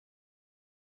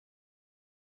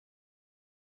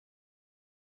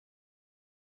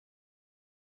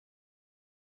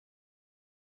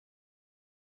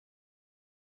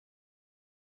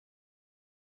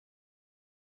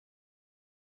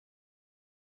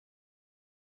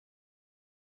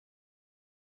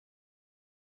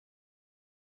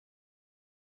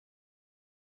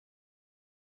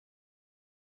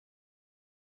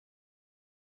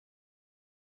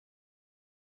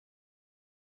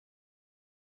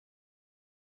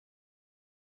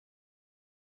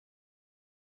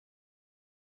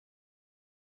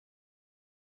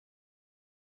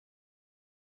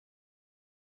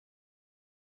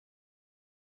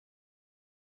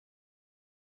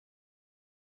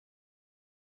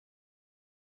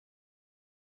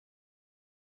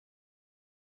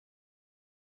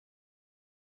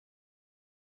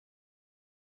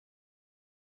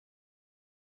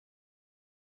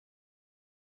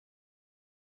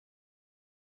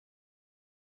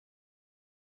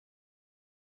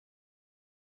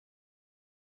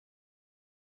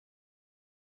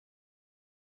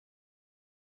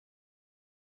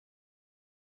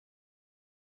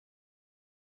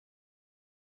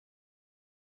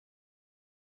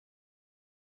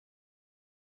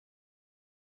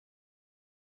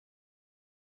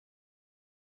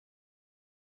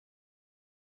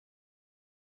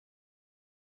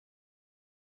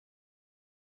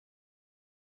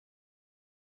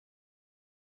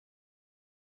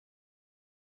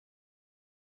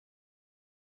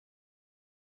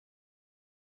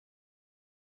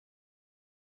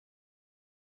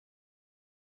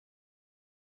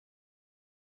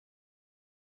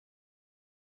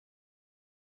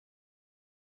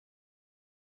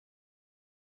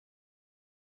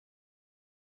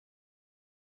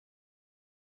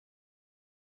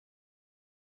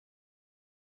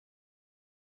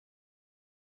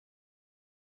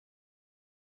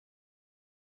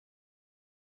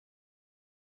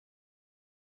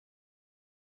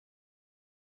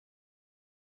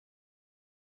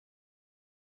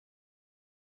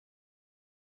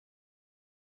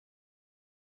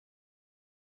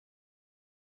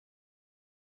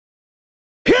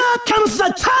comes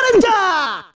the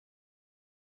challenger!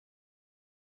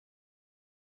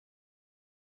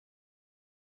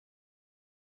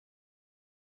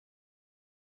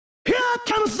 Here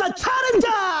comes the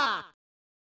challenger!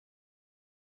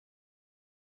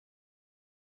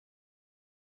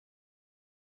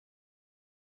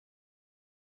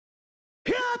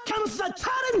 Here comes the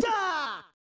challenger!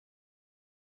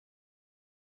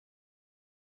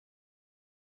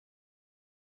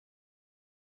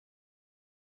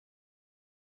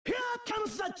 Here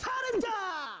comes the challenger!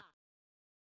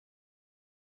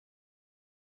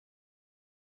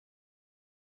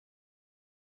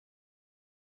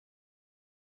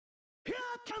 Here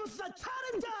comes the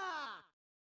challenger!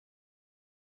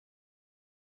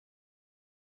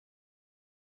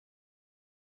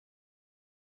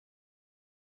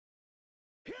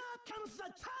 Here comes the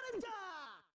challenger!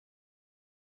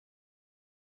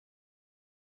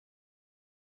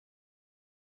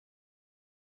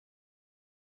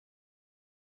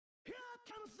 Here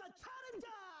comes the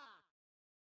challenger!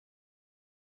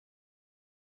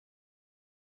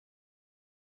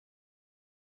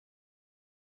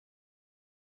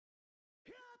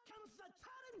 Here comes the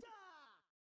challenger!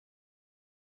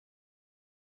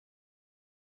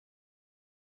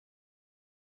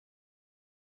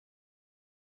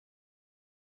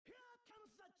 Here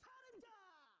comes the challenger!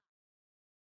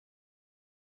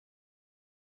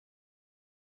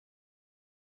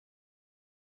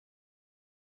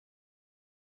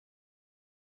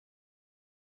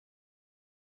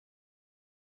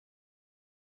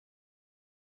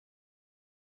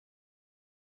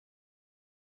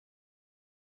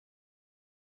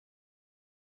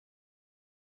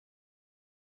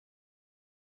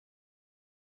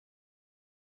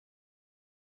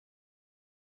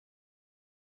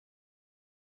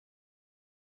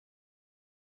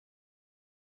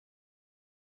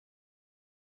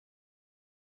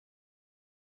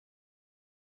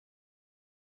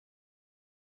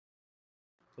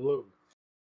 Hello.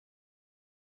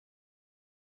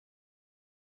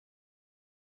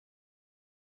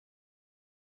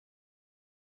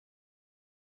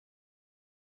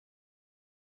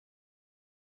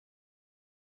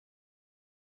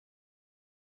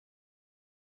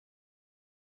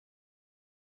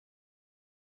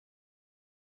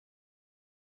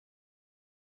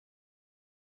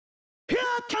 Here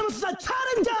comes the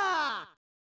challenger!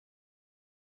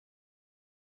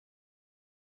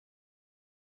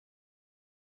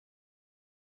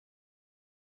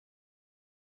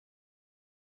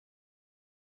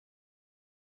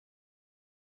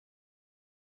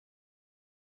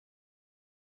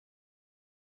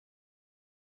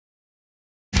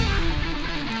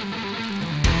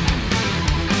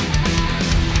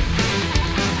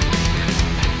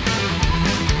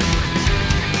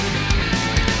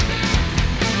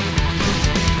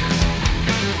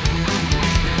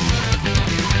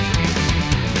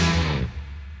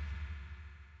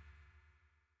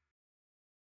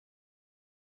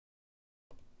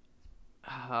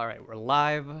 All right, we're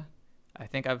live. I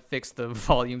think I've fixed the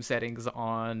volume settings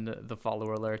on the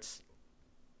follower alerts.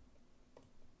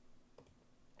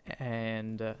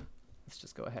 And let's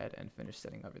just go ahead and finish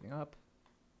setting everything up.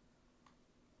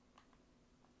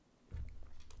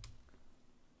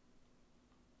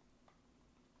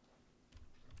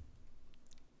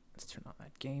 Let's turn on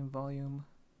that game volume.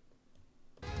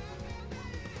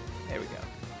 There we go.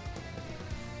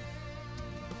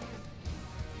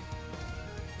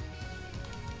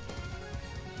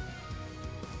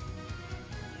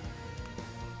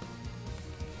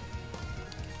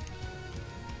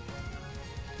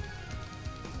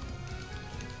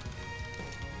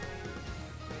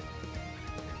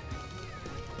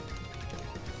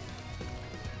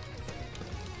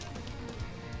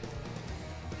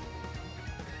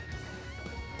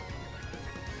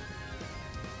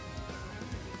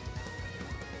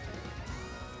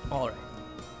 All right.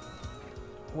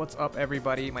 What's up,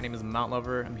 everybody? My name is Mount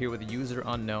Lover. I'm here with User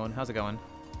Unknown. How's it going?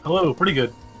 Hello, pretty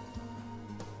good.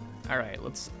 All right,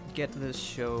 let's get this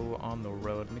show on the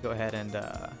road. Let me go ahead and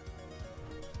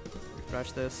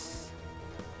refresh this.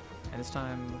 And this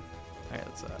time, all right,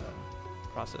 let's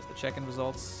process the check-in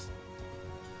results.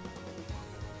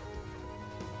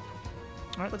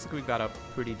 All right, looks like we've got a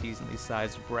pretty decently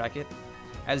sized bracket.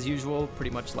 As usual, pretty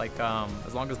much like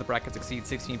as long as the brackets exceed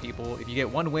 16 people, if you get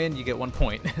one win, you get 1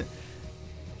 point.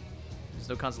 There's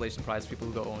no consolation prize for people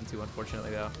who go 0-2, unfortunately,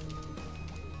 though.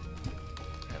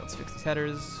 Alright, let's fix these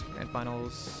headers. Grand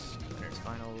finals, winners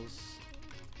finals.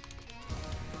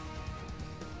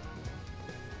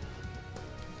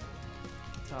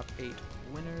 Top 8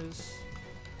 winners.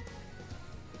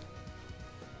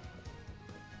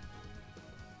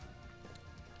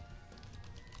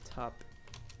 top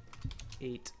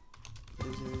 8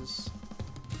 losers.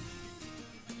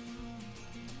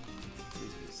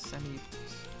 Semis.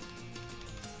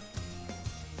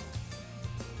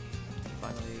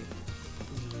 Finally,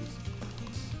 losers.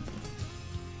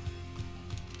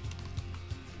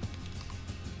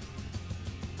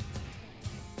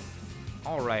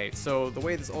 Alright, so the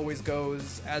way this always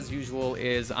goes, as usual,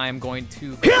 is I'm going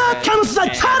to go Here ahead comes the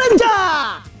and... challenger!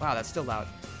 Wow, that's still loud.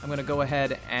 I'm going to go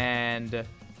ahead and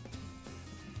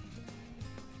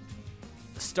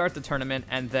start the tournament,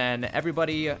 and then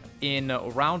everybody in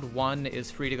round 1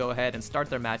 is free to go ahead and start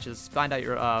their matches, find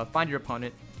your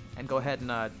opponent, and go ahead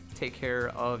and take care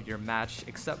of your match,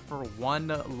 except for one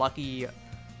lucky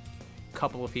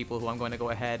couple of people who I'm going to go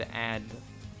ahead and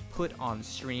put on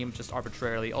stream just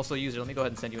arbitrarily. Also, user, let me go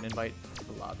ahead and send you an invite to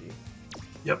the lobby.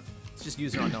 Yep. It's just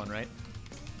user unknown, right?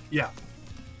 Yeah.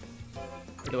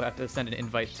 Or do I have to send an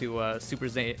invite to Super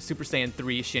Saiyan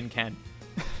 3 Shinken?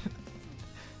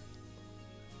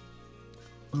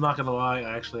 I'm not gonna lie,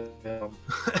 I actually am.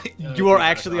 You are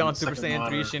actually on Super Saiyan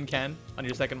 3 Shinken on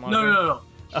your second monitor? No.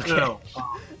 Okay. No.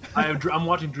 I'm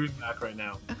watching Dream Back right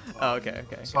now. Oh, okay.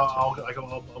 So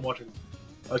I'm watching.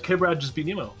 K-Brad just beat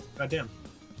Nemo. Goddamn.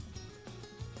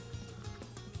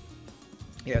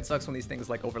 Yeah, it sucks when these things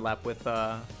like overlap with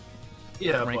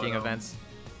ranking events.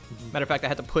 Matter of fact, I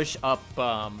had to push up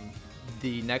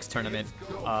the next tournament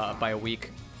by a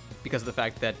week because of the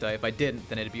fact that if I didn't,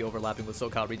 then it'd be overlapping with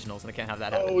SoCal Regionals, and I can't have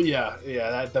that happen. Oh yeah,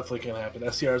 that definitely can happen.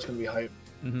 SCR is gonna be hype.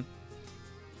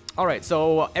 All right,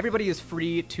 so everybody is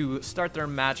free to start their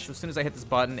match as soon as I hit this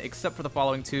button, except for the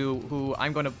following two, who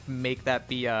I'm going to make that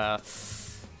be.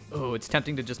 Oh, it's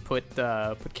tempting to just put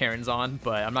Karen's on,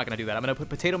 but I'm not going to do that. I'm going to put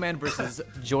Potato Man versus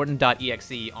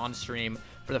Jordan.exe on stream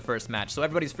for the first match. So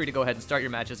everybody's free to go ahead and start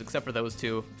your matches, except for those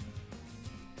two.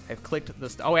 I've clicked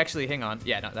this. Oh, actually, hang on.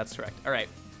 Yeah, no, that's correct. All right,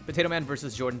 Potato Man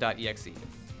versus Jordan.exe.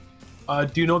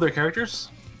 Do you know their characters?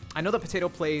 I know that Potato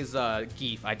plays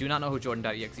Geef. I do not know who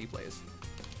Jordan.exe plays.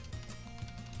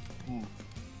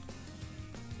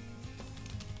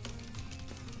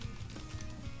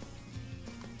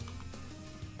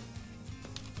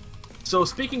 So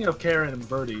speaking of Karen and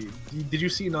Birdie, did you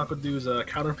see Nakadu's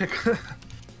counter pick?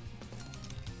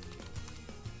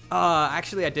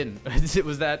 Actually, I didn't.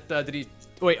 Was that? Did he?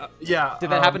 Wait. Yeah. Did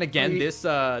that happen again this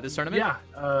tournament?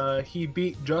 Yeah. He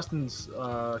beat Justin's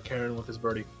Karen with his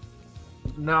Birdie.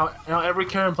 Now every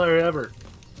Karen player ever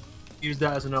used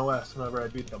that as an OS whenever I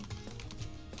beat them.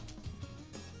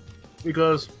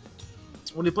 Because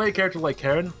when you play a character like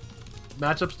Karen,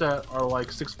 matchups that are like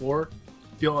 6-4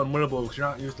 feel unwinnable because you're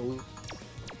not used to.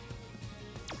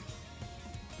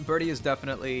 Birdie is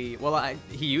definitely, well,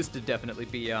 he used to definitely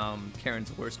be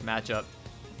Karen's worst matchup.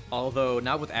 Although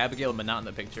now with Abigail and Manat in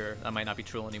the picture, that might not be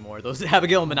true anymore. Those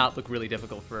Abigail and Manat look really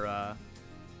difficult for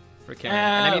Karen.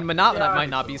 And I mean, Manat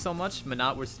might not be so much.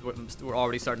 Manat, we're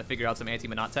already starting to figure out some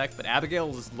anti-Manat tech, but Abigail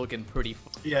is looking pretty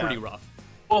rough.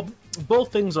 Well,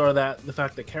 both things are the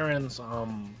fact that Karen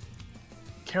doesn't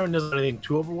do anything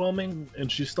too overwhelming,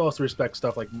 and she still has to respect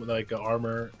stuff like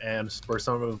armor, and for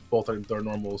some of both are their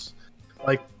normals.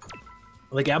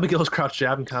 Like Abigail's crouch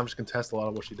jab and comms contest a lot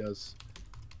of what she does.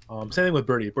 Same thing with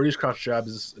Birdie. Birdie's crouch jab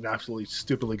is an absolutely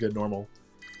stupidly good normal.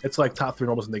 It's like top 3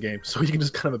 normals in the game, so you can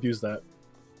just kind of abuse that.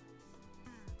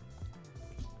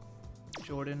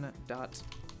 Jordan.exe.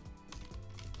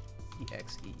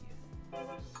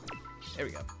 There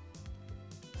we go.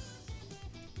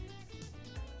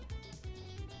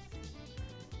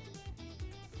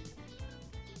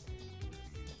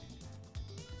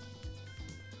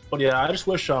 But yeah, I just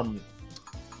wish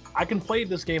I can play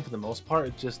this game for the most part.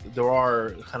 It's just there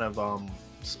are kind of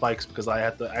spikes because I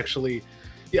have to actually,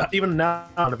 even now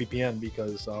on a VPN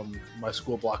because my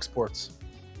school blocks sports.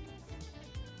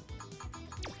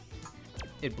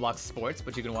 It blocks sports,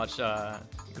 but you can watch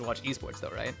esports though,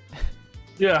 right?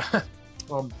 Yeah,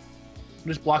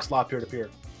 just blocks a lot peer to peer.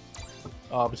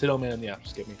 Potato Man, yeah,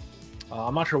 just get me.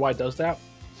 I'm not sure why it does that.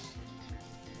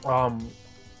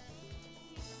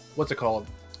 What's it called?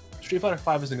 Street Fighter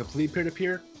 5 isn't complete peer to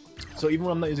peer, so even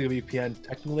when I'm not using a VPN,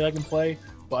 technically I can play,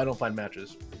 but I don't find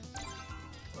matches.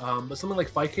 But something like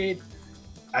Fightcade,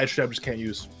 I just can't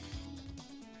use.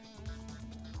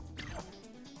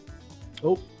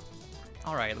 Oh.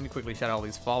 All right, let me quickly shout out all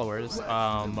these followers.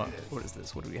 What is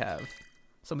this? What do we have?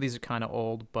 Some of these are kind of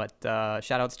old, but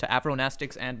shout outs to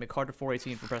Afronastics and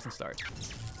McCarter418 for pressing start.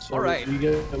 So all right.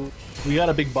 We got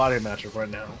a big body matchup right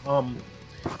now.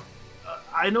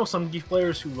 I know some Geef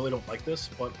players who really don't like this,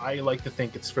 but I like to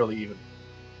think it's fairly even.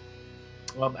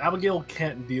 Abigail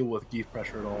can't deal with Geef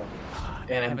pressure at all.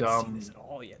 And I haven't seen this at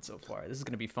all yet so far. This is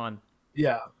going to be fun.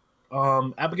 Yeah.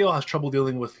 Abigail has trouble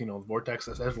dealing with, Vortex,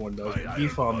 as everyone does.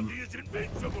 Geef,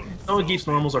 some of Geef's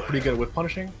normals are pretty good at whiff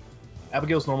punishing.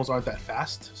 Abigail's normals aren't that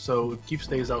fast, so if Geef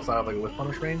stays outside of like a whiff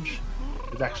punish range,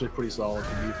 it's actually pretty solid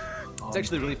for Geef. It's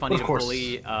actually really funny to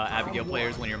bully Abigail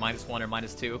players when you're -1 or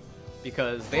 -2,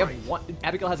 because they have one.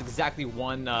 Abigail has exactly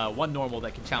one normal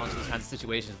that can challenge these kinds of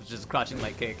situations, which is crouching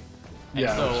light kick. And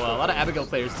so a lot of Abigail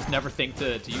players just never think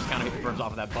to use counter hit confirms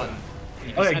off of that button.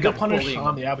 Okay, good punish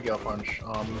on the Abigail punch.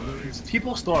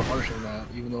 People still are punishing that,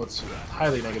 even though it's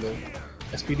highly negative.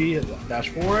 SPD, dash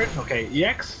forward. Okay,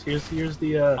 EX. Here's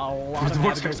the a lot of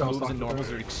Abigail's moves and normals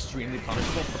are extremely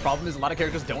punishable. But the problem is a lot of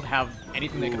characters don't have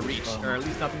anything they can reach, or at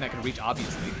least nothing that can reach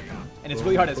obviously. And it's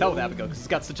really hard as hell with Abigail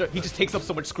because he just takes up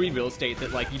so much screen real estate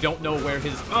that like you don't know where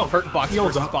his hurt box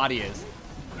versus body is.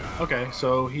 Okay,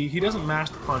 so he doesn't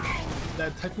mash the punch.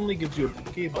 That technically gives you a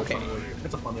key, but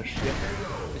it's a punish. Yep.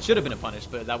 It should have been a punish,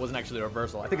 but that wasn't actually a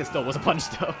reversal. I think it still was a punish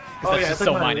though. Oh yeah, it's like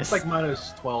so minus. It's like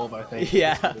 -12, I think.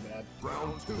 Yeah.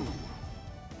 Round 2.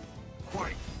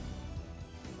 Fight.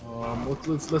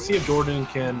 Let's see if Jordan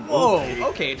can. Whoa!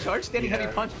 Okay, charge standing heavy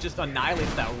punch just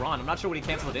annihilates that run. I'm not sure what he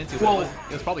canceled it into, but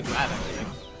it was probably grab actually.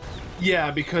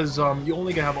 Yeah, because you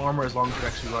only can have armor as long as you're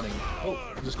actually running. Oh,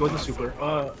 just go to the super.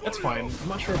 That's fine. I'm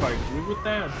not sure if I agree with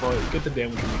that, but get the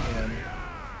damage when you can.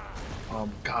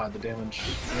 God, the damage.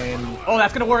 And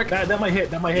that's gonna work. That might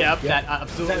hit. That might hit. Yep, that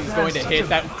absolutely is going to hit.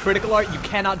 That critical art, you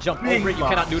cannot jump over it. You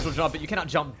cannot neutral jump it. You cannot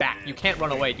jump back. You can't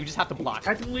run away. You just have to block.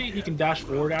 Technically, he can dash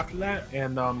forward after that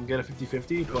and get a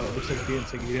 50-50, but it looks like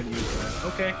he didn't use that.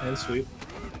 Okay, that's sweet.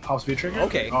 House V trigger.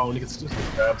 Okay. Oh, and he gets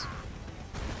grabbed.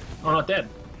 Oh, not dead.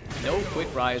 No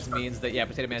quick rise means that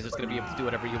Potato Man is just going to be able to do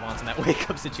whatever he wants in that wake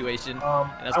up situation. And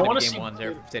that's going to be game 1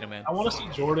 there for Potato Man. I want to see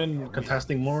Jordan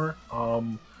contesting more,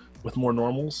 with more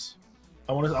normals.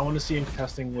 I want to see him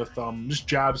contesting with just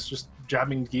jabs, just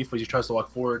jabbing Geef as he tries to walk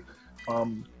forward,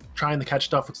 trying to catch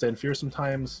stuff with Stand Fear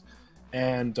sometimes,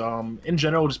 and in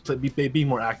general just be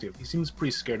more active. He seems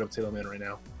pretty scared of Potato Man right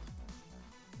now.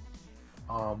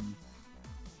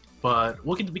 But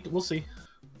we'll see.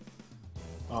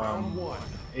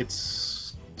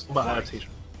 It's about adaptation.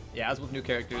 Yeah, as with new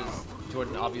characters,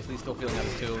 Jordan obviously still feeling out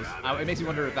his tools. It makes me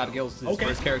wonder if Abigail's his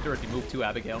first character, if he moved to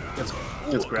Abigail. Gets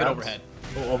good grabbed. overhead.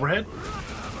 Oh, overhead?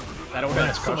 That overhead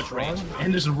has so much range.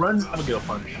 And just runs Abigail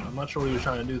punch. I'm not sure what he was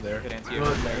trying to do there. Good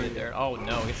anti-air there. Oh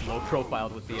no, it's low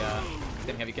profiled with the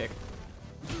standing heavy kick.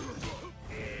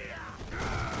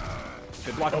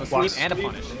 Good block of a sweep and a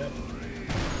punish.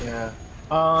 Yeah.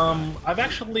 I've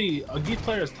actually, a Geef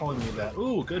player is telling me that,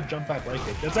 ooh, good jump back light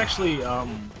kick. That's actually,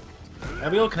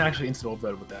 Abigail can actually instant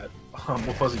overhead with that,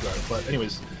 with fuzzy guard. But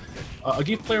anyways, a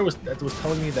Geef player was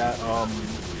telling me that,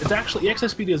 it's actually,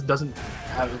 EXSPD doesn't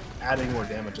add any more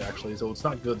damage actually, so it's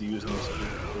not good to use in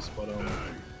this, but,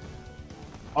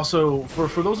 also,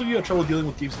 for those of you who have trouble dealing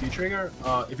with Geef's V-Trigger,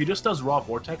 if he just does raw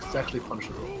Vortex, it's actually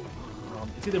punishable.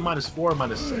 It's either -4 or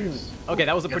 -6. Okay,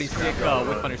 that was a pretty sick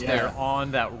whip punish there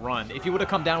on that run. If you would have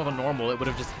come down with a normal, it would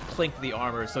have just clinked the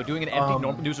armor. So doing an empty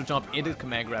neutral jump into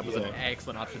command grab was an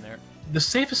excellent option there. The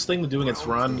safest thing to do against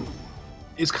run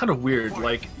is kind of weird.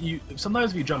 Like sometimes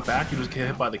if you jump back, you just get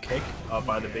hit by the kick,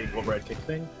 by the big overhead kick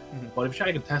thing. But if you try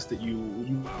to contest it,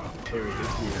 you parry.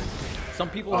 It's weird. Some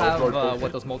people have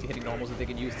what those multi-hitting normals that they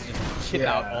can use to just chip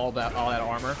out all that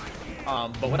armor.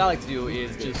 But what I like to do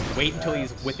is just wait until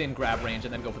he's within grab range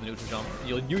and then go for the neutral jump.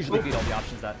 You'll usually beat all the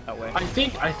options that way.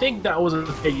 I think that was a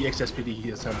EXSPD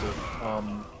he attempted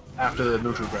after the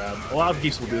neutral grab. A lot of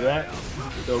Geefs will do that.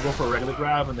 They'll go for a regular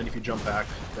grab, and then if you jump back,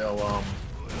 they'll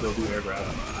do air grab.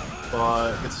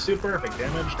 But it's super big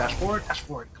damage. Dash forward.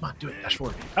 Come on, do it. Dash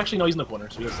forward. Actually, no, he's in the corner,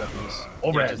 so he does that piece.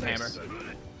 Overhead. Yeah, hammer.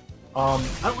 I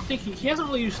don't think he hasn't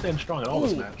really used Stand Strong at all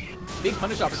this match. Big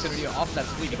punish opportunity off that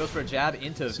sweep. He goes for a jab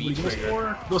into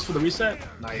V-Trigger. Goes for the reset.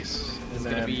 Nice. This is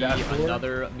going to be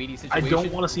another meaty situation. I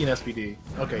don't want to see an SPD.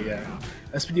 Okay, yeah.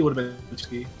 SPD would have been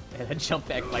ski. And then jump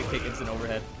back, light kick, instant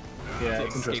overhead. Yeah,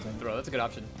 it's interesting. Throw. That's a good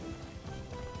option.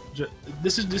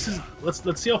 This is.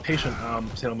 Let's see how patient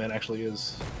Potato Man actually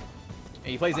is.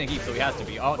 And he plays in Geef, so he has to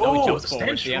be. Oh no, he jumps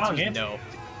forward. The answer is no.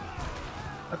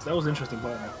 That was interesting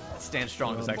button. Stand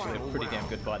Strong is actually a pretty damn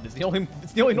good button. It's the only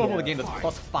normal in the game that's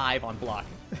 +5 on block.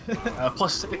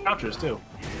 +6 counters too.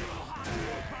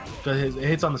 It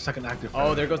hits on the second active.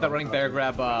 Oh, there goes that running bear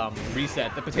grab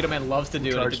reset that Potato Man loves to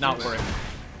do, and it did not work.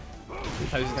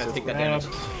 I was just gonna take that damage.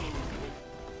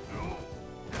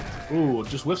 Ooh,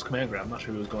 just whiffs command grab. I'm not sure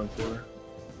who he was going for.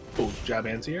 Ooh, jab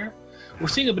anti-air. we're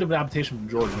seeing a bit of an adaptation from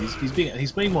Jordan.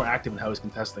 He's being more active in how he's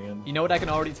contesting him. You know what I can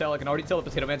already tell? I can already tell that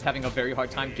Potato Man's having a very hard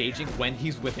time gauging when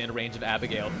he's within range of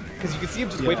Abigail. Because you can see him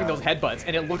just whiffing those headbutts,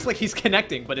 and it looks like he's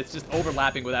connecting, but it's just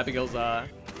overlapping with Abigail's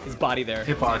his body there.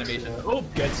 Hitbox, animation. yeah. Oh,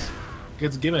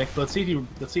 gets gimmick. Let's see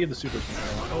if the super.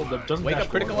 Oh, that doesn't Wake dash up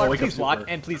critical forward. art, please block,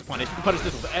 and please punish. You can punish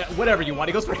this whatever you want.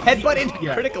 He goes for headbutt into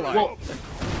critical art. Well,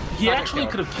 he actually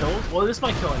could have killed. Well, this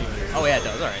might kill anyway. Oh yeah, it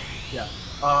does. All right. Yeah.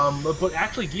 But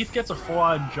actually, Geeth gets a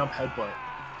full-on jump headbutt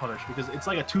punish because it's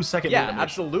like a 2-second. Yeah, animation.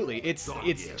 absolutely. It's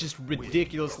just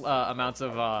ridiculous amounts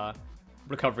of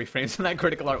recovery frames from that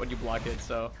critical art when you block it.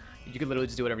 So you can literally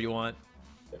just do whatever you want.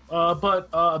 But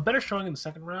a better showing in the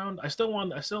second round. I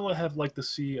still have like to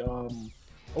see a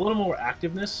little more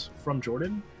activeness from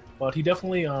Jordan. But he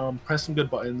definitely pressed some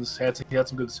good buttons. He had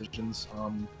some good decisions.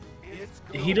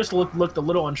 He just looked a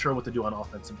little unsure what to do on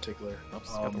offense in particular. Oops,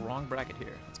 got the wrong bracket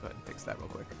here. Let's go ahead and fix that real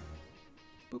quick.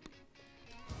 Boop.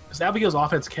 Because Abigail's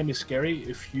offense can be scary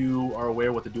if you are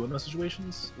aware what to do in those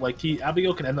situations. Like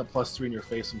Abigail can end up +3 in your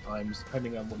face sometimes,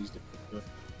 depending on what he's doing.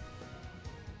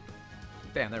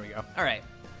 Bam, there we go. All right.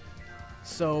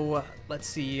 So let's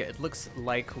see. It looks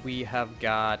like we have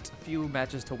got a few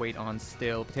matches to wait on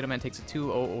still. Potato Man takes a 2-0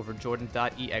 over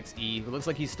Jordan.exe. It looks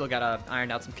like he's still got to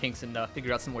iron out some kinks and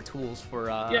figure out some more tools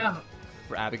for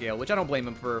Abigail, which I don't blame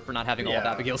him for not having all of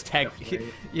Abigail's tech.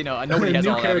 You know, nobody has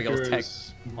all of Abigail's tech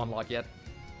on lock yet.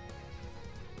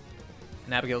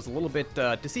 And Abigail's a little bit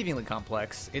deceivingly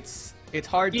complex. It's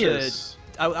hard to.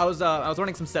 I was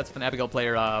running some sets with an Abigail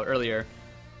player earlier.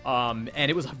 And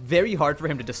it was very hard for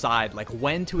him to decide like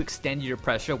when to extend your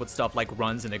pressure with stuff like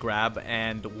runs and a grab,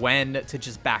 and when to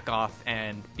just back off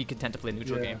and be content to play a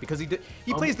neutral game, because he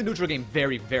plays the neutral game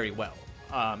very, very well.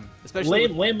 Especially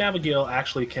lame Abigail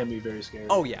actually can be very scary.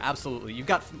 Oh yeah, absolutely. You've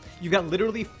got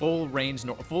literally full range,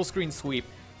 full screen sweep,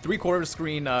 3/4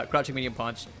 screen crouching medium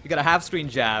punch. You got a half screen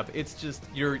jab. It's just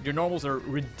your normals are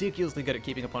ridiculously good at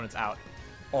keeping opponents out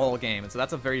all game, and so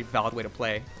that's a very valid way to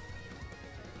play.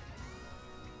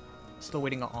 Still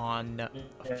waiting on a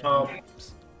few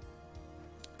games.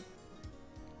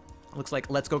 Looks like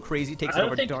Let's Go Crazy takes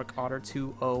over Dark Otter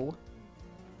 2-0.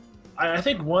 I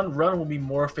think one run will be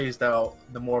more phased out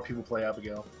the more people play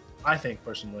Abigail. I think,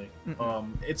 personally.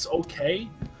 It's okay.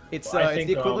 It's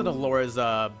the equivalent of Laura's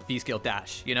V-scale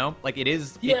dash, you know? Like, it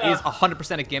is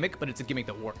 100% a gimmick, but it's a gimmick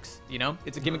that works, you know?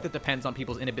 It's a gimmick that depends on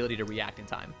people's inability to react in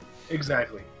time.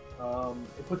 Exactly.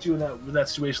 It puts you in that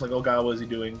situation like, oh god, what is he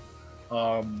doing?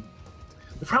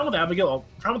 The problem with Abigail,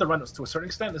 the problem with the run to a certain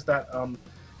extent is that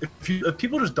if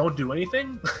people just don't do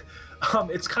anything,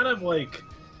 it's kind of like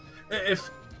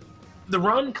if the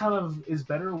run kind of is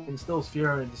better when it instills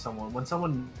fear into someone. When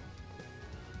someone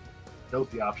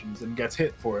note the options and gets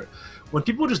hit for it. When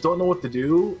people just don't know what to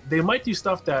do, they might do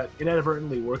stuff that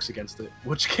inadvertently works against it,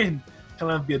 which can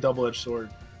kind of be a double-edged sword.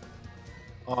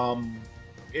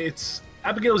 It's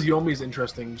Abigail's Yomi is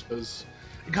interesting because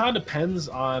it kind of depends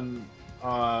on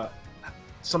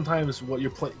sometimes what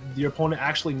your opponent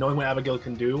actually knowing what Abigail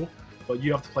can do, but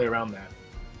you have to play around that.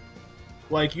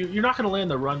 Like you're not going to land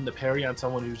the run, the parry on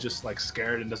someone who's just like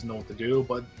scared and doesn't know what to do,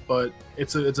 but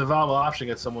it's a viable option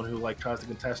against someone who like tries to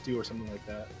contest you or something like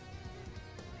that.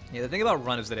 Yeah, the thing about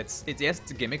run is that it's yes,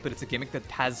 it's a gimmick, but it's a gimmick that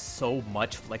has so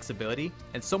much flexibility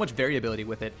and so much variability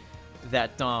with it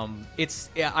that I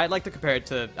want to compare it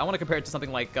to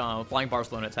something like Flying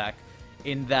Barcelona Attack,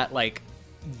 in that like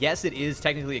yes, it is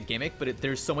technically a gimmick, but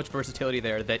there's so much versatility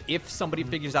there that if somebody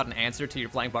figures out an answer to your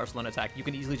Flying Barcelona Attack, you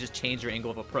can easily just change your angle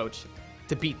of approach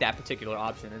to beat that particular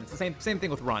option. And it's the same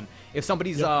thing with run. If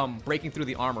somebody's breaking through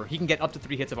the armor, he can get up to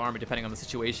 3 hits of armor depending on the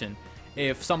situation.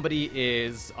 If somebody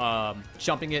is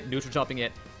jumping it, neutral jumping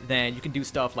it, then you can do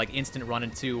stuff like instant run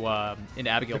into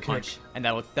Abigail punch, and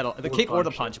that'll the kick or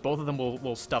the punch. Both of them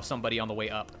will stuff somebody on the way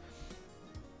up.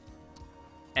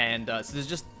 And so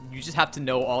you just have to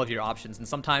know all of your options. And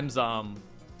sometimes,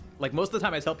 like most of the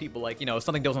time, I tell people like, if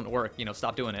something doesn't work,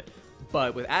 stop doing it.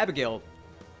 But with Abigail,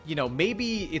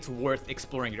 maybe it's worth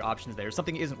exploring your options there. If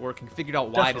something isn't working, figure out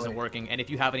why it isn't working, and if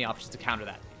you have any options to counter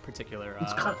that particular.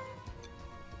 It's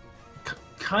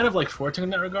kind of like Forte in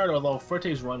that regard, although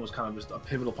Forte's run was kind of just a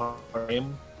pivotal part of the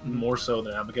game, more so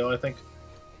than Abigail, I think.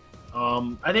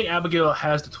 I think Abigail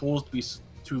has the tools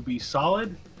to be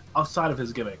solid outside of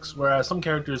his gimmicks, whereas some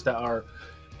characters that are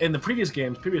in the previous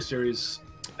series,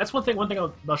 that's one thing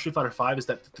about Street Fighter V is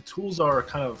that the tools are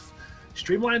kind of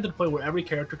streamlined to the point where every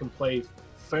character can play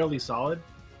fairly solid.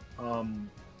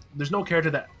 There's no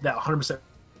character that 100%.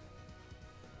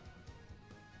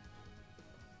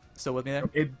 Still with me there?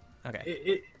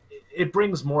 Okay. It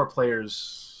brings more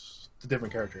players to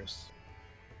different characters.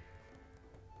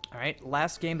 All right,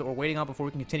 last game that we're waiting on before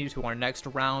we can continue to our next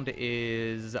round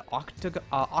is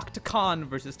Octocon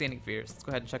versus Standing Fierce. Let's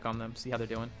go ahead and check on them, see how they're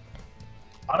doing.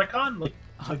 Otacon? Like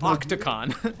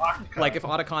Octocon. Octocon. Like if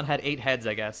Otacon had 8 heads,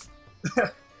 I guess.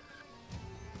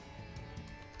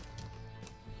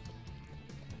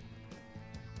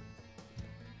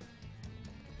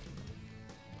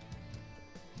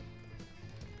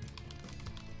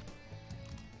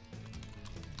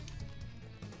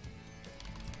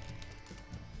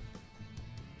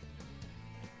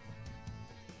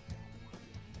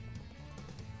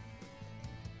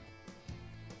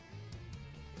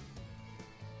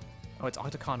 Oh, it's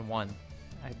Octocon 1.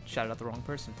 I shouted out the wrong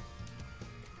person.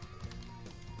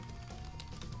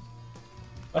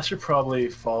 I should probably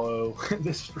follow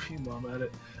this stream while I'm at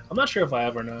it. I'm not sure if I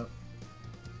have or not.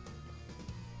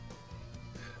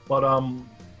 But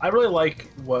I really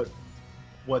like what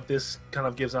this kind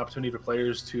of gives an opportunity for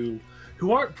players who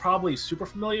aren't probably super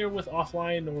familiar with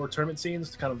offline or tournament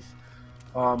scenes to kind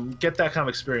of get that kind of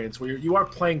experience where you are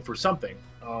playing for something,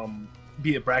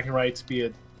 be it bragging rights, be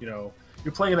it, you know,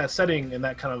 you're playing in that setting, and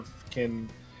that kind of can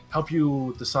help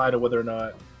you decide whether or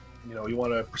not, you know, you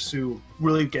want to pursue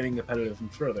really getting competitive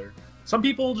and further. Some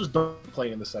people just don't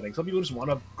play in the setting. Some people just want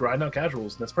to grind out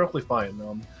casuals, and that's perfectly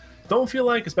fine. Don't feel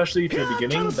like, especially if you're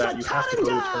beginning, that you have to go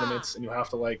to tournaments and you have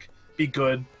to like be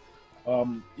good.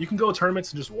 You can go to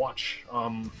tournaments and just watch,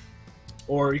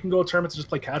 or you can go to tournaments and just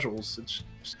play casuals.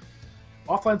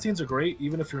 Offline scenes are great,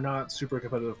 even if you're not super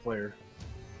competitive player.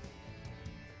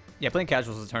 Yeah, playing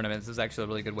casuals in tournaments is actually a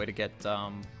really good way to get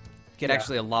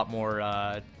actually a lot more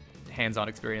hands-on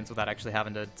experience without actually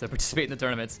having to participate in the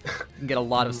tournaments. You can get a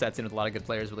lot of sets in with a lot of good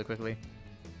players really quickly.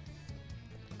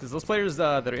 Because those players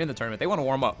that are in the tournament, they want to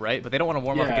warm up, right? But they don't want to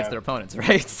warm up against their opponents,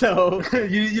 right? So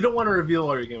you don't want to reveal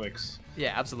all your gimmicks.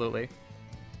 Yeah, absolutely.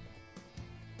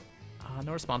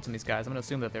 No response from these guys. I'm going to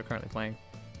assume that they're currently playing.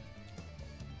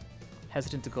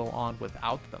 Hesitant to go on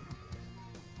without them.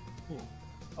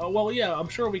 Well, yeah, I'm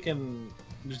sure we can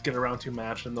just get a round 2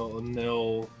 match, and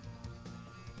they'll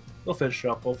finish it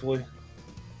up, hopefully.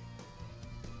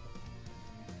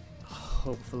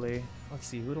 Hopefully. Let's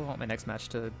see, who do I want my next match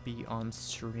to be on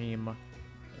stream?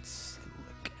 Let's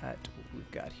look at what we've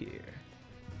got here.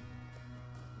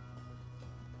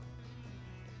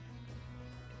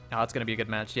 Oh, it's going to be a good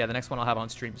match. Yeah, the next one I'll have on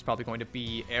stream is probably going to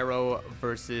be Arrow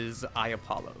versus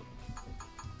iApollo.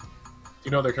 You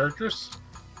know their characters?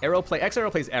 Arrow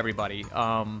plays everybody.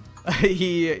 I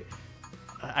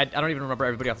don't even remember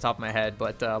everybody off the top of my head,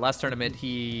 but last tournament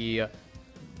he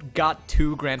got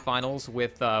 2 grand finals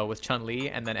with Chun-Li,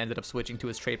 and then ended up switching to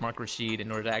his trademark Rashid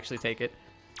in order to actually take it.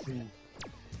 So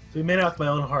we made out with my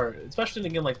own heart, especially in a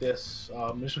game like this.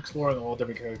 Just exploring all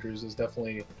different characters is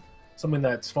definitely something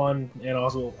that's fun, and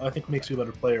also I think makes you a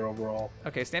better player overall.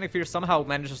 Okay, Standing Fierce somehow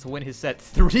manages to win his set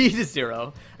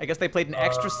 3-0. I guess they played an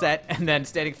extra set, and then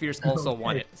Standing Fierce also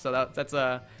won it. So that's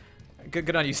a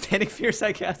good on you, Standing Fierce,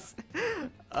 I guess.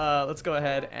 Let's go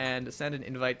ahead and send an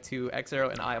invite to X-Arrow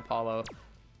and iApollo,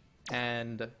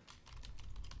 and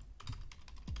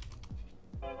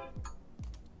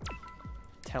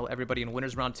tell everybody in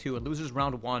winners round 2 and losers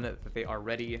round 1 that they are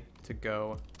ready to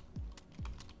go.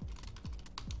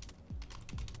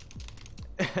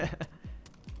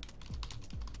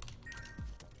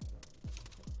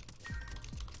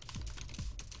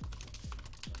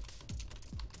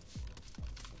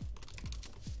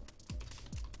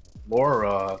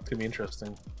 Lore could be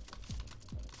interesting.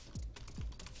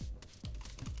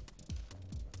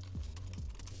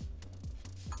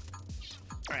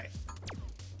 Alright.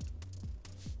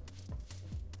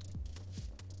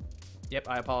 Yep,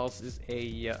 iApollo is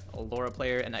a Laura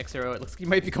player, and X-Arrow, it looks like he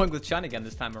might be going with Chun again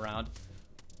this time around.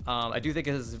 I do think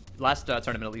his last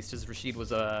tournament, at least, his Rashid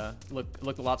was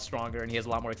looked a lot stronger, and he has a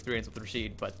lot more experience with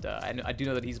Rashid. But I do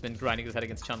know that he's been grinding his head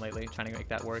against Chun lately, trying to make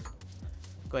that work.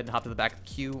 Go ahead and hop to the back of the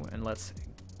queue, and let's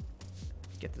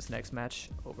get this next match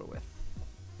over with.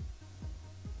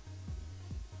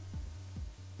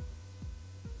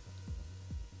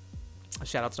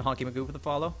 Shoutouts to Honky Magoo for the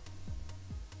follow.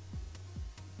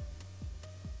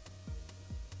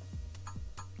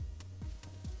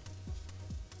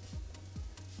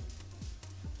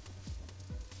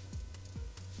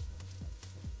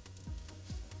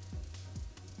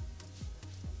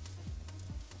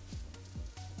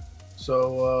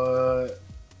 So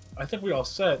I think we all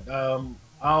set. I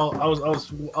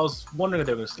was wondering if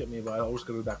they were gonna skip me, but I was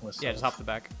gonna go back myself. Yeah, just hop to the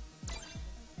back.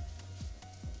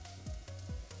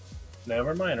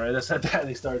 Never mind, right? I said that and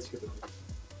they started skipping me.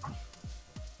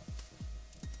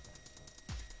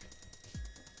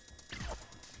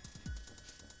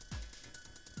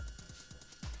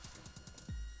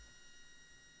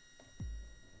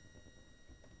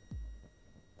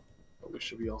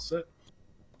 should be all set.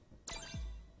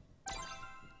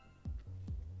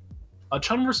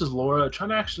 Chun versus Laura.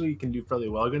 Chun actually can do fairly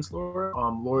well against Laura.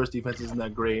 Laura's defense isn't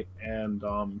that great, and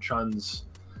Chun's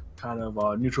kind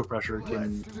of neutral pressure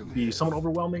can be somewhat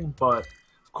overwhelming. But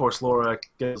of course, Laura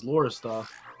gets Laura's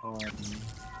stuff.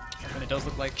 And it does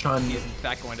look like Chun he is in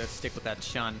fact going to stick with that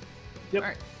Chun. Yep. All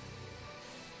right.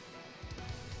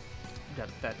 Got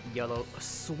that yellow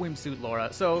swimsuit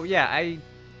Laura. So yeah,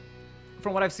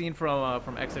 from what I've seen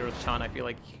from X-Zero's Chun, I feel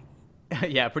like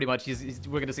yeah, pretty much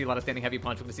we're gonna see a lot of standing heavy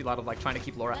punch. We're gonna see a lot of like trying to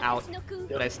keep Laura out.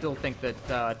 But I still think that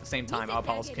at the same time,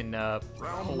 Alpals can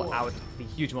pull out the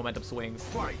huge momentum swings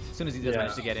as soon as he does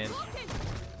manage to get in.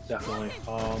 Definitely.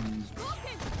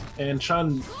 And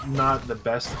Chun not the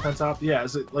best defense out. Yeah,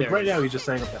 is it like right now he's just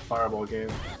setting up that fireball game.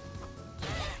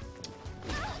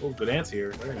 Oh, good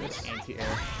anti-air. Very nice.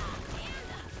 Anti-air.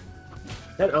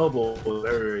 That elbow was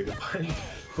very, very good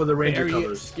for the Ranger Very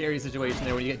covers. scary situation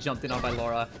there when you get jumped in on by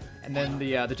Laura. And then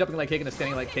the jumping leg kick and the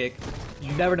standing leg kick.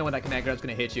 You never know when that command grab's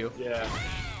going to hit you. Yeah.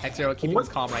 X-Zero keeping his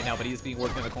calm right now, but he's being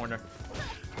worked in the corner.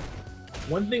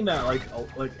 One thing that like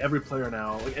every player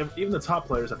now, like even the top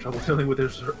players have trouble dealing with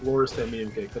is Laura's stand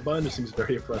medium kick. The button just seems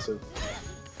very impressive.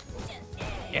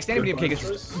 Yeah, standing medium kick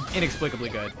is inexplicably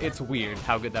good. It's weird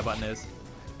how good that button is.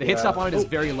 The hit stop on it is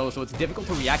very low, so it's difficult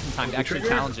for reaction time to actually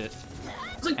challenge it.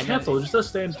 It doesn't cancel, it just does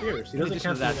stand fierce. He doesn't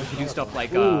cancel that. You can do stuff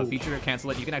like feature cancel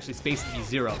it. You can actually space it to be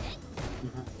 0.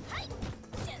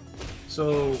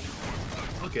 So,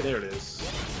 okay, there it is.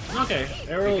 Okay,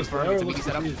 arrow looks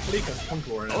pretty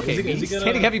comfortable right now. Okay, is he gonna...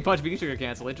 standing heavy punch feature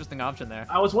cancel. Interesting option there.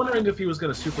 I was wondering if he was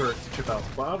gonna super chip out.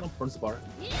 Well, I don't know, runs the bar.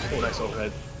 Oh, nice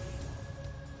overhead.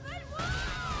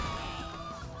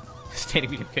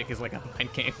 Standing medium kick is like a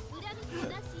mind game.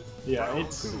 Yeah,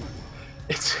 it's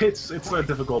a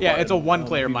difficult. Yeah, button. it's a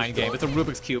one-player mind game. It's a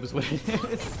Rubik's Cube is what it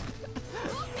is.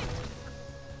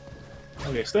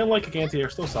 Okay, stand like kick anti-air,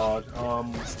 still solid.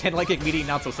 Stand like kick meaty,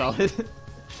 not so solid.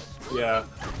 Yeah.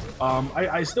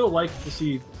 I still like to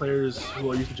see players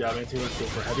who are used to jab anti-air go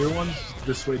for heavier ones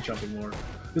dissuade jumping more.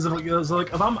 Because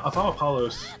like if I'm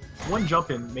Apollos, one jump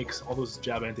in makes all those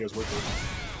jab anti-airs worth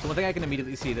it. So one thing I can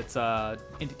immediately see that's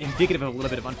indicative of a little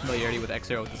bit of unfamiliarity with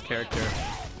X-Zero with this character,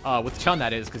 with Chun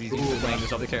that is, because he's used to playing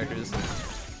these other characters,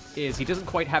 is he doesn't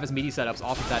quite have his meaty setups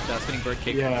off of that spinning bird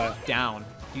kick down.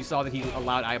 You saw that he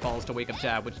allowed eyeballs to wake up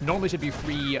jab, which normally should be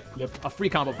a free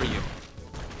combo for you.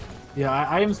 Yeah,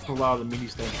 I haven't allowed the meaty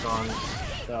stand strong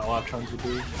that a lot of Chuns would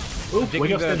do. Ooh,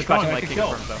 wake up stand strong, I could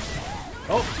kill.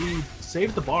 Oh, he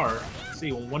saved the bar. Let's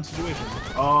see, one situation.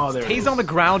 Oh, there it is. Stays on the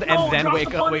ground and then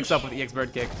wakes up with the X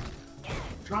bird kick.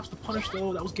 Drops the punish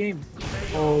though. That was game.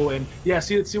 Oh, and yeah,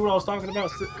 see what I was talking about.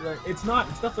 It's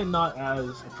definitely not as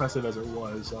impressive as it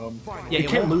was. Yeah, you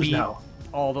can't lose now.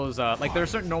 All those like there are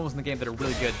certain normals in the game that are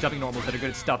really good, jumping normals that are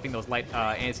good at stuffing those light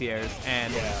anti-airs,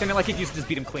 and standing like kick used to just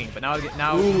beat him clean. But now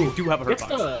you do have a hurt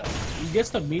box. He gets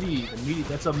the meaty.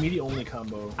 That's a meaty only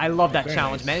combo. I love that Very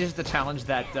challenge. Nice. Manages to challenge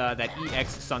that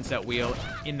EX sunset wheel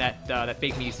in that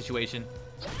fake meaty situation.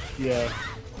 Yeah.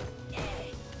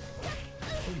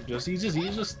 He's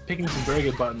just picking some very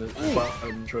good button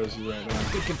choices right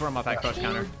now. Good confirm off that crush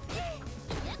counter.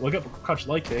 Look up crouch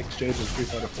light kick. Shades of Street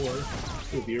Fighter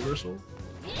 4. Ooh, V reversal.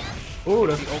 Ooh,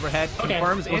 that's the overhead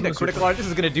confirms and a critical art. This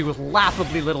is gonna do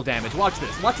laughably little damage. Watch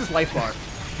this. Watch this life bar.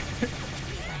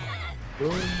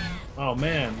 Boom. Oh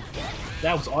man,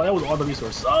 that was all the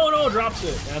resources. Oh no, drops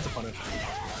it. That's a punish.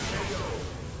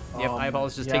 Yep,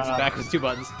 Eyeballs just takes it back with 2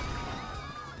 buttons.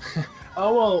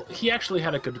 Oh well, he actually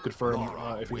had a good confirm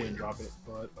if he didn't drop it,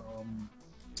 but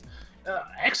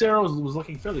X-Zero was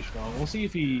looking fairly strong. We'll see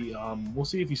if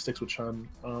he sticks with Chun.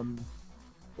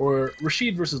 Or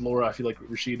Rashid versus Laura. I feel like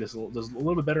Rashid does a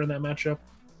little bit better in that matchup,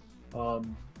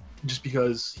 just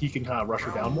because he can kind of rush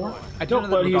her down more. I don't know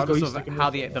that regardless of how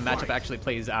the matchup actually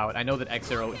plays out. I know that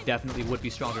X-Zero definitely would be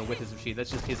stronger with his Rashid.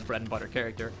 That's just his bread and butter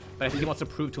character. But I think he wants to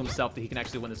prove to himself that he can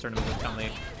actually win this tournament with Chun-Li.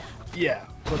 Yeah,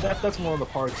 but that's one of the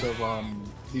parts of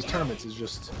these tournaments is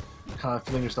just kind of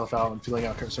feeling yourself out and feeling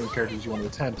out certain characters you want to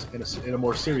attempt in a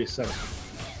more serious setting.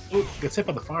 Ooh, gets hit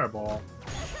by the fireball.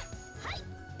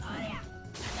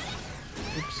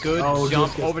 Oops. Good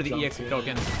jump over the EX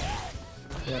token.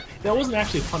 Yeah, that wasn't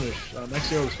actually a punish.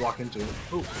 X-Zero just walked into it.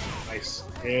 Oh, nice.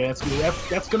 Yeah,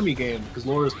 that's gonna be a game because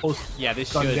Laura's post. Yeah,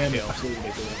 this should damage kill. Absolutely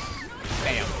ridiculous.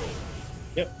 Bam.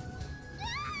 Yep.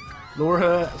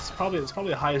 Laura, it's probably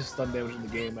the highest stun damage in the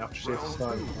game after she hits the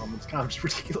stun. It's kind of just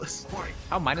ridiculous.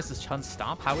 How minus is Chun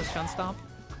Stomp? How is Chun Stomp?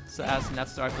 So as an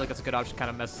F-Star, I feel like that's a good option. Kind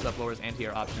of messes up Laura's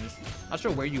anti-air options. Not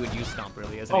sure where you would use Stomp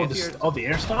really. As an the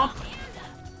air stomp.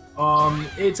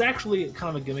 It's actually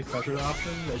kind of a gimmick pressure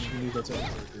option that you can use on certain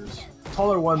characters.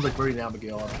 taller ones like Birdie and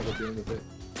Abigail are trouble dealing with it.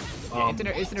 Yeah, instant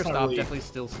it's not stop really- definitely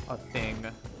still a thing,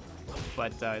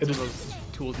 but it's one of those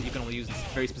tools that you can only use in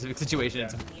very specific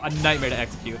situations. Yeah. A nightmare to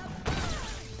execute.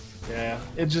 Yeah,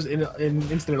 it's just in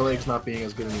instant legs not being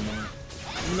as good anymore.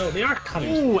 No, they are kind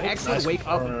of. Ooh, excellent nice wake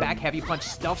up, confirm. back heavy punch,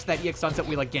 stuffs that EX sunset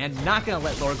wheel again. Not gonna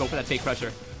let Laura go for that fake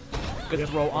pressure. Good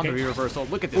throw on the reversal.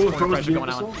 Look at this corner throws pressure the going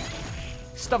on.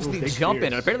 reversal. Stuffs the big jump in,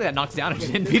 fears. and apparently that knocks down a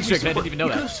V-trick, and I didn't even know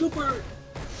that. Super.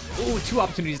 Ooh, 2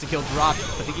 opportunities to kill dropped,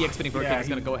 but the EX spinning bird kick is he-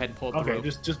 gonna go ahead and pull up the Okay, rope.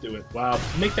 just do it. Wow,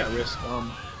 make that risk.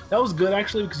 That was good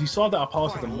actually because you saw that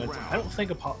Apollos had the momentum. I don't think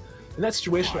Apollo in that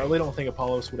situation. I really don't think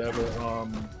Apollos would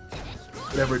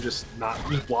ever just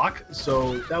block.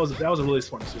 So that was a really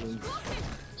smart decision.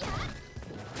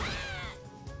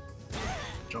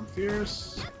 Jump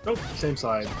fierce. Nope, same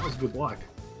side. That was a good block.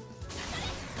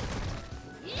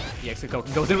 EX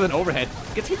goes in with an overhead.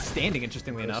 Gets hit standing,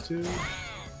 interestingly enough. Two.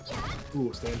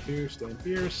 Ooh, stand fierce, stand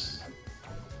fierce.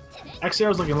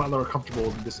 XR's looking a lot more comfortable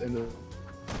in this in the.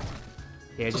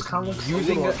 Yeah, Just just kinda looks a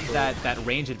using little unsure. that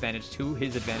range advantage to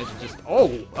his advantage. And just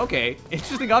okay,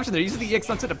 interesting option there. Uses the EX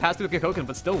sunset to pass through the Kikoken,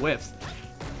 but still whiffs.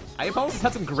 Apollos has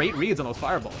had some great reads on those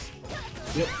fireballs.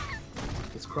 Yep.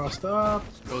 It's crossed up.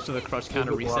 Goes to the crush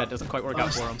counter Good block. reset, doesn't quite work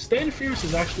out for him. Stand fierce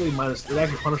is actually it's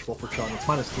actually punishable for Chung. It's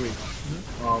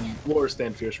 -3. Or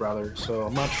stand fierce rather. So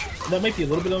I'm not sure. That might be a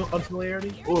little bit of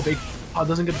unfamiliarity. Oh, big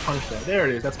doesn't get to punish that. There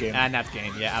it is. That's game. And that's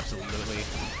game, yeah, absolutely.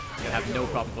 Gonna have no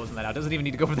problem closing that out. Doesn't even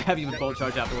need to go for the heavy with bullet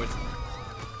charge afterwards.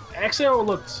 XL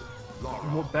looked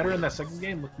better in that second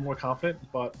game. Looked more confident,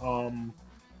 but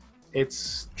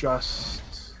it's just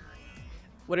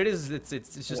What it is, it's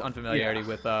just unfamiliarity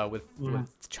with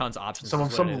Chun's options. some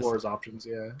is of what it is. Laura's options,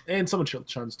 yeah, and some of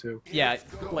Chun's too. Yeah,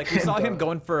 like we saw him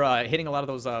going for hitting a lot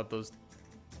of those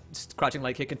crouching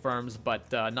leg kick confirms, but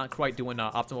not quite doing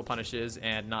optimal punishes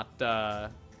and not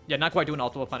quite doing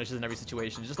optimal punishes in every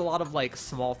situation. Just a lot of like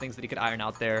small things that he could iron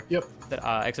out there. Yep. That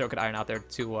XRO could iron out there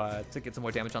to get some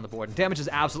more damage on the board. And damage is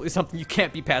absolutely something you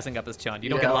can't be passing up as Chun. You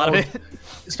don't get a lot of it.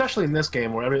 Especially in this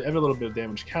game where every little bit of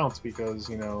damage counts because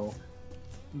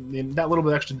that little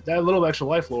bit extra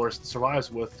life Laura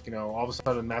survives with. All of a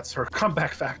sudden that's her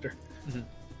comeback factor.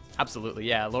 Absolutely,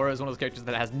 yeah. Laura is one of those characters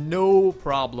that has no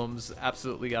problems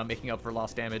absolutely making up for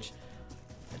lost damage.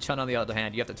 Chun, on the other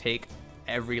hand, you have to take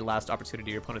every last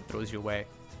opportunity your opponent throws you away.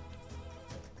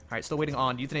 Alright, still waiting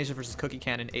on Euthanasia versus Cookie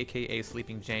Cannon, aka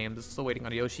Sleeping James. Still waiting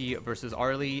on Yoshi versus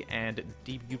Arlie, and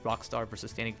DB Rockstar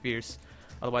versus Standing Fierce.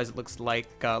 Otherwise, it looks like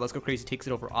Let's Go Crazy takes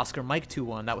it over Oscar Mike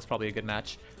 2-1. That was probably a good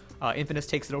match. Infamous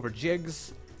takes it over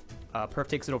Jigs. Perf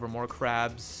takes it over More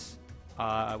Crabs.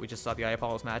 We just saw the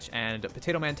Apollos match. And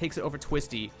Potato Man takes it over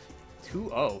Twisty.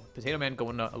 2-0. Potato Man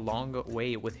going a long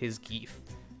way with his Geef.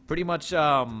 Pretty much,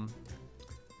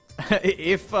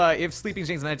 if Sleeping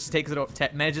James manages to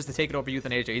take it over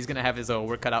Euthanasia, he's gonna have his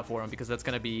work cut out for him because that's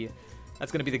gonna be the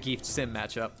Geef Sim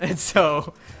matchup. And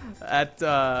so, I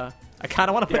kind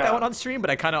of want to put that one on stream,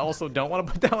 but I kind of also don't want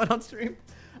to put that one on stream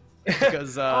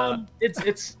because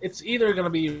it's either gonna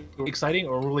be exciting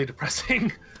or really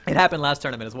depressing. It happened last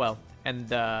tournament as well, and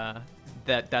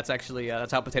that's actually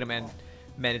that's how Potato Man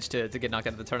managed to get knocked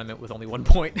out of the tournament with only 1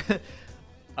 point.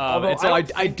 And so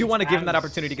I do want to give him that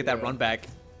opportunity to get that run back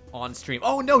on stream.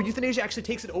 Oh no, Euthanasia actually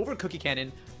takes it over Cookie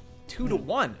Cannon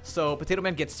 2-1. So Potato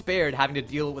Man gets spared having to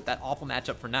deal with that awful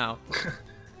matchup for now.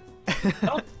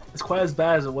 It's quite as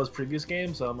bad as it was previous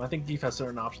games. I think Geef has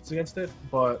certain options against it,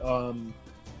 but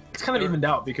it's kind of evened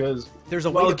out because there's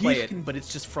a way to play it, but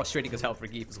it's just frustrating as hell for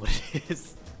Geef is what it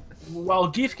is.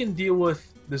 While Geef can deal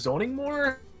with the zoning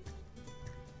more,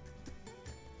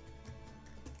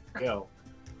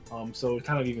 so it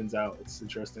kind of evens out. It's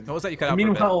interesting. What was that you cut out?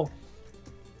 Meanwhile,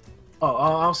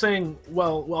 I was saying,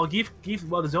 while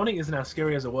the zoning isn't as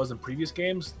scary as it was in previous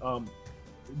games,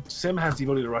 Sim has the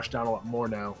ability to rush down a lot more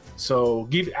now. So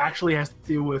Geef actually has to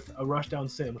deal with a rush down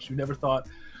Sim, which I never thought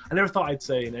I'd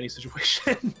say in any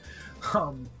situation.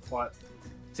 But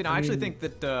see, now I actually think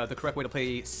that the correct way to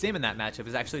play Sim in that matchup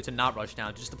is actually to not rush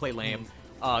down, just to play lame.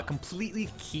 Completely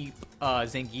keep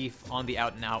Zangief on the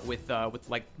out and out with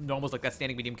like normals like that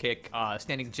standing medium kick,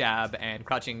 standing jab, and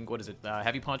crouching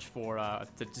heavy punch for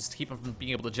to just keep him from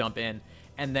being able to jump in.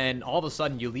 And then all of a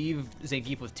sudden you leave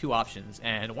Zangief with 2 options,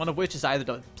 and one of which is either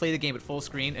to play the game at full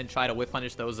screen and try to whip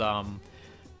punish those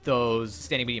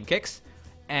standing medium kicks,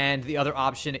 and the other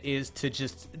option is to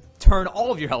just turn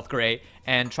all of your health gray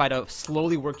and try to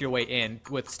slowly work your way in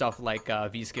with stuff like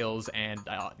V skills and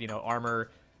armor.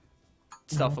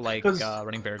 Stuff like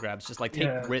running bear grabs, just like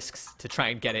take risks to try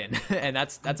and get in, and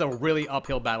that's a really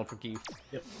uphill battle for Geef.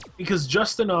 Yep. Because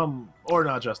Justin, or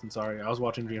not Justin, sorry, I was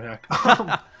watching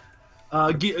DreamHack.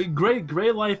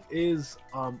 Gray life is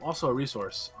also a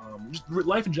resource.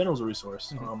 Life in general is a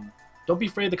resource. Don't be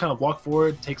afraid to kind of walk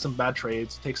forward, take some bad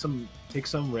trades, take some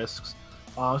risks.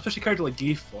 Especially characters like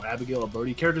Geef or Abigail or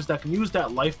Birdie, characters that can use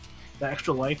that life, that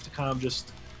extra life, to kind of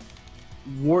just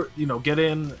get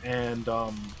in and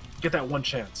get that one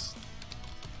chance.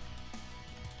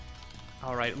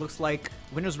 All right, it looks like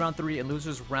winners round 3 and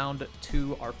losers round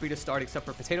 2 are free to start, except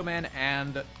for Potato Man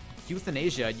and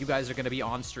Euthanasia. You guys are going to be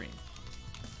on stream.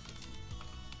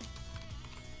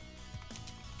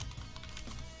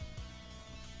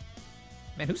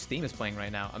 Man, whose theme is playing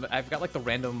right now? I've got like the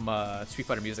random Street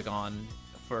Fighter music on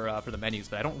for the menus,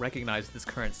 but I don't recognize this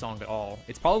current song at all.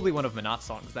 It's probably one of Minot's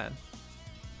songs then.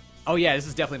 Oh yeah, this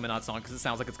is definitely Minot's song because it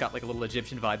sounds like it's got like a little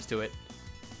Egyptian vibes to it.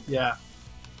 Yeah.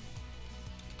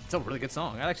 It's a really good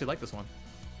song. I actually like this one.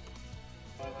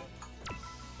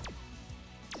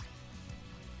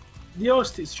 The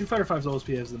OST, Street Fighter V's OST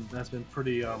has been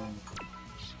pretty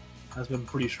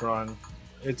strong.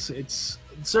 It's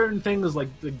certain things like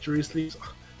the Jury's Thieves.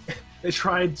 They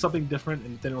tried something different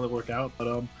and it didn't really work out,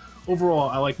 but overall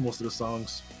I like most of the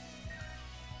songs.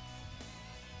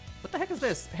 What the heck is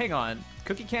this? Hang on.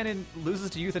 Cookie Cannon loses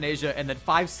to Euthanasia and then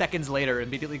 5 seconds later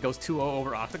immediately goes 2-0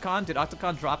 over Octocon. Did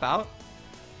Octocon drop out?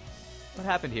 What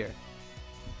happened here?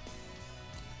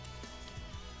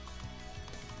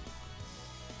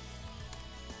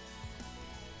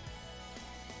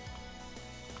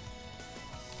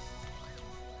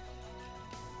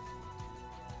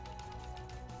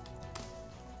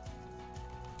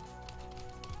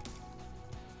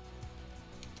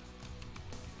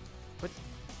 What?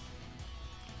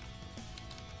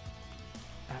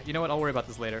 You know what? I'll worry about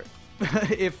this later.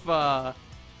 If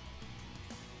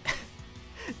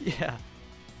yeah,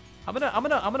 I'm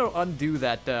gonna undo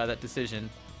that that decision,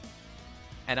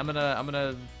 and I'm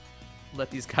gonna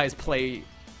let these guys play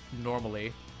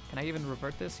normally. Can I even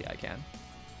revert this? Yeah, I can.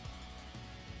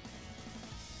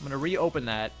 I'm gonna reopen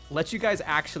that, let you guys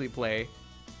actually play,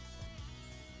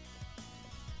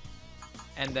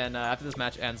 and then after this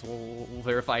match ends, we'll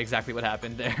verify exactly what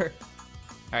happened there.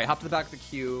 All right, hop to the back of the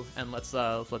queue, and let's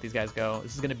let these guys go.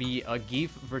 This is gonna be a Geef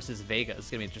versus Vega. It's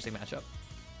gonna be an interesting matchup.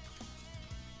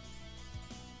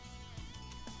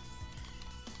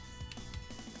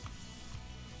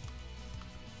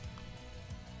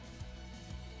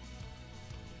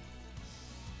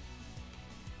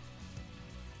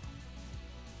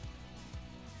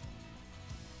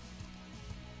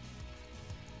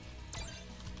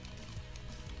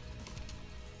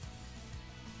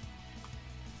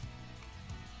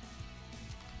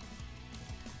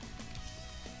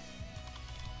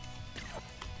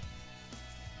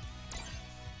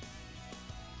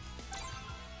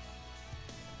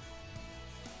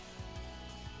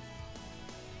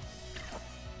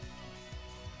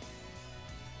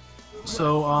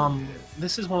 So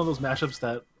this is one of those matchups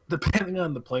that, depending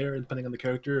on the player and depending on the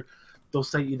character, they'll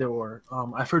say either or.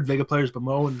 I've heard Vega players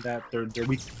bemoan that their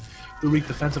weak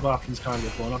defensive options kind of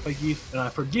get blown up by Geef, and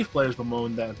I've heard Geef players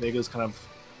bemoan that Vega's kind of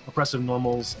oppressive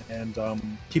normals and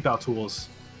keep out tools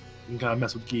and kind of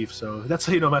mess with Geef. So that's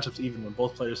how you know matchups even when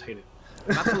both players hate it.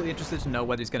 I'm absolutely interested to know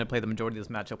whether he's going to play the majority of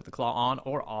this matchup with the claw on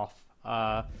or off.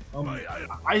 I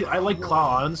like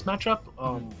Claw on this matchup.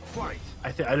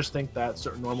 I just think that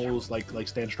certain normals like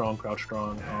stand strong, crouch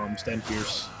strong, stand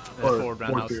fierce, or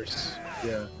forward fierce.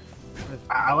 Yeah,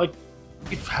 I like.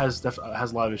 It has a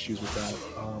lot of issues with that.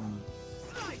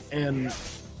 And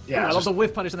yeah, I love the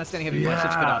whiff punish on that standing heavy punch.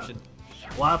 Such a good option.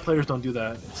 A lot of players don't do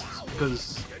that. It's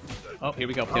because. Oh, here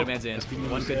we go. Potato Man's in.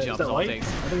 One good jump is all it takes.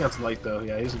 I think that's light though.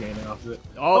 Yeah, he's gaining off of it.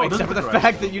 Oh, except for the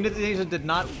fact that Euthanasia did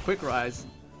not quick rise,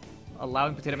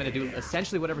 allowing Potato Man to do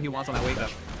essentially whatever he wants on that wake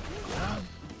up.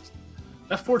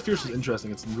 That forward fierce is interesting.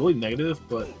 It's really negative,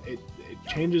 but it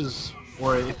changes,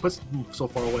 or it puts him so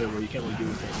far away where you can't really do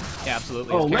anything. Yeah,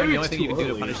 absolutely. Oh, the only thing you can do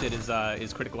to punish it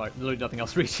is critical art. Literally nothing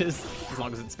else reaches, as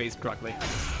long as it's spaced correctly.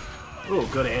 Oh,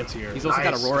 good anti-air. He's also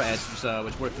got Aurora Edge,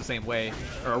 which works the same way,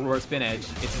 or Aurora Spin Edge.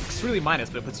 It's extremely minus,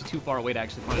 but it puts you too far away to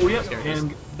actually punish those characters.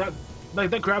 And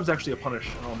that grab's actually a punish,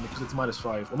 because it's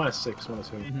 -5 or -6, one of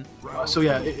two. So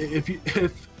yeah, if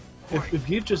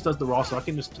Geef just does the raw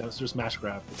sucking, just mash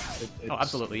grab. Oh,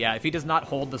 absolutely, yeah. If he does not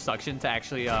hold the suction to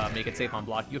actually make it safe on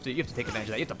block, you have to take advantage of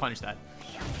that. You have to punish that.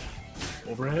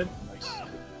 Overhead, nice.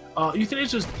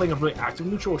 Euthanasia is playing a really active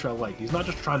neutral, which I like. He's not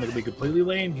just trying to be completely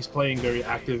lame. He's playing very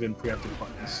active and preemptive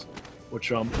buttons, which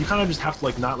you kind of just have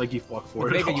to not let Geef block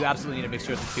forward. Vega, you absolutely need a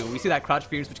mixture of the two. We see that Crouch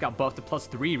Fierce, which got buffed to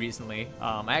 +3 recently.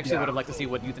 I actually would have liked to see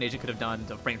what Euthanasia could have done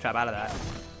to frame trap out of that.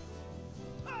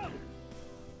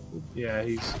 Yeah,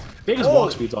 Vega's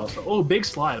walk speed's also. Oh, big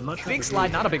slide. I'm not sure. Big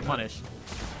slide, not a big punish. Yeah.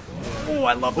 Oh,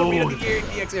 I love the read of the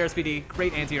EX air speedy.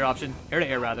 Great anti-air option.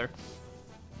 Air-to-air, rather.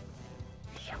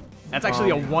 That's actually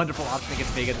a wonderful option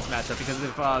against Vega in this matchup, because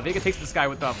if Vega takes the sky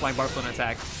with the Flying Barcelona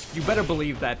attack, you better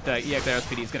believe that EX air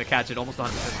speedy is going to catch it almost 100%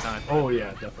 of the time. Oh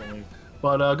yeah, definitely.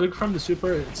 But good from the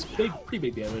super, it's pretty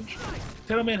big damage.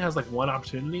 Potato Man has like one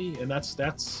opportunity, and that's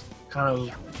kind of,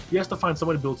 he has to find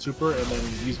someone to build super and then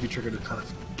use V-Trigger to kind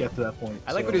of get to that point.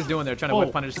 I like what he's doing there, trying to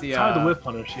whip punish the... Trying to whip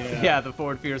punish, yeah. Yeah, the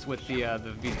forward fears with the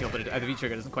V-skill, but the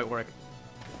V-Trigger doesn't quite work.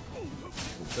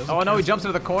 Oh no, he jumps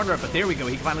into the corner, but there we go.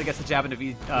 He finally gets the jab into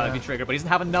V-Trigger, but he doesn't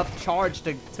have enough charge to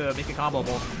make it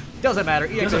comboable. Doesn't matter.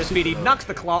 EX air speedy knocks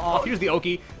the claw off. Here's the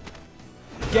Oki.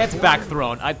 Gets back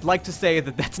thrown. I'd like to say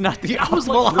that that's not the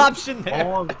optimal option there.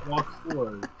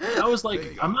 I was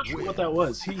like, I'm not sure what that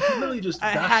was. He really just...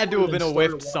 I had to have been a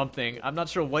whiffed something. I'm not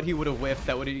sure what he would have whiffed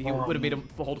that he would have made him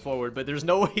hold forward, but there's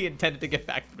no way he intended to get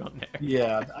back thrown there.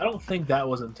 Yeah, I don't think that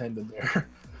was intended there.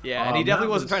 Yeah, and he definitely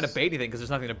wasn't trying to bait anything because there's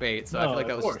nothing to bait, so I feel like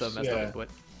that was just a messed up input.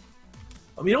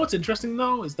 You know what's interesting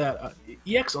though is that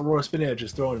EX Aurora Spin Edge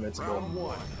is throwing invincible,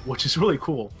 which is really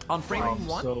cool. On frame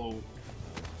 1? So,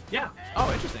 yeah.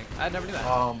 Oh, interesting. I never knew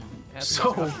that.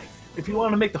 So, if you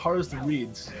want to make the hardest of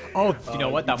reads... Oh, you know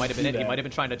what? That might have been it. He might have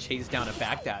been trying to chase down a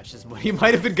backdash is what he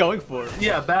might have been going for.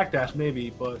 Yeah, backdash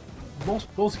maybe, but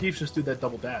most Geefs just do that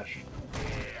double dash.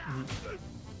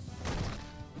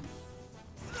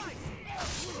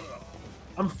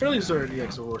 I'm fairly certain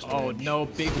EX Aurora Spin Edge. Oh no,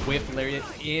 big whiff lariat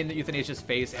in Euthanasia's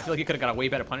face. I feel like he could have got a way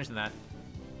better punish than that.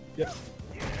 Yep.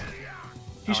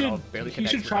 He should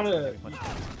try to...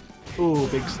 Ooh,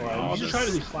 big slide. You should try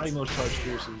to be sliding those charge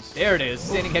pierces. There it is.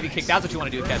 Standing heavy kick. That's what you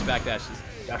want to do to catch backdashes.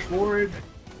 Dash forward.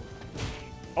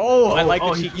 Oh, I like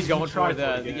the cheek. He's going for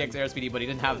the EX air speedy, but he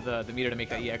didn't have the meter to make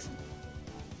that EX.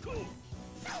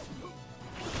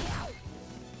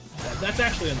 That's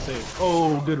actually unsafe.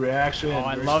 Oh, good reaction. Oh,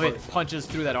 I love it. Punches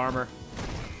through that armor.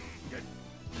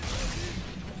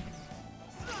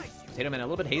 Potato Man a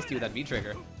little bit hasty with that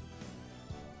V-trigger.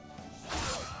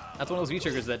 That's one of those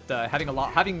V-triggers that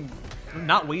having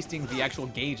not wasting the actual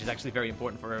gauge is actually very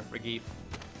important for Geef.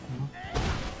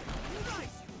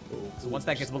 So once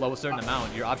that gets below a certain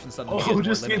amount, your options suddenly get more limited.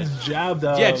 Just gets jabbed.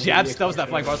 Yeah, jab stuffs that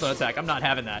Flying Barcelona attack. I'm not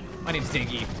having that. My name's Dan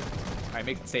Geef. All right,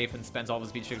 makes it safe and spends all of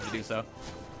his V-triggers to do so.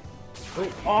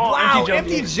 Wow,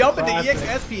 empty jump into EX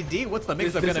SPD. What's the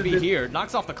mix-up going to be here?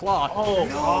 Knocks off the claw.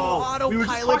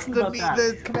 Autopilots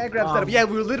the command grab setup. Yeah,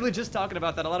 we were literally just talking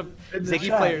about that. A lot of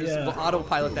Ziggy players will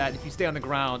autopilot that. If you stay on the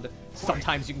ground,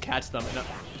 sometimes you can catch them. And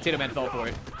Potato Man fell for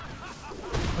it.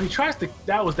 He tries to...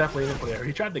 That was definitely an input there.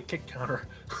 He tried the kick counter,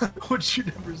 which you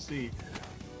never see.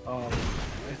 I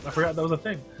forgot that was a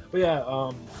thing. But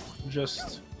yeah,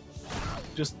 just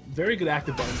very good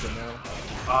active buttons in there.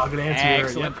 Good anti-air.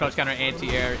 Excellent crouch counter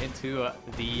anti-air into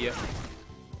the... Oh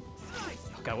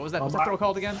god, what was that? What's that throw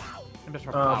called again?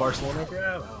 Barcelona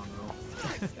grab? I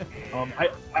don't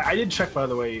know. I did check, by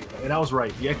the way, and I was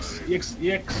right.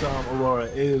 EX Aurora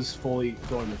is fully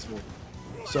throwing invincible.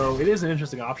 So it is an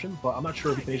interesting option, but I'm not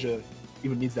sure if Euthanasia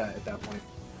even needs that at that point.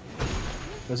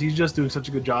 Because he's just doing such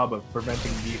a good job of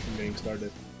preventing me from getting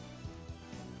started.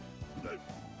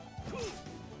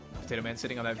 Potato Man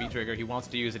sitting on that V-trigger. He wants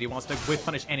to use it. He wants to whip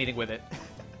punish anything with it.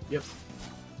 Yep.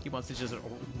 He wants to just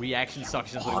reaction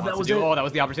suction is what he wants to do. Oh, that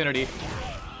was the opportunity.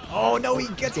 Oh no, he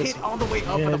gets hit all the way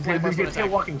up for the Flying Barcelona attack.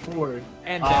 Walking forward.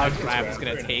 And then Grab is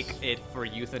going to take it for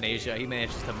Euthanasia. He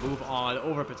manages to move on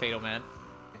over Potato Man.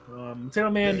 Potato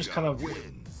Man just kind of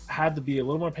had to be a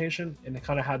little more patient and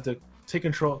kind of had to take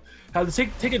control, had to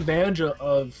take advantage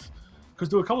of, because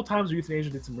there were a couple times where Euthanasia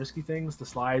did some risky things, the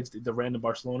slides, the random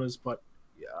Barcelonas, but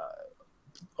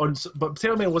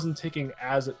Potato Man wasn't taking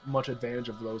as much advantage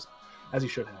of those as he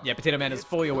should have. Yeah, Potato Man is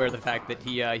fully aware of the fact that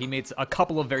he made a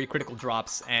couple of very critical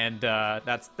drops, and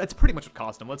that's pretty much what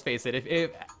cost him. Let's face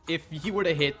it. If he were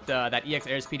to hit that EX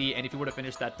Air SPD, and if he were to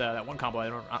finish that one combo, I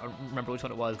don't remember which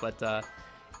one it was, but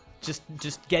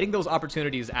just getting those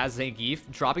opportunities as Zangief,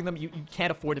 dropping them, you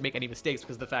can't afford to make any mistakes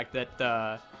because of the fact that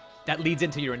that leads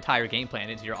into your entire game plan,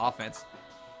 into your offense.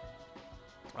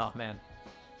 Oh man.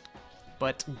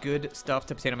 But good stuff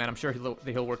to Potato Man. I'm sure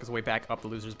he'll work his way back up the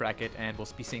loser's bracket, and we'll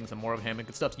be seeing some more of him. And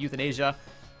good stuff to Euthanasia,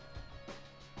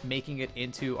 making it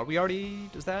into... Are we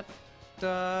already... Does that...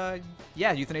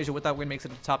 yeah, Euthanasia with that win makes it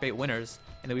the top 8 winners.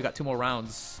 And then we've got 2 more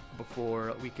rounds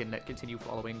before we can continue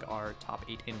following our top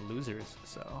 8 in losers.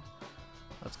 So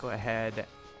let's go ahead.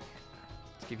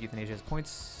 Let's give Euthanasia his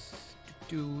points.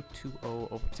 2-0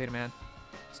 over Potato Man.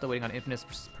 Still waiting on Infamous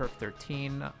versus Perf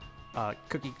 13.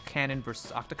 Cookie Cannon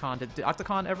versus Octocon. Did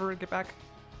Octocon ever get back?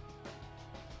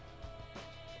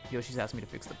 Yoshi's asked me to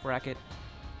fix the bracket.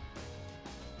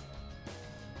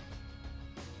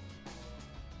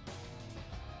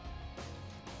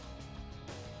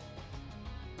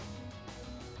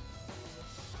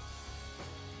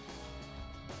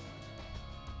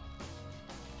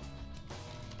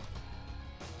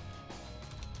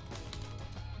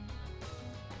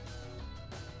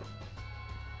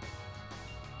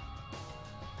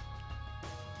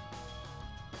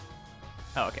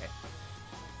 Oh, okay.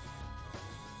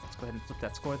 Let's go ahead and flip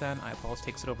that score then. Eyeballs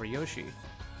takes it over Yoshi.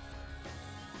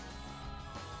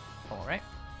 Alright.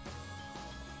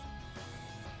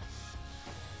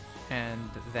 And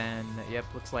then, yep,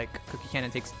 looks like Cookie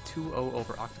Cannon takes 2-0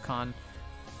 over Octocon.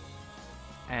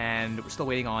 And we're still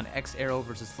waiting on X Arrow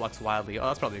versus Flux Wildly. Oh,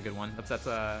 that's probably a good one. That's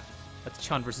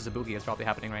Chun versus Ibuki is probably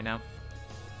happening right now.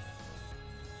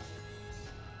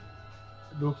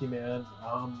 Ibuki, man.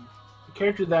 A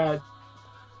character that,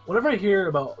 whenever I hear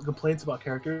about complaints about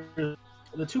characters,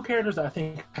 the two characters that I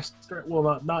think,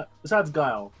 well, not besides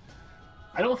Guile,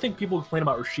 I don't think people complain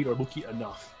about Rashid or Ibuki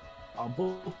enough.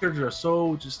 Both characters are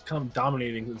so just kind of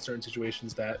dominating in certain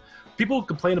situations that people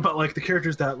complain about, like, the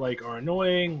characters that, like, are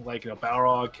annoying, like, you know,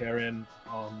 Balrog, Karen,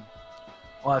 all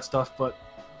that stuff. But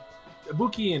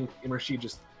Ibuki and Rashid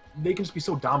just, they can just be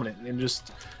so dominant and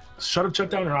just shut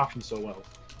down their options so well.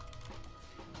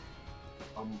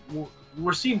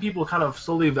 We're seeing people kind of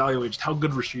slowly evaluate just how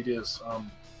good Rashid is.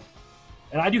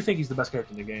 And I do think he's the best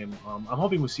character in the game. I'm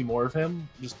hoping we see more of him,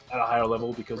 just at a higher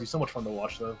level, because he's so much fun to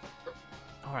watch, though.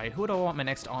 Alright, who would I want my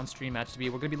next on-stream match to be?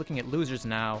 We're going to be looking at losers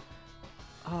now.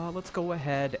 Let's go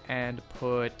ahead and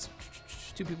put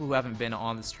two people who haven't been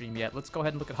on the stream yet. Let's go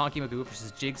ahead and look at Honky Magoo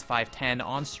versus Jigs 510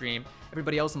 on stream.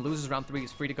 Everybody else in losers round 3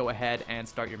 is free to go ahead and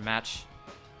start your match.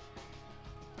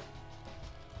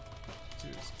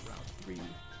 Losers round 3.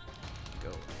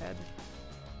 Go ahead.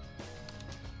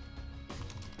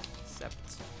 Except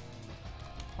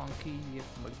Honky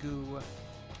Magoo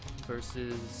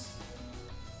versus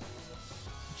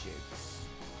Jigs.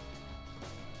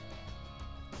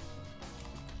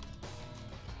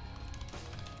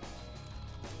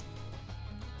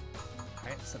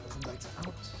 Alright, send those invites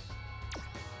out.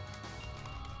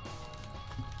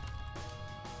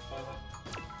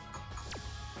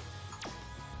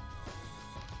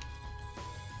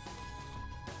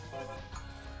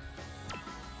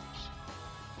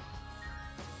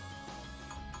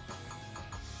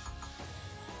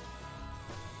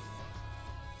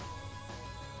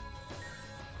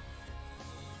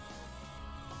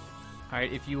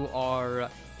 Alright, if you are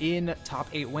in top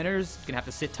 8 winners, you're going to have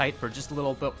to sit tight for just a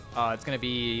little bit. It's going to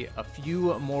be a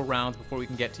few more rounds before we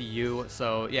can get to you.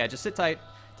 So, yeah, just sit tight,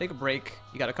 take a break.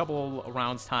 You got a couple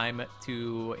rounds time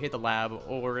to hit the lab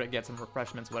or get some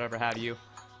refreshments, whatever have you.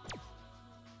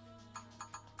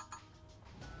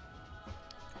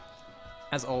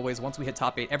 As always, once we hit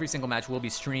top 8, every single match will be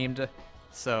streamed.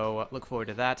 So, look forward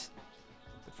to that.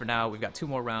 But for now, we've got 2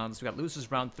 more rounds. We've got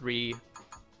losers round 3.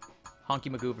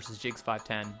 Honky Magoo versus Jigs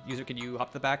 510. User, can you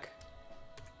hop to the back?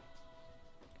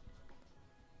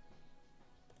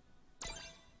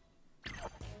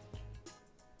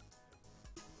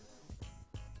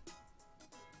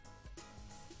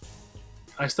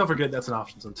 I still forget that's an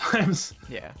option sometimes.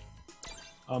 Yeah.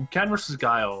 Ken versus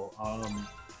Guile.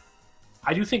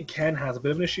 I do think Ken has a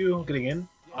bit of an issue getting in.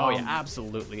 Oh yeah,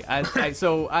 absolutely.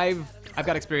 So I've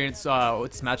got experience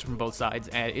with this match from both sides,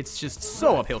 and it's just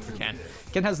so uphill for Ken.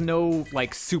 Ken has no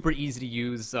like super easy to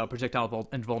use projectile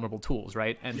and vulnerable tools,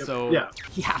 right? And so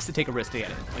he has to take a risk to get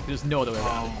in. Like there's no other way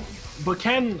around it. But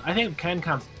Ken, I think Ken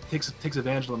kind of takes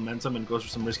advantage of the momentum and goes for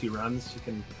some risky runs. He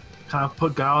can kind of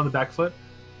put Guile on the back foot.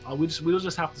 We'll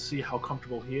just have to see how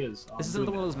comfortable he is. This is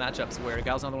another one of those matchups where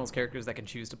Guile's another one of those characters that can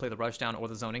choose to play the rushdown or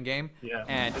the zoning game. Yeah.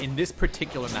 And in this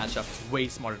particular matchup, it's way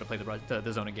smarter to play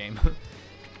the zoning game.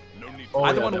 Oh,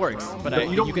 Either yeah, one definitely. works,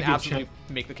 but you can absolutely check.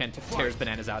 make the Ken tear his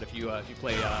bananas out if you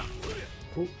play.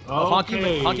 Okay.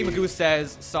 Honky Magoo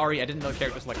says, "Sorry, I didn't know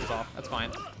character select was off. That's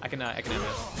fine. I can end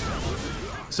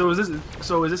this." So is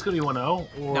this gonna be 1-0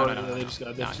 or No. they just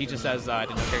got? No, he just says, "I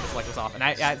didn't know character select was off," and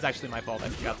it's actually my fault. I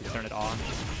forgot to turn it on.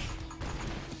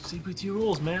 CPT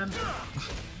rules, man.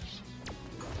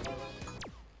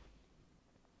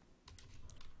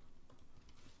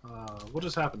 What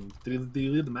just happened? Did he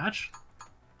leave the match?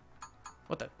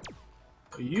 What the?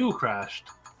 You crashed.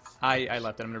 I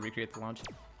left it. I'm gonna recreate the launch.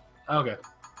 Okay.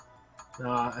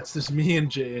 It's just me and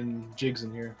Jigs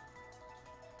in here.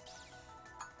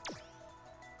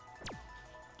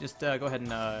 Just go ahead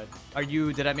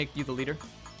and did I make you the leader?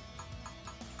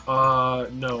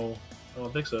 No. I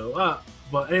don't think so.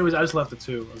 But anyways, I just left it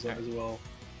too as well.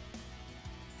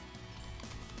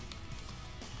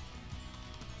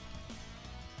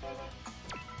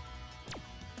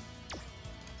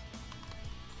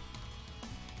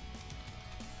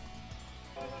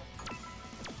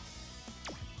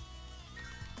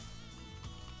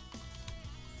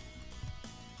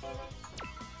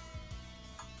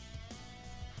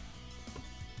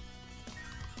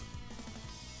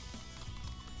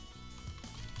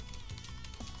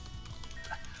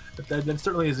 That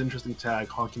certainly is an interesting tag,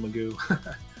 Honky Magoo.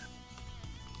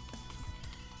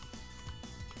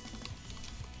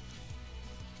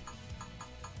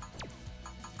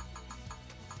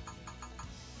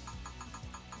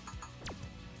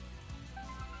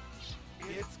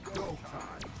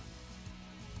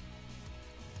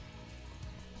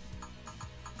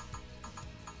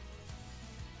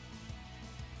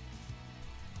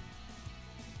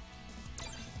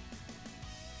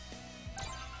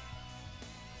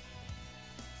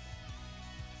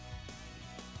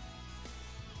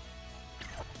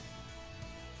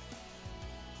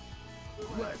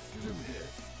 Let's do this.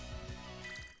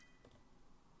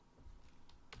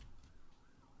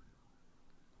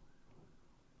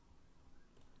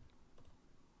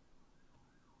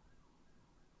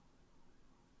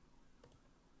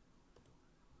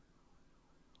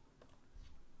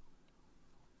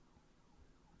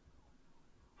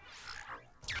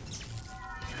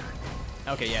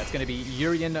 Okay, yeah, it's gonna be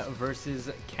Urian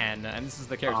versus Ken, and this is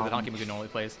the character that Honky Mugu normally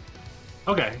plays.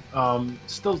 Okay,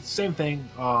 still same thing.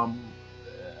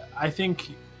 I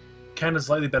think Ken is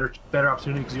slightly better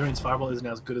opportunity because Urian's Fireball isn't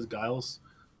as good as Guile's.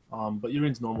 But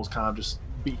Urian's normals kind of just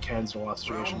beat Ken's in a lot of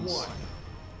situations.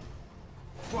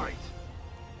 Fight.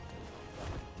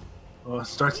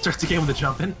 Starts the game with a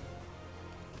jump in.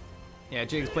 Yeah,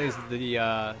 Jigs plays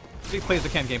the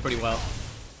Ken game pretty well.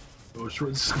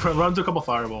 Runs a couple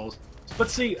fireballs. But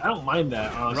see, I don't mind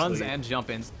that, honestly. Runs and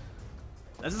jump-ins.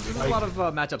 This is a lot of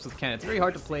matchups with Ken. It's very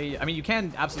hard to play. I mean, you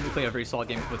can absolutely play a very solid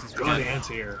game with this Good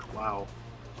anti-air. Wow.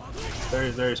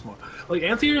 Very, very smart. Like,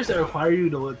 anti-airs that require you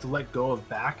to let go of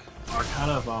back are kind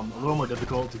of a little more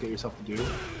difficult to get yourself to do.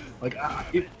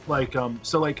 Like,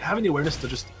 so, like, having the awareness to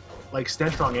just, like,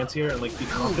 stand strong anti-air and, like, be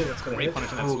confident that's going to hit. Great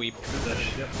punish on that sweep.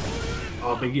 Yep.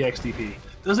 Oh, big EXDP.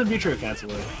 Doesn't future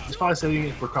cancel it. He's probably saving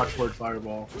it for crouch forward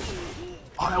fireball.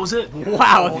 Oh, that was it.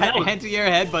 Wow, oh, that anti-air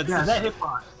headbutt. Yeah, that hit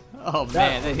box. Oh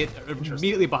man, that hit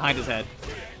immediately behind his head.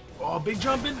 Oh, big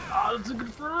jump in. Oh, that's a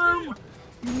confirm.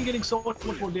 You're getting so much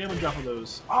more damage off of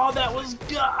those. Oh, that was...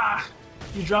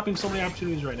 You're dropping so many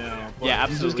opportunities right now. Yeah,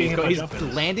 absolutely. He's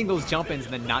landing landing those jump-ins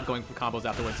and then not going for combos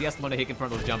afterwards. He has to learn to hit confirm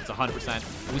those jumps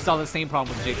 100%. We saw the same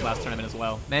problem with Jake's last tournament as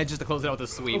well. Manages to close it out with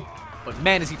a sweep. But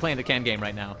man, is he playing the Ken game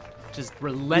right now. Just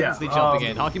relentlessly jumping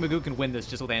in. Honky Magoo can win this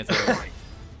just with anti-airs.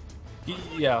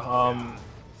 Yeah,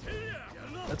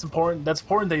 that's important. That's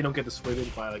important that you don't get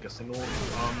dissuaded by like a single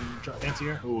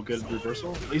anti-air. Ooh, good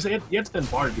reversal. You have to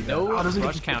spend bar to do that. No doesn't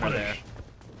rush get counter there.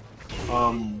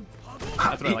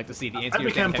 That's what I like to see. The anti-air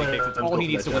standing heavy kicks. That's all he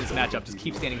needs to win this matchup. Just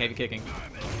keep standing heavy kicking.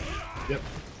 Yep.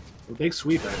 A big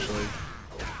sweep actually.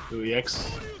 Ooh,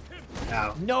 EX.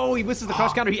 Ow. No, he misses the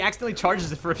crush counter. He accidentally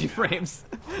charges it for a few frames.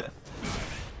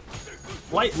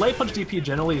 Light punch DP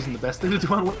generally isn't the best thing to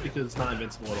do on Whip because it's not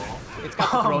invincible at all. It's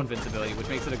got the throw invincibility, which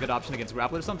makes it a good option against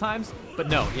grapplers sometimes. But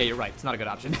no, yeah, you're right. It's not a good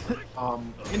option.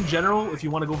 In general, if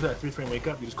you want to go for that 3-frame wake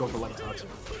up, you just go for light Tatsu.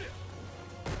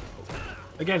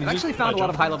 Again, I've actually found a lot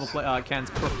of high-level Kens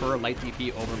prefer light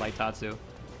DP over light Tatsu.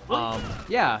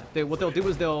 Yeah, what they'll do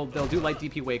is they'll do light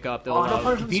DP wake up.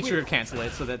 They'll feature cancel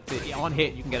it so that on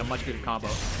hit you can get a much bigger combo.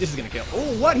 This is gonna kill.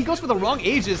 Oh, what? He goes for the wrong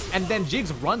Aegis and then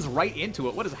Jigs runs right into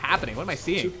it. What is happening? What am I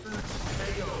seeing?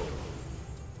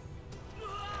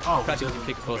 Oh, Crouching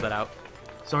kick to close that out.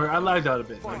 Sorry, I lagged out a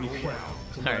bit. Maybe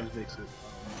Alright. makes it.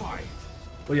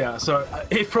 But yeah, so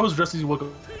it froze just as you woke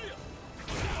up.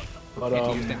 But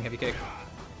Heavy kick.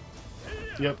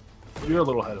 Yep, you're a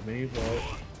little ahead of me, but.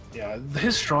 Yeah,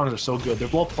 his strongs are so good. They're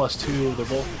both +2. They're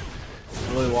both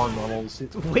really long normals.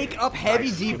 Wake up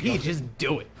heavy DP. Just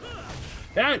do it.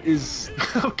 That is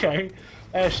okay.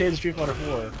 That shades Street Fighter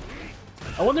 4.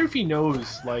 I wonder if he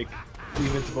knows like the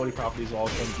invincibility properties of all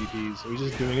kind of DPs. Or he's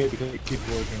just doing it because it keeps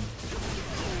working.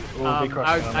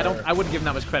 I wouldn't give him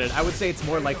that much credit. I would say it's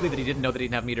more likely that he didn't know that he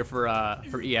didn't have meter for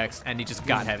EX and he just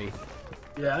got heavy.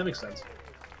 Yeah, that makes sense.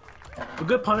 A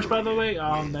good punish, by the way.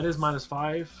 That is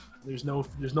 -5. There's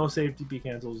no save DP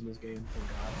cancels in this game.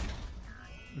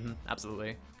 Thank God.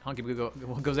 Absolutely. Honky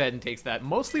Boo goes ahead and takes that,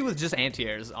 mostly with just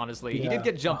anti-airs, honestly. Yeah, he did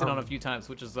get jumped in on a few times,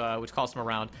 which cost him a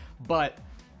round, but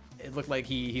it looked like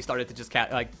he started to just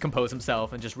compose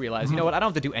himself and just realize, you know what, I don't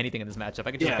have to do anything in this matchup.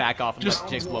 I can just back off and let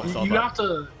Jigs blow himself up. You have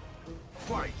to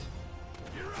fight.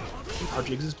 How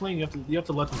Jigs is playing, you have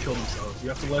to let them kill themselves. You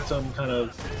have to let them kind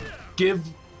of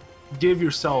give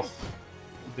yourself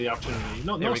the opportunity.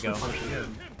 No, there we go. Punish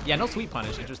again. Yeah, no sweep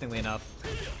punish, interestingly enough.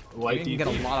 You can get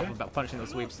a lot of punishing those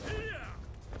sweeps.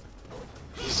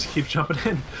 Just keep jumping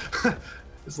in.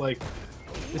 It's like...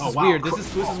 This is weird.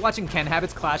 This is watching Ken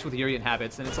habits clash with Urian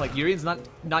habits, and it's like Urian's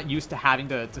not used to having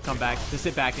to come back, to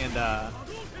sit back and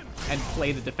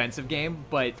play the defensive game,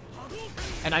 but...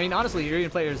 And I mean, honestly, Urian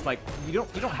players, like, you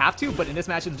don't have to, but in this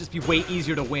match it'll just be way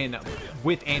easier to win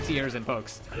with anti-airs and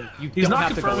pokes. He's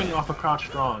not confirming off of Crouch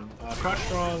Strong. Crouch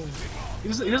Strong, he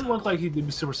doesn't look like he'd be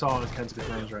super solid with Ken's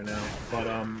confirms right now. But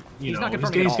he's not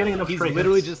confirming he's getting enough. He's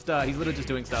literally just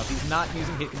doing stuff. He's not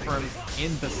using hit confirms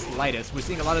in the slightest. We're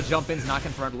seeing a lot of jump ins not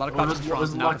confirmed, a lot of crouch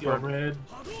strongs not confirmed.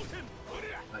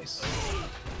 Nice.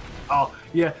 Oh,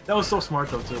 yeah, that was so smart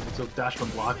though to dash from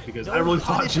block because I really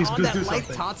thought Jigs was going to do something.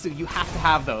 Light Tatsu, you have to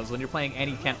have those when you're playing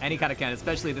any kind of Ken,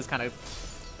 especially this kind of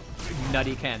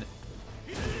nutty Ken.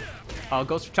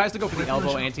 Tries to go for the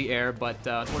elbow anti-air, but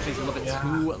unfortunately he's a little bit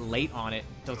too late on it.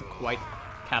 Doesn't quite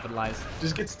capitalize.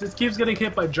 Just keeps getting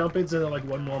hit by jump-ins and like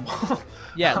one normal.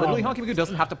 Yeah, literally Honky Magoo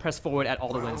doesn't have to press forward at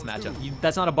all to win this matchup.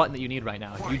 That's not a button that you need right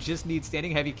now. You just need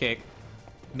standing heavy kick,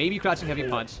 maybe crouching heavy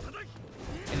punch,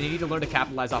 and you need to learn to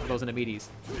capitalize off of those intermediates.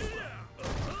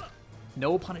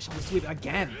 No punish on the sweep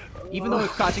again. Even though a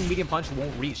crouching medium punch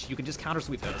won't reach, you can just counter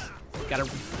sweep those. Gotta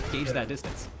gauge that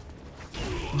distance.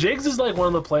 Jigs is like one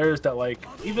of the players that like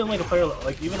even like a player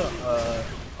like even a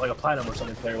like a platinum or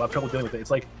something player will have trouble dealing with it.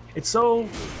 It's like it's so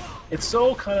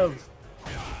kind of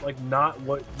like not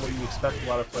what you expect a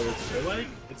lot of players to play like.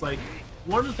 It's like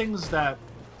one of the things that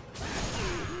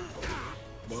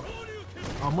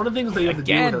one of the things that you have to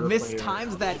do with miss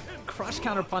times that crush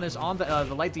counter punish on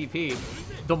the light DP.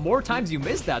 The more times you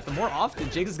miss that, the more often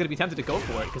Jigs is going to be tempted to go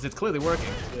for it because it's clearly working.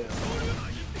 Yeah.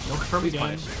 No confirm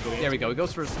punish. There we go. He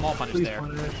goes for a small punish there.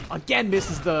 Again,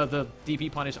 misses the DP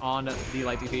punish on the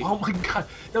light DP. Oh my god!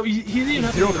 No, he didn't even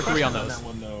have 0 for 3 on those. That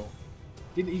one, though.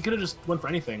 He could have just went for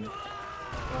anything.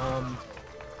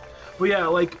 But yeah,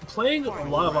 like playing a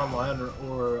lot of online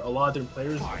or a lot of different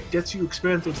players gets you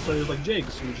experience with players like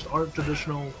Jigs who just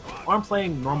aren't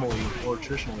playing normally or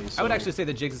traditionally. So. I would actually say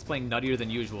that Jigs is playing nuttier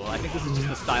than usual. I think this is just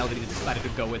the style that he decided to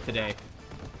go with today.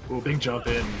 Oh, big jump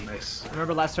in, nice.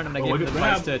 Remember last tournament I gave him the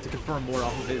advice to confirm more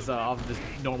off of his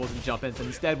normals and jump ins, and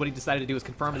instead what he decided to do was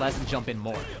confirm less and jump in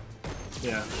more.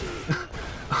 Yeah.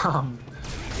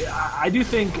 Yeah, I do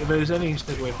think if there's anything to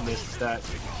take away from this, is that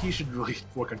he should really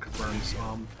work on confirms.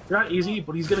 They're not easy,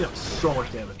 but he's getting up so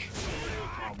much damage.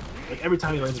 Like every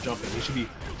time he lands a jump in, he should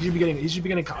be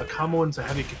getting a combo into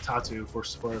heavy kitatsu for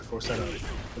setup.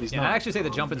 But he's not. I actually say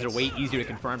the jump ins are way easier to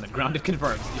confirm than grounded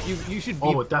confirms. You should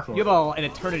be, definitely. You have an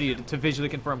eternity to visually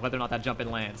confirm whether or not that jump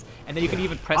in lands, and then you can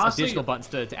even press additional buttons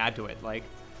to add to it. Like,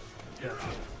 yeah.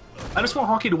 I just want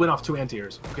Honky to win off 2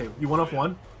 anti-airs. Okay, you won off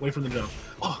 1. Wait for the jump.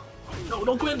 Oh. No,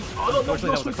 don't win! Oh, no, that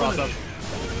was a cross-up.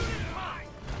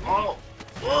 Oh!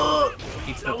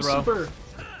 Eats the throw. Super.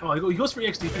 Oh, he goes for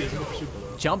EXDP. He doesn't go for super,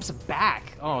 though. Jumps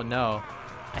back. Oh, no.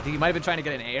 I think he might have been trying to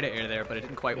get an air-to-air there, but it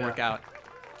didn't quite work out.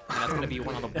 And that's going to be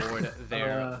one on the board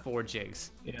there for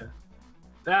Jigs. Yeah.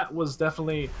 That was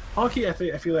definitely... Honky,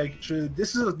 I feel like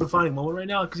this is a defining moment right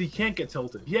now because he can't get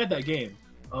tilted. He had that game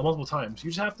multiple times.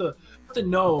 You just have to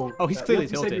know... Oh, he's clearly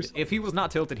tilted. If he was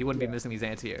not tilted, he wouldn't be missing these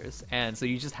anti-airs. And so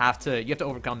you just have to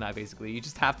overcome that, basically. You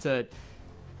just have to...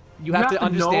 You have to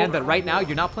understand that right now,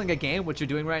 you're not playing a game. What you're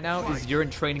doing right now is you're in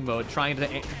training mode, trying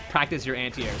to practice your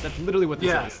anti-airs. That's literally what this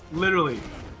is. Yeah, literally.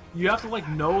 You have to, like,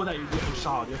 know that you're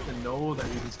solid. You have to know that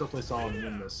you can still play solid and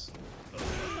win this.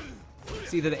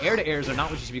 See, the air-to-airs are not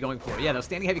what you should be going for. Yeah, those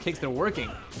standing heavy kicks, they're working.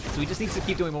 So he just needs to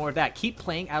keep doing more of that. Keep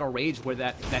playing out of range where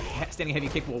that standing heavy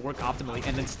kick will work optimally,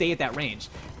 and then stay at that range.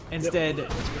 Instead,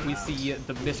 we see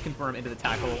the misconfirm into the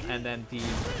tackle, and then the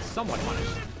somewhat punish.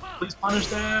 Please punish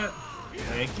that.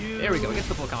 Thank you. There we go. He gets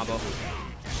the full combo.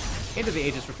 Into the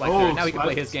Aegis Reflector. Now he can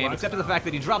play his game, except for the fact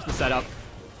that he drops the setup.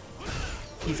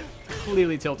 He's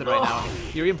clearly tilted right now.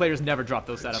 European players never drop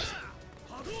those setups.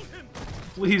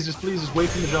 Please just wait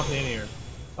for him to jump in here.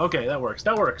 Okay, that works.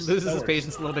 That works. Loses his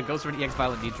patience a little bit, goes for an EX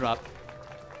Violent knee drop.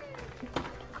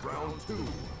 Round 2.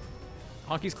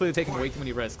 Honky's clearly taking way too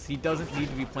many risks. He doesn't need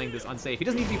to be playing this unsafe. He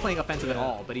doesn't need to be playing offensive at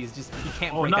all, but he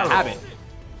can't break that habit.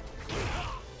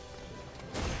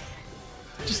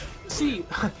 Just see,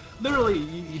 literally,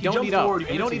 you don't need up.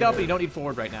 You don't need up, and you don't need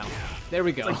forward right now. There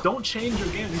we go. It's like, don't change your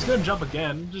game. He's gonna jump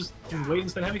again. Just wait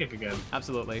and stand heavy kick again.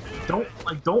 Absolutely. Don't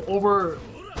over.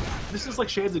 This is like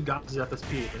shades of God's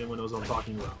FSP. If anyone knows what I'm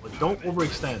talking about. Like, don't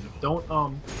overextend.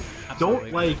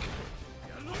 Don't like.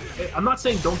 I'm not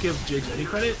saying don't give Jigs any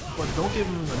credit, but don't give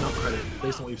him enough credit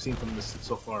based on what you've seen from this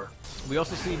so far. We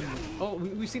also seen,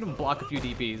 we've seen him block a few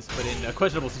DPs, but in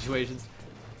questionable situations.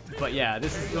 But yeah,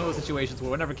 this is one of those situations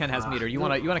where whenever Ken has meter, you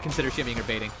wanna consider shimmying or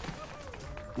baiting.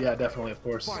 Yeah, definitely, of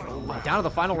course. Down to the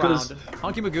final round,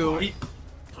 Honky Magoo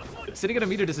sitting at a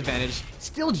meter disadvantage,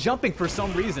 still jumping for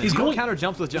some reason. He's going counter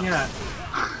jumps with jumps. Yeah.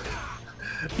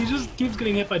 He just keeps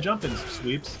getting hit by jump-in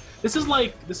sweeps. This is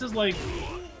like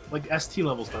ST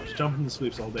level stuff. Just jumping the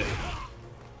sweeps all day.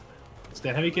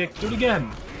 Stand heavy kick. Do it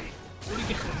again. Do it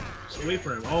again. Just wait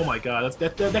for him. Oh my god,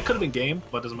 that could have been game,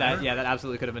 but doesn't matter. Yeah, that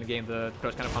absolutely could have been game. The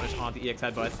crush kind of punish on the EX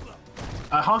headbutt.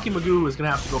 Honky Magoo is gonna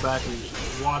have to go back and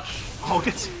watch. Oh,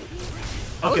 gets.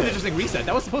 That was an interesting reset.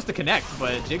 That was supposed to connect,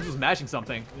 but Jigs was mashing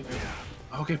something.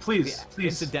 Okay, please.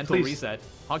 Incidental reset.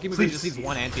 Honky Magoo just needs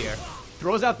one anti-air.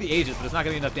 Throws out the Aegis, but it's not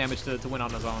going to be enough damage to win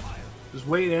on his own. Just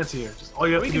wait anti-air. Just all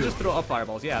you have to do. We can just throw up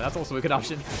fireballs. Yeah, that's also a good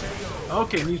option.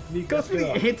 Okay, goes for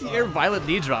the anti-air violent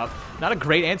knee drop. Not a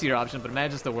great anti-air option, but it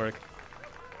manages to work.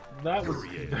 That was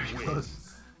very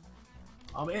close.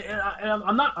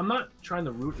 I'm not trying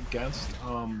to root against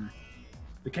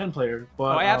the Ken player, but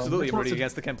Oh, I absolutely which am one's rooting the-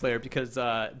 against the Ken player because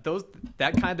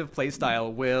that kind of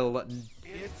playstyle will.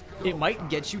 It might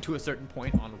get you to a certain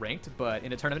point on ranked, but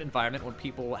in a tournament environment when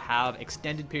people have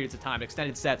extended periods of time,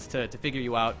 extended sets to figure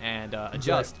you out and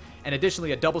adjust, and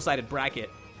additionally a double-sided bracket,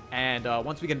 and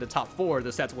once we get into top 4,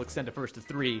 the sets will extend to first to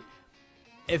 3.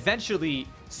 Eventually,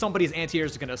 somebody's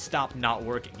anti-airs are going to stop not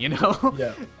working, you know?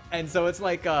 Yeah. And so it's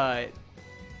like,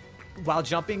 while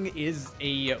jumping is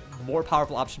a more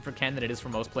powerful option for Ken than it is for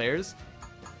most players,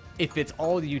 if it's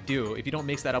all you do, if you don't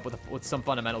mix that up with some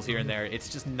fundamentals here and there, it's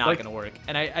just not Like, going to work.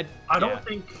 And I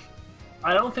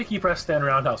don't think he pressed stand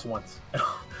roundhouse once,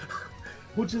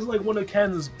 which is like one of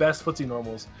Ken's best footsie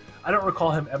normals. I don't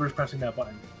recall him ever pressing that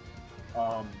button.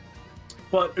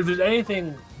 But if there's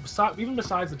anything, even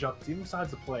besides the jumps, even besides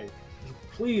the play,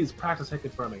 please practice hit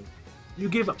confirming. You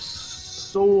give up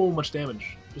so much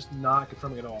damage just not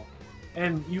confirming at all,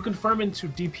 and you confirm into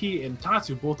DP and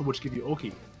Tatsu, both of which give you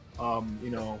Oki. You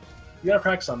know, you gotta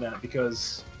practice on that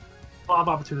because a lot of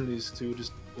opportunities to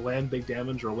just land big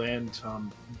damage or land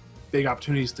big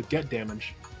opportunities to get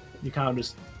damage. You kind of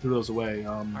just threw those away.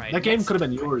 right, that game next- could have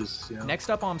been yours. You know?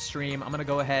 Next up on stream, I'm going to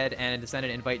go ahead and send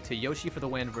an invite to Yoshi for the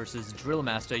win versus Drill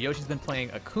Master. Yoshi's been playing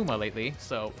Akuma lately,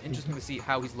 so interesting to see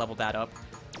how he's leveled that up.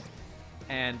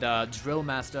 And Drill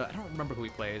Master, I don't remember who he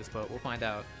plays, but we'll find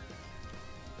out.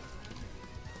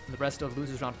 And the rest of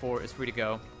Losers Round 4 is free to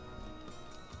go.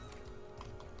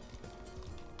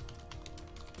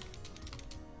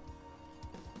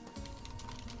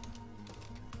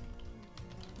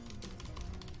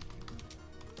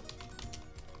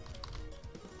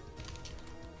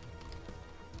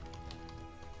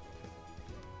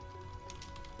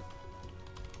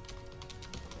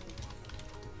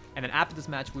 And then after this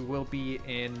match, we will be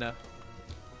in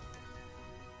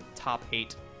top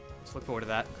 8. Let's look forward to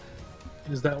that.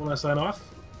 Is that when I sign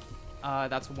off?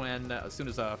 That's when, as soon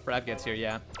as Frav gets here,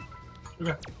 yeah.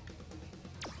 Okay.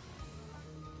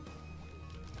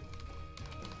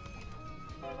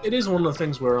 It is one of the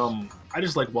things where I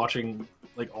just like watching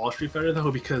like all Street Fighter though,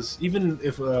 because even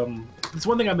if it's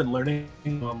one thing I've been learning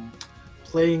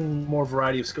playing more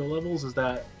variety of skill levels is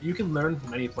that you can learn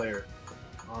from any player.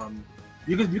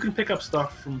 You can pick up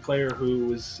stuff from a player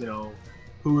who is, you know,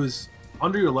 who is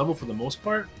under your level for the most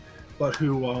part, but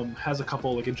who has a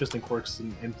couple like interesting quirks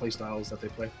and play styles that they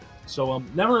play. So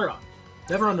never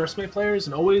underestimate players,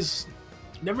 and always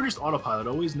never just autopilot.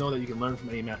 Always know that you can learn from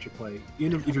any match you play.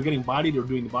 Even if you're getting bodied or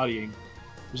doing the bodying,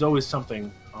 there's always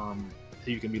something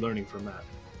that you can be learning from that.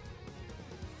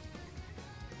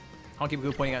 Honky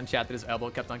Blue pointing out in chat that his elbow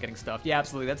kept on getting stuffed. Yeah,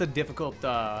 absolutely. That's a difficult,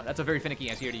 that's a very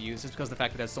finicky anti-air to use just because of the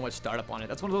fact that it has so much startup on it.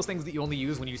 That's one of those things that you only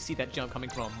use when you see that jump coming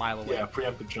from a mile away. Yeah,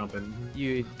 preemptive jumping.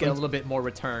 You get a little bit more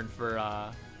return for,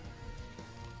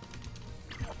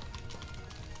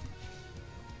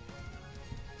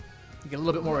 you get a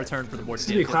little bit more return for the board. This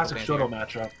is a classic Shoto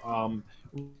matchup.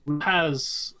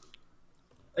 Has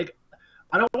like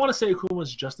I don't want to say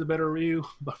Akuma's just a better Ryu,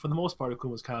 but for the most part,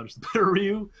 Akuma's kind of just a better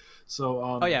Ryu. So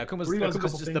oh yeah, Akuma's Ryu has a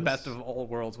couple just the things. best of all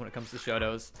worlds when it comes to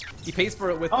Shotos. He pays for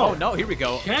it with oh no, here we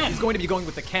go. Ken. He's going to be going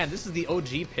with the Ken. This is the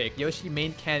OG pick. Yoshi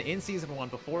mained Ken in season 1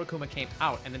 before Akuma came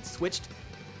out, and then switched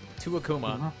to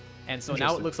Akuma. And so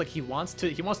now it looks like he wants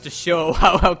to show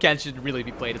how Ken should really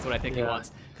be played. Is what I think he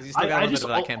wants, because he's still got a little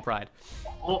bit of that Ken pride.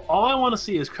 All I want to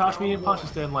see is crouch medium punch and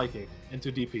stand light kick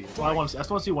into DP. That's all I want to see. I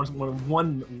just want to see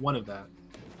one of that.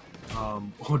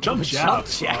 Jump jab. Jump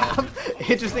jab.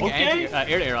 Interesting Okay.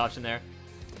 air-to-air option there.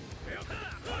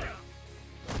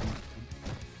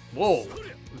 Whoa.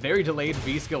 Very delayed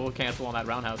V-skill cancel on that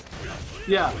roundhouse.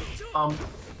 Yeah.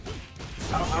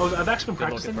 I've actually been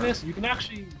practicing this. You can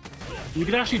actually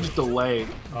just delay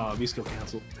V-skill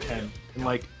cancel and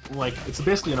like it's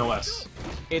basically an OS.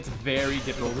 It's very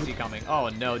difficult to see coming. Oh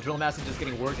no, Drill Master just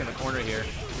getting worked in the corner here.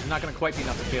 It's not going to quite be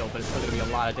enough to kill, but it's still going to be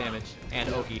a lot of damage.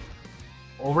 And Oki.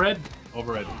 Overhead.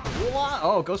 What?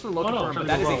 Oh, goes for the low no, confirm, but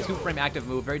that is a 2-frame active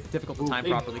move. Very difficult to time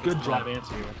properly. Good job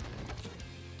answer here.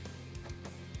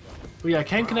 But yeah,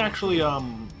 Ken can actually,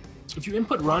 if you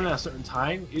input run at a certain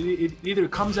time, it either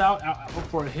comes out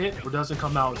for a hit or doesn't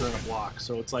come out during a block.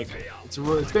 So it's like, it's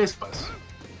baseless.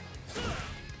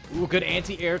 Ooh, good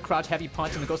anti-air crouch heavy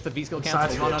punch, and it goes to the V-skill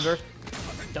cancel, run under.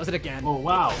 Does it again. Oh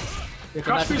wow. Yeah,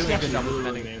 crouch Master is doing a actually good job of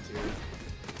really defending. fancy.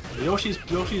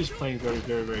 Yoshi's playing very,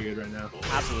 very, very good right now.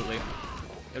 Absolutely.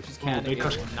 Yoshi's Ken big is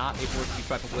crush. not a force to be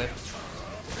trifled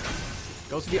with.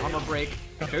 Goes for the armor break.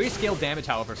 Very scaled damage,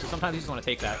 however, so sometimes you just want to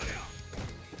take that.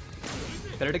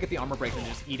 Better to get the armor break than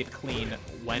just eat it clean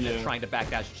when trying to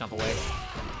backdash or jump away.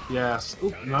 Yes.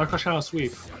 Oop, another crush counter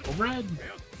sweep. Overhead.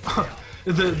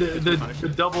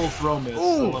 the double throw miss.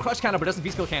 Ooh, crush counter, but doesn't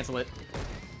V-skill cancel it.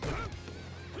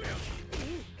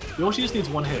 Yoshi just needs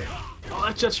one hit. Oh,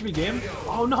 that should be game.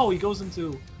 Oh no, he goes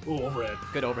into overhead.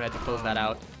 Good overhead to close that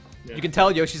out. Yeah. You can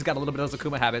tell Yoshi's got a little bit of those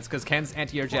Akuma habits because Ken's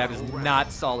anti-air jab is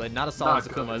not solid, not as solid as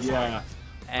Akuma's. Yeah.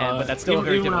 But that's still a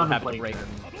very even difficult on habit to break.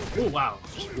 Oh wow.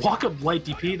 Just walk up light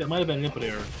DP. That might have been an input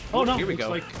error. Oh no. Here we looks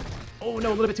go. Like, Oh no,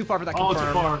 a little bit too far for that oh, confirm.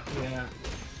 too far. Yeah.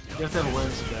 You have to have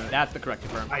awareness of that. That's the correct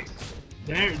confirm. Nice.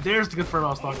 There's the confirm I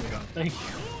was talking about. Thank you.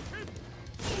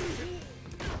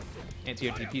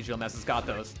 Anti-air DP drill mess has got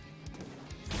those.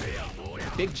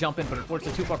 Big jump in, but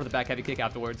unfortunately too far for the back heavy kick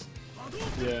afterwards.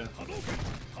 Yeah.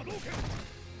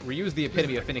 Ryu's the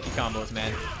epitome of finicky combos,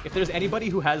 man. If there's anybody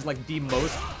who has like the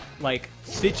most like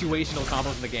situational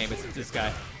combos in the game, it's this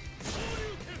guy.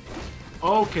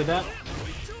 Okay, that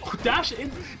dash in.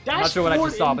 Dash I'm not sure what I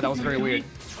just saw, into but that was very the- weird.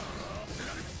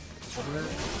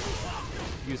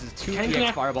 Uses two Ken PX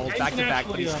can fireballs Ken back to can back,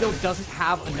 but he actually, still doesn't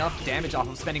have enough damage off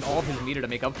of spending all of his meter to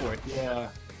make up for it. Yeah.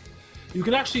 You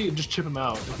can actually just chip him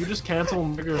out. If you just cancel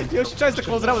and trigger and Yoshi tries to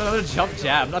close it out with another jump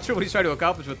jab. I'm not sure what he's trying to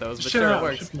accomplish with those, but Ship him sure it out,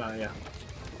 works. ship him out, yeah.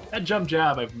 That jump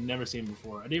jab I've never seen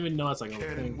before. I didn't even know that's like a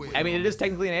thing. I mean, it is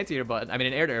technically an anti-air button. I mean,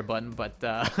 an air-to-air button, but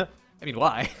I mean,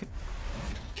 why?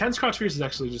 Ken's crouch fierce is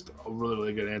actually just a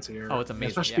really good anti-air. Oh, it's amazing,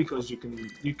 Especially yeah. because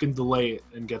you can delay it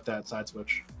and get that side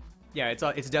switch. Yeah,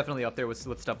 it's definitely up there with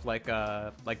stuff like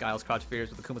Guile's crotch fears,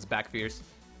 with Akuma's back fears.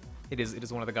 It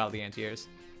is one of the godly anti-airs.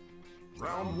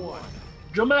 Round one.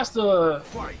 Drill Master,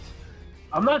 Fight.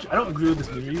 I don't agree with this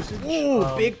meter usage. Ooh,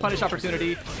 big punish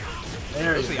opportunity.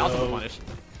 There Goes to you the ultimate go. punish.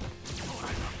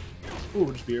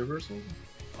 Ooh, just be reversal.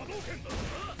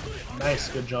 Nice,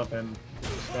 good jump in.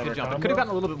 Good jump. Could have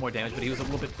gotten a little bit more damage, but he was a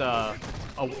little bit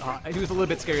he was a little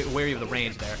bit wary of the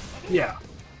range there. Yeah.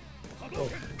 Oh,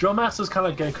 Drill Master's kind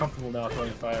of getting comfortable now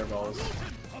throwing fireballs.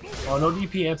 Oh, no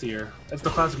DP anti-air. That's the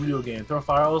classic video game. Throw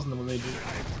fireballs and then when they do...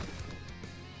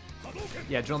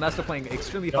 Yeah, Drill Master playing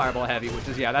extremely fireball heavy, which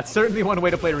is, yeah, that's certainly one way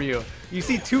to play Ryu. You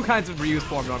see two kinds of Ryus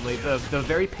form normally, the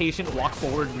very patient walk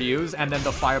forward Ryus, and then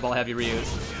the fireball heavy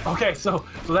Ryus. Okay, so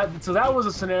that was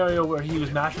a scenario where he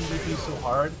was mashing DP so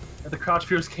hard that the crouch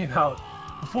fierce came out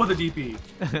before the DP,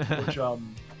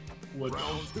 which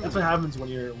that's what happens when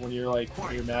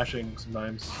you're mashing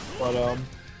sometimes. But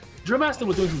Drill Master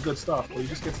was doing some good stuff, but he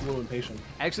just gets a little impatient.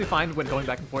 I actually find when going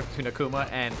back and forth between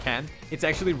Akuma and Ken, it's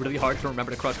actually really hard to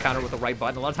remember to crush counter with the right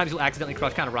button. A lot of times you'll accidentally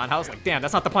crush counter roundhouse, like, damn,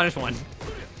 that's not the punish one.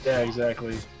 Yeah,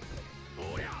 exactly.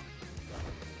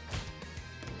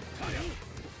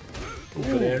 Ooh,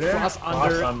 Good air there. cross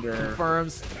under,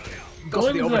 confirms, goes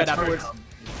for the into overhead that turret. afterwards.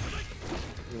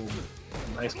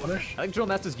 Ooh, nice punish. I think Drill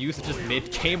Master's use of just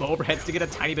mid-game overheads to get a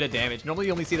tiny bit of damage. Normally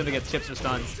you only see them to get chips or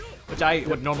stuns, which I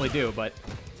would normally do, but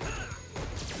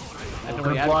I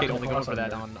normally Good block advocate and only going cross for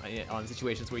that under. on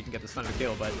situations where you can get the stun or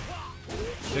kill, but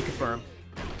good confirm.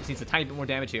 Just needs a tiny bit more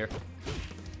damage here.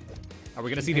 Are we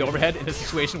going to see the overhead in a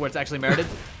situation where it's actually merited?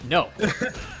 No.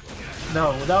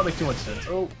 No, that would make too much sense.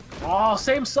 Oh,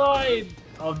 same side!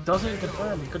 Oh, doesn't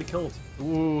confirm. He could have killed.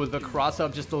 Ooh, the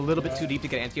cross-up just a little bit too deep to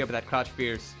get anti-air, but that crouch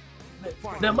fierce.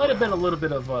 That might have been a little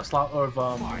bit of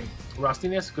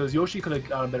rustiness, because Yoshi could have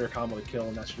gotten a better combo to kill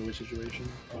in that situation.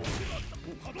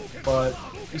 But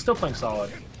he's still playing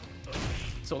solid.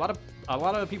 So a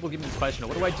lot of people give me this question,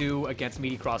 what do I do against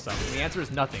meaty cross-ups? And the answer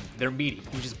is nothing. They're meaty.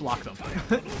 You just block them.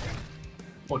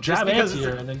 Well, jab because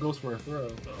anti-air it's and then goes for a throw.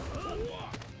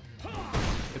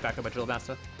 Get back up by Drill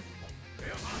Master.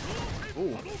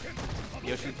 Ooh.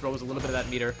 Yoshi throws a little bit of that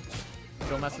meter.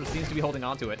 Drill Master seems to be holding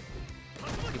on to it.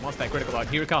 He wants that critical out.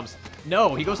 Here it comes.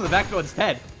 No, he goes to the back throw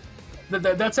instead.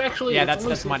 That's actually... Yeah, it's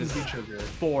that's only minus CP trigger.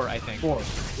 4, I think. 4.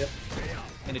 Yep.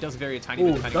 And it does vary a tiny bit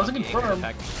Ooh, depending doesn't on the angle confirm.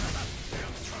 impact.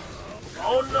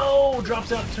 Oh no! Drops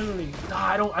the opportunity. Nah,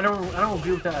 I don't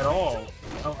agree with that at all.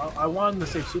 I want him to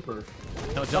save super.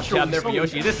 No jump sure jab we there for saw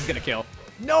Yoshi. it. This is gonna kill.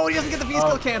 No, he doesn't get the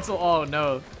V-skill cancel. Oh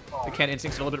no. The Ken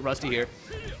instincts are a little bit rusty here.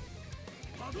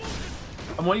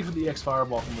 I'm waiting for the X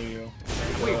fireball from Ryu.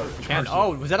 Wait, Ken.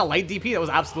 Oh, was that a light DP? That was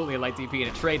absolutely a light DP, and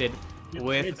it traded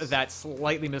with it's- that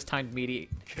slightly mistimed meaty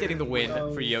getting the win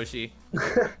for Yoshi.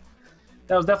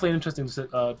 That was definitely an interesting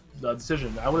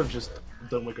decision. I would have just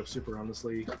done Wake Up Super,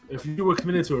 honestly, if you were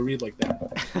committed to a read like that.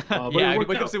 But Yeah, it worked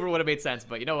Wake Up out. Super would have made sense,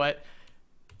 but you know what?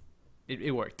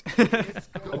 It worked.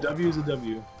 A W is a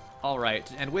W. All right,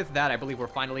 and with that, I believe we're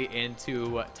finally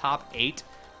into top 8.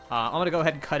 I'm going to go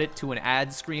ahead and cut it to an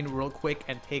ad screen real quick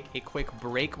and take a quick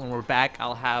break. When we're back,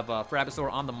 I'll have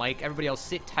Frabasaur on the mic. Everybody else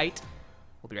sit tight.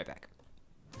 We'll be right back.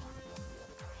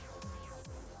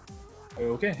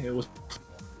 Okay, it was.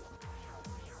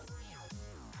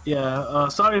 Yeah,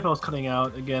 sorry if I was cutting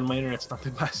out. Again, my internet's not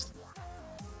the best.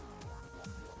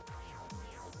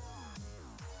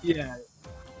 Yeah,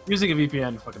 using a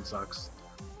VPN fucking sucks.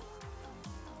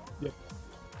 Yep.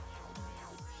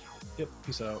 Yep,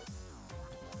 peace out.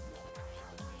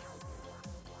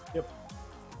 Yep.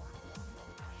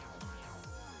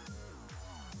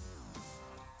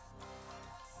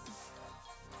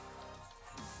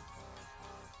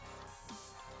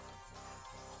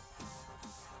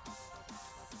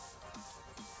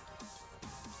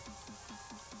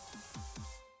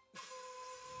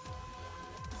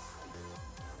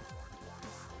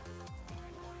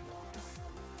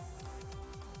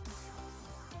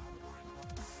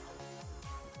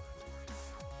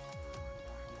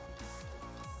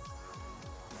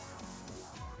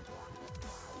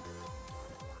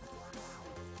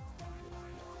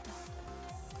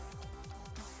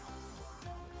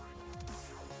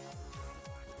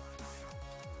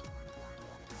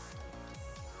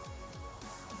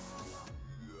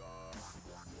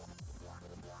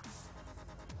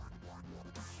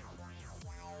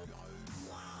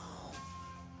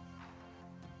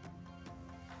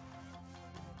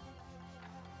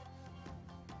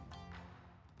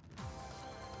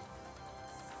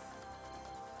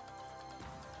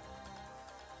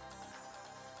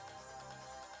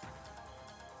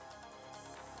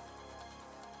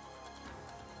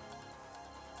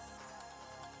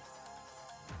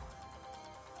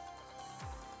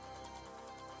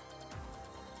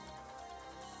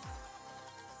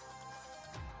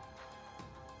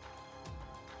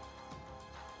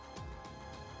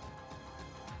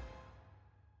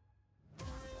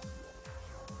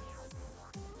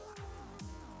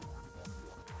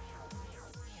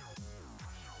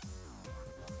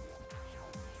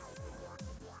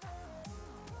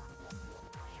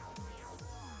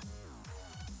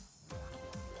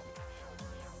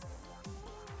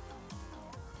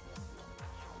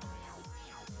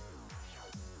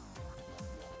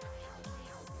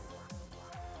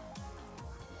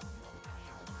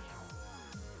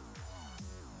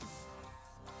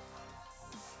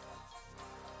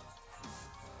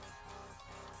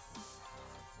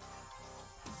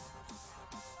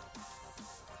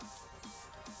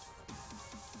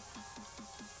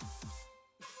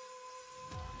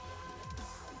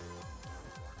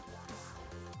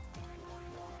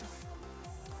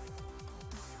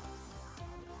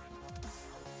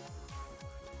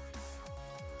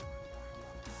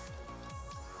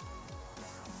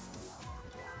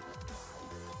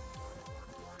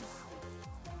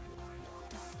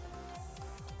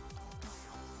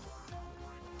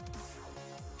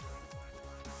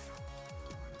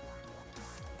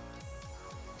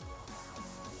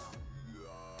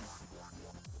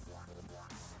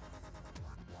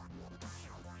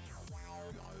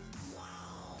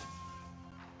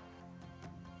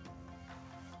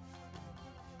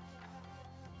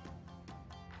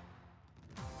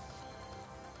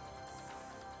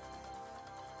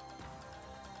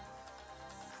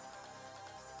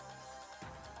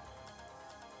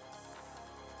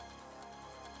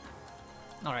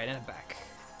 All right, and I'm back.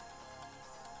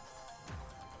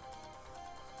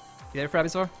 You there,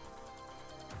 Frabisaur?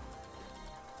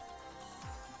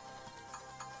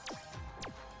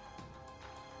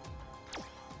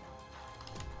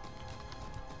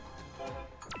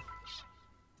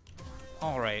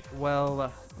 All right, well,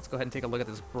 let's go ahead and take a look at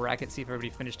this bracket, see if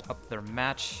everybody finished up their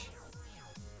match.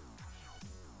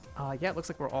 Yeah, it looks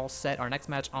like we're all set. Our next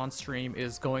match on stream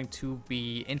is going to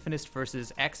be Infinist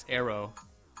versus X Arrow.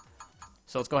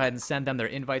 So let's go ahead and send them their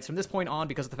invites. From this point on,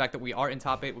 because of the fact that we are in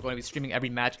top 8, we're going to be streaming every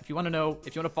match. If you want to know,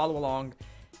 if you want to follow along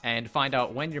and find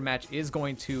out when your match is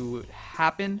going to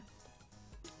happen,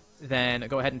 then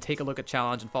go ahead and take a look at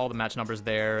challenge and follow the match numbers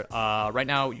there. Right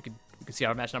now, you can see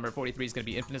our match number 43 is going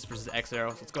to be Infinist versus X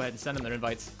Arrow. So let's go ahead and send them their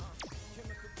invites.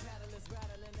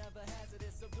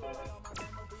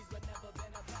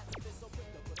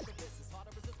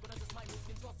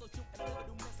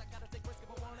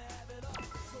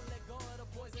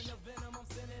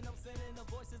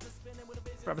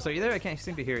 Professor, are you there? I can't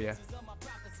seem to hear you.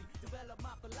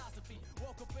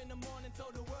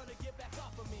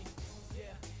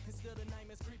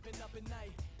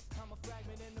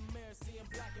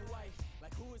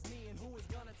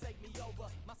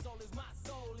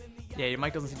 Yeah, your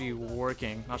mic doesn't seem to be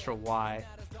working. Not sure why.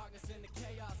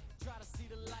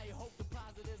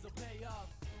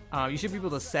 You should be able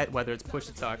to set whether it's push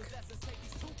to tuck.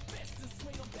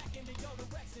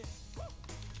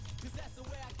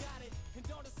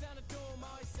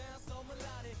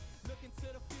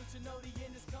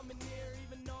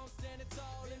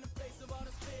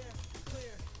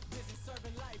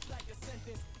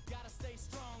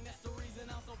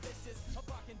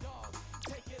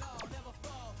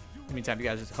 the meantime, you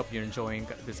guys, just hope you're enjoying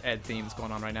this Ed theme that's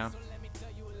going on right now.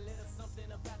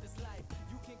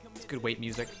 It's good weight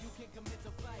music.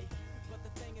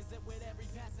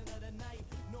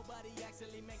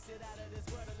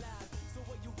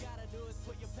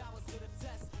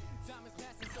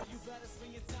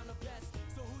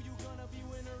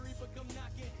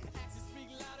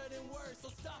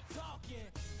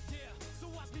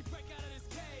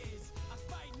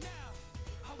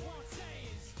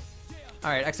 All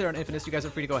right, Exeter and Infinite, you guys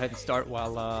are free to go ahead and start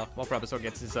while Professor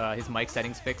gets his mic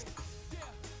settings fixed.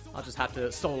 I'll just have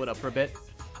to solo it up for a bit.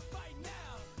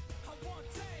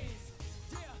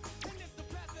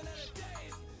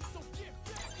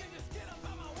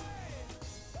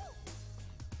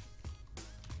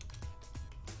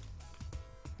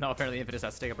 No, apparently Infinite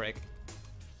has to take a break.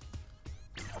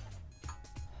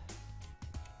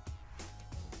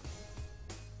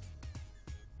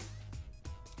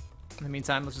 In the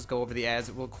meantime, let's just go over the ads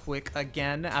real quick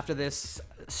again. After this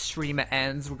stream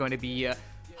ends, we're going to be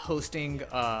hosting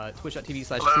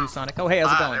twitch.tv/TrueSonic. Oh, hey,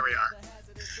 how's it going? There we are.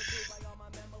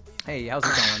 Hey, how's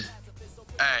it going?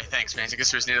 Hey, thanks, man. I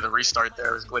guess we just needed a restart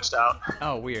there. It was glitched out.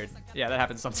 Oh, weird. Yeah, that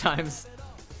happens sometimes.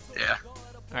 Yeah. All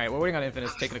right, we're waiting on Infinite,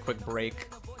 taking a quick break.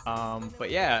 But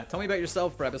yeah, tell me about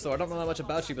yourself for episode. I don't know that much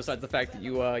about you besides the fact that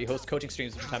you host coaching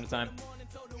streams from time to time.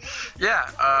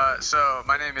 Yeah, so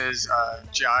my name is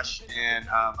Josh, and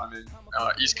I'm in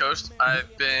East Coast.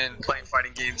 I've been playing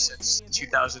fighting games since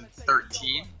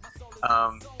 2013.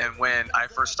 And when I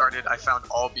first started, I found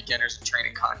all beginners and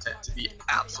training content to be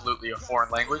absolutely a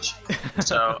foreign language.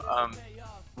 So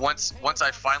once I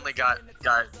finally got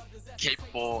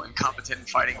capable and competent in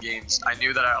fighting games, I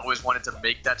knew that I always wanted to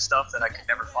make that stuff that I could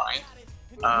never find.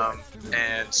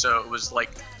 And so it was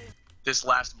like this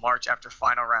last March after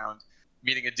final round,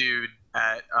 meeting a dude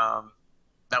at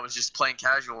that was just playing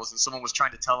casuals, and someone was trying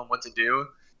to tell him what to do,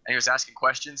 and he was asking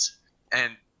questions,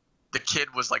 and the kid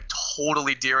was like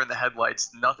totally deer in the headlights.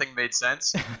 Nothing made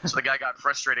sense. So the guy got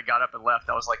frustrated, got up and left.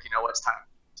 I was like, you know what, it's time.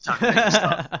 It's time to make this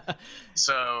stuff.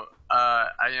 So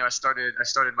I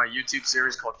started my YouTube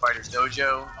series called Fighters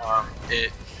Dojo.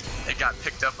 It got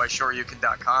picked up by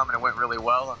shoryuken.com, and it went really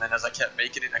well. And then as I kept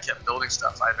making it, I kept building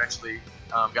stuff. I eventually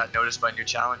got noticed by new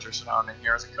challengers, so now I'm in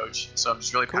here as a coach. So I'm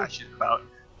just really passionate about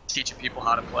teaching people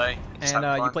how to play.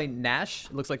 And you play Nash?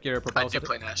 It looks like you're a I do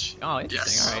play Nash. Oh,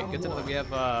 interesting. Yes. All right, good to know that we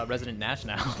have resident Nash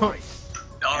now.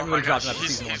 Oh my gosh,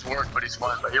 he's worked, but he's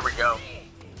fun. But here we go.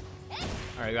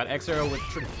 All right, we got Xero with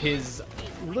his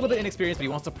little bit inexperienced, but he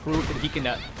wants to prove that he can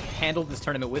handle this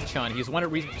tournament with Chun. He's won it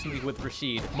recently with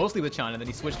Rashid, mostly with Chun, and then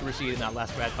he switched to Rashid in that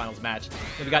last Grand Finals match.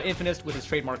 Then we got Infinite with his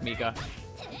trademark Mika.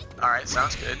 All right,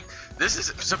 sounds good.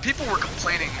 So people were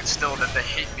complaining still that they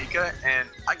hate Mika, and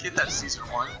I get that season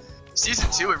 1. Season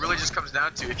 2, it really just comes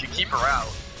down to if you keep her out,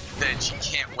 then she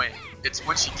can't win. It's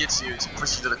when she gets you to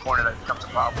push you to the corner that becomes a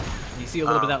problem. You see a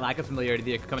little bit of that lack of familiarity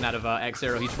there coming out of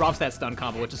Xero. He drops that stun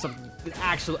combo, which is something that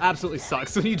absolutely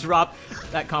sucks. When you drop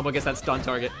that combo against that stun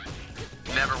target.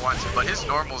 Never wants it, but his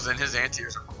normals and his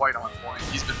anti-airs are quite on point.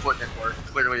 He's been putting in work.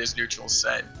 Clearly his neutral's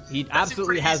set. He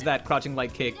absolutely has that crouching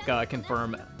light kick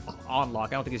confirm on lock.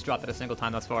 I don't think he's dropped that a single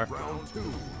time thus far.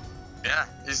 Yeah,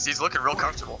 he's looking real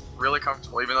comfortable. Really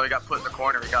comfortable. Even though he got put in the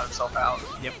corner, he got himself out.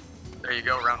 Yep. There you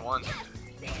go, round 1.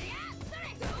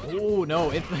 Oh,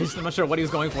 no. I'm not sure what he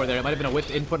was going for there. It might have been a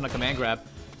whipped input and a command grab.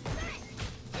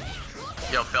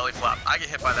 Yo, belly flop. I get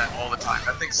hit by that all the time.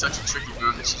 That thing's such a tricky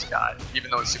move that she's got,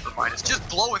 even though it's super minus. Just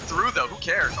blowing through, though. Who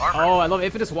cares? Armor. Oh, I love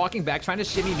Infidus walking back, trying to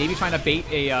shimmy, maybe trying to bait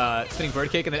a spinning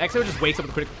bird kick, and then Exo just wakes up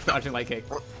with a quick crouching light kick.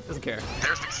 Doesn't care.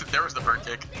 There was the bird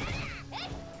kick.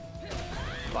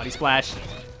 Body splash.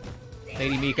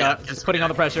 Lady Mika just putting on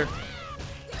the pressure.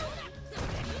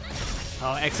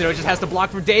 Oh, Exeter just has to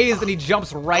block for days, and he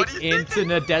jumps right into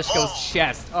Nadeshko's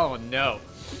chest. Oh, no.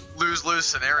 Lose-lose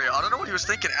scenario. I don't know what he was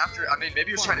thinking after. I mean, maybe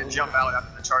he was trying to jump out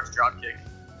after the charge drop kick.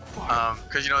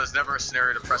 Because, you know, there's never a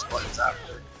scenario to press buttons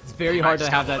after. It's very hard to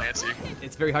have that.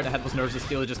 It's very hard to have those nerves of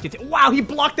steel to just continue. Wow, he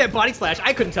blocked that body slash.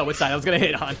 I couldn't tell which side I was going to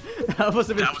hit on. That must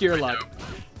have been pure luck. Dope.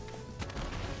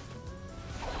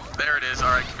 There it is. All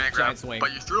right, command grab.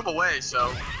 But you threw him away,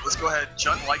 so let's go ahead.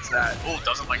 Chun likes that. Oh,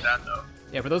 doesn't like that, though.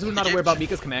 Yeah, for those who are not aware about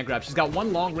Mika's command grab, she's got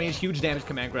one long-range, huge damage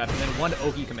command grab, and then one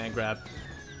Oki command grab.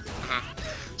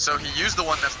 So he used the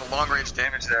one that's the long-range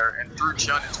damage there and threw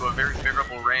Chun into a very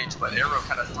favorable range, but Arrow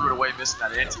kind of threw it away, missing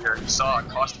that anti-air. You saw it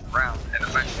cost him the round, and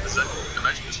eventually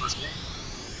this was game.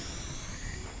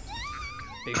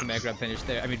 Big command grab finish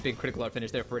there. I mean, big critical art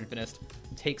finish there for Infinite.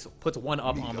 Puts one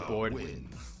up on the board.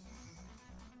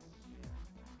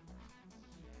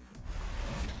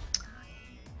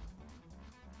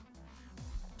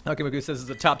 Okay, Magoo says it's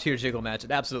a top tier jiggle match.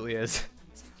 It absolutely is.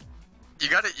 You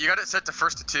got it set to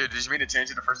first to 2. Did you mean to change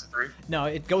it to first to 3? No,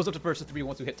 it goes up to first to 3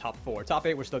 once we hit top 4. Top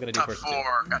 8, we're still gonna do Top first 4.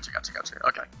 to 2. Gotcha.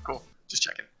 Okay, cool. Just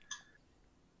checking.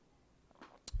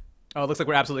 Oh, it looks like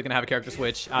we're absolutely gonna have a character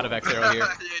switch out of X-Arrow here.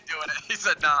 He ain't doing it. He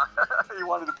said nah. He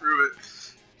wanted to prove it.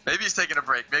 Maybe he's taking a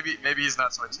break. Maybe he's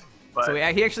not switching. But So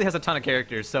he actually has a ton of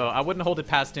characters, so I wouldn't hold it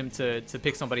past him to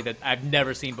pick somebody that I've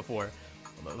never seen before.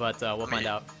 But we'll find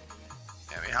out.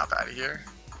 Yeah, let me hop out of here.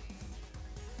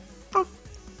 Boop.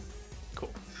 Cool.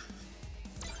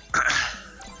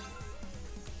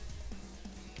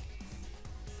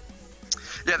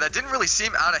 Yeah, that didn't really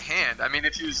seem out of hand. I mean,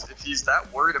 if he's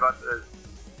that worried about the,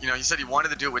 you know, he said he wanted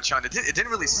to do it with Chun. It didn't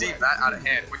really seem that out of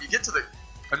hand. When you get to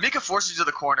when Mika forces you to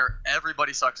the corner,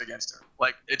 everybody sucks against her.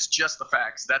 Like, it's just the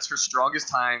facts. That's her strongest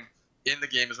time in the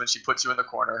game is when she puts you in the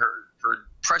corner. Her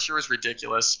pressure is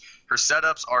ridiculous. Her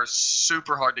setups are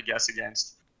super hard to guess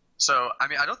against. So, I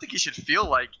mean, I don't think he should feel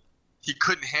like he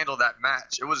couldn't handle that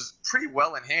match. It was pretty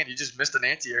well in hand. He just missed an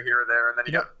anti-air here or there, and then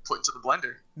he got put into the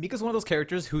blender. Mika's one of those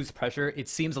characters whose pressure, it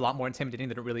seems a lot more intimidating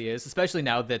than it really is, especially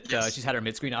now that she's had her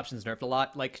mid-screen options nerfed a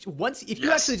lot. Like, if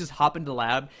you actually just hop into the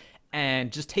lab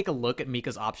and just take a look at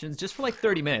Mika's options just for like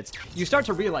 30 minutes, you start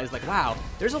to realize, like, wow,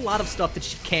 there's a lot of stuff that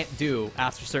she can't do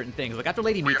after certain things. Like, after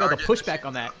Lady Mika, the pushback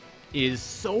on that is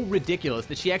so ridiculous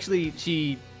that she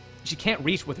can't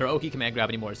reach with her Oki command grab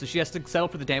anymore, so she has to settle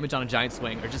for the damage on a giant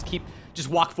swing, or just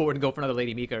walk forward and go for another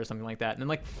Lady Mika or something like that. And then,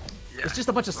 like, it's just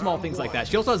a bunch of small things like that.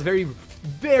 She also has very,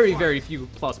 very, very few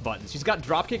plus buttons. She's got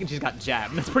dropkick and she's got jab,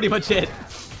 and that's pretty much it.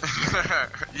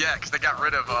 Yeah, because they got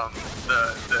rid of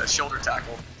the shoulder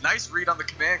tackle. Nice read on the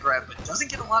command grab, but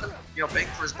doesn't get a lot of bang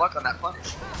for his buck on that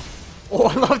punish. Oh,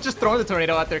 I love just throwing the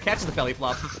tornado out there, catches the belly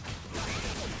flop.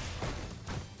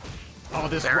 Oh,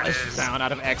 this rush down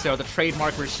out of X-Arrow, the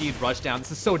trademark Rashid rush down.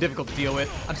 This is so difficult to deal with.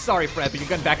 I'm sorry, Fred, but you're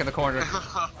getting back in the corner.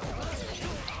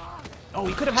 Oh,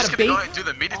 he could have had a bait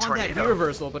on that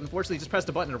V-reversal, but unfortunately he just pressed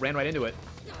a button and ran right into it.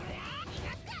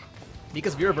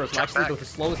 Mika's V-reversal actually the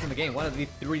slowest in the game, one of the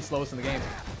 3 slowest in the game.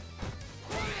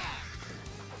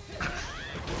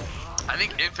 I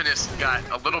think Infinus got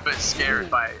a little bit scared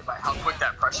by how quick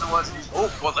that pressure was.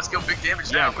 Oh, well, let's go big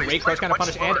damage now. Yeah, great crouch kind of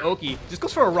punish, and Oki just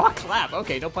goes for a rock clap.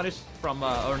 Okay, no punish from,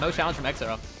 or no challenge from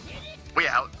X-Arrow. Well,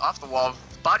 yeah, off the wall,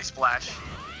 body splash.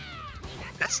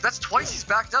 That's twice he's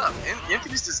backed up.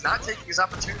 Infinus is not taking his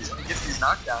opportunities when he gets these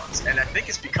knockdowns, and I think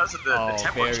it's because of the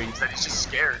tempo change that he's just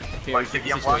scared. Very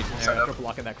tricky situation there after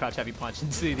blocking that crouch heavy punch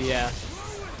and see the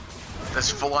That's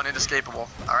full-on inescapable.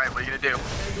 All right, what are you gonna do?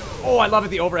 Oh, I love it.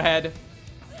 The overhead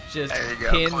just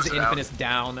pins Infinus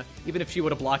down. Even if she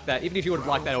would have blocked that, even if you would have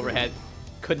blocked that overhead,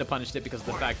 couldn't have punished it because of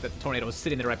the fact that the tornado was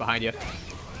sitting there right behind you.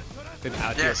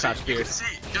 Out here, so you can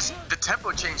see just the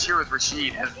tempo change here with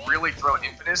Rashid has really thrown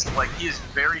Infinus. Like, he is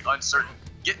very uncertain.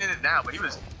 Getting in it now, but he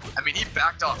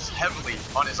backed off heavily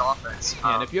on his offense.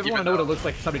 Yeah, and if you ever want to know what it looks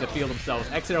like for somebody to feel themselves,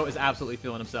 X-Arrow is absolutely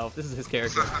feeling himself. This is his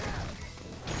character.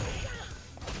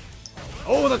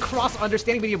 Oh, the cross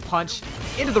understanding medium punch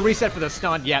into the reset for the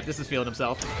stun. Yeah, this is feeling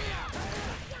himself.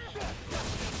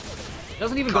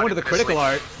 Doesn't even go into the critical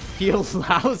art. He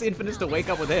allows Infinus to wake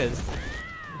up with his.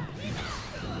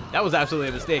 That was absolutely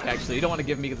a mistake, actually. You don't want to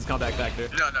give Mika this comeback factor.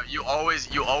 No, you always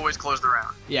close the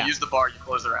round. Yeah. You use the bar, you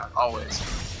close the round, always.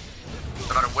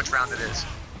 No matter which round it is.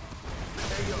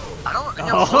 I don't know.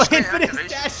 Oh, Infinus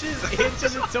dashes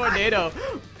into the tornado.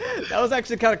 That was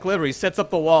actually kind of clever. He sets up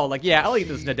the wall. Like, yeah, I'll eat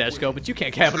this Nadeshko, but you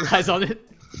can't capitalize on it.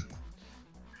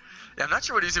 Yeah, I'm not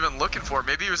sure what he's even looking for.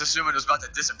 Maybe he was assuming it was about to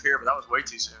disappear, but that was way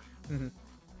too soon. Mm-hmm.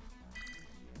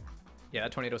 Yeah,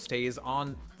 that tornado stays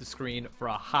on the screen for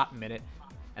a hot minute.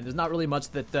 And there's not really much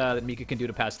that Mika can do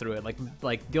to pass through it.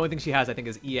 Like the only thing she has, I think,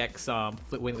 is EX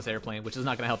wingless airplane, which is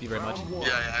not going to help you very much.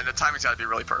 Yeah, and the timing's got to be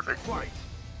really perfect.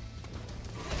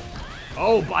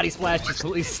 Oh, body splash just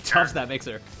completely stuffs that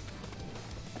mixer.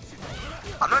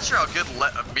 I'm not sure how good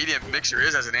a medium mixer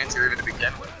is as an anti-air even to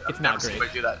begin with. It's not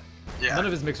great. Do that. Yeah. None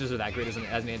of his mixers are that great as an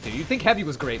anti-air. You'd think heavy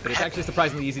was great, but it's actually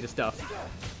surprisingly easy to stuff.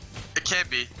 It can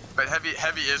be, but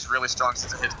heavy is really strong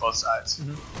since it hits both sides.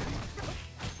 Mm-hmm.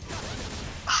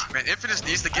 Man, Infinus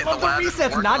needs to get in the lab. The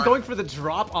resets, not going for the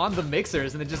drop on the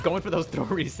mixers, and then just going for those throw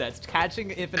resets, catching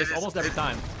Infinus almost every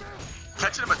time.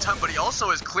 Catching him a ton, but he also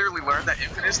has clearly learned that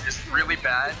Infinus is really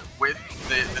bad with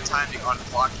the timing on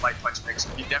blocked light punch mixer.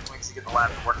 He definitely needs to get in the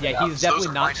lab and work it out. Yeah, he's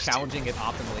definitely not challenging it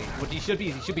optimally. What he should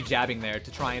be jabbing there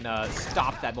to try and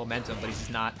stop that momentum, but he's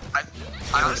just not.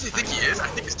 I honestly think he is. I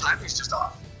think his timing's just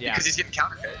off. Yeah. Because he's getting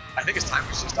counter hit. I think his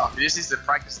timing's just off. He just needs to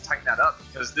practice and tighten that up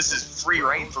because this is free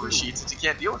reign for Rashid since he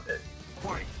can't deal with it.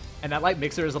 And that light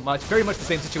mixer is very much the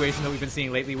same situation that we've been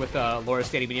seeing lately with Laura's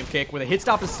standing medium kick, where the hit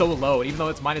stop is so low, even though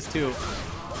it's -2,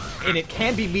 and it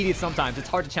can be meaty sometimes. It's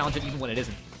hard to challenge it even when it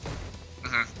isn't.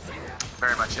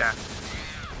 Very much, yeah.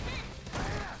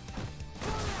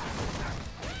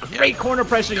 Great corner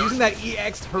pressure using that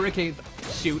EX Hurricane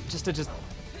shoot just to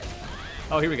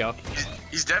Oh, here we go.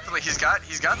 He's definitely he's got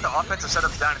the offensive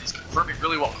setup down, and he's confirming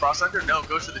really well. Cross under, no,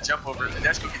 goes for the jump over, and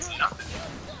Deshko gets nothing.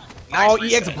 Nice Oh,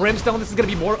 reset. EX Brimstone. This is gonna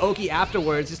be more Oki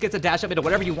afterwards. Just gets a dash up into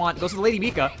whatever you want. Goes to the Lady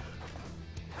Mika.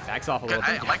 Backs off a little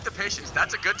I bit. like the patience.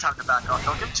 That's a good time to back off.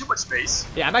 Don't give him too much space.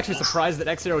 Yeah, I'm actually surprised that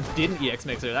X0 didn't EX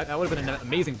Mixer. That would have been an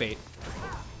amazing bait.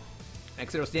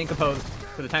 X0 staying composed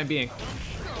for the time being.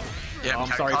 Yeah, Oh,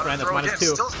 I'm sorry, caught friend. him That's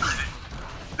throw -2. again.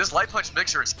 This light punch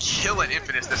mixer is killing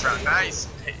Infamous this round. Nice,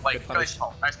 like nice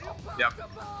call, nice call. Yep.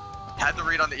 Had the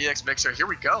read on the EX mixer. Here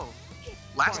we go.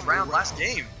 Last round, last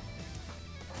game.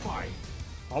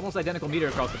 Almost identical meter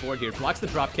across the board here. Blocks the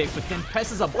drop kick, but then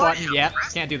presses a button. Yeah,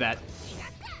 can't do that.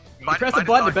 You press a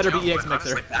button, it better be EX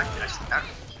Mixer.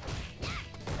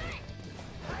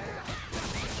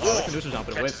 Oh, the neutral jump,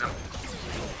 but it whiffs.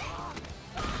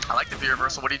 I like the V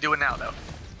reversal. What are you doing now, though?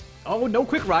 Oh, no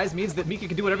quick rise means that Mika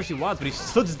can do whatever she wants, but he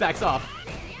still just backs off.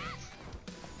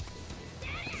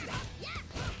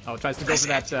 Oh, tries to go for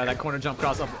that corner jump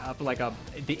cross up for like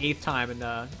the 8th time,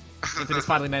 and Infamous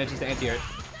finally manages to anti-air it.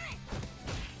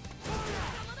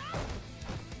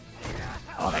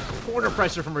 Oh, that corner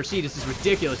pressure from Rashid is just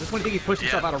ridiculous. Just when you think he pushed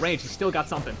himself out of range, he still got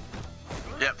something.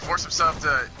 Yeah, forced himself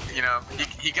to, you know,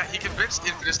 he convinced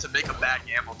Infamous to make a bad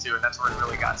gamble too, and that's where he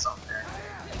really got something there.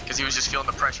 Because he was just feeling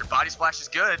the pressure. Body splash is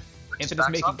good.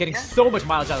 Infamous getting so much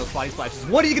mileage out of those body splashes.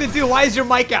 What are you gonna do? Why is your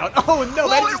mic out? Oh no,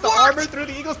 manages to armor through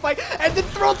the Eagle Spike and then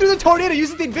throw through the tornado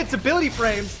using the invincibility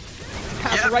frames.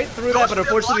 Pass right through that, but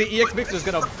unfortunately the EX Mixer is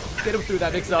gonna get him through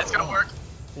that mix-up. It's gonna work.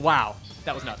 Wow,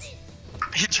 that was nuts.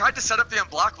 He tried to set up the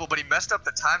unblockable, but he messed up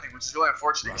the timing, which is really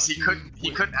unfortunate because he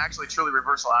couldn't actually truly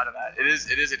reversal out of that. It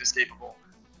is inescapable.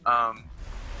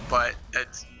 But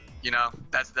it's, you know,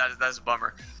 that's a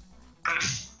bummer.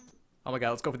 Oh my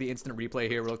god, let's go for the instant replay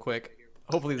here real quick.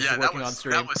 Hopefully this is working on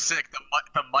stream. That was sick.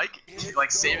 The mic,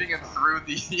 like, saving him through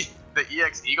the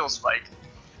EX Eagle Spike.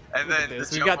 And then the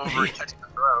jump over and catching the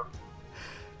throw.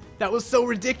 That was so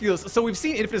ridiculous. So we've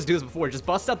seen Infamous do this before. Just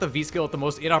busts out the V-skill at the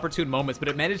most inopportune moments, but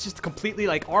it manages to completely,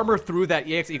 like, armor through that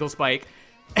EX Eagle Spike.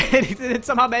 And it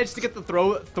somehow managed to get the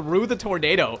throw through the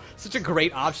tornado. Such a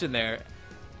great option there.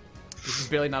 This is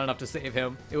barely not enough to save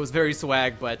him. It was very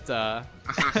swag, but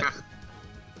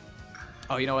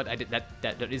oh, you know what? I did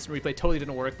that instant replay totally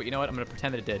didn't work, but you know what? I'm gonna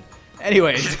pretend that it did.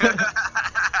 Anyways.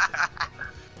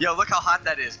 Yo, look how hot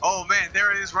that is. Oh man,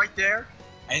 there it is right there.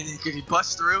 And then he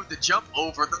busts through the jump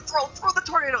over the throw the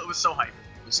tornado. It was so hype.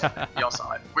 We all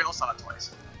saw it. We all saw it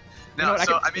twice. No,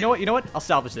 you know what? I'll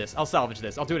salvage this.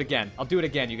 I'll do it again. I'll do it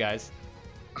again, you guys.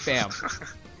 Bam.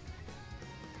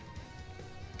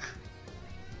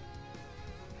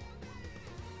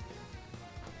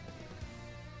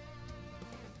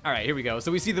 All right, here we go.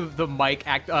 So we see the mic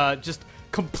act just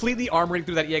completely armoring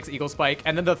through that EX Eagle Spike,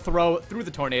 and then the throw through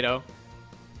the tornado.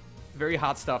 Very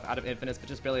hot stuff out of Infamous, but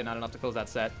just barely not enough to close that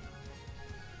set.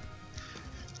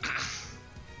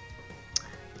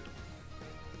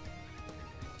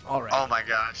 All right. Oh my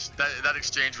gosh, that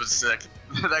exchange was sick.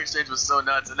 That exchange was so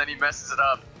nuts, and then he messes it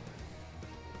up.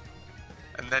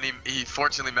 And then he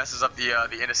fortunately messes up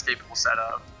the inescapable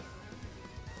setup.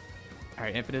 All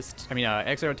right,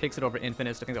 X0 takes it over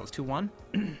Infamous. I think that was 2-1.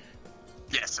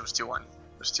 Yes, it was 2-1. It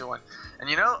was 2-1. And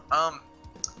you know,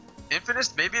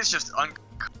 Infamous, maybe it's just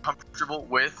uncomfortable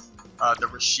with the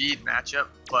Rashid matchup,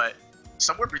 but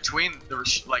somewhere between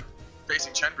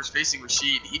facing Chen versus facing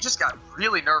Rashid, he just got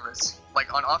really nervous.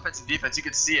 Like on offense and defense, you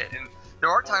could see it. And there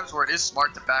are times where it is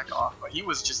smart to back off, but he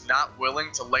was just not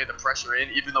willing to lay the pressure in,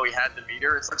 even though he had the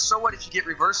meter. It's like, so what if you get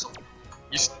reversal?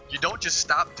 You don't just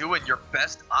stop doing your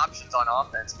best options on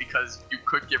offense because you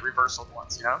could get reversal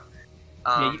once, you know?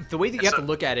 Yeah, the way that you have to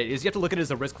look at it is you have to look at it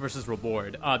as a risk versus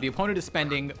reward. The opponent is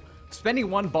spending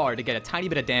 1 bar to get a tiny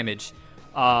bit of damage,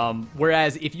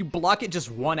 whereas if you block it just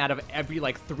 1 out of every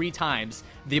 3 times,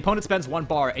 the opponent spends 1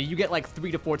 bar and you get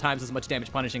 3 to 4 times as much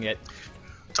damage punishing it.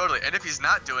 Totally, and if he's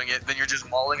not doing it, then you're just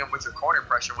mauling him with your corner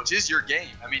pressure, which is your game.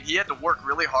 I mean, he had to work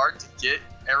really hard to get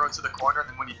Arrow to the corner, and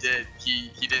then when he did, he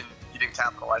didn't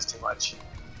capitalize too much.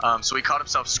 So he caught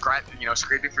himself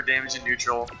scraping for damage in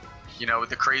neutral. You know, with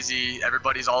the crazy,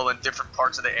 everybody's all in different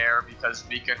parts of the air because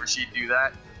Mika and Rashid do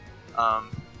that.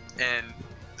 And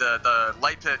the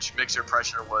light pitch mixer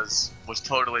pressure was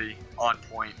totally on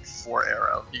point for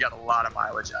Arrow. He got a lot of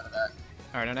mileage out of that.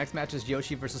 All right, our next match is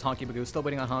Yoshi versus Honky Magoo. Still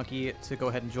waiting on Honky to go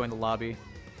ahead and join the lobby.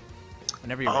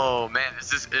 Whenever you're Oh man, is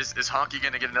Honky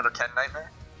gonna get another Ken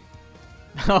nightmare?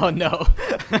 ready. Oh no.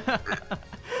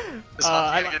 Is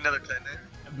Honky gonna get another Ken nightmare?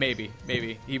 Maybe.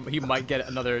 He might get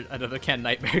another Ken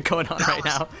nightmare going on right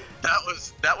now.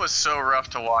 That was so rough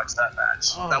to watch that match.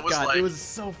 Oh that was god, like it was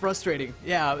so frustrating.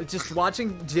 Yeah, just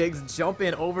watching Jigs jump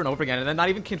in over and over again and then not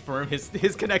even confirm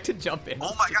his connected jump in.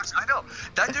 Oh my gosh, I know.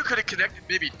 That dude could have connected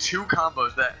maybe 2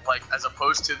 combos that like as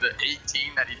opposed to the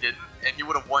 18 that he didn't, and he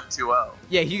would have won 2-0.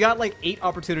 Yeah, he got like 8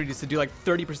 opportunities to do like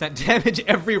 30% damage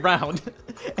every round.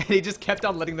 And he just kept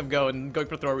on letting them go and going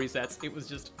for throw resets. It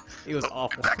was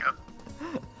awful. Back up.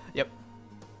 Yep.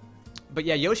 But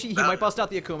yeah, Yoshi, he might bust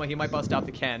out the Akuma, he might bust out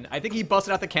the Ken. I think he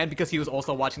busted out the Ken because he was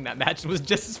also watching that match and was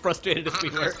just as frustrated as we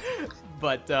were.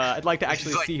 But I'd like to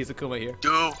actually see his Akuma here.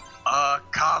 Do a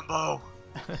combo.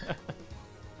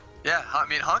 Yeah, I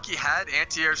mean, Honky had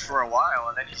anti-airs for a while,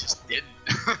 and then he just didn't.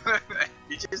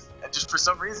 he just for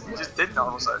some reason, he just didn't all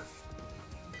of a sudden.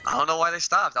 I don't know why they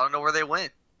stopped. I don't know where they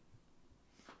went.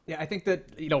 Yeah, I think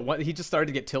that, you know, he just started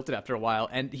to get tilted after a while,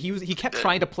 and he kept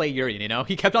trying to play Urian, you know?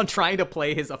 He kept on trying to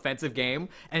play his offensive game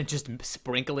and just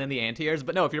sprinkle in the anti-airs.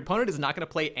 But no, if your opponent is not going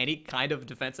to play any kind of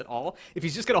defense at all, if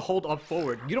he's just going to hold up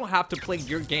forward, you don't have to play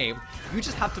your game. You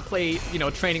just have to play, you know,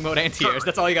 training mode anti-airs.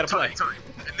 That's all you got to play. Totally.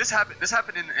 And this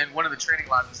happened in one of the training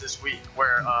labs this week,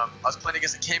 where I was playing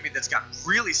against a Kami that's got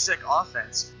really sick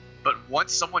offense, but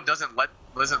once someone didn't let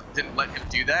him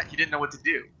do that, he didn't know what to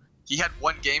do. He had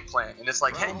one game plan, and it's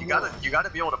like, hey, you gotta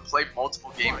be able to play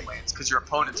multiple game plans because your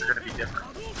opponents are gonna be different.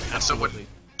 And so when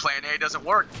plan A doesn't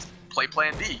work, play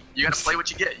plan B. You gotta play what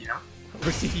you get, you know?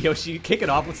 We're seeing Yoshi kick it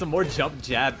off with some more jump,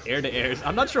 jab, air-to-airs.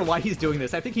 I'm not sure why he's doing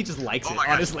this. I think he just likes it,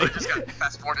 honestly. I just got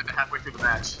fast-forwarded to halfway through the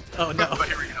match. Oh, no. But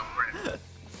here we go. We're in.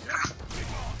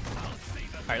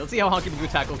 Alright, let's see how Honky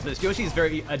Magoo tackles this. Yoshi is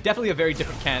definitely a very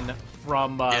different Ken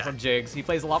from Jigs. He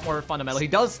plays a lot more fundamental. He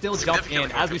does still jump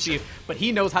in, as we see, but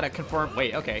he knows how to confirm.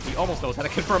 Wait, okay, he almost knows how to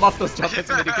confirm off those jump hits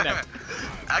when they do connect.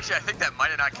 Actually, I think that might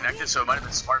have not connected, so it might have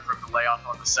been smart for him to lay off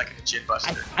on the second chin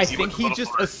buster. I think he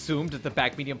just assumed that the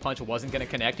back medium punch wasn't going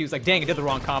to connect. He was like, dang, I did the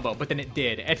wrong combo, but then it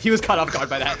did, and he was caught off guard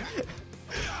by that.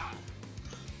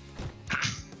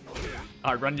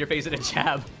 Alright, run in your face at a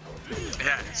jab.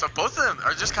 Yeah, so both of them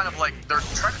are just kind of like, they're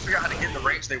trying to figure out how to get in the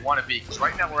range they want to be. Because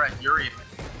right now we're at Yuri.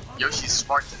 Yoshi's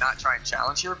smart to not try and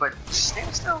challenge here, but just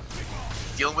standing still.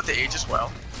 Dealing with the age as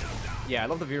well. Yeah, I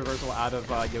love the V-reversal out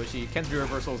of Yoshi. Ken's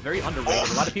V-reversal is very underrated.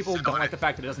 A lot of people don't like the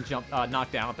fact that it doesn't jump,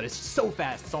 knock down, but it's so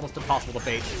fast, it's almost impossible to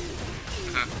bait.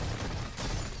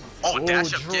 Oh,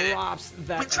 dash up, get it.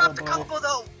 That we dropped the combo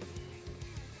though.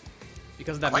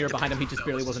 Because of that mirror behind him, he just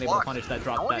barely wasn't able to punish that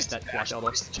drop, that dash elbow.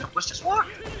 Let's just walk.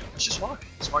 Let's just walk.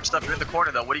 Smart stuff. You're in the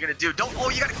corner though. What are you gonna do? Don't.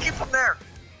 Oh, you gotta keep him there.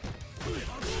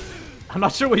 I'm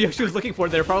not sure what Yoshi was looking for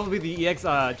there. Probably the EX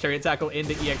chariot tackle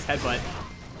into EX headbutt.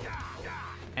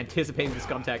 Anticipating the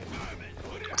scum tech.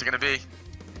 What's it gonna be?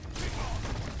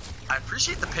 I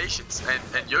appreciate the patience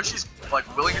and Yoshi's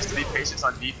like willingness to be patient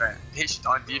on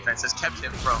defense has kept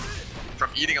him from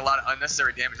eating a lot of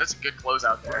unnecessary damage. That's a good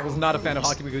closeout there. I was not a fan of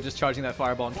Honky Magoo just charging that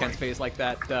fireball in Ken's face like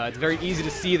that. It's very easy to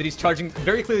see that he's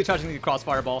very clearly charging the cross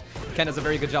fireball. Ken does a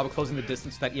very good job of closing the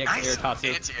distance with that EX air Tatsu.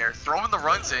 Anti-air, throwing the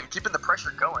runs in, keeping the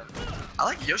pressure going. I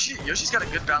like Yoshi. Yoshi's got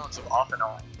a good balance of off and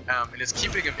on, and it's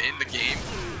keeping him in the game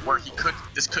where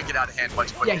this could get out of hand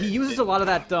much quicker. Yeah, he uses a lot of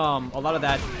the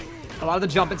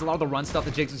jump ins, a lot of the run stuff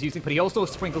that Jigs was using, but he also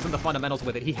sprinkles in the fundamentals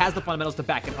with it. He has the fundamentals to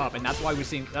back it up, and that's why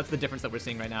that's the difference that we're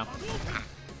seeing right now.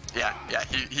 Yeah,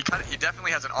 he definitely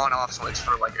has an on-off switch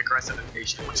for like aggressive and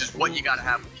patient, which is what you gotta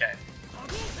have with Ken.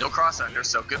 No cross under,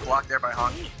 so good block there by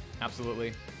Honky.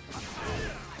 Absolutely.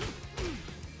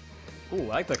 Ooh,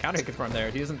 I like the counter hit confirm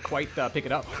there. He doesn't quite pick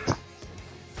it up.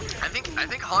 I think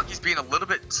Honky's being a little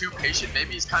bit too patient.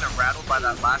 Maybe he's kind of rattled by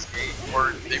that last game,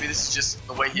 or maybe this is just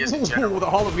the way he is in general. Ooh, the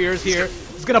Hall of Mirrors here.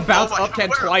 He's gonna bounce up Ken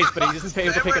twice, but he doesn't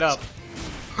able to pick it up.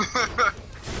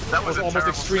 That was almost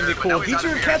extremely cool.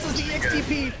 Feature cancels the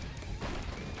XTP.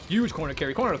 Huge corner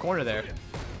carry, corner to corner there.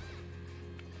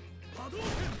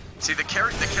 See, the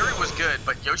carry was good,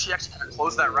 but Yoshi actually kind of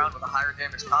closed that round with a higher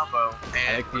damage combo,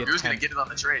 and he was going to get it on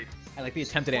the trade. I like the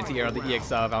attempted anti-air on the EX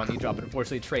Valentine drop, but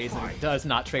unfortunately trades and does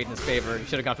not trade in his favor. He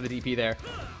should have gone for the DP there.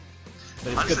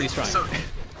 But it's good that he's trying. So,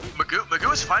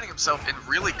 Magoo is finding himself in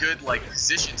really good like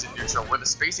positions in neutral, where the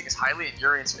spacing is highly in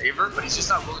Urian's favor, but he's just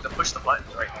not willing to push the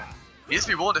buttons right now. He needs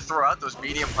to be willing to throw out those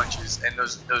medium punches and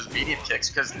those medium kicks,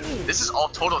 because this is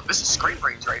this is scrape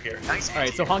range right here. Nice.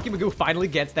 Alright, so Honky Magoo finally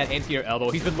gets that anti-air elbow.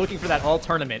 He's been looking for that all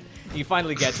tournament. He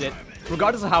finally gets it.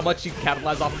 Regardless of how much you can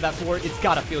capitalize off of that for, it's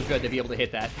gotta feel good to be able to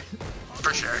hit that.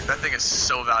 For sure. That thing is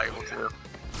so valuable too.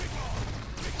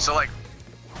 So like,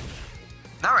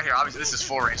 Not right here, obviously this is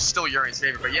full range, still Urian's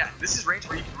favorite, but yeah, this is range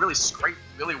where you can really scrape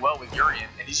really well with Urian,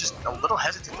 and he's just a little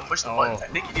hesitant to push the buttons. I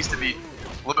think he needs to be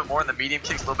a little bit more in the medium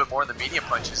kicks, a little bit more in the medium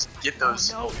punches, get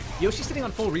those. Oh, no. Yoshi's sitting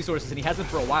on full resources, and he has been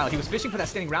for a while. He was fishing for that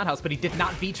standing roundhouse, but he did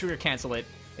not V-trigger cancel it.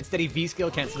 Instead, he V-skill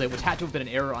canceled it, which had to have been an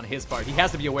error on his part. He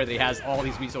has to be aware that he has all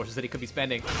these resources that he could be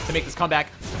spending to make this comeback.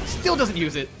 Still doesn't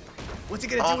use it. What's he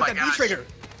gonna do with that V-trigger?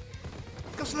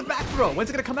 Goes for the back throw. When's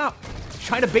it gonna come out?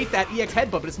 Trying to bait that EX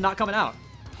headbutt, but it's not coming out.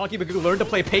 Honky Magoo learned to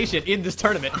play patient in this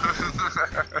tournament.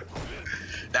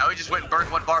 Now he just went and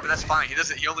burned one bar, but that's fine.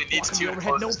 He only needs two to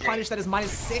close no this punish. game. That is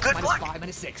 -6, Good -5, block.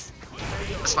 -6.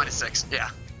 That's -6, yeah.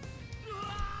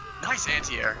 Nice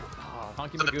anti-air. Oh,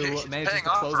 Honky So the Magoo pitch manages paying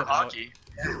to off close for it out. Honky.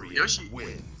 Yoshi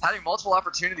having multiple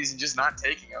opportunities and just not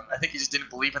taking them. I think he just didn't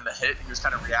believe in the hit. He was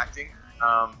kind of reacting.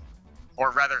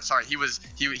 Or rather, sorry, he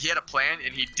had a plan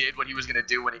and he did what he was gonna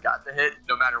do when he got the hit,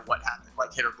 no matter what happened,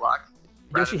 like hit or block.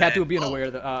 Yoshi had to have been aware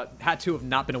that had to have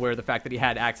not been aware of the fact that he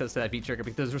had access to that V-trigger,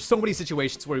 because there's so many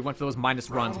situations where he went for those minus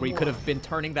runs where he could have been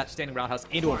turning that standing roundhouse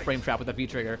into a frame trap with that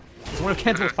V-trigger. It's one of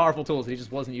Ken's most powerful tools. He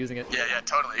just wasn't using it. Yeah,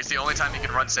 totally. It's the only time he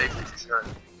can run safely for sure.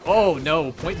 Oh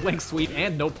no! Point blank sweep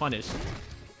and no punish.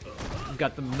 You've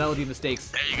got the melody mistakes.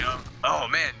 There you go. Oh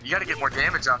man, you got to get more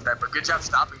damage off that, but good job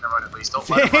stopping the run at least. Don't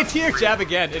let him run Anti-air free. jab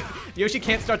again. Yoshi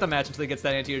can't start the match until he gets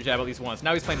that anti-air jab at least once.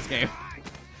 Now he's playing this game.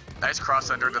 Nice cross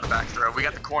under into the back throw. We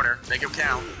got the corner. Make him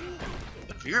count.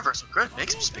 The V-reversal, good. Make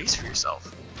some space for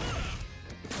yourself.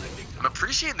 I'm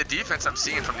appreciating the defense I'm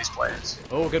seeing from these players.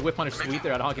 Oh, good whip punish sweep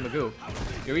there out of Honky Magoo.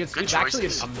 Urian Good sweep actually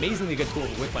an choices. amazingly good tool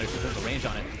with whip punish because there's a range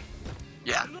on it.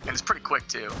 Yeah, and it's pretty quick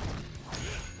too.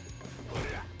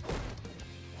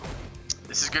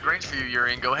 This is good range for you,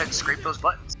 Urian. Go ahead and scrape those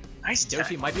buttons. Nice tech.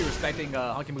 Yoshi might be respecting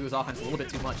Honky Magoo's offense a little bit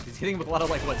too much. He's hitting with a lot of,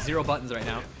 like, what, 0 buttons right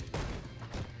now.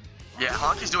 Yeah,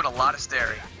 Honky's doing a lot of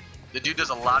staring. The dude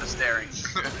does a lot of staring.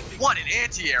 What an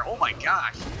anti-air! Oh my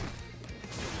gosh!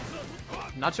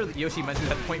 I'm not sure that Yoshi mentioned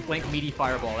that point blank meaty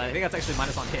fireball. I think that's actually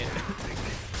minus on hit.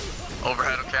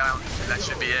 Overhead count. That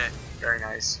should be it. Very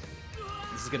nice.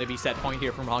 This is going to be set point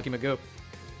here from Honky Magoo.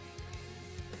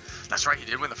 That's right, he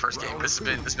did win the first game. This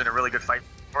has been a really good fight.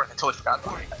 I totally forgot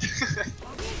about it.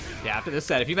 Yeah, after this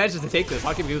set, if he manages to take this,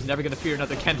 Honky Magoo's never going to fear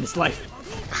another Ken in his life.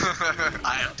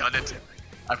 I have done it.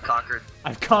 I've conquered.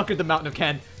 I've conquered the mountain of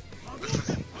Ken.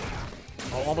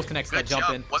 Oh, almost connects that Good jump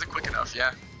jump. in. Wasn't quick enough,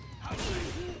 yeah.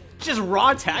 Just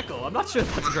raw tackle. I'm not sure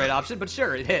if that's a great option, but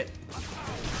sure, it hit.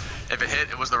 If it hit,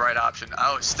 it was the right option.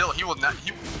 Oh, still, he will not.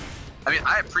 I mean,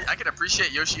 I can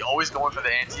appreciate Yoshi always going for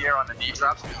the anti-air on the knee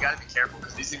drops, but you gotta be careful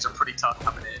because these things are pretty tough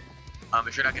coming in.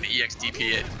 If you're not gonna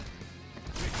EX-DP it.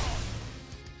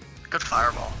 Good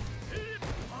fireball.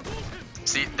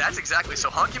 See, that's exactly, so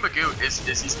Honky Magoo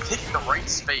he's picking the right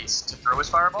space to throw his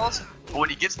fireballs, but when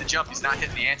he gets the jump, he's not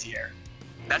hitting the anti-air.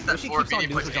 That's that Yoshi forward keeps on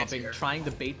medium neutral push jumping, anti-air. trying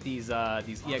to bait these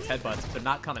EX headbutts, but they're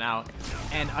not coming out.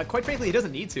 And quite frankly, he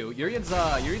doesn't need to. Urian's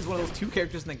one of those 2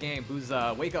 characters in the game whose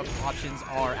wake-up options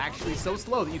are actually so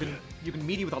slow that you can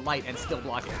meaty with a light and still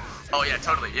block it. Oh yeah,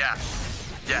 totally, yeah.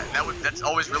 Yeah, that's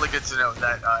always really good to know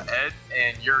that Ed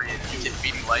and Urian, you get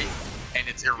beating light, and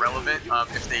it's irrelevant.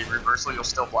 If they reversal, you'll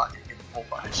still block it. Full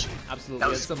punish. Absolutely, That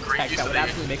there's was some great tech use that of would the-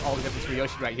 absolutely make all the difference for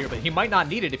Yoshi right here, but he might not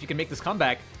need it if you can make this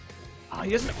comeback.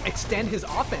 He doesn't extend his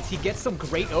offense. He gets some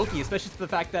great Oki, especially to the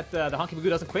fact that the Honky Magoo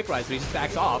doesn't quick rise, so he just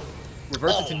backs off,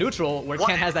 reverses to neutral, where what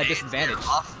Ken has an that disadvantage. anti-air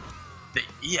off the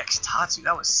EX Tatsu,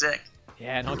 that was sick.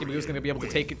 Yeah, and Honky Magoo's going to be able to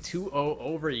take it 2-0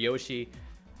 over Yoshi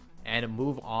and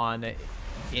move on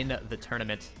in the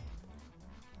tournament.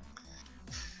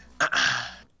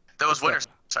 That was winner's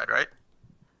side, right?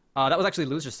 That was actually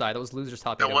loser's side. That was loser's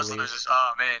top eight, That I wasn't believe. just,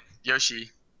 oh man, Yoshi.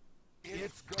 Doing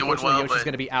Unfortunately, well, Yoshi's but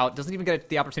going to be out. Doesn't even get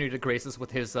the opportunity to grace us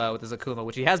with his Akuma,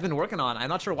 which he has been working on. I'm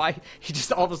not sure why he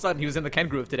just all of a sudden he was in the Ken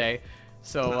groove today.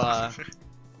 So,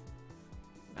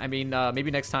 I mean, maybe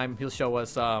next time he'll show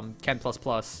us Ken++,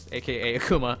 aka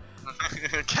Akuma.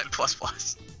 Ken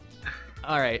plus.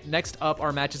 All right, next up,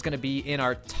 our match is going to be in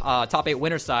our top 8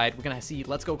 winner side. We're going to see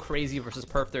Let's Go Crazy versus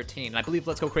Perf 13. And I believe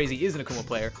Let's Go Crazy is an Akuma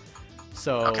player.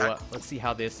 So Okay. let's see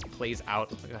how this plays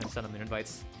out. I'll go ahead and send them their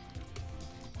invites.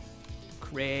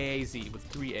 Crazy with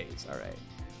 3 A's. All right.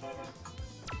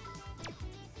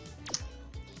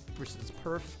 Versus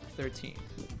Perf 13.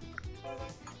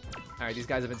 All right, these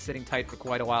guys have been sitting tight for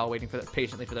quite a while, waiting for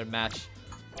patiently for their match.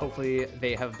 Hopefully,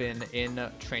 they have been in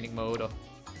training mode,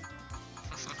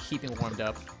 keeping warmed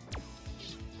up.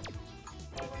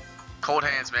 Cold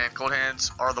hands, man. Cold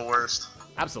hands are the worst.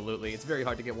 Absolutely, it's very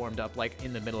hard to get warmed up like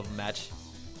in the middle of a match.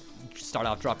 Start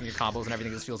off dropping your combos and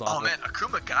everything just feels awful. Oh man,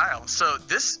 Akuma Guile. So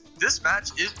this match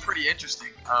is pretty interesting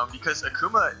because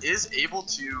Akuma is able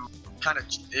to kind of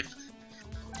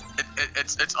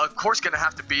it's of course gonna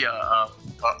have to be a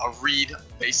read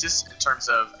basis in terms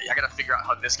of I gotta figure out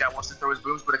how this guy wants to throw his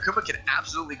booms, but Akuma can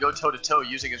absolutely go toe to toe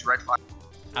using his red fire.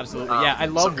 Absolutely, yeah. I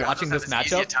love watching this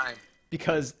matchup Time.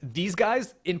 because these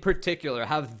guys in particular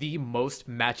have the most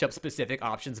matchup-specific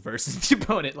options versus the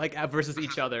opponent, like versus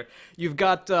each other. You've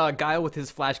got Guile with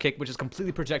his flash kick, which is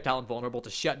completely projectile invulnerable to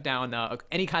shut down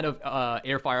any kind of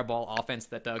air fireball offense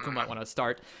that Akuma might want to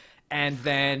start. And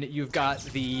then you've got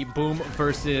the boom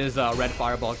versus red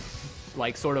fireball,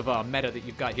 like sort of meta that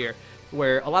you've got here,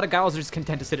 where a lot of Guiles are just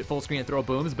content to sit at full screen and throw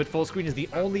booms, but full screen is the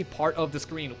only part of the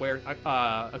screen where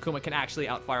Akuma can actually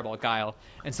out fireball Guile,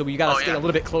 and so you gotta stay a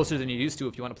little bit closer than you used to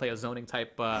if you want to play a zoning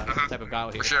type type of Guile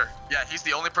here. For sure, yeah, he's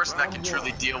the only person that can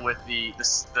truly deal with the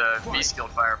B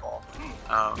skilled fireball,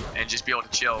 and just be able to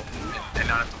chill and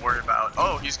not have to worry about,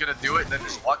 oh, he's gonna do it, then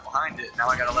just walk behind it. Now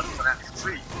I gotta let him come at me for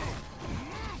free.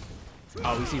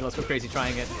 Oh, we see Let's Go Crazy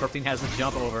trying it. Perfting has the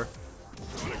jump over.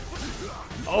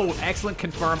 Oh, excellent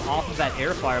confirm off of that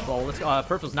air fireball.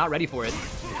 Perf was not ready for it.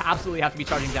 You absolutely have to be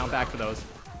charging down back for those.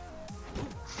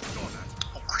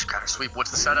 Oh, crush counter sweep.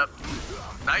 What's the setup?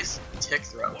 Nice tick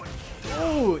throw.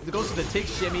 Oh, it goes to the tick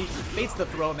shimmy. Baits the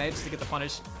throw, manages to get the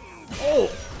punish. Oh,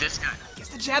 This guy. gets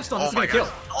the jab stun. Oh This is my gonna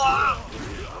kill. God. Oh!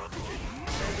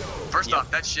 First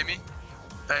off, that shimmy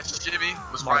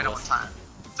was right on time.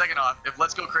 Second off, if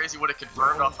Let's Go Crazy would have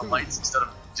confirmed off the lights instead of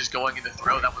just going into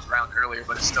throw, that was round earlier,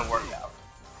 but it still worked out.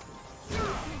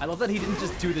 I love that he didn't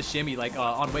just do the shimmy like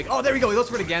on Wake. Oh, there we go. He goes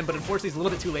for it again, but unfortunately he's a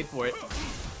little bit too late for it.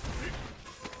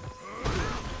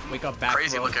 Wake up back.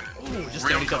 Crazy throw. looking Ooh, just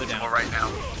real staring each other comfortable down. right now.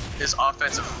 His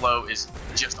offensive flow is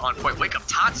just on point. Wake up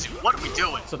Tatsu, what are we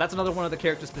doing? So that's another one of the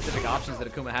character-specific options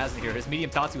that Akuma has in here. His medium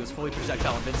Tatsu is fully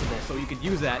projectile invincible, so you can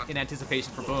use that in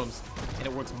anticipation for booms, and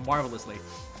it works marvelously.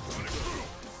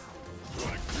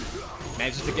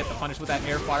 Manages to get the punish with that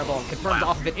air fireball and confirms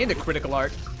off of it into critical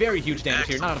art. Very huge damage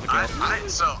here, not out of the kill.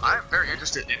 So I'm very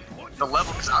interested in the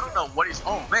level because I don't know what he's.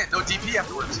 Oh man, no DP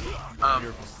afterwards.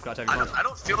 I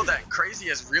don't feel that Crazy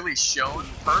has really shown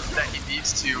Perf that he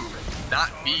needs to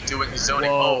not be doing the zoning.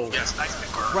 Whoa. Oh yes, nice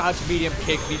confirm. Crouch medium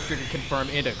kick, beat trigger confirm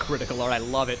into critical art. I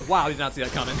love it. Wow, I did not see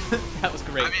that coming. That was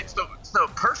great. I mean, so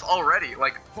Perf already,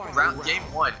 like, game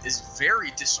one is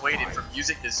very dissuaded from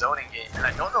using the zoning game, and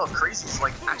I don't know if Crazy's,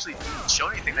 like, actually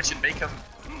shown anything that should make him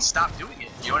stop doing it.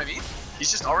 You know what I mean? He's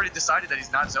just already decided that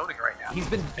he's not zoning right now. He's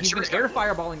been air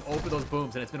fireballing over those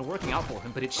booms, and it's been working out for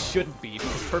him, but it shouldn't be,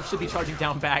 because Perf should be charging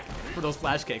down back for those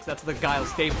flash kicks. That's the Guile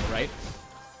staple, right?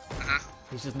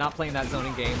 He's just not playing that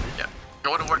zoning game. Yeah.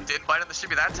 Going to work didn't bite on the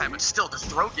shimmy that time, but still, the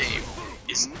throw game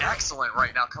is excellent right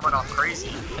now, coming off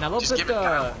Crazy. And I love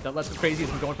that Let's Go Crazy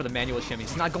has been going for the manual shimmy.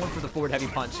 He's not going for the forward heavy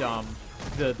punch,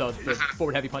 the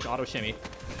forward heavy punch auto shimmy.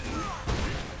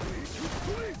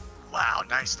 Wow,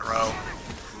 nice throw.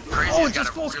 Crazy's Oh, got just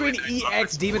a full screen really nice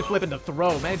EX demon flip into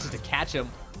throw. Manages to catch him.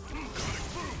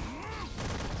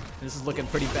 This is looking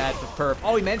pretty bad for Perf.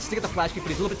 Oh, he managed to get the flash kick, but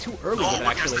he's a little bit too early with it,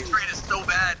 my gosh, actually. the trade is so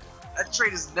bad. That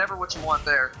trade is never what you want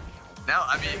there. Now,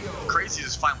 I mean, Crazy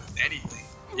is fine with anything.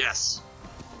 Yes.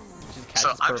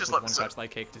 So I'm just letting one touch like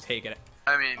cake to take it.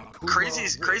 I mean,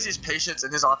 Crazy's patience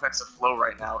and his offensive flow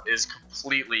right now is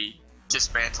completely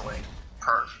dismantling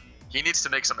Perf. He needs to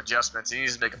make some adjustments. He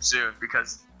needs to make them soon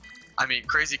because, I mean,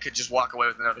 Crazy could just walk away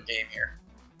with another game here.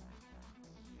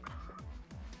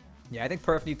 Yeah, I think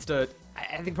Perf needs to.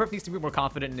 I think Perf needs to be more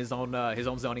confident in his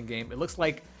own zoning game. It looks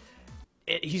like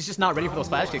he's just not ready for those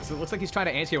flash kicks. It looks like he's trying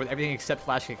to anti-air with everything except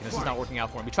flash kick, and it's just not working out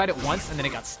for him. He tried it once, and then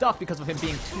it got stuck because of him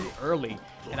being too early,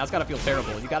 and that's gotta feel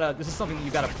terrible. You gotta. This is something that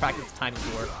you gotta practice timing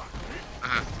for.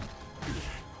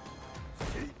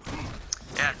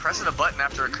 Yeah, pressing a button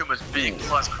after Akuma's big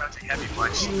plus crouching heavy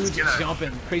punch. Huge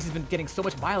jumping. Crazy's been getting so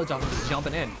much mileage off of just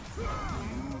jumping in.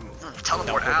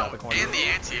 Teleport out in the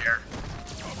anti-air.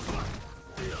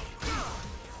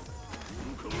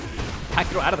 Back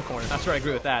throw out of the corner. Not sure I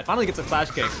agree with that. Finally gets a flash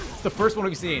kick. It's the first one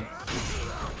we've seen.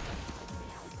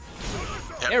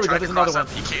 Yep, there we go. There's another one.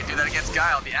 He can't do that against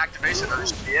Guile. The activation, though,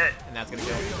 should be it. And that's gonna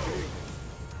kill.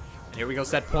 And here we go,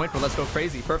 set point for Let's Go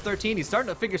Crazy. Perf 13, he's starting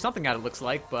to figure something out, it looks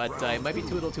like, but it might be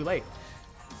too little too late.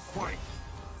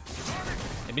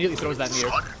 Immediately throws that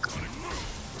mirror.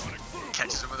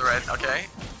 Catches him with the red, okay.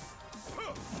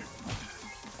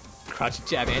 Crouch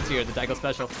jab anti-air, the Daigo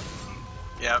special.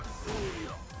 Yep.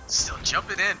 Still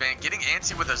jumping in, man. Getting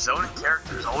anti with a zoning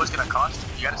character is always going to cost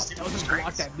you. You got to stick with the strength.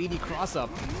 Block that meaty cross up.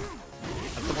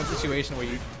 That's the one situation where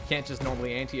you can't just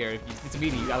normally anti-air. If it's a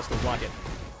meaty, you got to still block it.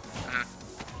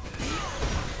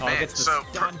 Oh, man, it gets the so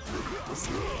stun.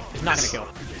 It's not going to kill.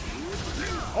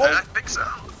 Oh. I think so.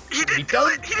 He didn't do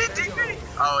it. He didn't do it.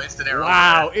 Oh, instant air.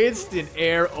 Wow, overhead. instant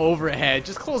air overhead.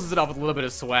 Just closes it off with a little bit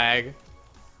of swag.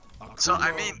 So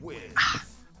I mean,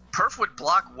 Perf would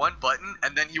block one button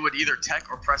and then he would either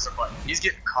tech or press a button. He's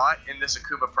getting caught in this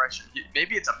Akuma pressure.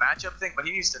 Maybe it's a matchup thing, but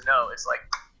he needs to know it's like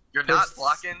you're not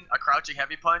blocking a crouching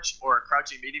heavy punch or a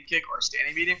crouching medium kick or a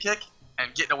standing medium kick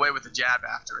and getting away with the jab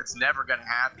after. It's never gonna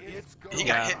happen. He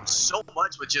got hit so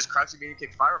much with just crouching medium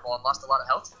kick fireball and lost a lot of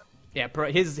health. Yeah,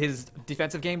 his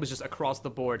defensive game was just across the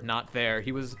board, not there.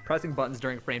 He was pressing buttons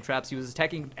during frame traps. He was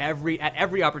attacking at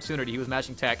every opportunity. He was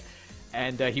mashing tech,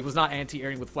 and he was not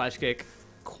anti-airing with flash kick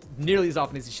nearly as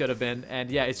often as he should have been.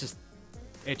 And yeah,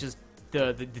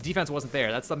 the defense wasn't there.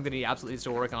 That's something that he absolutely needs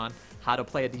to work on, how to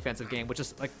play a defensive game, which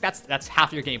is like that's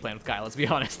half your game plan with Kyle. Let's be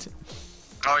honest.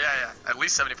 Oh yeah, at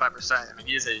least 75%. I mean,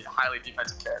 he is a highly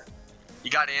defensive character. He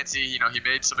got antsy. You know, he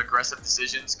made some aggressive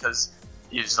decisions because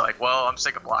he's like, well, I'm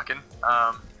sick of blocking.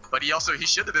 But he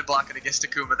should have been blocking against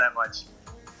Akuma that much.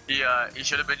 He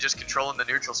should have been just controlling the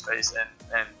neutral space,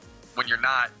 and when you're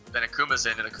not, then Akuma's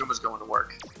in and Akuma's going to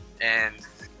work. And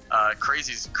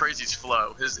Crazy's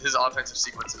flow, his offensive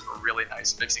sequences were really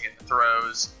nice, mixing in the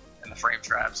throws and the frame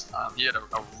traps. He had a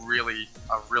really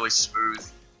smooth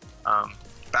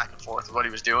back and forth with what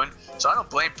he was doing. So I don't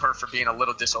blame Perf for being a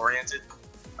little disoriented,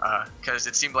 because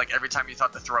it seemed like every time you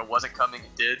thought the throw wasn't coming,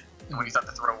 it did. And when you thought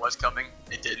the throw was coming,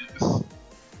 it didn't.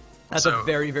 That's a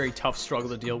very, very tough struggle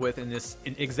to deal with in this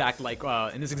exact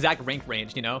rank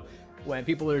range, you know? When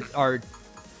people are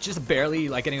just barely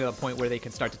like getting to the point where they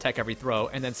can start to tech every throw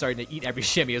and then starting to eat every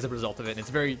shimmy as a result of it. And it's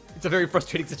a very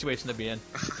frustrating situation to be in.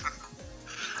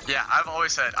 Yeah, I've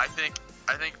always said I think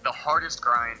the hardest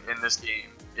grind in this game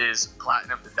is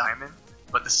platinum to diamond,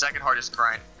 but the second hardest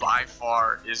grind by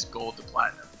far is gold to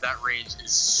platinum. That range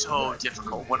is so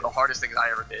difficult. One of the hardest things I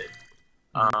ever did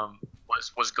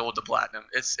was gold to platinum.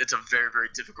 It's a very, very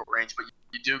difficult range, but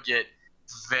you do get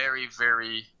very,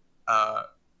 very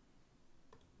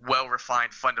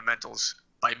well-refined fundamentals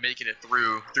by making it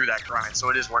through that grind, so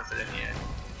it is worth it in the end.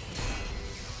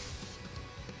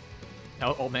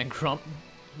 Oh, old man Crump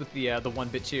with the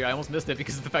 1-bit cheer. I almost missed it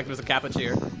because of the fact there was a Kappa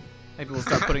cheer. Maybe we'll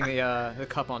start putting the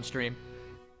cup on stream.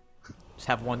 Just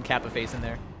have one Kappa face in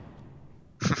there.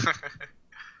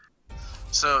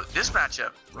 So this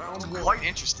matchup, quite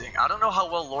interesting. I don't know how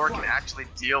well Laura can actually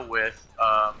deal with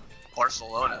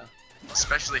Barcelona,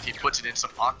 especially if he puts it in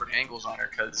some awkward angles on her,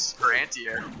 because her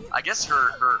anti-air, I guess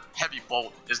her heavy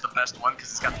bolt is the best one because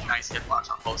it's got a nice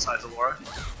hitbox on both sides of Laura.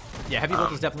 Yeah, heavy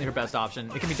bolt is definitely her best option.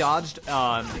 It can be dodged,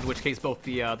 in which case both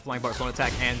the flying Barcelona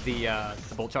attack and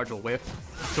the bolt charge will whiff,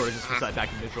 sort of just side back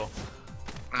to neutral.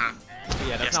 But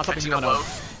yeah, that's not something you want to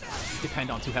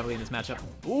depend on too heavily in this matchup.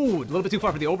 Ooh, a little bit too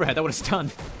far for the overhead. That would have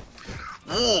stunned.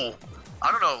 Ooh,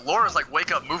 I don't know. Laura's like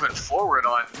wake up moving forward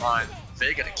on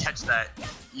Vega to catch that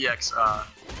EX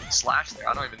slash there.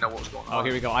 I don't even know what was going on. Oh,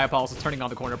 here we go. Iapal also turning on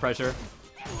the corner pressure.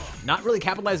 Not really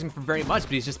capitalizing for very much,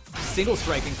 but he's just single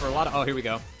striking for a lot of. Oh, here we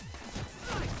go.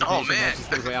 Oh man.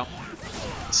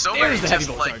 So there's many the heavy just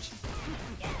bolt like. charge.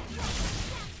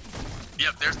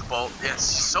 Yep, there's the bolt. Yeah,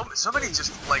 so many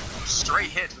just like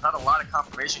straight hits without a lot of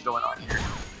confirmation going on here.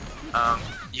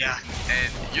 Yeah,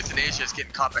 and Euthanasia is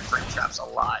getting caught by frame traps a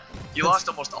lot. He lost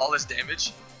almost all his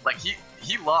damage. Like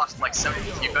he lost like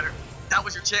 70. You better. That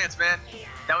was your chance, man.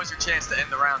 That was your chance to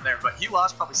end the round there. But he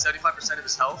lost probably 75% of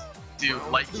his health to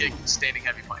light kick, standing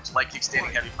heavy punch, light kick,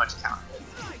 standing heavy punch counter.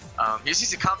 He just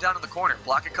needs to calm down in the corner,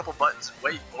 block a couple buttons.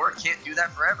 Wait, Laura can't do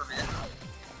that forever, man.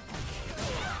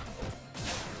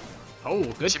 Oh,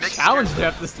 good challenge there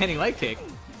after the standing leg kick.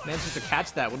 Manages to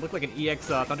catch that. Would look like an EX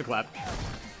thunderclap.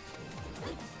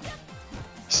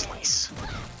 Slice.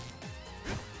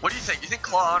 What do you think? Do you think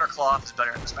claw on or claw off is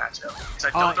better in this matchup?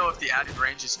 Because I don't know if the added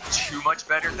range is too much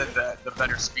better than the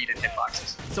better speed and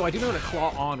hitboxes. So I do know that claw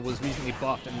on was recently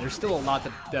buffed, and there's still a lot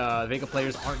that Vega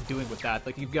players aren't doing with that.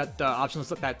 Like you've got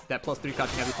options like that +3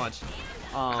 crouching heavy punch.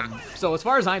 So as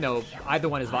far as I know, either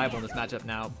one is viable in this matchup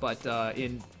now. But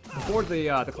before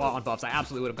the claw on buffs, I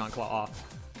absolutely would have gone claw off.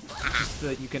 Just so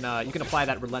that you can apply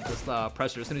that relentless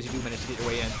pressure as soon as you do manage to get your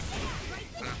way in.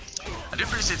 I do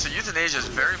appreciate so Euthanasia is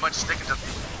very much sticking to.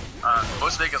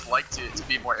 Most Vegas like to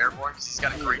be more airborne because he's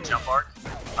got a great jump arc.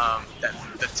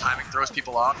 The timing throws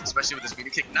people off, especially with his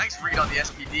medium kick. Nice read on the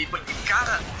SPD, but you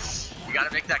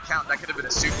gotta make that count. That could have been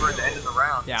a super at the end of the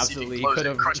round. Yeah, absolutely. He could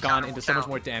have gone into so much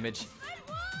more damage,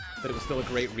 but it was still a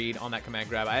great read on that command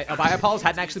grab. Iapal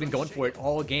hadn't actually been going for it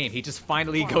all game. He just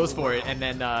finally goes for it, and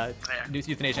then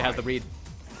Euthanasia has the read.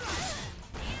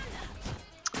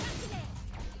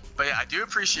 But yeah, I do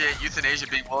appreciate Euthanasia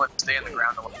being willing to stay on the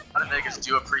ground. A lot of Vegas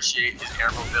do appreciate his air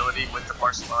mobility with the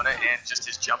Barcelona and just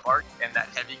his jump arc and that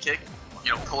heavy kick, you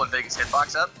know, pulling Vegas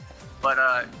hitbox up. But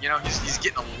you know, he's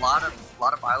getting a lot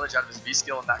of mileage out of his V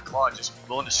skill and that claw, just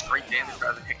willing to scrape damage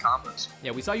rather than hit combos. Yeah,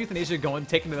 we saw Euthanasia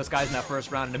taking to those guys in that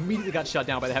first round and immediately got shut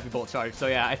down by the heavy bolt charge. So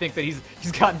yeah, I think that he's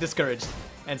gotten discouraged.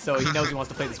 And so he knows he wants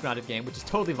to play this grounded game, which is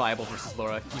totally viable versus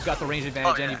Laura. You've got the range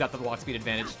advantage and you've got the walk speed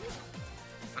advantage.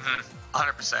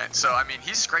 100%. So, I mean,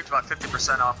 he's scraped about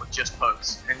 50% off with just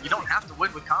pokes. And you don't have to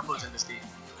win with combos in this game.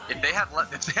 If they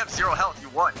have 0 health, you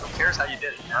won. Who cares how you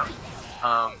did it, you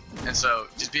know? And so,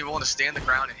 just being willing to stand the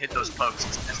ground and hit those pokes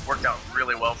has worked out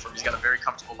really well for him. He's got a very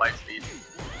comfortable life lead.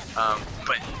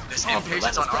 But this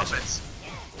impatience on offense...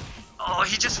 Oh,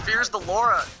 he just fears the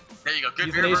Laura. There you go,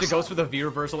 good V reversal. Goes for the V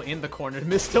reversal in the corner.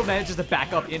 Mist still manages to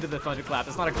back up into the Thunderclap.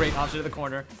 That's not a great option to the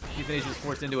corner. Euthanasia is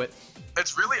forced into it.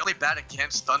 It's really only bad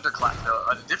against Thunderclap though.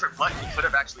 On a different button, he could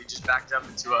have actually just backed up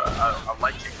into a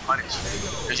light kick punish.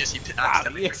 It's just he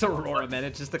accidentally EX Aurora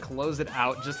managed just to close it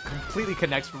out, just completely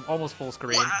connects from almost full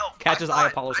screen. Wow, catches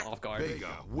Iapollos off guard.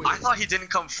 I thought he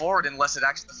didn't come forward unless it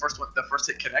actually the first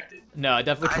hit connected. No, it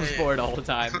definitely comes forward all the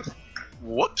time.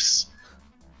 Whoops.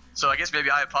 So I guess maybe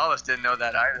Iapollos didn't know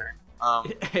that either.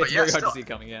 It's very hard to see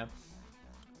coming, yeah.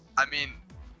 I mean,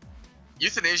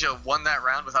 Euthanasia won that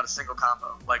round without a single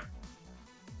combo. Like,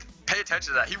 pay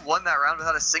attention to that. He won that round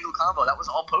without a single combo. That was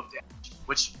all poke damage,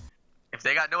 which, if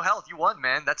they got no health, you won,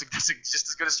 man. That's just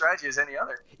as good a strategy as any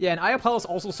other. Yeah, and Iapollos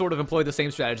also sort of employed the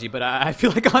same strategy, but I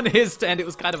feel like on his end, it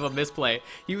was kind of a misplay.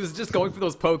 He was just going for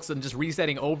those pokes and just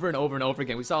resetting over and over and over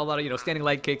again. We saw a lot of, you know, standing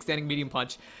leg kick, standing medium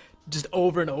punch, just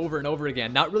over and over and over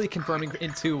again. Not really confirming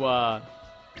into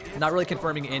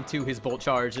his bolt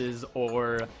charges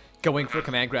or going for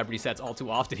command grab resets all too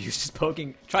often. He was just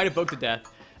trying to poke to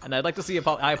death. And I'd like to see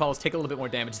Iapollos take a little bit more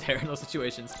damage there in those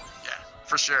situations. Yeah,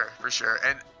 for sure.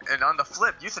 And on the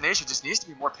flip, Euthanasia just needs to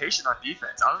be more patient on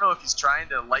defense. I don't know if he's trying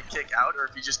to light kick out or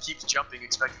if he just keeps jumping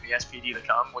expecting the SPD to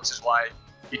come, which is why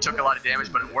he took a lot of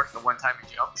damage, but it worked the one time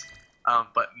he jumped.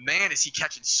 But man, is he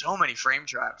catching so many frame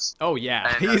traps. Oh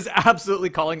yeah, and, he's absolutely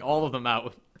calling all of them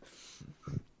out.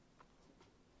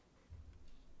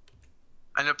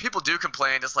 I know people do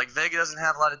complain, it's like Vega doesn't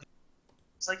have a lot of...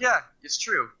 It's like, yeah, it's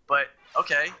true, but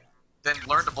okay, then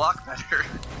learn to block better.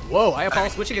 Whoa,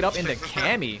 Iapollos switching it up into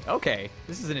Cammy. Okay,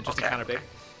 this is an interesting counter pick.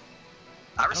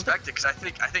 I respect it because I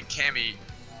think Cammy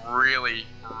really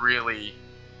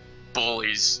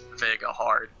bullies Vega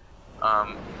hard.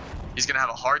 He's gonna have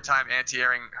a hard time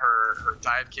anti-airing her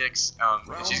dive kicks,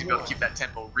 and she's gonna be able to keep that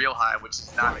tempo real high, which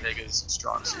is not Vega's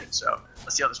strong suit. So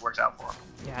let's see how this works out for him.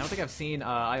 Yeah, I don't think I've seen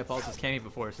Iapollos' Cammy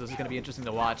before, so this is gonna be interesting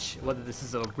to watch. Whether this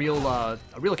is a real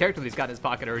character that he's got in his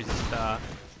pocket, or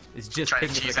is just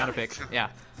picking for the counter pick. Yeah,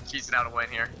 cheesing out a win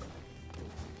here.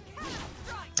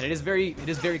 And it is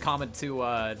very common to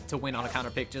win on a counter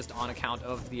pick just on account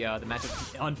of the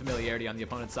matchup unfamiliarity on the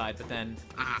opponent's side, but then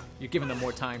you're giving them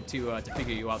more time to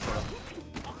figure you out, sort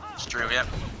of. It's true, yep.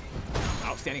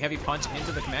 Outstanding heavy punch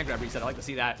into the command grab reset. I like to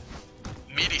see that.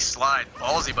 Meaty slide,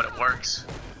 ballsy, but it works.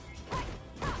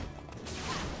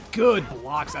 Good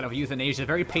blocks out of Euthanasia.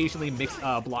 Very patiently mixed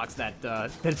blocks that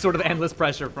sort of endless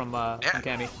pressure from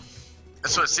Cammy.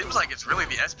 So it seems like it's really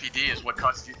the SPD is what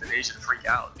causes Euthanasia to freak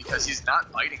out, because he's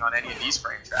not biting on any of these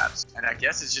frame traps. And I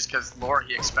guess it's just because Laura,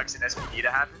 he expects an SPD to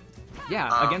happen.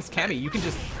 Yeah, against Cammy, you can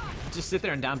just sit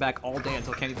there and down back all day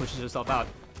until Cammy pushes herself out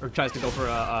or tries to go for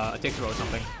a tick throw or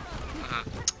something.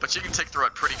 But you can tick throw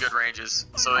at pretty good ranges,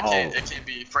 so it can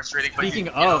be frustrating. Speaking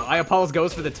of, Iapollos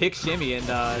goes for the tick shimmy, and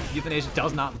Euthanasia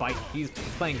does not bite. He's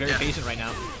playing very patient right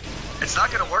now. It's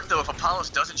not going to work, though, if Apollos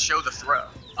doesn't show the throw.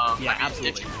 Yeah,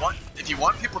 absolutely. If you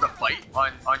want people to bite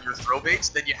on your throw baits,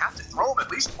 then you have to throw them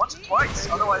at least once or twice.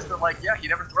 Otherwise, they're like, yeah, he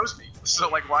never throws me. So,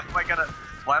 like, why am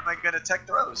I gonna tech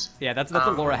throws? Yeah, that's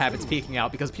the Laura habits peeking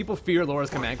out, because people fear Laura's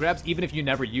command grabs even if you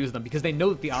never use them, because they know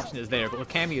that the option is there. But with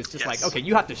Cammy, it's just like, okay,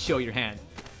 you have to show your hand.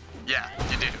 Yeah,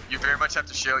 you do. You very much have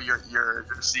to show your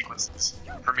sequences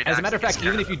for me to As a matter of fact,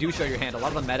 even if you do show your hand, a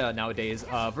lot of the meta nowadays,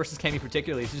 versus Cammy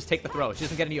particularly, is just take the throw. She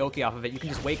doesn't get any Oki off of it. You can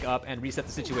just wake up and reset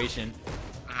the situation.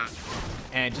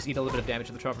 And just eat a little bit of damage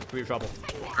for your trouble.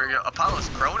 There you go. Apollo's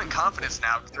growing in confidence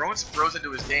now, throwing some throws into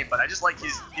his game, but I just like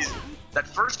he's that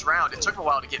first round, it took him a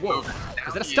while to get moving.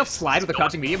 Is that a stuffed slide with a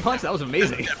crouching medium punch? That was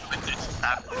amazing.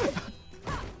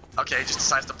 Okay, just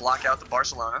decides to block out the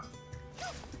Barcelona.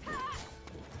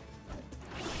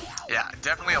 Yeah,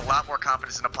 definitely a lot more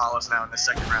confidence in Apollos now in the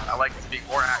second round. I like being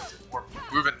more active, more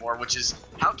moving more, which is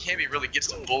how Cammy really gets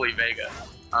to bully Vega.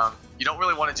 You don't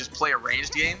really want to just play a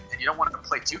ranged game, and you don't want to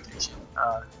play too patient.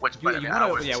 Which, what you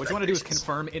want to do is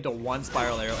confirm into one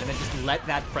spiral arrow, and then just let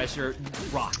that pressure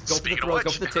rock. Go for the throws,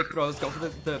 go for the tick throws, go for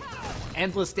the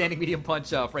endless standing medium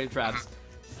punch frame traps.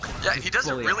 Yeah, he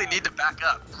doesn't really need to back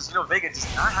up, because you know Vega does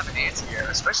not have an anti-air,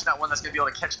 especially not one that's going to be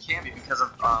able to catch Cammy because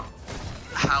of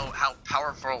how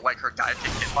powerful like her dive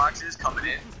kick hitbox is coming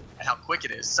in and how quick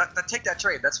it is. So take that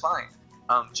trade, that's fine.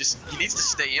 Just he needs to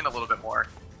stay in a little bit more.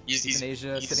 He's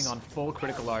sitting on full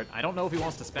critical art. I don't know if he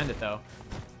wants to spend it though.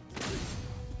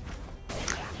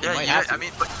 Yeah, I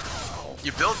mean, but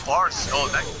you build bars. Oh,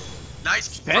 that nice.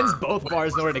 Spends both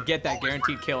bars in order to get that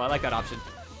guaranteed kill. I like that option.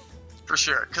 For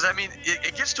sure, because I mean,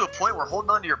 it gets to a point where holding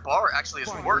on to your bar actually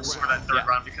is worse for that third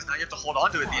round, because now you have to hold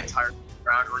on to it the entire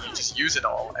round, or you just use it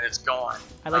all and it's gone.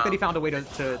 I like that he found a way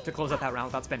to close out that round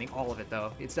without spending all of it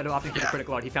though. Instead of opting for the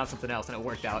critical art, he found something else and it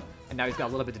worked out. And now he's got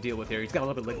a little bit to deal with here. He's got a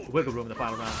little bit of wiggle room in the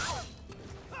final round.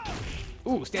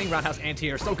 Ooh, standing roundhouse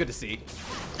anti-air, so good to see.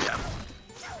 Yeah.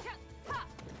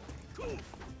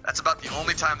 That's about the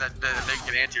only time that they can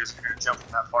get anti-airs if you're going to jump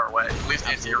from that far away. At least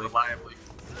anti-air reliably.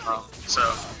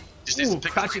 So, just needs to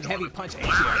pick crouching heavy punch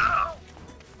anti-air.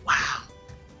 Wow.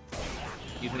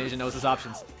 Euthanasia knows his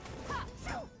options.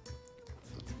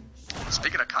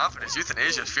 Speaking of confidence,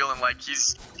 Euthanasia is feeling like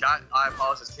he's got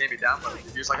iApollos' Cammy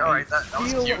downloaded. He was like, alright, that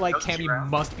was cute. I feel like Cammy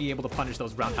must be able to punish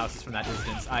those roundhouses from that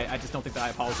distance. I just don't think the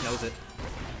iApollos knows it.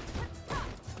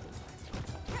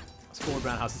 It's forward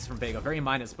roundhouses from Vega. Very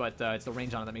minus, but it's the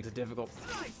range on it that makes it difficult.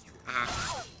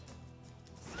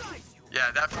 Yeah,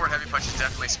 that forward heavy punch is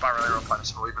definitely spiral arrow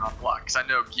punishable even on block, because I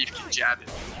know Geef can jab it.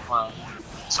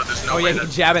 So there's no way he can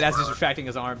jab it as he's retracting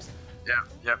his arms. Yeah,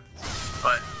 yep.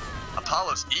 But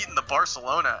Apollo's eating the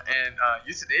Barcelona, and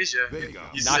Euthanasia,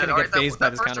 he's not going to get phased by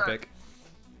this counter pick.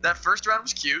 That first round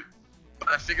was cute, but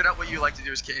I figured out what you like to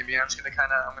do as KB, and I'm just going to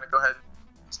I'm going to go ahead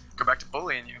and go back to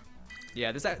bullying you.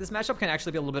 Yeah, this matchup can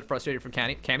actually be a little bit frustrating for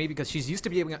Cammy because she's used to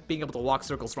being able to walk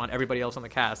circles around everybody else on the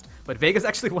cast. But Vega's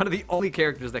actually one of the only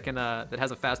characters that that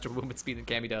has a faster movement speed than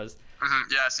Cammy does.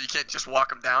 Yeah, so you can't just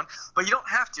walk him down, but you don't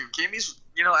have to. Cammy's,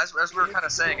 you know, as we were kind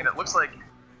of saying, and it looks like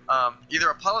either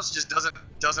Apollos just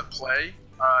doesn't play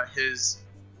his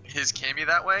Cammy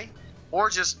that way, or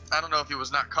just I don't know if he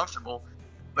was not comfortable.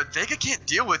 But Vega can't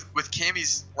deal with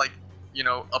Cammy's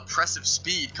oppressive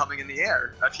speed coming in the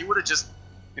air. If he would have just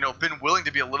been willing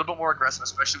to be a little bit more aggressive,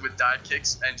 especially with dive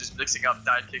kicks and just mixing up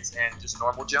dive kicks and just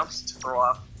normal jumps to throw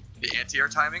off the anti-air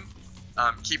timing,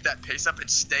 keep that pace up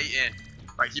and stay in.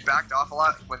 Right, he backed off a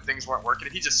lot when things weren't working.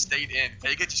 If he just stayed in,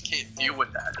 Vega just can't deal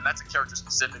with that, and that's a character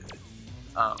specifically.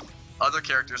 Other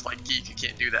characters like Geek, you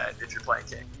can't do that if you're playing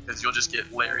King, because you'll just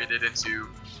get lariated into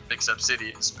mix-up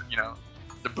cities,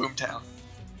 the Boomtown.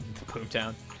 The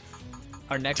Boomtown.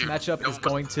 Our next matchup is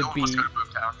going to be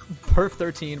Perf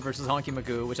 13 versus Honky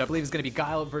Magoo, which I believe is going to be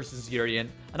Guile versus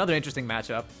Urian. Another interesting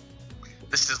matchup.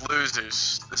 This is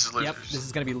losers. Yep, this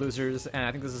is going to be losers, and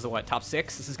I think this is top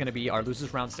 6. This is going to be our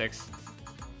losers round 6.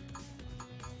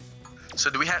 So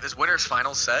do we have this winners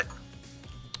finals set?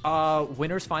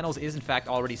 Winners finals is in fact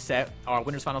already set. Our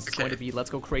winners finals is going to be Let's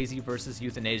Go Crazy versus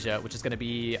Euthanasia, which is going to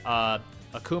be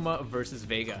Akuma versus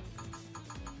Vega.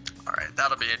 All right,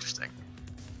 that'll be interesting.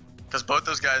 Because both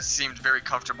those guys seemed very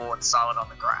comfortable and solid on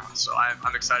the ground, so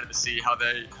I'm excited to see how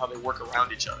they work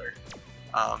around each other,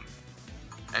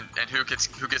 and who gets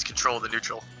control of the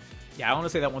neutral. Yeah, I want to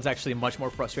say that one's actually much more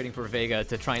frustrating for Vega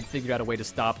to try and figure out a way to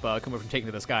stop Akuma from taking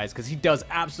to the skies, because he does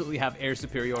absolutely have air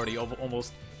superiority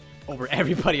over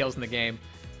everybody else in the game.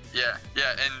 Yeah,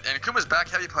 and Akuma's back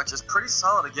heavy punch is pretty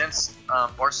solid against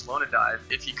Barcelona dive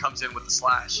if he comes in with the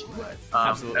slash.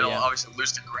 Absolutely, it'll obviously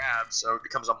lose to grab, so it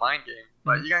becomes a mind game.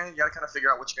 But you gotta kind of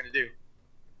figure out what you're gonna do.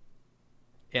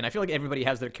 And I feel like everybody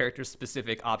has their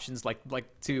character-specific options, like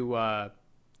to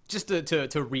just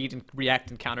to read and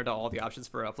react and counter to all the options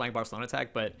for a flying Barcelona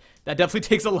attack. But that definitely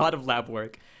takes a lot of lab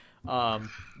work.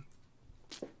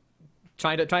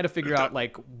 Trying to figure out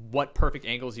what perfect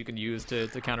angles you can use to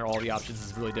counter all the options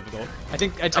is really difficult. I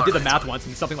think I did the math once,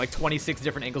 and something like 26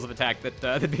 different angles of attack that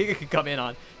the Vega could come in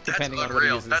on, depending on what he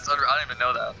uses. That's unreal. I didn't even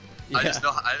know that.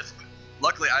 Yeah.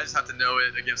 Luckily, I just have to know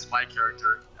it against my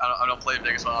character. I don't play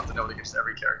Vega, so I don't have to know it against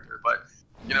every character. But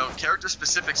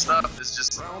character-specific stuff is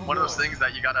just one of those things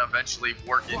that you gotta eventually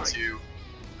work into,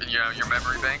 your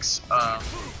memory banks,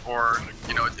 or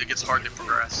it gets hard to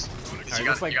progress. Right,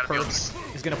 looks like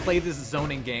Perf is going to play this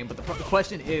zoning game, but the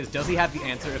question is, does he have the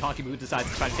answer if Honky Magoo decides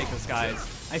to try to take the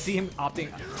skies? I see him opting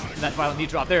for that violent knee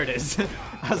drop. There it is.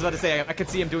 I was about to say, I could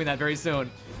see him doing that very soon,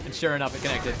 and sure enough, it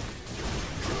connected.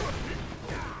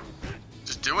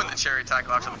 Just doing the cherry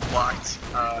tackle after the blocked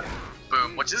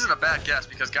boom, which isn't a bad guess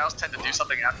because Gals tend to do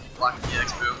something after you block the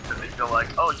EX boom because they feel like,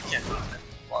 oh, you can't do it.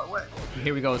 Far away.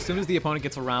 Here we go. As soon as the opponent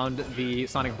gets around the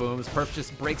Sonic Booms, Perf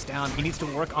just breaks down. He needs to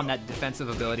work on that defensive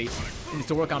ability. He needs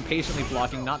to work on patiently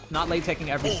blocking, not late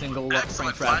taking every single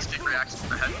excellent frame trap. flash kick reaction to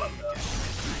the headbutt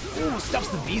though. Ooh, stuffs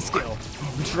the V skill.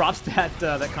 Drops that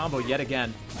that combo yet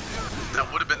again.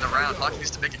 That would have been the round. Hockey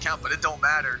needs to make it count, but it don't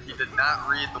matter. He did not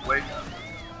read the wake up.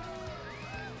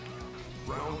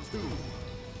 Round 2.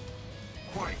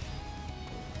 Fight.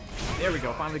 There we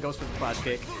go. Finally goes for the flash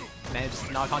kick. Manages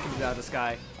to knock Honky out of the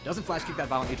sky. Doesn't flash kick that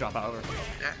violently drop, however.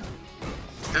 Yeah.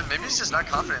 Dude, maybe he's just not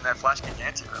confident in that flash kick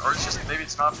anti, or it's just maybe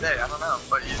it's not day. I don't know,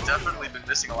 but he's definitely been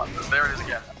missing a lot. There it is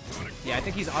again. Yeah, I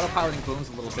think he's autopiloting booms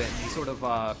a little bit. He sort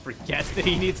of forgets that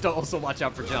he needs to also watch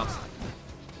out for jumps.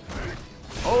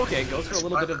 Oh, okay, goes for a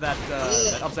little bit of that,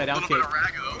 that upside down kick.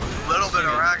 Little bit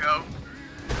of rago.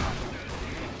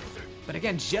 But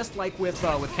again, just like with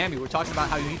Cammy, we're talking about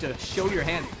how you need to show your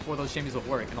hand before those shimmies will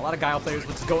work. And a lot of Guile players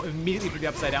would just go immediately for the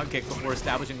upside down kick before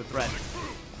establishing the threat.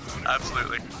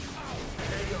 Absolutely.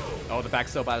 Oh, the back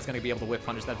so bad is going to be able to whip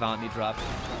punish that violent knee drop.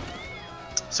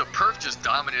 So Perf just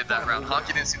dominated that round.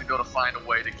 Honky didn't seem to go to find a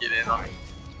way to get in on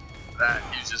that.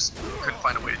 He just couldn't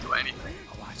find a way to do anything.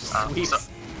 Oh, wow, just sweeps.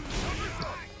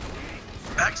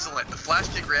 Excellent. The flash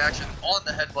kick reaction on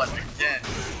the headbutt again.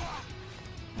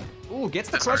 Ooh, gets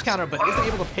the crush counter, but isn't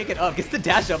able to pick it up. Gets the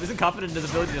dash up, isn't confident in his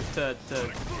ability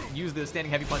to use the standing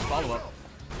heavy punch follow-up.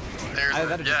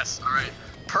 Yes, alright.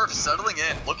 Perf settling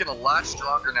in, looking a lot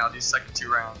stronger now these second 2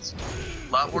 rounds.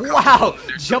 A lot more wow!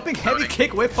 Jumping heavy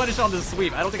kick whip punish on the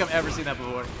sweep. I don't think I've ever seen that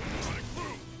before.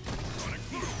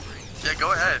 Yeah,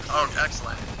 go ahead. Oh,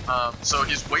 excellent. So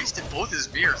he's wasted both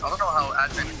his mirrors. I don't know how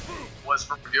advantageous it was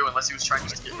for Purdue unless he was trying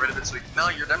just to get rid of it so he no,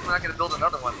 you're definitely not going to build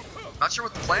another one. Not sure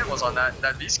what the plan was on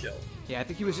that V skill. Yeah, I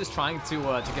think he was just trying to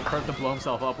get Perf to blow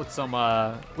himself up with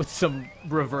some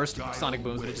reversed Sonic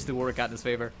Booms, but it just didn't work out in his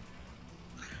favor.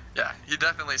 Yeah, he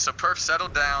definitely. So Perf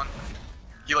settled down.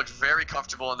 He looked very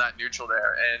comfortable in that neutral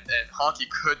there, and Honky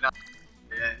could not.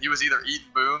 And he was either eating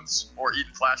booms or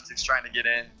eating flash kicks trying to get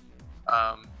in.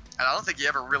 And I don't think he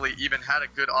ever really even had a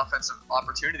good offensive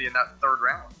opportunity in that 3rd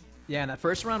round. Yeah, in that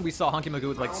first round, we saw Honky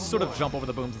Magoo like sort of jump over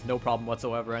the booms with no problem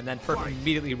whatsoever, and then Perf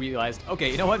immediately realized, okay,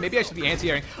 you know what? Maybe I should be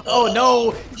anti-airing. Oh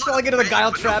no! He's falling into the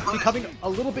Guile trap, becoming a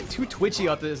little bit too twitchy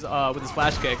with his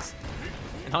flash kicks,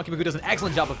 and Honky Magoo does an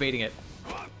excellent job of baiting it.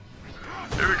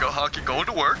 Here we go, Honky going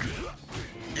to work.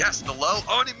 Yes, the low.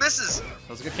 Oh, and he misses. That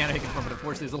was a good counter hit from, but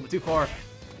unfortunately, it's a little bit too far.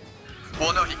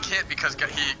 Well, no, he can't because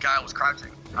Guile was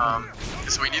crouching.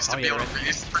 So he needs to be able to, he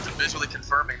needs to visually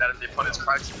confirming that if the opponent's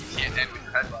crouching, you can't end with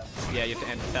your headbutt. Yeah, you have to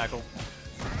end the tackle.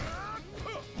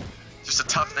 Just a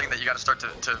tough thing that you got to start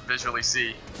to visually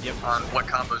see on what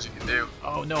combos you can do.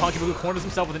 Oh no, Honky Magoo corners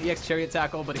himself with an EX Chariot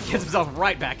tackle, but he gets himself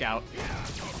right back out.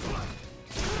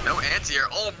 No anti-air.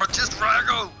 Oh, but just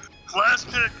Rago! Flash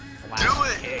kick! Do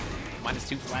it! Kick.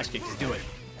 -2 flash kick, just do it.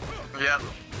 Yep.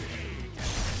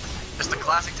 Just a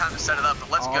classic time to set it up, but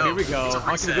let's go. Here we go.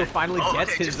 Honky Magoo finally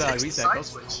gets his reset.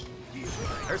 Switch.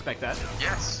 I respect that.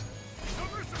 Yes.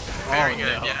 Very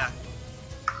good, no. yeah.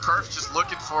 Perf just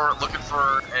looking for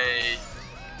a...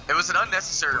 It was an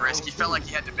unnecessary risk. He felt like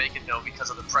he had to make it, though, because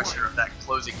of the pressure of that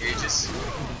closing Aegis.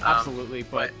 Absolutely,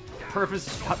 but Perf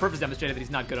has demonstrated that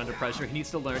he's not good under pressure. He needs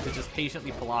to learn to just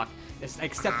patiently block,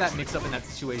 accept that mix-up in that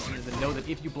situation, and then know that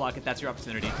if you block it, that's your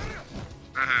opportunity.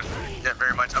 Yeah,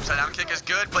 very much. Upside down kick is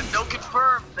good, but no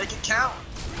confirm. Make it count.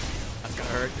 That's gonna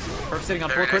hurt. Perf sitting on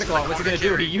 4 critical. What's he gonna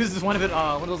do? He uses one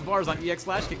of those bars on EX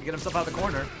flash kick to get himself out of the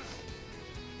corner.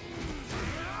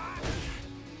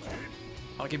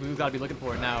 Honky Magoo's gotta be looking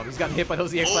for it now. He's gotten hit by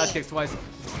those EX flash kicks twice.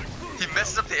 He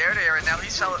messes up the air-to-air, and now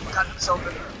he's got himself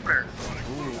in the corner.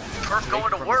 Perf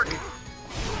going to work.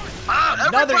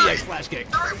 Another EX flash kick.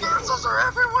 The reversals are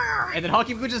everywhere. And then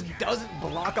Honky Magoo just doesn't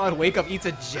block on wake up, eats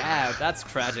a jab. That's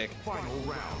tragic. Final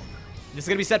round. This is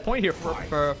gonna be set point here for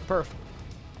Perf.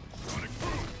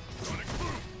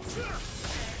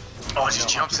 Oh, he just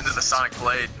jumps into the Sonic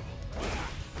Blade.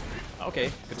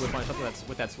 Okay, good whip punish up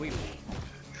with that sweep.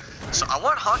 So I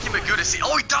want Honky Magoo to see.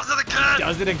 Oh, he does it again!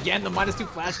 Does it again. The -2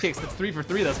 flash kicks. That's 3 for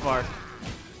 3 thus far.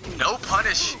 No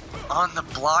punish on the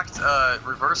blocked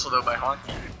reversal though by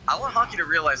Honky. I want Honky to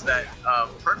realize that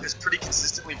Perf has pretty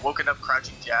consistently woken up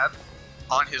crouching jab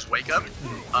on his wake up.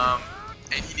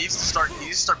 And he needs to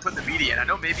start putting the media in. I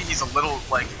know maybe he's a little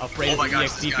like afraid of the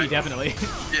EXDP, definitely.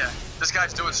 Yeah, this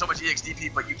guy's doing so much EXDP,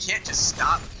 but you can't just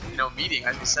stop, meeting,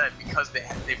 as you said, because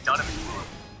they've done it before.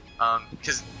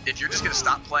 Because if you're just gonna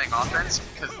stop playing offense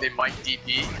because they might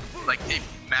DP, like they've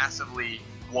massively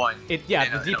won. The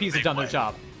DPs have done their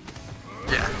job.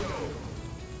 Yeah.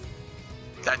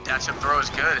 That dash-up throw is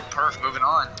good. Perf moving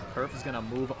on. Perf is going to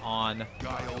move on.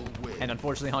 Guile win. And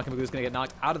unfortunately, Honky Magoo is going to get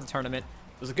knocked out of the tournament.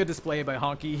 It was a good display by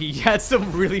Honky. He had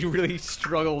some really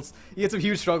struggles. He had some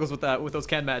huge struggles with those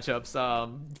Ken matchups.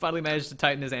 Finally managed to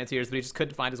tighten his anti-airs, but he just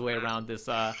couldn't find his way around this.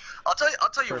 I'll tell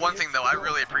you one thing though. I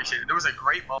really appreciate it. There was a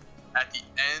great moment at the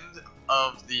end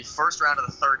of the first round of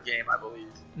the third game, I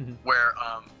believe, where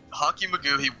Honky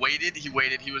Magoo he waited.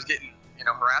 He was getting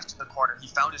harassed in the corner. He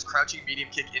found his crouching medium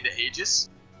kick into Aegis,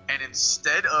 and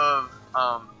instead of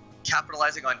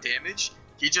capitalizing on damage,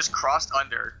 he just crossed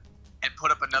under and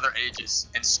put up another Aegis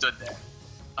and stood there.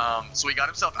 So he got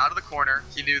himself out of the corner.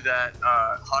 He knew that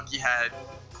Honky had,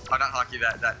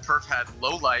 that Perf had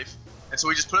low life, and so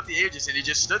he just put up the Aegis and he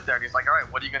just stood there. And he's like, all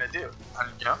right, what are you gonna do? What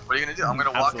are you gonna do? I'm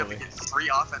gonna walk up and get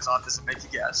 3 offense off this and make you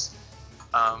guess.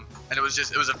 And it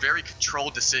was a very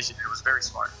controlled decision. It was very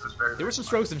smart. It was very. There were some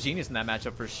strokes of genius in that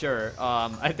matchup for sure.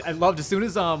 I loved as soon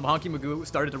as Honky Magoo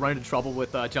started to run into trouble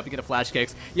with jumping into flash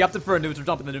kicks, he opted for a neutral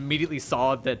jump and then immediately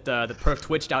saw that the Perf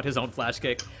twitched out his own flash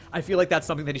kick. I feel like that's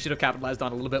something that he should have capitalized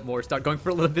on a little bit more. Start going for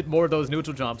a little bit more of those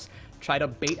neutral jumps. Try to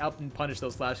bait out and punish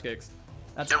those flash kicks.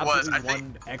 That's absolutely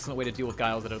one excellent way to deal with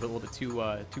guys that are a little bit too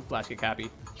flash kick happy.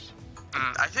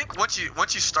 I think once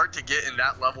you start to get in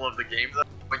that level of the game, though,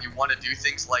 when you want to do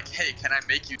things like, hey, can I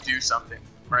make you do something,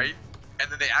 right? And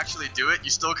then they actually do it, you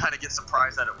still kind of get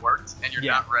surprised that it worked, and you're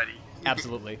not ready.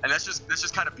 Absolutely. And that's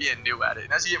just kind of being new at it.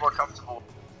 And as you get more comfortable,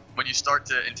 when you start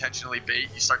to intentionally bait,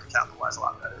 you start to capitalize a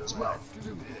lot better as well.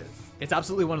 It's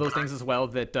absolutely one of those things as well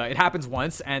that it happens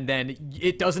once and then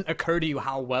it doesn't occur to you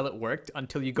how well it worked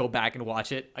until you go back and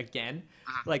watch it again.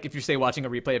 Like if you're, say, watching a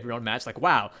replay of your own match, like,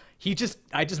 wow, I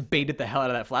just baited the hell out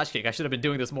of that flash kick. I should have been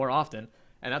doing this more often.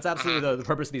 And that's absolutely the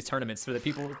purpose of these tournaments, so that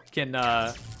people can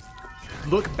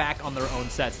look back on their own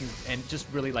sets and just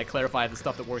really like clarify the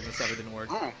stuff that worked and the stuff that didn't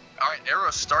work. Ooh. All right, Arrow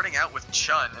starting out with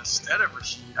Chun instead of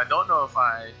Rashid. I don't know if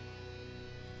I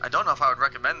would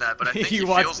recommend that, but I think he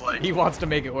feels like he wants to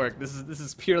make it work. This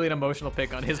is purely an emotional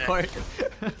pick on his part.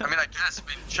 I mean, I guess.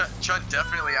 Chun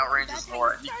definitely outranges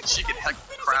Laura. She can heck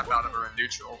the crap out of her in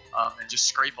neutral, and just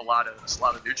scrape a lot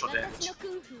of neutral damage.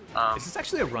 Is this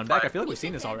actually a run back? I feel like we've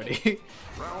seen this already.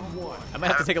 I might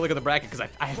have to take a look at the bracket because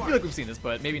I feel like we've seen this,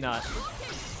 but maybe not.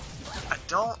 I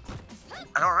don't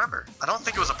remember. I don't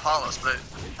think it was Apollo's, but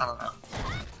I don't know.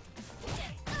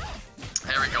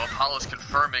 There we go. Apollo's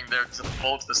confirming their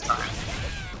bolts this time.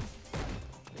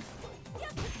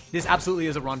 This absolutely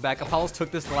is a run back. Apollo's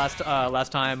took this the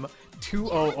last time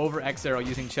 2-0 over X-Arrow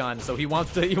using Chun, so he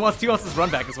wants this run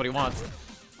back is what he wants.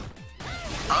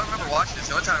 I don't remember watching this.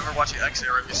 The only time I remember watching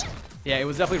X-Arrow is... Yeah, it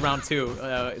was definitely round 2,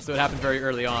 so it happened very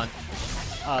early on.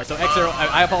 So X-Arrow,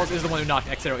 Apollos is the one who knocked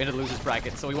X-Arrow into the loser's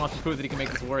bracket, so he wants to prove that he can make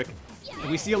this work. And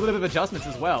we see a little bit of adjustments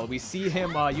as well. We see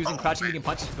him using crouching medium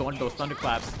punches to go into those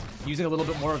thunderclaps, using a little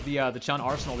bit more of the Chun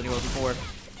arsenal than he was before.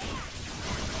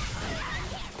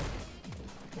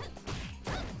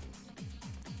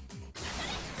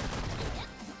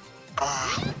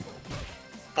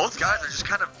 Both guys are just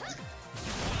kind of...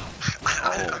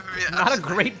 Not a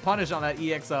great punish on that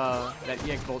EX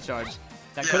bolt charge.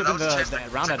 That could have been the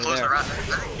round out of there.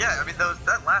 Yeah, I mean,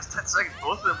 that last 10 seconds,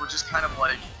 both of them were just kind of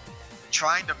like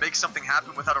trying to make something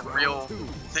happen without a real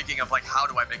thinking of like, how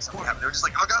do I make something happen? They were just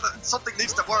like, oh god, something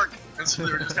needs to work. And so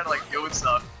they were just kind of like doing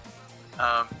stuff.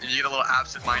 And you get a little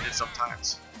absent-minded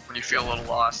sometimes when you feel a little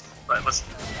lost. But let's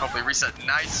hopefully reset.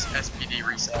 Nice SPD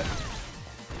reset.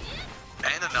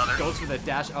 And another. Goes for the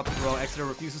dash up throw. Exeter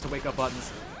refuses to wake up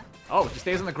buttons. Oh, just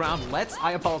stays on the ground, lets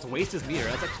Apollos waste his meter.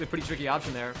 That's actually a pretty tricky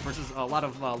option there versus a lot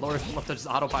of lowers left to just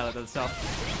autopilot that stuff.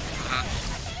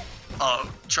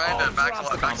 Trying to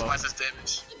maximize his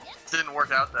damage. Didn't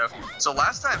work out though. So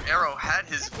last time Arrow had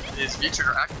his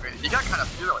V-Trigger activated, he got kind of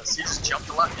fearless. He just jumped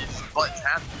a lot, his butt's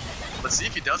happy. Let's see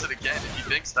if he does it again, if he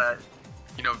thinks that,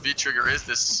 you know, V-Trigger is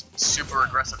this super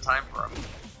aggressive time for him.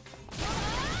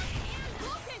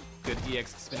 Good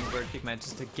EX spinning bird kick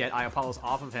manages to get Apollos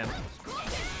off of him.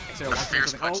 The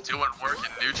fierce punch doing work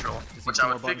in neutral, which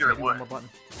I would figure it would.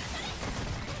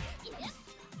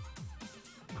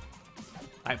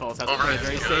 Apollos has to play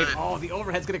very safe. Oh, the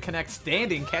overhead's gonna connect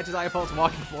standing, catches Apollos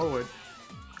walking forward.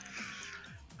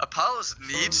 Apollos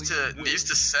needs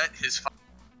to set his fire.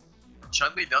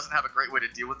 Chun-Li doesn't have a great way to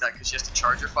deal with that because she has to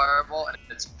charge her fireball and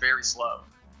it's very slow.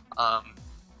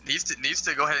 Needs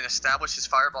to go ahead and establish his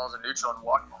fireballs in neutral and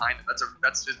walk behind him.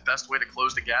 That's his best way to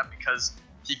close the gap because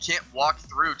he can't walk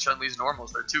through Chun-Li's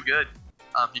normals. They're too good.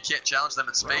 He can't challenge them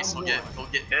in space. He'll get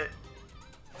hit.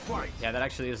 Yeah, that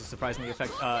actually is a surprisingly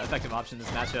effective option in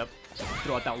this matchup.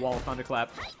 Throw out that wall of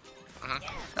thunderclap.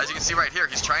 As you can see right here,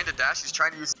 he's trying to dash, he's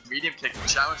trying to use his medium kick to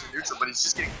challenge the neutral, but he's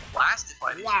just getting blasted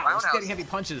by these Wow, he's roundhouses. getting heavy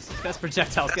punches. Best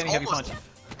projectiles, getting heavy punches.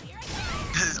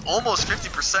 This is almost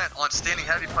 50% on standing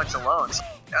heavy punch alone. So,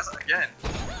 again,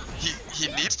 he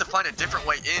needs to find a different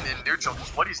way in neutral,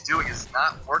 because what he's doing is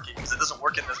not working, because it doesn't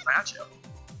work in this matchup.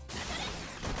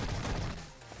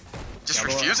 Just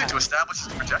refusing to establish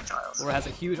his projectiles. Laura has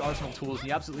a huge arsenal of tools, and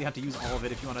you absolutely have to use all of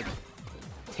it if you want to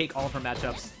take all of her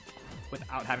matchups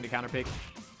without having to counterpick.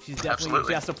 She's definitely,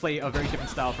 she has to play a very different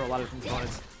style for a lot of different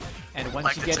opponents. And when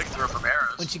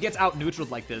she gets out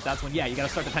neutraled like this, that's when, yeah, you gotta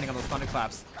start depending on those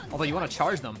thunderclaps. Although you want to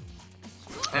charge them.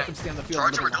 Let them stay on the field.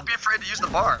 Charge them, don't be afraid to use the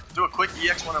bar. Do a quick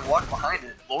EX1 and walk behind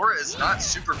it. Laura is not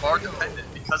super bar dependent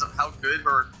because of how good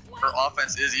her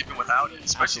offense is even without it,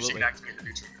 especially if she can activate the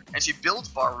neutral. And she builds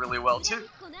bar really well too.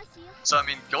 So I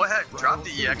mean, go ahead, drop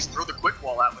the EX, throw the quick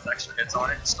wall out with extra hits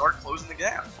on it, and start closing the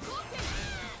gap.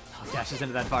 Dashes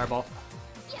into that fireball.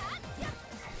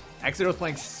 X-Zero's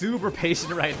playing super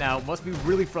patient right now. Must be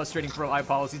really frustrating for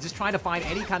iPolicy. Just trying to find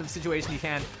any kind of situation he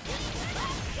can.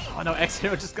 Oh no,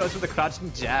 X-Zero just goes for the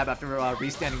crouching jab after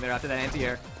restanding there after that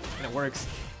anti-air. And it works.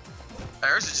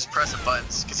 Ayers is just pressing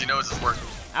buttons because he knows it's working.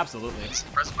 Absolutely. He's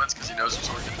pressing buttons because he knows it's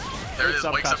working. There it is,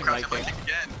 wakes up crouching right kick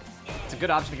again. It's a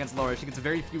good option against Laura. She gets a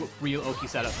very few real Oki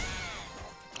setup.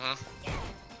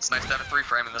 It's nice to have a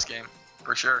 3-frame in this game,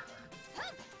 for sure.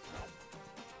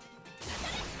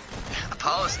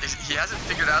 Apollos, he hasn't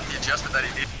figured out the adjustment that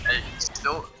he needs to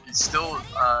make. He's still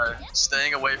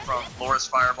staying away from Laura's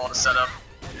fireball to set up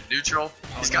neutral.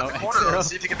 He's got the corner though. Let's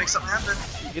see if he can make something happen.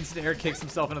 He instant air kicks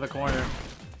himself into the corner.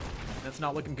 That's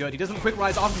not looking good. He doesn't quick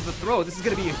rise off of the throw. This is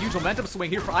going to be a huge momentum swing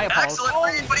here for iApollos. Excellent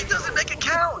read, but he doesn't make it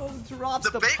count. Oh, drops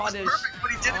the bait punish. was perfect,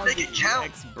 but he didn't make it count.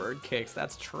 X bird kicks.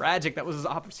 That's tragic. That was his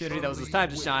opportunity. That was his time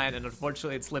to shine, and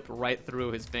unfortunately, it slipped right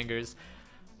through his fingers.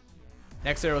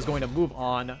 X-Zero is going to move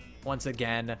on once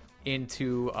again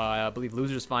into, I believe,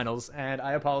 losers finals, and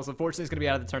iApollos unfortunately is going to be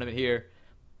out of the tournament here.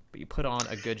 But you put on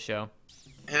a good show.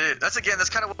 Hey, that's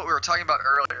kind of what we were talking about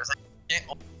earlier. It's like you can't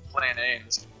only plan A in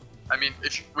this game. I mean,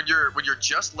 when you're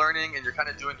just learning and you're kind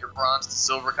of doing your bronze to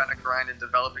silver kind of grind and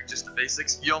developing just the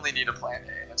basics, you only need a plan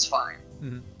A, and it's fine.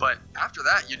 But after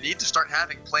that, you need to start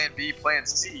having plan B, plan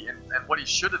C, and what he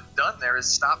should have done there is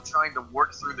stop trying to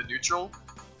work through the neutral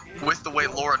with the way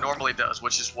Laura normally does,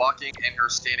 which is walking and her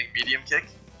standing medium kick,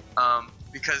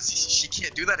 because she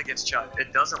can't do that against Chun.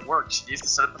 It doesn't work. She needs to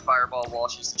set up the fireball wall.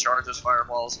 She needs to charge those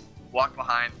fireballs, walk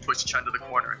behind, push Chun to the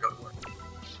corner, and go to work.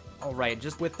 Alright,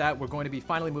 just with that, we're going to be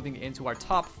finally moving into our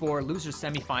top 4 losers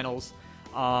semifinals.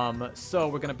 So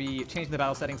we're going to be changing the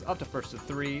battle settings up to first of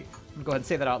 3. I'm going to go ahead and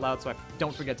say that out loud so I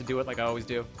don't forget to do it like I always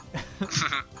do.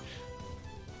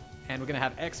 And we're going to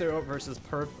have X-Zero versus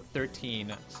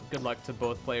Perf13. So good luck to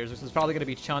both players. This is probably going to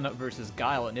be Chun versus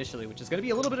Guile initially, which is going to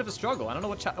be a little bit of a struggle. I don't know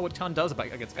what Chun does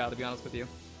against Guile, to be honest with you.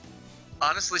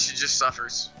 Honestly, she just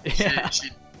suffers. Yeah.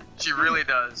 She really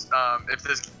does.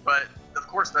 But of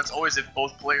course, that's always if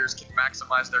both players can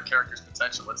maximize their character's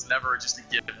potential. It's never just a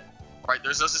given, right?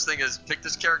 There's no such thing as pick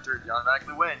this character, you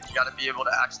automatically win. You got to be able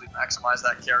to actually maximize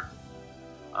that character.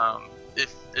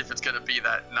 If it's going to be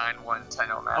that 9-1,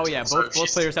 10-0 match. Oh yeah, both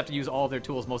players have to use all of their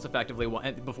tools most effectively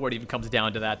before it even comes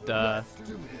down to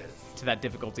that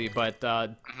difficulty. But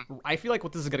I feel like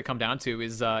what this is going to come down to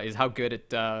is how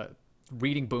good at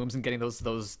reading booms and getting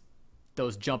those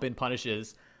jump in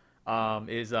punishes.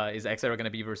 Is X-Zero going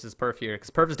to be versus Perf here? Because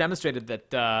Perf has demonstrated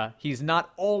that he's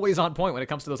not always on point when it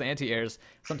comes to those anti-airs.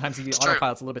 Sometimes he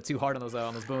autopilots a little bit too hard on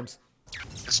those booms.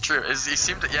 It's true. He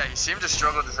seemed to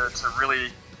struggle to really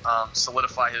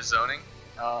solidify his zoning,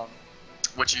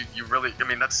 which you really, I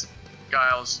mean, that's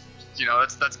Guile's,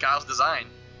 that's Guile's design.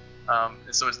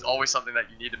 And so it's always something that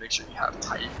you need to make sure you have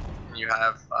tight and you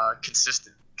have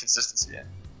consistency in.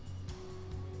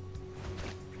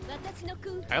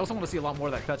 I also want to see a lot more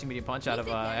of that crouching medium punch out of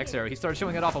X-Zero. He started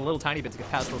showing it off a little tiny bit to get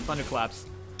past those thunderclaps.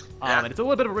 And it's a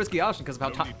little bit of a risky option because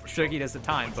of how tricky it is at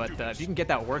time, but if you can get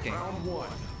that working.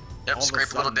 Yep,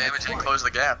 scrape a little damage and close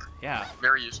the gap. Yeah.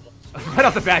 Very useful. Right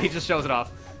off the bat, he just shows it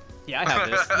off. Yeah, I have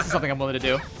this. This is something I'm willing to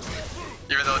do.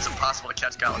 Even though it's impossible to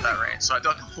catch Guile with that range, so I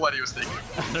don't know what he was thinking.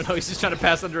 I don't know, he's just trying to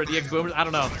pass under a DX boomer. I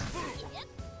don't know.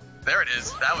 There it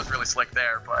is. That was really slick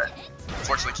there, but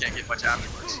unfortunately can't get much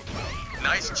afterwards.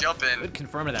 Nice jump in. Good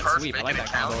confirm that Perf sweep. I like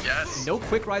that combo. Yes. No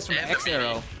quick rise from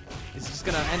X-Zero. It's just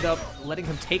going to end up letting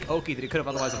him take Oki that he could have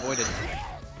otherwise avoided.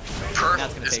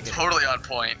 Perf is totally on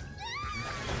point.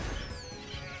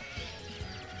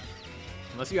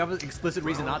 Unless you have an explicit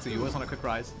reason not to, you always want a quick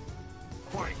rise.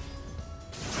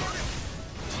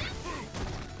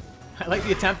 I like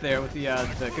the attempt there with the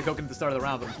Kikoken at the start of the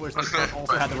round, but unfortunately Perf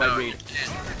also had the right read.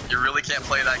 You really can't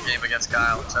play that game against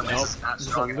Guile. Chun Nope, is not this is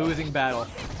a strong enough. losing battle.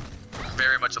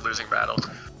 Very much a losing battle.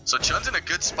 So Chun's in a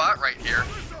good spot right here.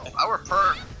 If I were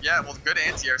Perf, yeah, well, good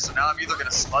anti-air, so now I'm either going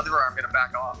to smother or I'm going to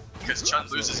back off. Because Chun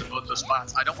loses in both those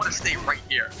spots. I don't want to stay right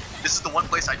here. This is the one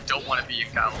place I don't want to be in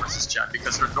Guile versus Chun,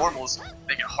 because her normals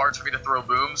make it hard for me to throw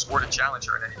booms or to challenge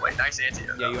her in any way. Nice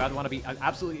anti-air. Yeah, you either want to be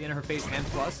absolutely in her face and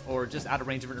plus, or just out of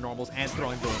range of her normals and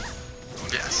throwing booms.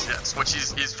 Yes, yes, which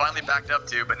he's finally backed up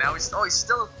to, but now he's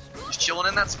chilling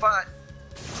in that spot.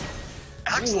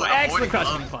 Excellent, Ooh, excellent avoiding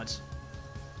crushing up. punch.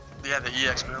 Yeah, the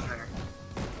EX boom there.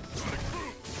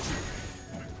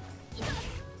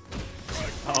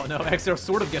 Oh no, X0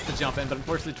 sort of gets the jump in, but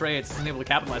unfortunately Trey isn't able to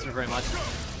capitalize for very much.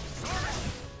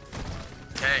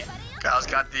 Okay, Guile's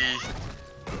got the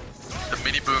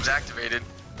mini booms activated.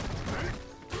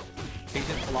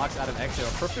 Patient blocks out of X0.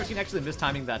 Perf 13 actually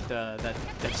mistiming that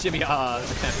shimmy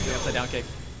attempt, the upside down kick.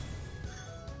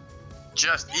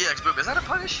 Just EX boom. Is that a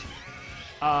punish?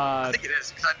 I think it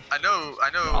is. 'Cause I know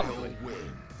Probably.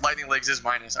 lightning legs is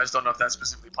minus. I just don't know if that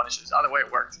specifically punishes. Either way,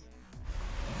 it worked.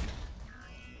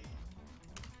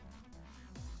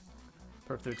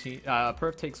 Perf 13.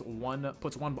 Perf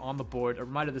puts one on the board. A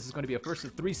reminder: this is going to be a first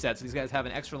of 3 sets. So these guys have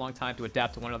an extra long time to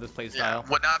adapt to one another's play style.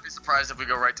 Yeah, would not be surprised if we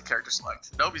go right to character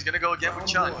select. Nope, he's gonna go again with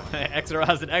Chun. X0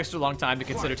 has an extra long time to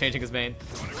consider changing his main,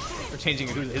 or changing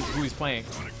who he's playing.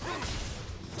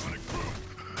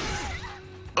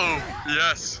 Oh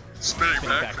yes, spinning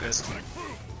back fist.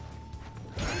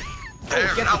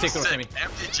 There, gets that the was tick, though, sick. Timmy.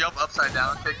 Empty jump upside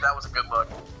down kick. That was a good look.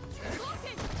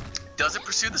 Doesn't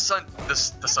pursue the stun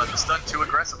too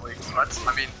aggressively. So that's,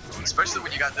 I mean, especially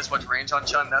when you got this much range on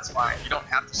Chun, that's fine. You don't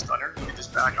have to stun her. You can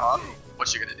just back off.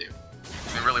 What you gonna do?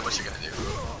 I mean, really, what you gonna do?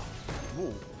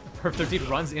 Ooh. Perf 13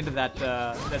 runs into that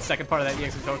second part of that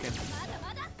EX token.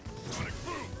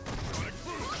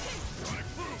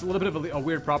 It's a little bit of a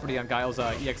weird property on Guile's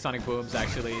EX Sonic Booms,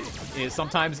 actually, is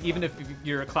sometimes, even if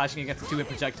you're clashing against a 2-hit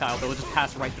projectile, they'll just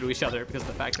pass right through each other because of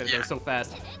the fact that they're so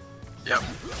fast. Yep.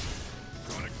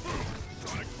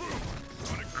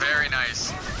 Very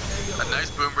nice. A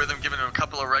nice boom rhythm, giving him a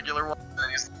couple of regular ones, and then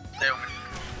he's there when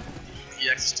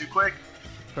EX is too quick.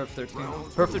 Perf 13.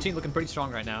 Perf 13 looking pretty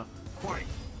strong right now.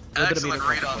 Excellent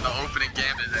read on the opening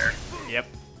gambit there. Yep.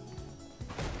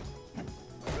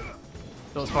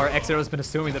 So far, X0 has been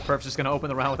assuming that Perf's just going to open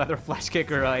the round with either a flash kick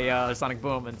or a Sonic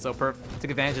Boom, and so Perf took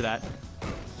advantage of that.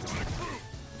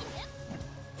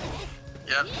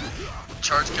 Yep.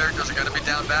 Charge characters are going to be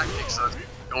down back kick, so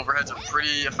overheads are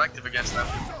pretty effective against them.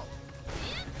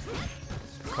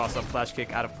 Cross up flash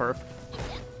kick out of Perf.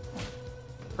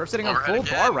 Perf sitting on Overhead full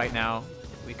again. bar right now.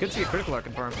 We could see a critical art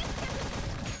confirmed.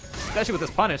 Especially with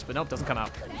this punish, but nope, doesn't come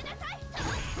out.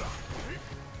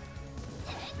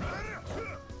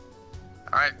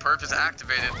 Alright, Perf is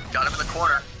activated. Got him in the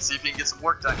corner. See if he can get some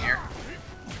work done here.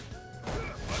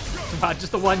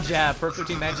 Just the one jab. Perf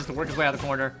 13 manages to work his way out of the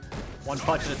corner. One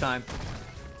punch at a time.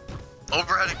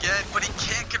 Overhead again, but he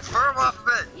can't confirm off of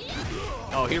it.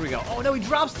 Oh, here we go. Oh no, he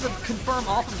drops the confirm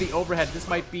off of the overhead. This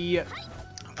might be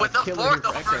With the killer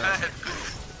fourth here for X0. overhead.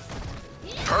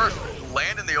 Perf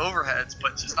landing the overheads,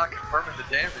 but just not confirming the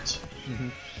damage.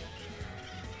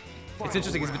 It's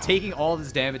interesting, he's been taking all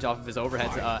this damage off of his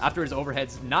overheads after his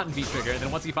overheads not in V-trigger, and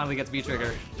then once he finally gets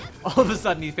V-trigger, all of a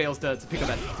sudden he fails to pick up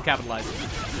that, to capitalize.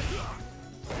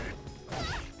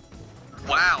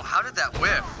 Wow, how did that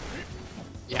whiff?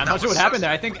 Yeah, I'm not sure what happened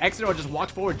there. I think X0 just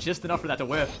walked forward just enough for that to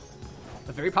whiff.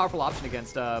 A very powerful option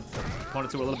against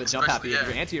opponents who are a little bit jump happy. If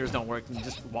your anti-airs don't work, then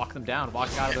just walk them down, walk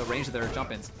out of the range of their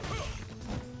jump-ins.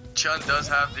 Chun does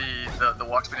have the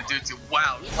walk speed to do too.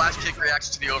 Wow, flash kick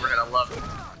reaction to the overhead, I love it.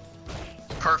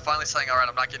 Perf finally saying, alright,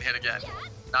 I'm not getting hit again.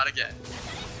 Not again.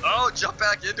 Oh, jump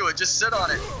back into it, just sit on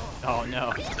it. Oh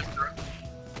no.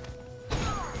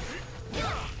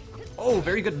 Oh,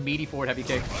 very good meaty forward heavy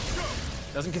kick.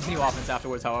 Doesn't continue offense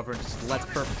afterwards, however, and just lets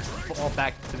Perf fall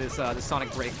back to this this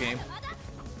Sonic break game.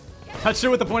 Not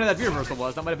sure what the point of that view reversal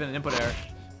was. That might have been an input error.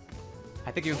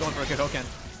 I think he was going for a Kikoken.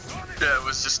 Yeah, it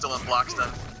was just still in block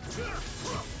stuff.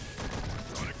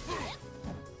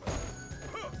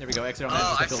 There we go, X0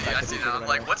 Oh, I see now. I'm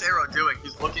like, what's Arrow doing?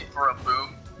 He's looking for a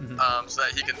boom, so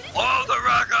that he can. Oh, the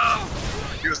Racco!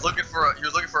 He was looking for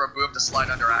a boom to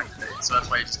slide under activate, so that's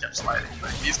why he just kept sliding.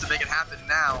 But he needs to make it happen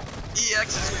now.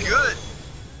 EX is good.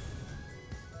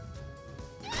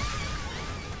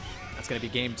 That's gonna be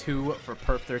game 2 for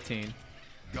Perf 13.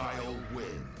 Guile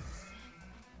wins.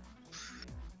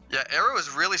 Yeah, Arrow is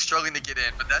really struggling to get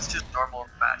in, but that's just normal in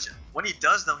the matchup. When he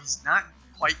does, though, he's not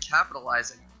quite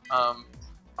capitalizing.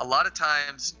 A lot of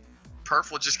times, Perf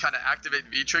will just kind of activate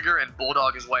V-trigger and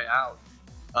bulldog his way out.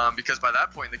 Because by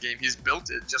that point in the game, he's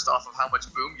built it just off of how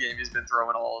much boom game he's been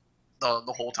throwing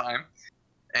the whole time.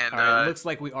 And All right, looks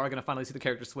like we are going to finally see the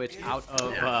character switch out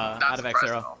of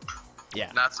X-Arrow.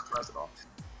 Yeah. Not surprised at all.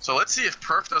 So let's see if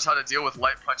Perf knows how to deal with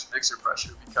light punch mixer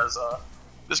pressure, because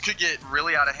this could get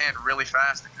really out of hand really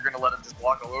fast if you're going to let him just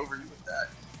walk all over you with that.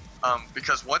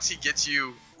 Because once he gets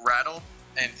you rattled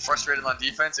and frustrated on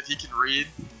defense, if he can read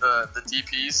the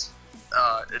DPs,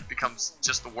 it becomes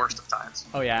just the worst of times.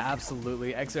 Oh yeah,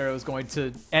 absolutely. X-Arrow is going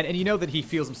to, and you know that he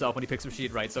feels himself when he picks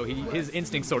Rashid, right? So his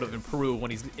instincts sort of improve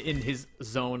when he's in his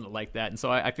zone like that. And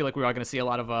so I feel like we are going to see a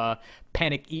lot of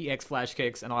panic EX flash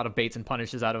kicks and a lot of baits and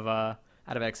punishes out of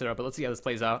X-Arrow. But let's see how this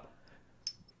plays out.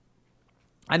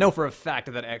 I know for a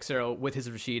fact that X-Arrow with his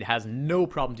Rashid has no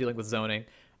problem dealing with zoning.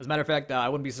 As a matter of fact, I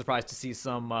wouldn't be surprised to see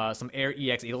some air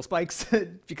EX Eagle Spikes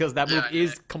because that move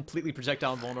is completely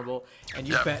projectile vulnerable, and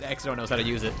you bet X-Arrow knows how to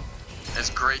use it.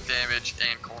 It's great damage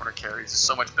and corner carries. There's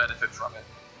so much benefit from it.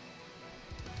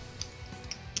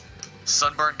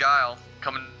 Sunburn Guile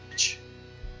coming.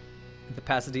 The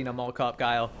Pasadena Mall Cop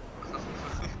Guile.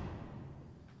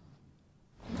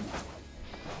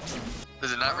 They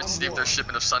did not receive their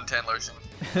shipment of suntan lotion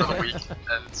for the week,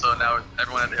 and so now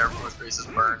everyone at the Air Force Base is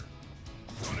burned.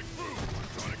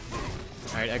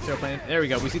 Alright, X-Arrow playing. There we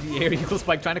go. We see the air Eagle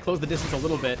Spike trying to close the distance a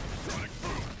little bit.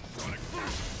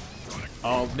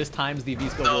 Oh, mistimes the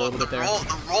V-Skill roll a little bit there.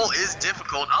 The roll is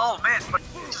difficult. Oh man, but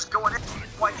just going in,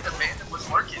 why get abandoned was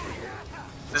working.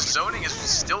 The zoning is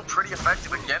still pretty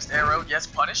effective against Arrow. Yes,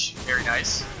 punish. Very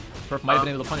nice. Perf might have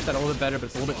been able to punish that a little bit better, but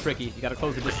it's a little bit tricky. You gotta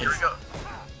close the distance. Here we go.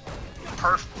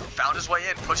 Perf found his way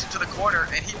in, pushed him to the corner,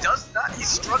 and he does not. He's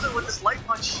struggling with this light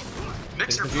punch.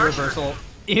 Mixer pressure. Reversal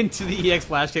into the EX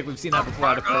flash kick. We've seen that before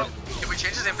out of Perf. Can we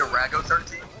change his name to Rago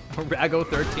 13? Rago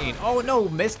 13. Oh no,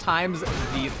 mistimes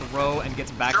the throw and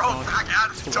gets back thrown. Back out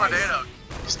of the tornado.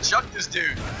 Just chuck this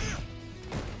dude.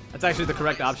 That's actually the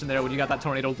correct option there. When you got that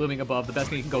tornado looming above, the best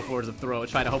thing you can go for is a throw.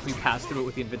 Try to hopefully pass through it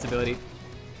with the invincibility.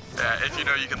 Yeah, if you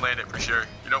know you can land it for sure.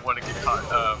 You don't want to get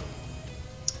caught,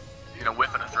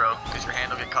 whipping a throw, because your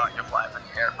hand will get caught and you'll fly up in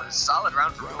the air. But it's a solid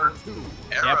round for Perf.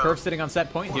 Arrow. Yeah, Perf sitting on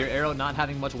set point here. Arrow not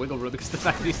having much wiggle room because of the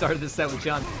fact that he started this set with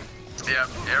John. Yeah,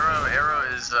 Arrow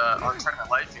is on tournament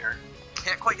life here.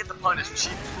 Can't quite get the punish. She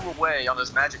flew away on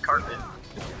this magic carpet.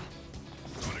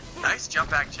 Nice jump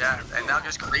back jab, and now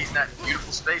just creating that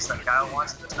beautiful space that Guile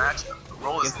wants in this matchup. The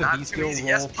roll is not too easy.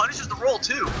 Yes, punishes the roll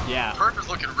too. Yeah. Perf is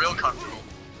looking real comfortable.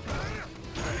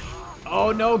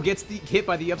 Oh no, gets the hit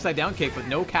by the upside down kick, but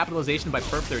no capitalization by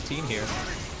Perf 13 here.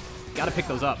 Gotta pick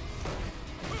those up.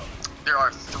 There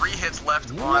are 3 hits left.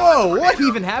 Whoa, what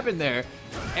even happened there?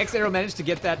 X-Arrow managed to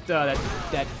get that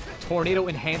that tornado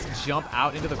enhanced jump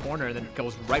out into the corner and then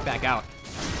goes right back out.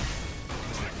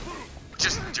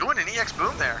 Just doing an EX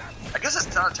boom there. I guess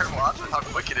it's not a terrible option. How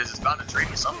quick it is, it's bound to trade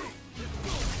with something.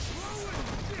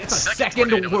 It's a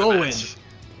second whirlwind.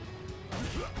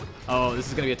 Oh, this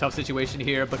is going to be a tough situation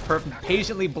here, but Perf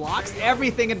patiently blocks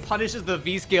everything and punishes the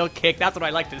V-scale kick. That's what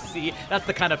I like to see. That's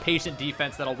the kind of patient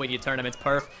defense that'll win you tournaments.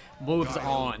 Perf moves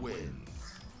on.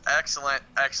 Excellent,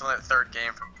 excellent third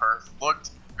game from Perf.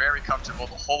 Looked very comfortable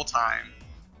the whole time.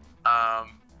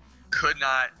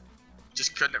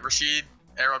 Rashid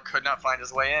Arrow could not find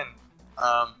his way in.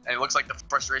 And it looks like the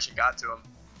frustration got to him.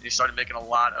 And he started making a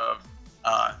lot of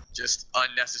just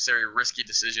unnecessary, risky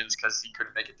decisions because he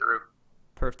couldn't make it through.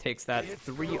 Perf takes that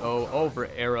 3-0 over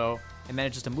Arrow and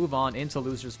manages to move on into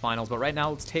losers finals. But right now,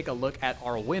 let's take a look at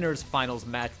our winners finals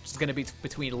match, which is going to be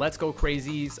between Let's Go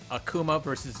Crazy's Akuma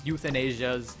versus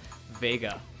Euthanasia's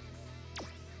Vega.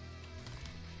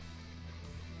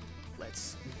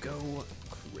 Let's go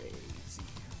crazy.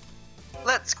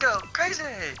 Let's go crazy.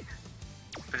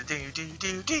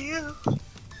 Do.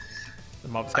 The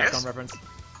Marvel Capcom reference.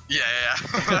 Yeah.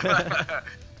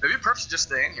 Maybe Perf should just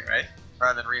stay in here, right?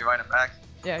 Rather than re-invite him back.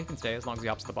 Yeah, he can stay as long as he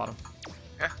opts to the bottom.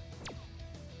 Yeah.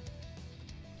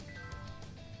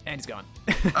 And he's gone.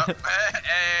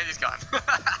 And he's gone.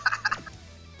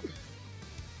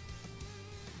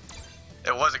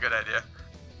 It was a good idea.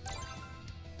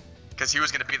 Because he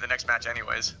was going to be the next match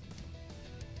anyways.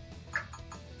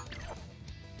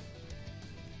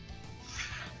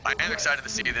 I am excited to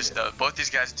see this though. Both these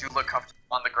guys do look comfortable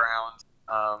on the ground.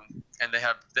 And they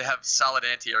have solid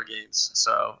anti-air games.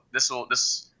 So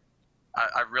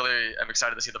I really am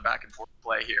excited to see the back and forth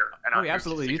play here. And oh, yeah,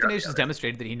 absolutely. Euthanasia's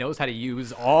demonstrated that he knows how to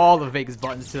use all of Vega's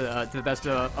buttons to the best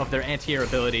of their anti-air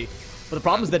ability. But the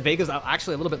problem is that Vega's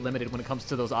actually a little bit limited when it comes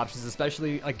to those options,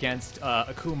 especially against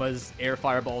Akuma's air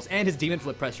fireballs and his demon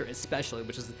flip pressure especially,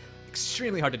 which is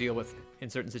extremely hard to deal with in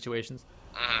certain situations.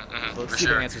 So let's For see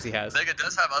sure. what answers he has. Vega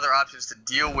does have other options to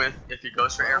deal with if he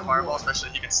goes for air fireball, especially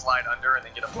he can slide under and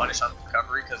then get a punish on the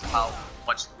recovery because of how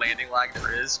much landing lag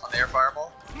there is on the air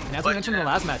fireball. And as we mentioned in the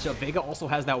last matchup, Vega also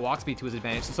has that walk speed to his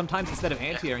advantage, so sometimes instead of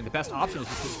anti-airing, the best option is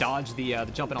just to dodge the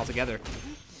jumping altogether.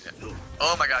 Yeah.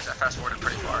 Oh my gosh, I fast forwarded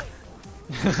pretty far.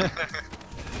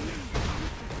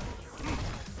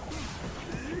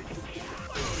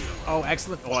 Oh,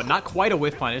 excellent. Oh, not quite a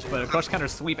whiff punish, but a crush counter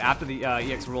sweep after the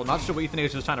EX roll. Not sure what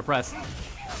Euthanasia was trying to press.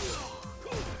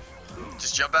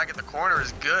 Just jump back in the corner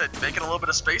is good, making a little bit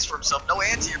of space for himself. No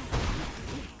anti.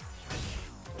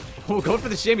 Oh, going for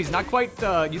the shimmies. Not quite,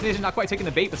 Euthanasia not quite taking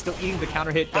the bait, but still eating the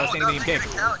counter hit standing game kick.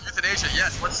 Euthanasia,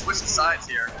 yes. Let's switch the sides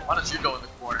here. Why don't you go in the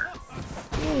corner?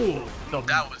 Ooh,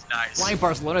 That was nice. flying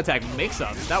Barcelona attack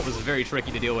mix-up. That was very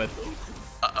tricky to deal with.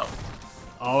 Uh-oh.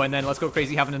 Oh, and then Let's Go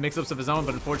Crazy having the mix-ups of his own,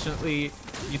 but unfortunately,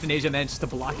 Euthanasia managed to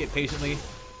block it patiently.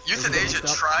 Euthanasia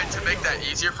tried to make that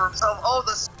easier for himself. Oh,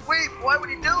 the sweep! Why would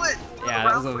he do it? Yeah,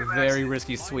 that was a very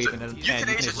risky sweep, and then Euthanasia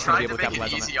Euthanasia's going to tried be to able to make it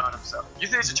capitalize on easy that. on himself.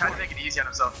 Euthanasia tried to make it easy on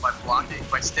himself by blocking,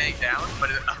 by staying down, but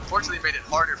it unfortunately made it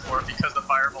harder for him because the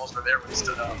fireballs were there when he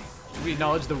stood up. We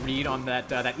acknowledge the read on that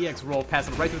that EX roll,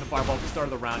 passing right through the fireball at the start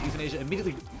of the round. Euthanasia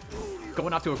immediately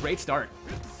going off to a great start.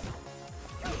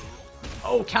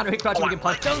 Oh, counter hit crouching again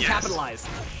punch. Doesn't capitalize.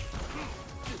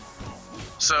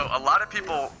 So a lot of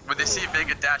people, when they see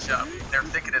Vega dash up, they're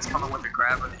thinking it's coming with the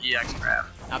grab or the EX grab.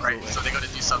 Absolutely. Right? So they go to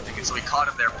do something, and so he caught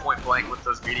him there point blank with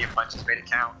those medium punches, made it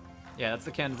count. Yeah, that's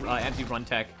the Ken anti-run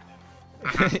tech.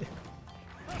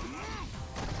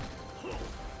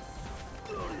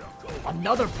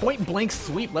 Another point blank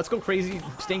sweep. Let's Go Crazy,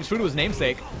 staying true to his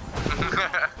namesake.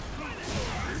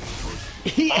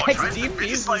 EX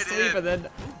DPs the save, and then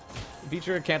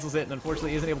Beecher cancels it, and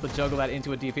unfortunately isn't able to juggle that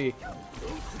into a DP.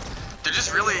 There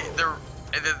just really, there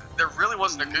really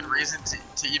wasn't a good reason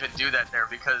to even do that there,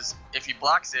 because if he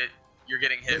blocks it, you're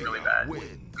getting hit really bad. I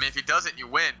mean, if he doesn't, you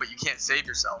win, but you can't save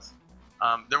yourself.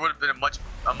 There would have been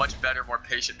a much better, more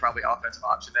patient, probably offensive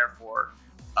option there for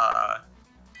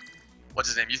what's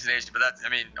his name, Euthanasia. But that's, I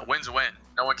mean, a win's a win.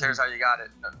 No one cares how you got it.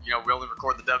 You know, we only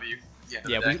record the W.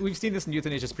 Yeah, we've seen this in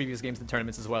Euthanasia's previous games and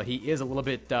tournaments as well. He is a little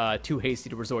bit too hasty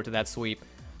to resort to that sweep.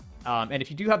 And if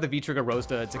you do have the V-Trigger Rose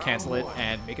to cancel it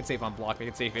and make it safe on block, make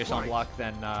it safe-ish on block,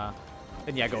 then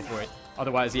yeah, go for it.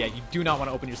 Otherwise, yeah, you do not want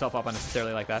to open yourself up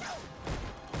unnecessarily like that.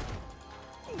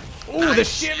 Ooh, the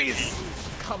shimmies!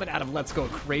 Coming at him, Let's Go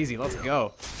Crazy, let's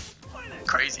go.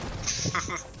 Crazy.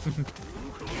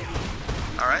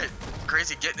 Alright,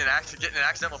 Crazy getting an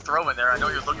accidental throw in there. I know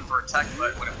you're looking for a tech,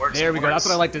 but when it works, there we go, that's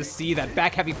what I like to see, that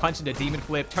back heavy punch into Demon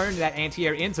Flip, turn that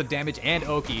anti-air into damage and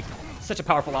Oki. Such a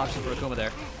powerful option for Akuma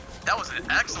there. That was an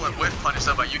excellent whiff punish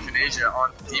done by Euthanasia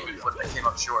on the Demon Flip that came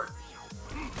up short.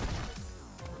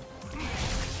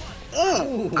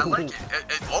 Ooh, I like it.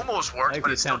 It almost worked, like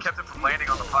but it still kept him from landing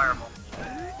on the fireball.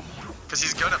 Because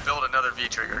he's going to build another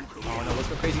V-Trigger. Oh no, Let's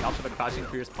Go Crazy option of a crouching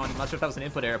fierce punch. I'm not sure if that was an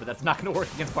input error, but that's not going to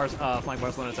work against Flying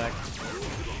Barcelona attack.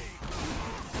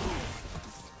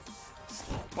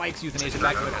 Spikes Euthanasia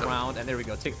back to the ground, and there we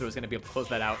go. Tick through is going to be able to close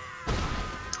that out.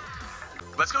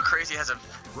 Let's Go Crazy has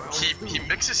he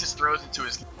mixes his throws into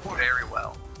his very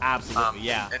well. Absolutely,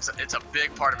 yeah. It's a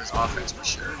big part of his offense for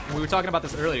sure. And we were talking about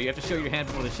this earlier. You have to show your hand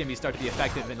before the shimmies start to be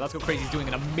effective, and Let's Go Crazy's doing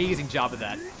an amazing job of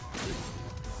that.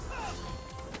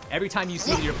 Every time you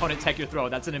see your opponent tech your throw,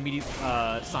 that's an immediate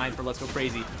sign for Let's Go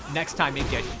Crazy. Next time,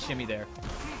 maybe I should shimmy there.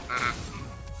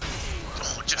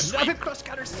 Oh, just another crush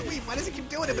counter sweep. Why does he keep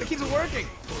doing it? But it keeps working.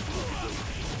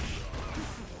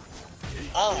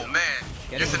 Oh man,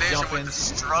 Euthanasia with the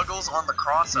struggles on the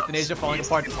cross-ups. Euthanasia falling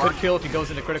apart. Could kill if he goes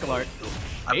into critical art.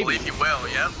 I believe he will,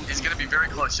 yep. He's going to be very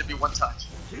close. Should be one touch.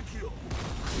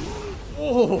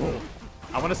 Oh,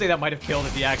 I want to say that might have killed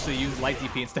if he actually used light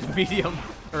DP instead of medium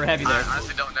or heavy there. I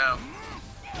honestly don't know.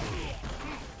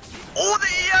 Oh,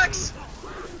 the EX!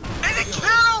 And it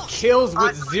kills! Kills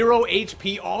with 0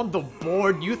 HP on the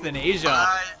board, Euthanasia.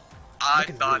 I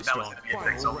thought that was going to be a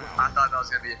pixel. I thought that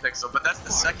was going to be a pixel. But that's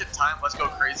the second time Let's Go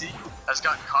Crazy has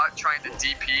gotten caught trying to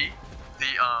DP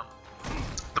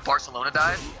the Barcelona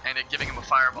dive and it giving him a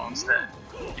fireball instead.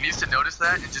 He needs to notice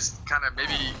that and just kind of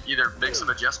maybe either make some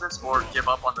adjustments or give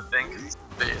up on the thing because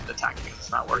the tactic is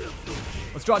not working.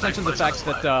 Let's draw attention to the fact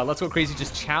that Let's Go Crazy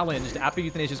just challenged after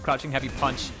Euthanasia's crouching heavy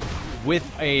punch with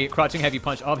a crouching heavy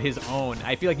punch of his own.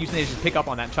 I feel like Euthanasia should pick up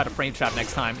on that and try to frame trap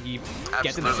next time he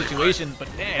gets in that situation, but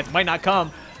it might not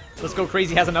come. Let's Go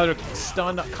Crazy has another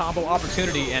stun combo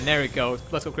opportunity, and there we go.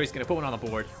 Let's Go Crazy gonna put one on the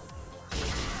board.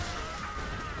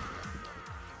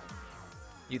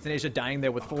 Euthanasia dying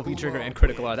there with full V trigger and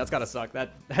critical art. That's gotta suck.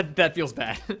 That feels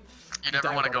bad. You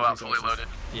never want to go out fully loaded.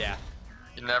 Yeah.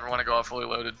 You never want to go out fully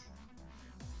loaded.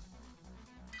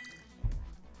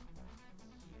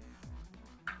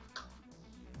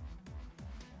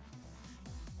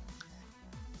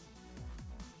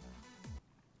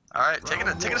 All right, taking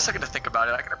a second to think about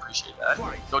it. I can appreciate that.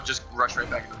 Don't just rush right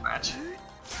back into the match.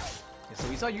 Yeah, so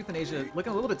we saw Euthanasia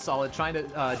looking a little bit solid, trying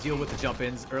to deal with the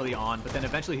jump-ins early on, but then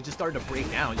eventually he just started to break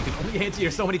down. You can only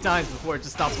anti-air so many times before it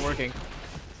just stops working.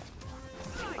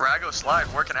 Rago slide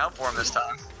working out for him this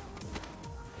time.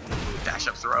 Dash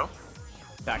up throw.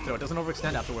 Back throw. It doesn't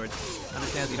overextend afterwards.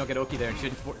 Understands you don't get Oki there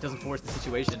and doesn't force the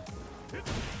situation.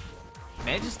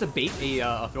 Manages to bait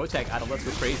a throw tech out of Let's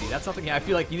Go Crazy. That's something I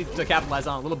feel like you need to capitalize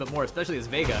on a little bit more, especially as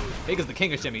Vega. Vega's the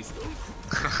king of shimmies.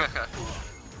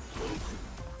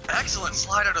 Excellent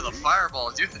slide out of the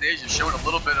fireball. Euthanasia showing a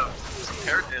little bit of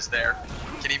preparedness there.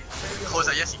 Can he close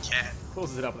that? Yes, he can.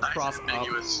 Closes it up with a Nice, cross up,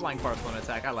 ambiguous. flying Barcelona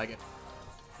attack. I like it.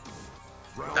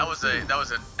 That was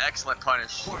an excellent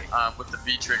punish with the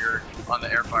V trigger on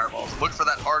the air fireballs. Look for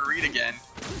that hard read again,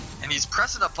 and he's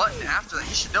pressing a button after that.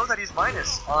 He should know that he's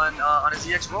minus on his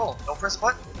EX roll. Don't press a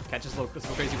button. Catches Let's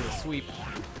Go Crazy with a sweep.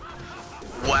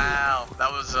 Wow, that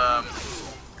was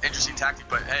interesting tactic,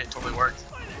 but hey, it totally worked.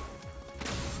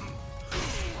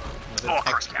 Another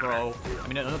tech cross counter. throw. I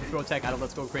mean, another throw tech out of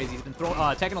Let's Go Crazy. He's been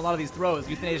teching a lot of these throws.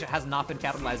 Euthanasia has not been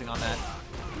capitalizing on that.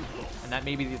 And that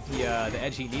may be the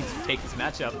edge he needs to take this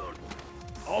matchup.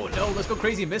 Oh no, Let's Go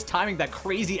Crazy missed timing that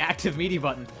crazy active meaty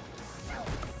button.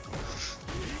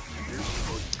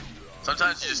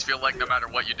 Sometimes you just feel like no matter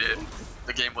what you did,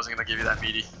 the game wasn't going to give you that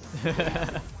meaty.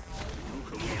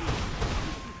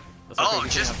 Oh,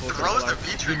 just throws the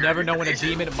V trigger. You never know when a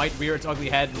demon might rear its ugly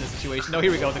head in this situation. No,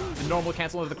 here we go. The normal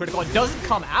cancel of the critical doesn't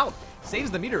come out. Saves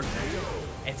the meter.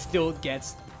 And still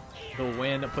gets the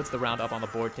win. Puts the round up on the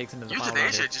board. Takes him to the final round.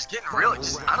 Euthanasia just getting really,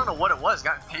 I don't know what it was.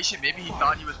 Got impatient. Maybe he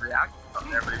thought he was reacting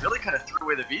from there, but he really kind of threw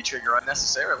away the V trigger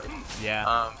unnecessarily.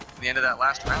 Yeah. At the end of that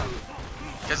last round.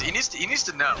 Because he needs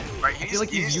to know, right? I feel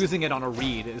like he's using it on a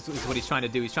read is what he's trying to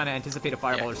do. He's trying to anticipate a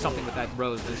fireball or something with that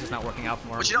rose, but it's just not working out for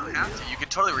him. But you don't have to. You can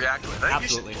totally react to it. I think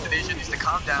Absolutely. Euthanasia needs to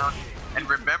calm down and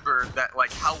remember that,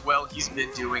 like, how well he's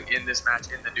been doing in this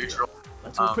match in the neutral.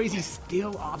 Let's Go Crazy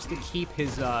still opts to keep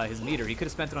his meter. He could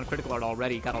have spent it on critical art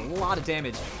already. Got a lot of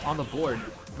damage on the board.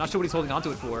 I'm not sure what he's holding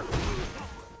onto it for.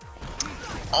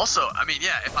 Also, I mean,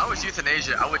 yeah, if I was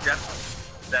Euthanasia, I would definitely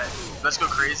that Let's Go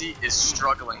Crazy is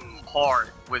struggling hard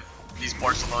with these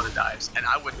Barcelona dives, and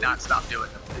I would not stop doing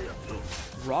them.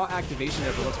 Raw activation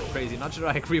there for Let's Go Crazy. Not sure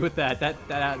I agree with that.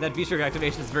 That V-trigger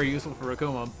activation is very useful for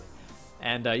Rakuma.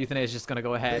 And Euthanasia is just going to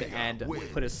go ahead and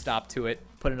put a stop to it.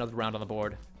 Put another round on the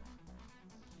board.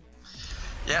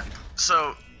 Yeah,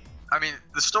 so, I mean,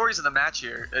 the stories of the match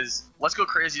here is Let's Go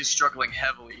Crazy is struggling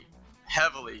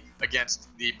heavily against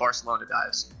the Barcelona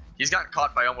dives. He's gotten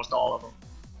caught by almost all of them.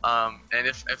 And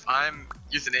if I'm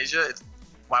Euthanasia,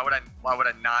 why would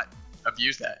I not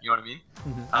abuse that? You know what I mean?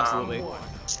 Absolutely.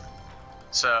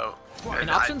 So an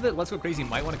option that Let's Go Crazy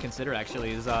might want to consider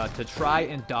actually is to try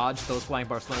and dodge those flying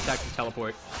Barcelona attacks with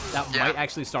teleport. That might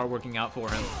actually start working out for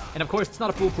him. And of course, it's not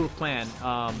a foolproof plan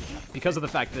because of the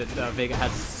fact that Vega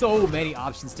has so many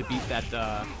options to beat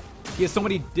that. He has so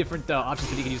many different options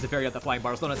that he can use to carry out that flying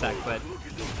Barcelona attack, but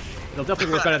it'll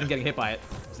definitely work better than getting hit by it.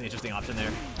 It's an interesting option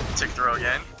there. Tick throw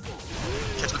again.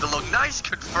 Catch with the low. Nice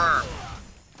confirm.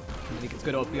 And he gets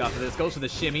good OP off of this. Goes for the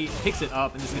shimmy, picks it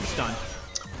up, and this is gonna stun.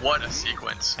 What a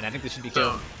sequence. And I think this should be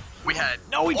So killed. we had.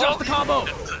 No, he dropped the combo!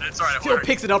 It's alright. Still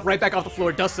picks it up right back off the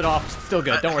floor, dusts it off. Still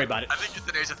good. Don't worry about it. I think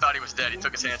Euthanasia thought he was dead. He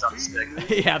took his hands off the stick.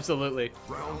 Yeah, absolutely.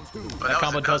 But That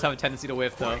combo does have a tendency to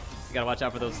whiff, though. You gotta watch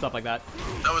out for those stuff like that.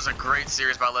 That was a great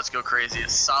series by Let's Go Crazy. A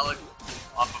solid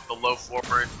off of the low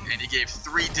forward, and he gave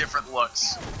 3 different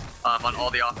looks on all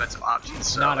the offensive options.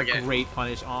 So Not a again, great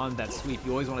punish on that sweep.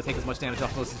 You always want to take as much damage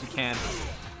off those as you can.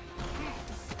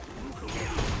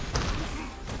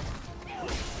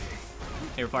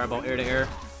 Air fireball, air to air.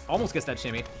 Almost gets that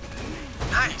shimmy.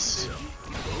 nice.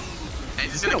 And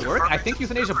Is this gonna work? I think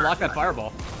Euthanasia blocked that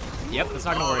fireball. Yep, that's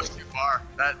not gonna Oh, work. it's too far.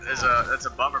 That's a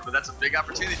bummer, but that's a big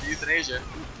opportunity for Euthanasia.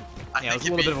 Yeah, it was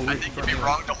a little bit of a I weak think for it'd be him.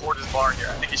 wrong to hoard his bar here.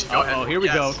 I think he should go ahead. Oh, here we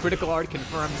yes. go. Critical art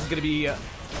confirmed. This is gonna be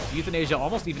Euthanasia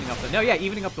almost evening up the. No, yeah,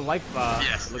 evening up the life.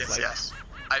 Yes, looks yes, like. yes.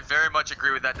 I very much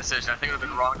agree with that decision. I think it would have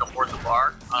been wrong to hoard the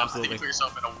bar. I Absolutely. think you put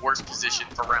yourself in a worse position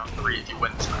for round 3 if you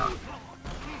win this round.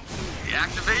 The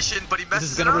activation, but he messes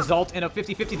This is going to it up. result in a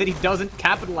 50-50 that he doesn't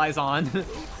capitalize on.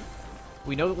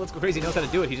 We know that Let's Go Crazy knows how to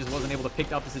do it. He just wasn't able to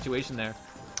pick up the situation there.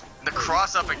 The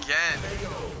cross up again.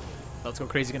 Let's Go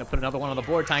Crazy going to put another one on the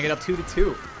board, tying it up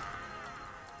 2-2.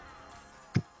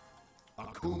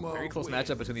 Very close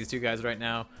matchup between these two guys right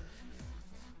now.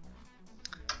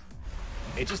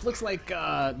 It just looks like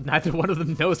neither one of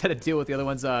them knows how to deal with the other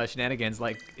one's shenanigans.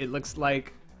 Like, it looks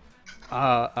like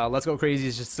Let's Go Crazy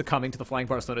is just succumbing to the flying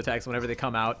Barcelona attacks whenever they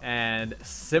come out. And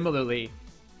similarly,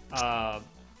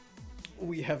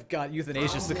 we have got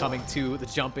Euthanasia succumbing to the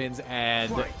jump-ins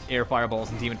and air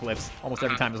fireballs and demon flips almost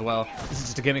every time as well. This is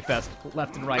just a gimmick fest,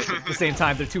 left and right. At the same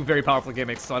time, they're two very powerful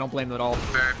gimmicks, so I don't blame them at all.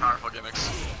 Very powerful gimmicks.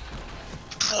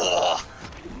 Oh,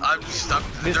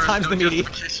 This time's the meaty.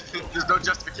 There's no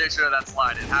justification of that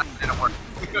slide. It happened and it worked.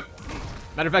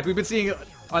 Matter of fact, we've been seeing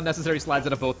unnecessary slides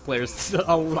out of both players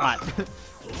a lot.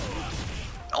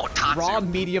 Oh, Tatsu. Raw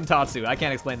medium Tatsu. I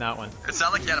can't explain that one. It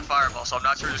sounded like he had a fireball, so I'm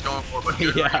not sure what he's going for, but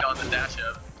good read on the dash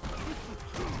up.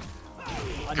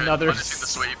 Another Punishing the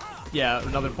sweep. Yeah,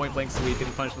 another point blank sweep, and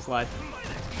he punished the slide.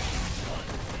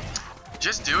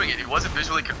 Just doing it. He wasn't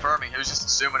visually confirming. He was just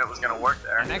assuming it was going to work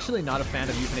there. I'm actually not a fan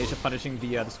of Euthanasia punishing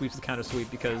the sweeps with counter sweep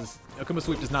because Akuma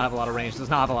sweep does not have a lot of range, does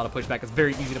not have a lot of pushback. It's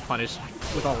very easy to punish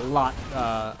with a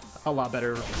lot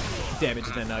better damage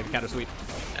than counter sweep.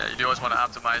 Yeah, you do always want to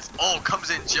optimize. Oh, comes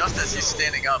in just as he's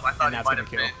standing up. I thought he might have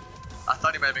been. I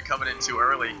thought he might have been coming in too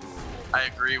early. I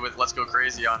agree with Let's Go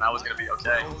Crazy on that was going to be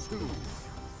okay.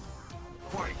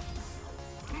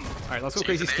 Alright, Let's Go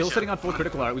Crazy still sitting on full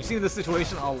critical art. We've seen this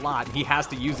situation a lot. He has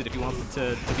to use it if he wants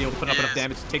to be able to put up enough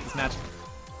damage to take this match.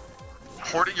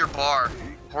 Hoarding your bar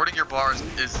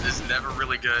is never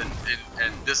really good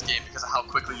in this game because of how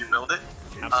quickly you build it.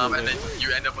 Absolutely. And then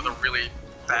you end up with a really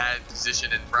bad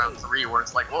position in round 3 where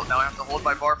it's like, well, now I have to hold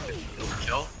my bar for the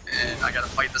kill, and I gotta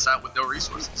fight this out with no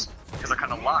resources because they're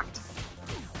kind of locked.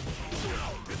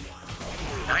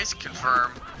 Nice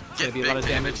confirm. It's gonna be a lot of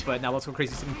damage, but now Let's Go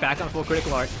Crazy sitting back on full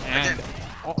critical art and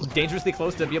dangerously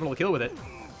close to be able to kill with it.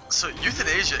 So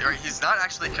Euthanasia, right, he's not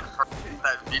actually confirming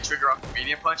that V trigger off the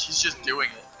medium punch, he's just doing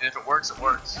it. And if it works, it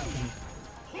works.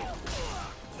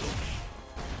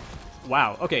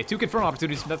 Wow, okay, 2 confirm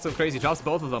opportunities from Let's Go Crazy. Drops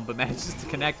both of them, but manages to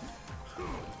connect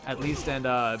at least and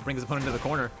bring his opponent to the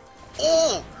corner.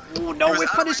 Oh! Ooh, no, whip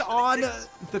punish on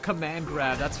the command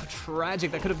grab. That's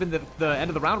tragic. That could have been the end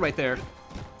of the round right there.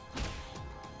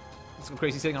 Let's Go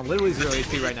Crazy sitting on literally 0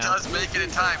 HP right now. He does make it in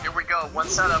time. Here we go. One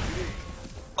setup.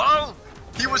 Oh!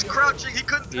 He was crouching. He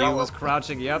couldn't throw. He was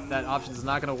crouching. Yep, that option is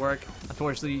not going to work.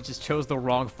 Unfortunately, he just chose the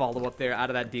wrong follow-up there out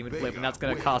of that demon flip, and that's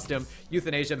going to cost him.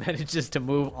 Euthanasia manages to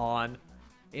move on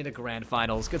into grand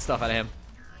finals. Good stuff out of him.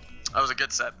 That was a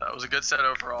good set, though. It was a good set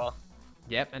overall.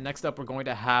 Yep, and next up we're going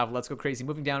to have Let's Go Crazy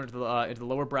moving down into the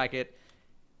lower bracket.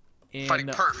 Fighting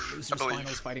Perf, Losers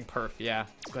Finals, fighting Perf. Yeah,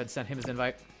 let's go ahead and send him his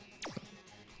invite.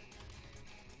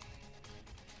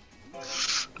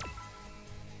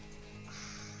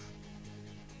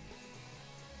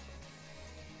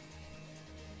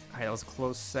 Alright, that was a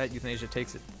close set. Euthanasia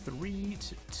takes it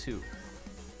 3-2.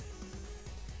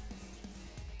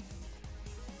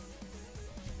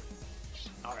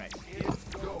 Alright.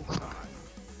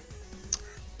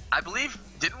 I believe,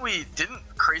 didn't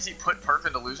Crazy put Perf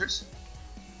into losers?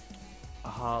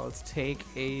 Let's take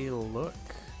a look.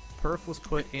 Perf was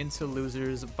put into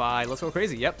losers by Let's Go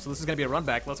Crazy. Yep, so this is going to be a run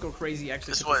back. Let's Go Crazy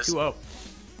actually took this 2-0.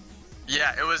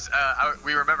 Yeah, it was,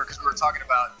 we remember because we were talking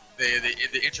about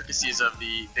the intricacies of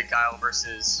the Guile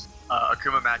versus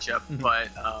Akuma matchup, but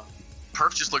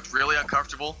Perf just looked really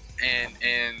uncomfortable, and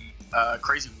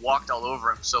Crazy walked all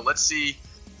over him. So let's see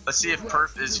if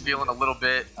Perf is feeling a little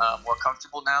bit more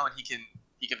comfortable now, and he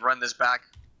can run this back.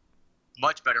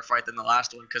 Much better fight than the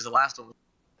last one, because the last one was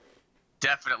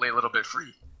definitely a little bit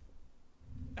free.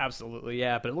 Absolutely,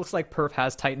 yeah, but it looks like Perf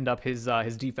has tightened up his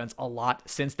defense a lot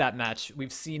since that match.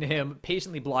 We've seen him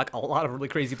patiently block a lot of really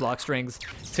crazy block strings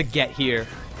to get here.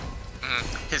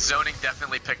 His zoning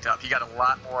definitely picked up. He got a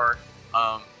lot more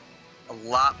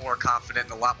confident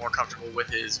and a lot more comfortable with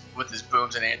his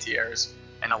booms and anti-airs.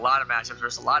 And a lot of matchups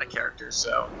versus a lot of characters.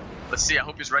 So let's see. I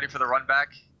hope he's ready for the run back.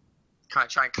 Kind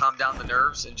of try and calm down the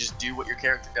nerves and just do what your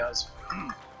character does.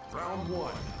 Round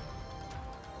 1.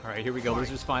 All right, here we go.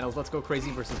 Losers finals. Let's Go Crazy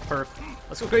versus Perf.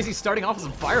 Let's Go Crazy starting off with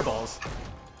some fireballs.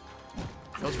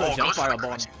 Goes for a jump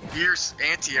fireball. Fierce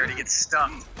anti-air to get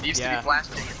stuck. Needs to be flash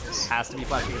kick in this. Has to be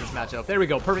flash kick in this matchup. There we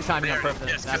go. Perfect timing on Perf.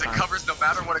 Yes, because it covers no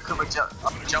matter what Akuma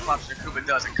jump option Akuma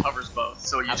does, it covers both.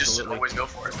 So you just should always go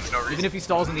for it. There's no reason. Even if he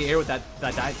stalls in the air with that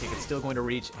dive kick, it's still going to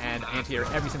reach and anti-air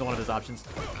every single one of his options.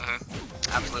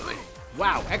 Absolutely.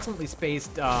 Wow, excellently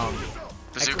spaced.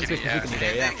 Bazooka, yeah.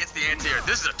 Gets the anti-air.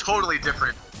 This is a totally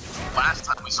different. Last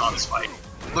time we saw this fight,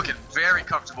 looking very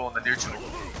comfortable in the neutral.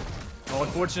 Well,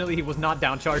 unfortunately, he was not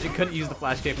down charging. Couldn't use the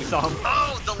flash kick. We saw him.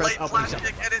 Oh, the late flash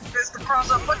kick, and it missed the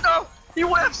cross up, but no, he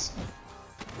whiffs.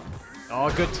 Oh,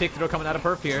 good tick throw coming out of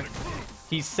Perf here.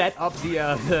 He set up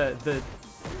the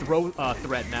throw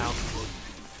threat now.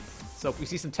 So if we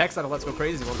see some text out of Let's Go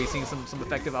Crazy, we'll be seeing some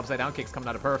effective upside down kicks coming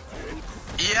out of Perf.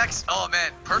 EX, oh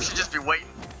man, Perf should just be waiting,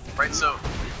 right? So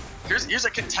here's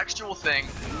a contextual thing.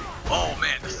 Oh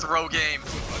man, the throw game.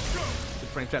 Good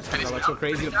frame traps coming out of Let's Go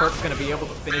Crazy, but Perf's gonna be able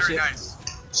to finish Very it. Nice.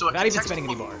 So Not even spending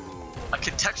any bar. A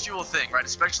contextual thing, right?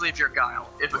 Especially if you're Guile.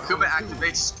 If Akuma activates,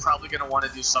 he's probably going to want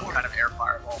to do some kind of air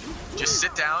fireball. Just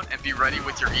sit down and be ready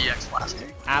with your EX flash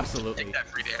kick. Absolutely. Take that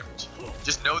free damage.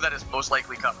 Just know that it's most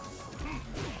likely coming.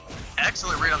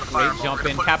 Excellent read on the Great fireball. jump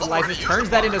in, capitalizes, turns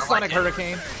that into Sonic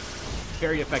Hurricane.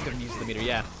 Very effective use of the meter,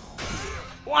 yeah.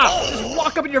 Wow, just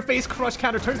walk up in your face, crush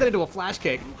counter, turns that into a flash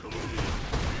kick.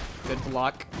 Good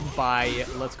block by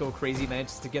Let's Go Crazy,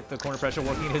 manages to get the corner pressure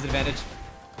working in his advantage.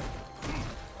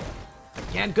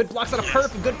 Again, good blocks out of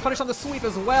Perf, and good punish on the sweep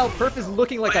as well. Perf is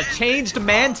looking like a changed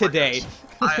man today.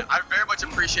 I very much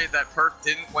appreciate that Perf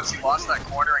didn't, once he lost that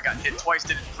corner and got hit twice,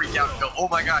 didn't freak out and go, oh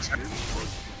my gosh.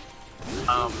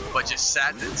 But just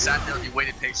sat there and he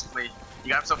waited patiently. He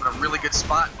got himself in a really good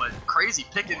spot, but Crazy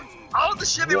picking. Oh, the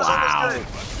shimmy was almost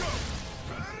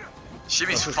good.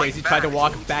 Shimmy's Crazy tried to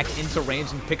walk back into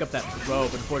range and pick up that throw,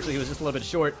 but unfortunately he was just a little bit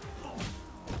short.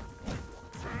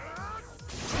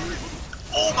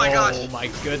 Oh my gosh! Oh my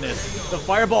goodness! The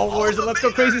Fireball Wars and Let's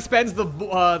Go Crazy spends the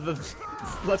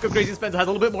Let's Go Crazy spends has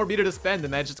a little bit more meter to spend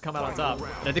and manages to come out on top.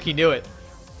 And I think he knew it.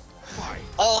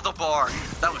 All the bar.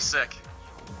 That was sick.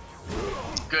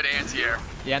 Good anti-air.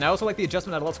 Yeah, and I also like the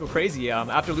adjustment out of Let's Go Crazy.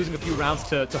 After losing a few rounds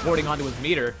to hoarding onto his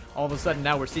meter, all of a sudden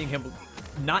now we're seeing him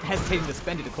not hesitating to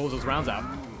spend it to close those rounds out.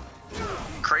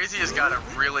 Crazy has got a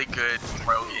really good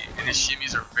throw game, and his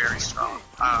shimmies are very strong.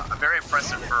 Very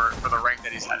impressive for the rank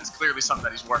that he's had. It's clearly something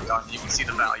that he's worked on. You can see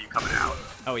the value coming out.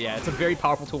 Oh yeah, it's a very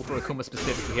powerful tool for Akuma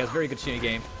specifically. He has very good shimmy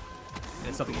game, and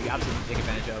it's something you absolutely take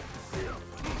advantage of.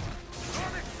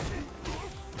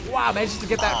 Wow, manages to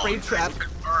get that frame trap.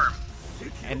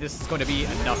 And this is going to be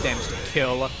enough damage to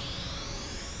kill.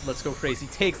 Let's Go Crazy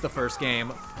takes the first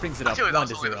game, brings it up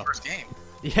 1-0. The first game.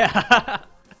 Yeah.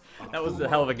 That was a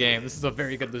hell of a game. This is a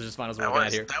very good losers finals we're looking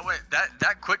at here.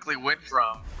 That quickly went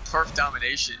from Perf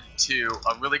domination to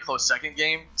a really close second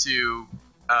game to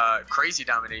Crazy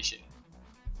domination.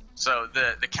 So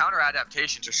the counter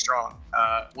adaptations are strong.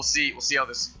 We'll see how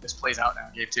this plays out now,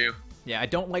 game 2. Yeah, I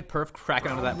don't like Perf cracking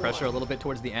under that pressure a little bit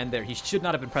towards the end there. He should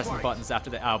not have been pressing buttons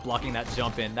after the blocking that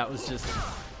jump in. That was just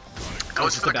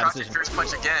goes for the crossing fierce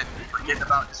punch again, forgetting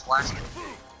about his flash kick.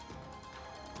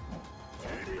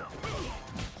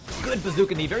 Good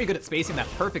bazooka knee, very good at spacing that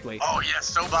perfectly. Oh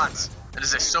yes, Sobots. It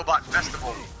is a Sobot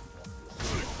festival.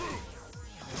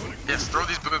 Yes, throw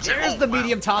these booms in. There's the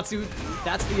medium Tatsu.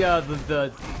 That's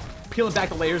the peeling back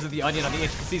the layers of the onion on the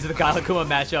intricacies of the Guile Akuma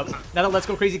matchup. Now that Let's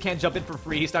Go Crazy can't jump in for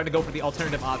free, he's starting to go for the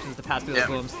alternative options to pass through those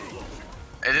booms.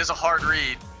 It is a hard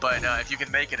read, but if you can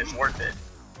make it, it's worth it.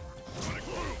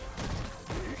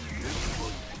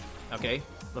 Okay,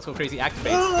 Let's Go Crazy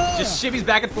activates. Just shimmies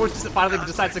back and forth, just finally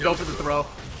decides to go for the throw.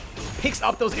 Picks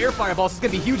up those air fireballs. It's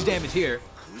going to be huge damage here.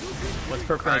 What's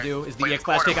Perf going to do? Is the EX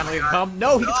flash kick on the way to come?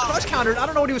 No, he gets crush countered. I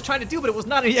don't know what he was trying to do, but it was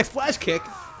not an EX flash kick.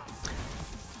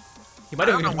 He might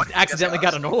have even accidentally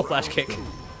got a normal flash kick.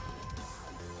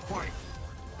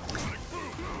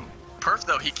 Perf,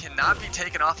 though, he cannot be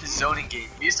taken off his zoning game.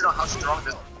 He needs to know how strong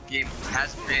this game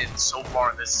has been so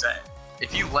far in this set.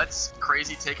 If he lets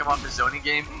Crazy take him off his zoning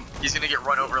game, he's going to get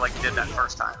run over like he did that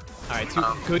first time. Alright, two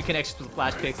good connections with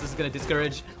flash kicks. This is going to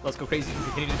discourage Let's Go Crazy from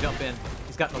continuing to jump in.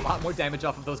 He's gotten a lot more damage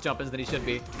off of those jump-ins than he should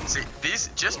be. See, these,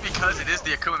 just because it is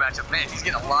the Akuma matchup, man, he's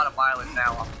getting a lot of mileage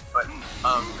now. But,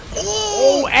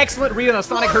 oh, excellent read on a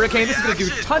Sonic Hurricane. This is going to do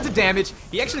tons of damage.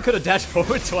 He actually could have dashed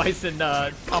forward twice and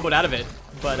comboed out of it,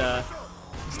 but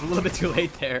just a little bit too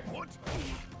late there.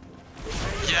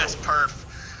 Yes, Perf.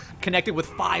 Connected with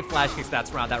 5 flash kicks that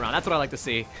round. That's what I like to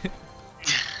see.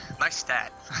 Nice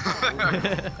stat.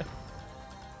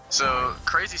 So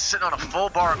Crazy's sitting on a full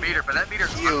bar meter, but that meter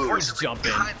unfortunately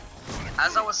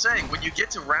as I was saying, when you get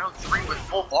to round 3 with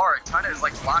full bar, it kind of is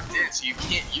like locked in, so you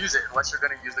can't use it unless you're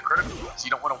going to use the critical, so you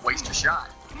don't want to waste your shot.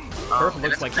 Perf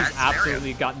looks like he's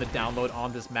absolutely gotten the download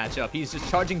on this matchup. He's just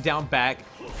charging down back,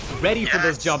 ready for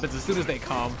those jump-ins as soon as they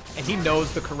come, and he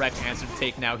knows the correct answer to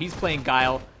take now. He's playing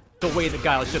Guile the way that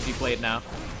Guile should be played now.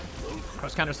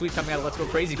 Cross counter sweep coming out of Let's Go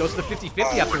Crazy. Goes to the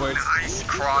 50-50 afterwards. Nice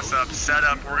cross-up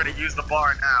setup. We're going to use the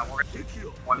bar now.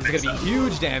 This is going to be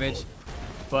huge damage,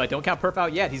 but don't count Perf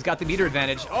out yet. He's got the meter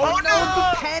advantage. Oh no,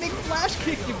 the panic flash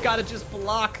kick. You've got to just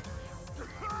block.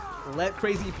 Let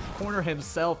Crazy corner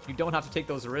himself. You don't have to take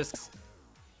those risks.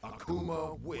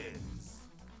 Akuma wins.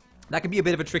 That can be a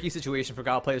bit of a tricky situation for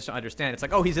God players to understand. It's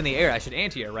like, oh, he's in the air, I should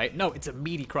anti-air, right? No, it's a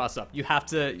meaty cross-up. You have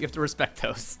to respect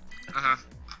those.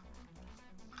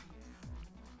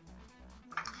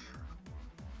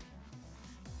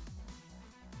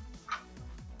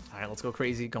 Alright, let's go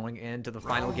crazy going into the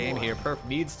final game here. Perf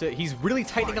needs to... He's really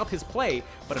tightening up his play,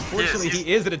 but unfortunately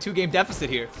he is at a 2-game deficit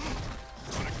here.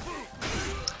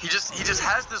 He just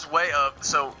has this way of,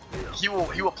 so he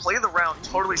will play the round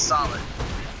totally solid,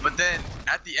 but then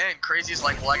at the end, Crazy's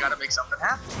like, well, I gotta make something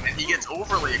happen, and he gets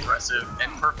overly aggressive,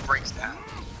 and Perf breaks down.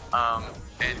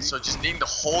 And so just needing to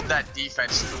hold that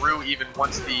defense through even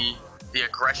once the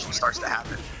aggression starts to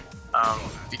happen.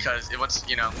 Because once,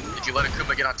 you know, if you let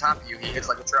Akuma get on top of you, he hits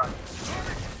like a truck.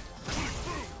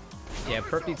 Yeah,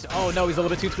 Perf needs to, oh no, he's a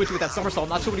little bit too twitchy with that somersault.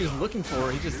 Not sure what he was looking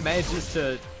for. He just manages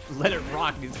to let it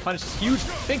rock. He's punished huge,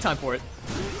 big time for it.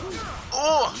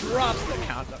 Oh! Drops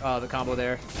the combo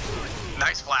there.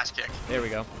 Nice flash kick. There we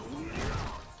go.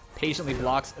 Patiently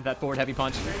blocks that forward heavy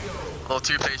punch. A little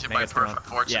too patient by Perf,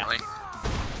 unfortunately. Yeah.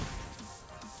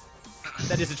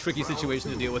 That is a tricky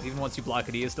situation to deal with. Even once you block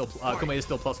it, he is still Kuma is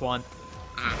still +1.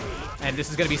 And this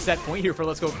is going to be set point here for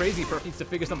Let's Go Crazy. Perf needs to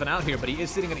figure something out here, but he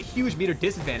is sitting at a huge meter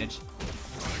disadvantage.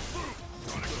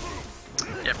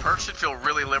 Yeah, Perf should feel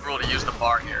really liberal to use the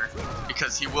bar here,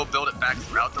 because he will build it back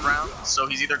throughout the round, so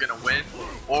he's either going to win,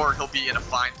 or he'll be in a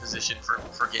fine position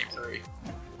for game 3.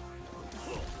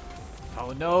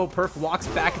 Oh no, Perf walks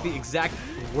back at the exact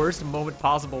worst moment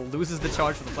possible, loses the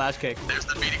charge for the flash kick. There's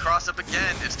the meaty cross-up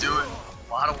again. It's doing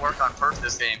a lot of work on Perf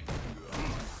this game.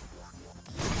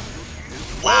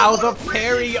 Wow, the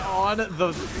parry on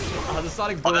the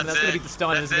Sonic Boom. That's going to be the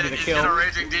stun. That's going to be the kill.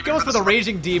 Goes for the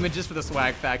Raging Demon just for the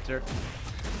swag factor.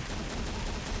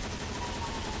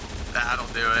 That'll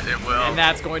do it. It will. And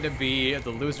that's going to be the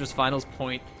loser's finals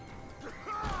point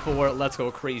for Let's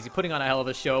Go Crazy, putting on a hell of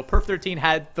a show. Perf 13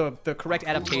 had the correct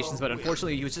adaptations, but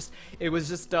unfortunately, it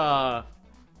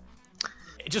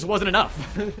just wasn't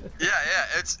enough. Yeah.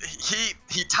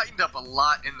 He tightened up a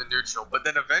lot in the neutral, but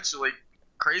then eventually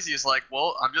Crazy is like,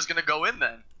 well, I'm just gonna go in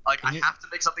then. Like, I have to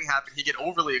make something happen. He'd get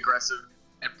overly aggressive,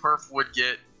 and Perf would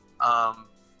get,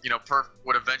 Perf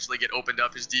would eventually get opened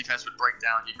up. His defense would break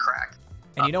down. He'd crack.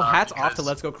 And you know, hats off to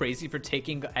Let's Go Crazy for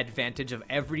taking advantage of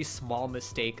every small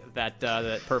mistake that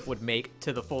that Perf would make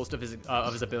to the fullest of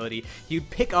his ability. He'd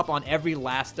pick up on every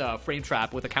last frame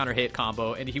trap with a counter hit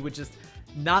combo, and he would just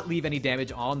not leave any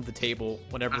damage on the table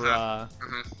whenever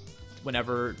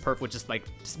whenever Perf would just like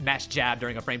smash jab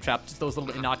during a frame trap. Just those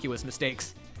little innocuous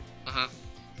mistakes.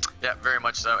 Yeah, very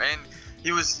much so. And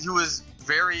he was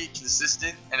very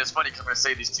consistent. And it's funny because I'm going to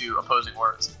say these two opposing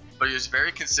words, but he was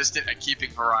very consistent at keeping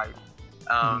variety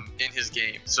in his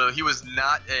game. So he was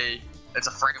not it's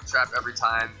a frame trap every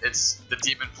time. It's the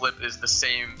demon flip is the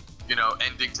same,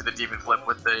 ending to the demon flip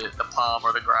with the palm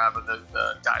or the grab or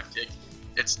the dive kick.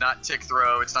 It's not tick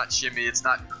throw. It's not shimmy. It's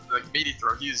not like meaty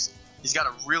throw. He's got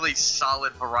a really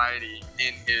solid variety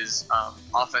in his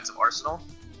offensive arsenal,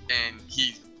 and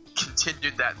he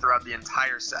continued that throughout the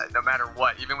entire set, no matter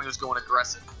what. Even when he was going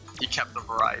aggressive, he kept the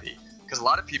variety. Because a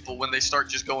lot of people, when they start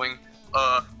just going,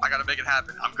 I gotta make it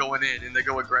happen, I'm going in, and they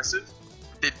go aggressive,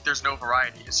 there's no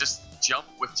variety. It's just jump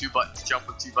with 2 buttons, jump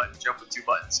with 2 buttons, jump with 2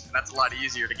 buttons. And that's a lot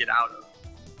easier to get out of.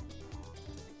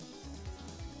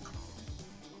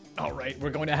 All right, we're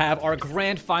going to have our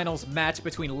grand finals match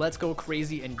between Let's Go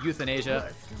Crazy and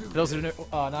Euthanasia. For those who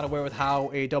are not aware with how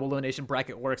a double elimination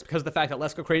bracket works, because of the fact that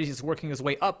Let's Go Crazy is working his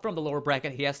way up from the lower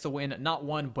bracket, he has to win not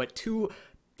 1, but 2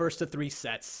 first to 3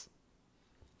 sets.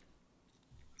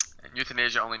 And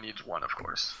Euthanasia only needs 1, of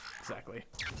course. Exactly.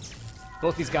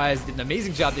 Both these guys did an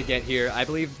amazing job to get here. I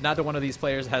believe neither one of these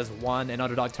players has won an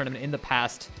Underdog tournament in the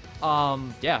past.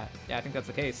 Yeah, I think that's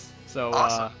the case. So,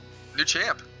 awesome. New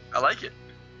champ. I like it.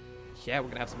 Yeah, we're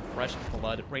going to have some fresh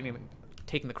blood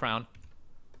taking the crown.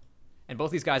 And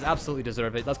both these guys absolutely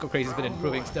deserve it. Let's Go Crazy's been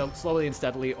improving slowly and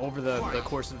steadily over the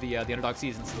course of the Underdog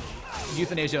seasons.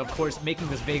 Euthanasia, of course, making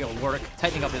this Vega work,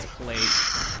 tightening up his play.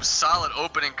 Solid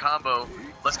opening combo.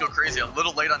 Let's Go Crazy a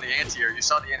little late on the anti-air. You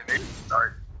saw the animation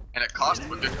start, and it cost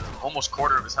him a good almost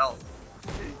quarter of his health.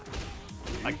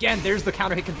 Again, there's the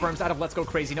counter hit confirms out of Let's Go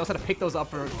Crazy. Knows how to pick those up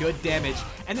for good damage.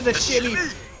 And then the shimmy.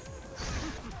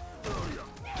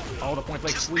 Oh, the point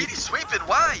blank sweep. Speedy sweeping,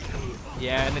 why?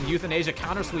 Yeah, and then Euthanasia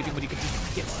counter sweeping, but he could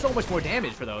just get so much more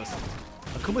damage for those.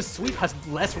 Akuma's sweep has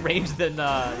less range than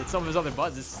some of his other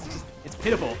buttons. It's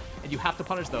pitiful, and you have to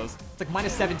punish those. It's like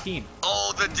minus 17.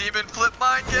 Oh, the demon flip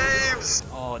mind games!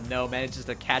 Oh no, manages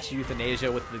to catch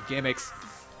Euthanasia with the gimmicks.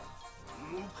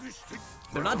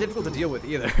 They're not difficult to deal with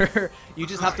either. you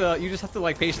just have to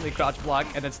like patiently crouch block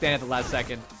and then stand at the last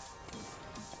second.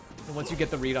 And once you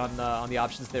get the read on the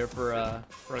options there for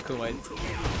Akuma,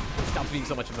 it stops being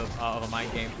so much of a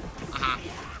mind game.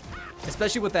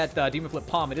 Especially with that Demon Flip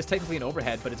palm, it is technically an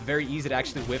overhead, but it's very easy to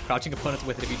actually whip crouching opponents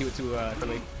with it if you do it too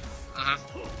early.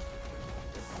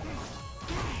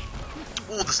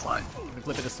 Ooh, the slide. You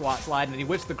flip it to slide, and then he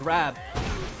whips the grab.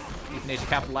 Euthanasia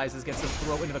capitalizes, gets his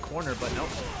throw into the corner, but nope.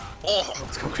 Oh,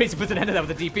 Let's go crazy, puts an end to that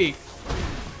with a DP.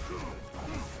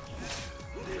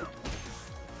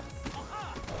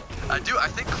 I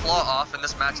think claw off in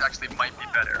this match actually might be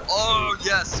better. Oh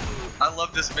yes, I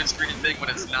love this mid-screen thing when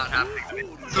it's not happening to me.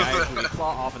 Yeah, I agree.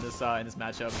 Claw off in this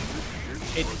matchup.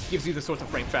 It gives you the sorts of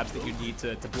frame traps that you need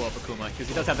to blow up Akuma, because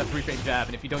he does have that 3-frame jab,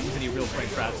 and if you don't use any real frame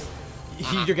traps,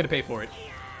 you're gonna pay for it.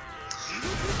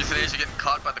 Euthanasia getting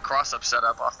caught by the cross-up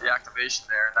setup off the activation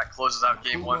there, and that closes out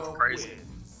game 1 for Crazy.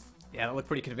 Yeah, that looked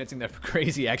pretty convincing there for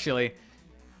Crazy, actually.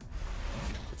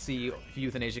 Let's see if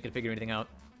Euthanasia can figure anything out.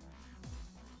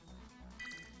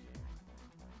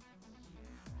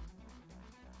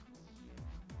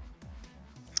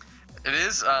 It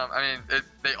is. I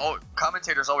mean,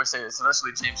 commentators always say this,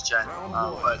 especially James Chen.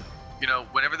 But you know,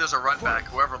 whenever there's a run back,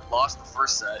 whoever lost the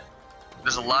first set,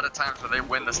 there's a lot of times where they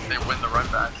win the run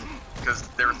back because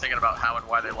they were thinking about how and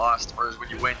why they lost. Whereas when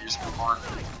you win, you just move on.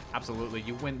 Absolutely,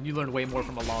 you win. You learn way more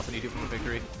from a loss than you do from a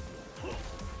victory.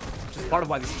 Which is part of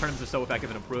why these tournaments are so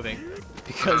effective in improving.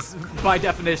 Because by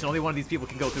definition, only one of these people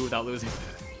can go through without losing.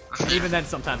 Even then,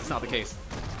 sometimes it's not the case.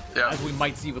 Yeah. As we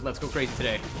might see with Let's Go Crazy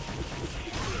today.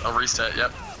 A reset,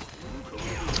 yep.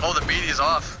 Oh, the meaty is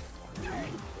off.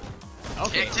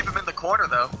 Okay. Can't keep him in the corner,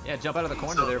 though. Yeah, jump out of the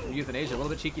corner there from Euthanasia. A little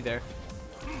bit cheeky there.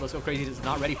 Let's Go Crazy is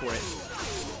not ready for it.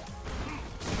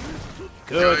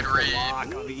 Good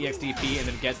block on the EXDP, and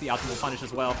then gets the optimal punish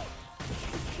as well.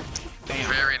 Bam.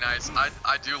 Very nice.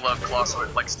 I do love claw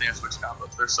switch, like stand switch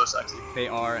combos. They're so sexy. They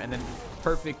are, and then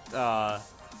perfect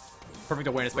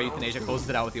awareness by Euthanasia, closes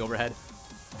it out with the overhead.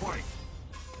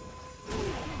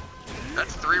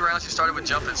 That's 3 rounds you started with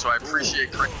jumping, so I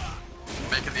appreciate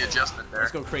making the adjustment there.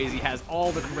 Let's Go Crazy has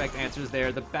all the correct answers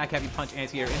there. The back heavy punch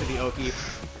anti-air into the Oki.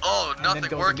 Oh, nothing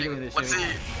working. Let's see.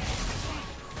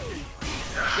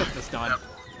 Gets the stun. Yep.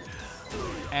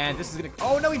 And this is gonna.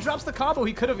 Oh no, he drops the combo.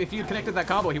 He could have, if he had connected that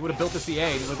combo, he would have built the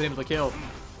CA and he would have been able to kill.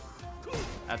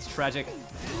 That's tragic.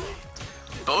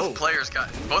 Both players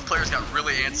got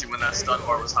really antsy when that stun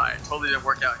bar was high. It totally didn't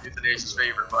work out in Euthanasia's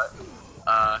favor, but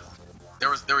there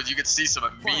was you could see some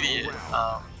immediate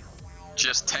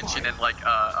just tension and like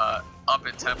up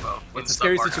in tempo. It's a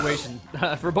scary situation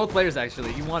for both players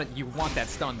actually. You want that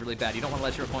stun really bad. You don't want to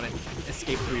let your opponent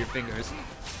escape through your fingers.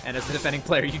 And as the defending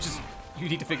player, you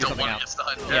need to figure something out. Get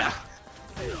stunned. Yeah.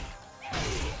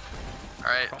 All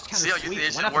right. See how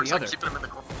Euthanasia works on keeping him in the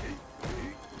corner.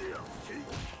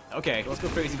 Okay, Let's Go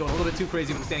Crazy going a little bit too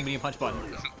crazy with the standing medium punch button.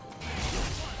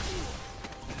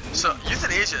 So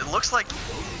Euthanasia, it looks like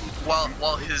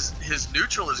while his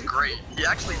neutral is great, he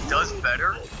actually does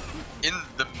better in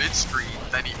the mid screen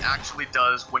than he actually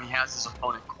does when he has his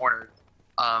opponent cornered.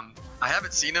 I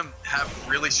haven't seen him have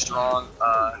really strong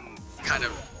kind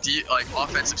of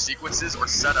offensive sequences or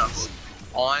setups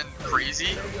on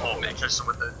Crazy. Oh man, catches him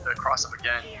with the cross up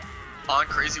again. On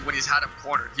Crazy when he's had him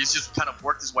cornered. He's just kind of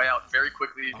worked his way out very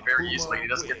quickly, very easily. He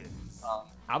doesn't get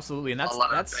absolutely, and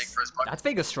that's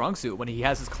Vega's strong suit when he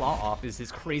has his claw off, is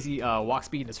his crazy walk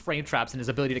speed and his frame traps and his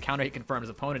ability to counter hit confirm his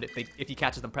opponent if he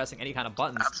catches them pressing any kind of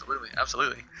buttons. Absolutely.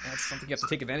 That's something you have to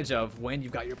take advantage of when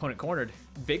you've got your opponent cornered.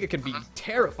 Vega can be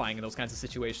terrifying in those kinds of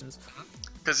situations.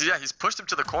 Because yeah, he's pushed him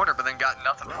to the corner but then got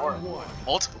nothing for him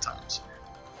multiple times.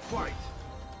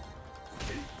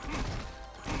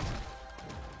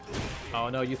 Oh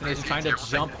no, Euthanasia trying to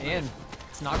jump in.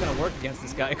 It's not going to work against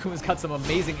this guy. Akuma's got some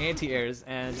amazing anti-airs,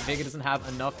 and Vega doesn't have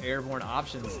enough airborne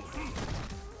options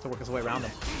to work his way around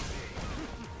them.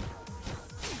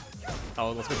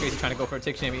 Oh, Let's Go Crazy trying to go for a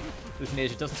tick shimmy.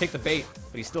 Euthanasia doesn't take the bait,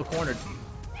 but he's still cornered.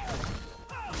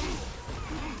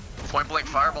 Point blank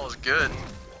fireball is good.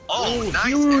 Oh, ooh, nice.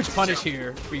 Huge punish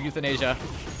here for Euthanasia.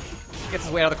 Gets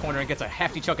his way out of the corner and gets a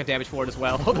hefty chunk of damage for it as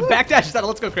well. Oh, the backdash is out of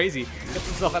Let's Go Crazy. Gets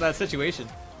himself out of that situation.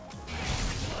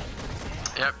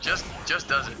 Yep, just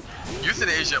does it.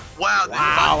 Euthanasia, wow.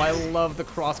 Wow, I love the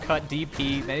cross-cut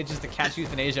DP. Manages to catch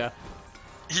Euthanasia.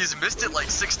 He's missed it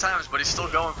like 6 times, but he's still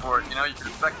going for it. You know, you can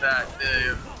expect that.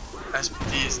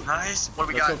 SPD is nice. What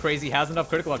do we got? Let's Go Crazy has enough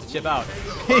critical to chip out.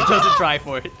 He doesn't try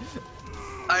for it.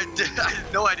 I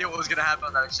had no idea what was going to happen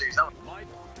on that exchange.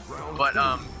 But,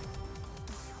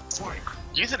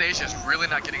 Euthanasia is really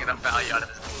not getting enough value out of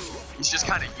it. He's just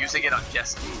kind of using it on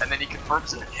guesses, and then he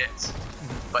confirms if it hits.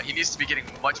 but he needs to be getting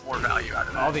much more value out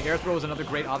of that. Oh, the air throw is another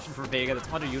great option for Vega that's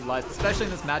underutilized, especially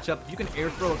in this matchup. If you can air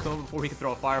throw Akuma before he can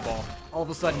throw a fireball, all of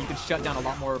a sudden you can shut down a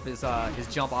lot more of his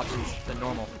jump options than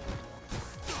normal.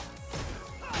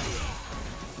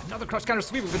 Another crush counter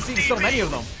sweep. We've been seeing so many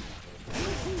of them.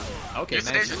 Okay,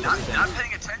 man. Not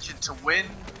paying attention to when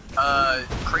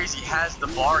Crazy has the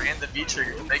bar and the V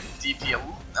trigger to make the DP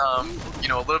you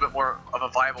know, a little bit more of a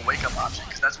viable wake up option,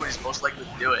 because that's when he's most likely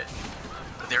to do it.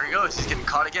 But there he goes. He's getting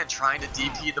caught again, trying to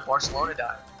DP the Barcelona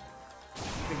dive. I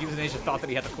think Euthanasia thought that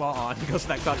he had the claw on. He goes for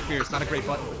that crouch fierce. Not a great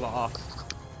button to claw off.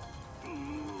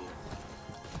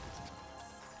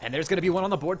 And there's going to be one on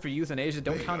the board for Euthanasia.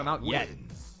 Don't count him out yet.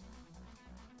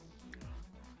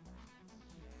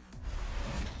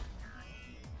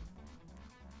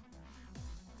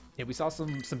 Yeah, we saw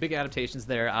some big adaptations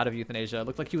there out of Euthanasia. It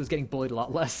looked like he was getting bullied a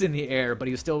lot less in the air, but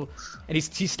he was still... And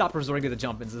he stopped resorting to the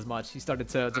jump-ins as much. He started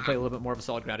to play a little bit more of a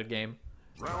solid grounded game.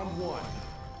 Round 1.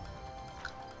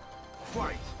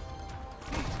 Fight.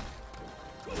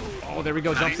 Oh, there we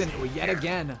go. Jumps in yet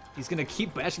again. He's going to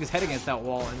keep bashing his head against that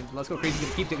wall, and Let's Go Crazy's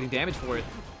going to keep taking damage for it.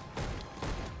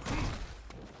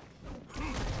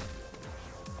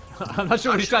 I'm not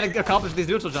sure what he's trying to accomplish with these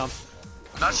neutral jumps.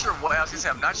 I'm not sure what I was gonna say.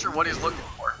 I'm not sure what he's looking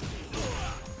for.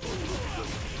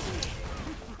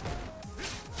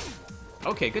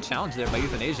 Okay, good challenge there by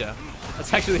Euthanasia.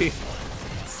 That's actually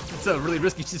it's a really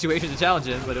risky situation to challenge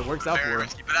in, but it works out for him.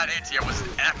 Risky, but that anti-air was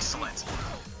excellent.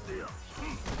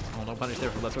 Oh, no punish there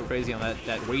for Let's Go Crazy on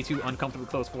that way too uncomfortably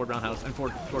close forward roundhouse and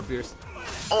forward fierce.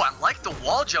 Oh, I like the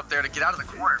wall jump there to get out of the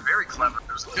corner. Very clever.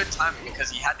 It was a good timing because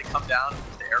he had to come down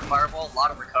with the air fireball. A lot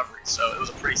of recovery, so it was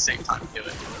a pretty safe time to do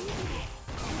it.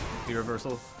 The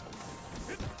reversal.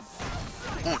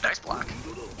 Ooh, nice block.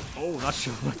 Oh, not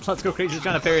sure what Let's Go Crazy was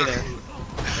trying to parry there.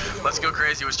 Let's Go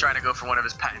Crazy was trying to go for one of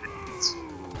his patented hits.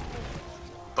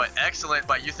 But excellent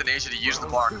by Euthanasia to use the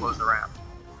bar and close the ramp.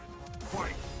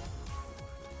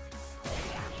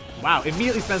 Wow,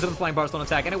 immediately spends it on the flying Barcelona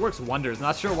attack, and it works wonders.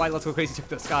 Not sure why Let's Go Crazy took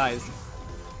the skies.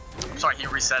 I'm sorry, he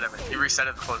reset him. He reset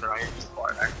it to close the ramp. He used the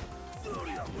bar there.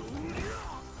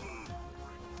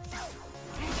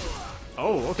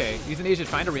 Oh, okay. Euthanasia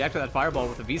trying to react to that fireball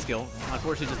with a V skill.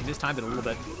 Unfortunately, just mistimed it a little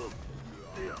bit.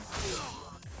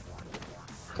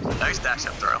 Nice dash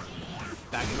up throw.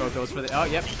 Back throw goes for the... Oh,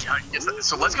 yep.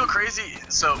 So Let's Go Crazy.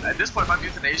 So at this point, if I'm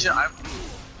Euthanasia, I'm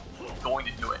going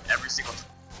to do it every single time.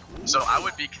 So I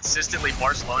would be consistently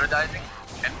Barcelona diving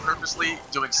and purposely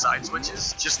doing side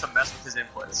switches just to mess with his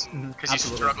inputs. Because he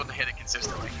struggled to hit it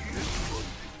consistently.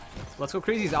 Let's Go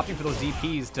Crazy is opting for those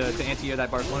DPs to anti-air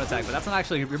that Barcelona attack, but that's not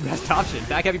actually your best option.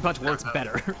 Back heavy punch works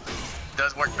better.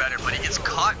 Does work better, but he gets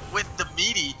caught with the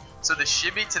meaty, so the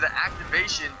shimmy to the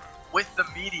activation with the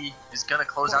meaty is gonna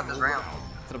close out this round.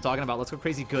 That's what I'm talking about. Let's Go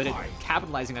Crazy good at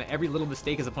capitalizing on every little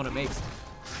mistake his opponent makes.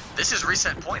 This is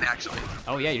reset point, actually.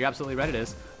 Oh yeah, you're absolutely right, it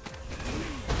is.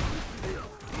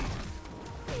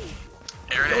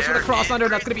 Air to Goes for the air, cross under,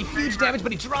 that's gonna be huge damage,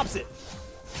 but he drops it.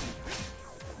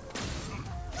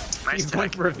 Nice He's going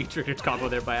for a V-triggered combo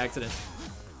there by accident.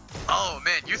 Oh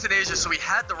man, Euthanasia, so he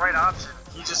had the right option.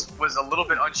 He just was a little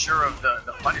bit unsure of the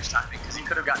punish timing, because he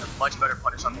could have gotten a much better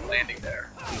punish on the landing there.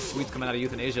 These sweeps coming out of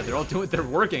Euthanasia, they're all doing, they're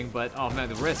working, but oh man,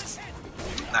 the risks.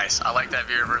 Nice, I like that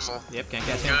V-reversal. Yep, can't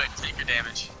catch him. Good, take your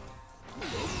damage.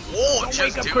 Whoa, just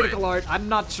wake up do critical it. art. I'm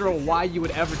not sure why you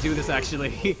would ever do this,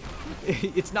 actually.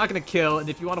 It's not going to kill, and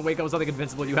if you want to wake up with something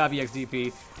invincible, you have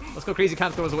EXDP. Let's Go Crazy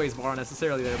kind of throws away his bar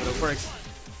unnecessarily there, but it works.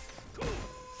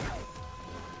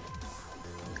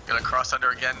 Gonna cross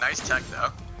under again. Nice tech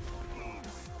though.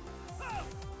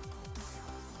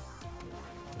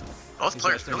 Both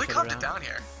players really calmed it down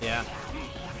here. Yeah.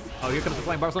 Oh, here comes the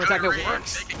flying Barcelona attack. It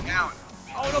works. Take it down.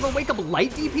 Oh no, the wake up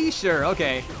light DP? Sure,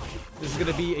 okay. This is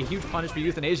gonna be a huge punish for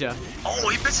Euthanasia. Oh,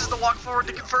 he misses the walk forward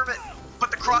to confirm it, but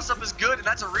the cross up is good, and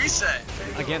that's a reset.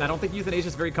 Again, I don't think Euthanasia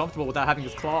is very comfortable without having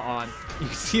his claw on. You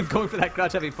can see him going for that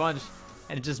crouch heavy punch,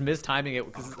 and it just mistiming it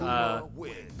because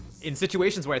in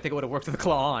situations where I think it would have worked with the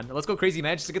claw on. Let's Go Crazy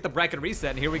manages to get the bracket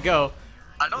reset, and here we go.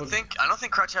 I don't think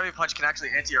crouch heavy punch can actually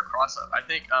anti-air cross up. I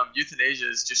think Euthanasia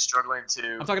is just struggling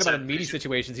to. I'm talking about in meaty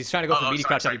situations. He's trying to go for meaty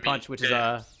crouch heavy punch, which is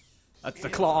that's the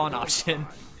claw on option.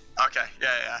 Okay,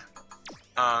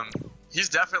 yeah. He's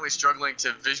definitely struggling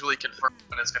to visually confirm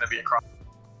when it's going to be a cross,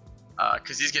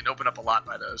 because he's getting opened up a lot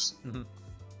by those.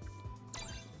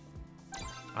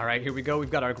 All right, here we go. We've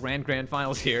got our grand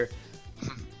finals here.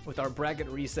 With our bracket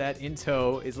reset in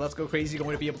tow, is Let's Go Crazy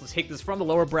going to be able to take this from the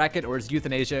lower bracket, or is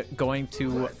Euthanasia going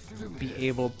to be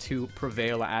able to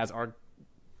prevail as our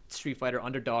Street Fighter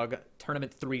Underdog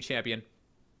Tournament 3 champion?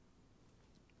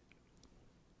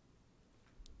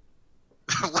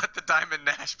 Let the Diamond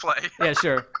Nash play. Yeah,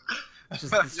 sure.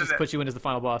 Just put you in as the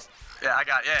final boss. Yeah,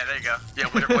 yeah, there you go. Yeah,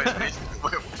 winner plays Nash.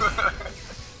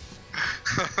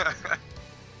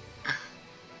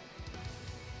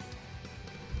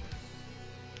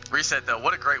 Reset though,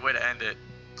 what a great way to end it.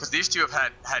 Because these two have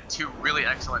had two really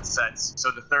excellent sets.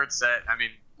 So the third set, I mean,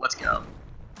 let's go.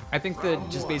 I think that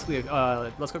just basically,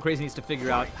 Let's Go Crazy needs to figure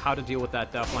out how to deal with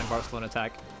that flying Barcelona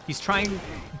attack. He's trying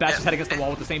bash his head against the wall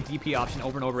with the same DP option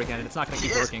over and over again, and it's not going to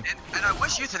keep working. And I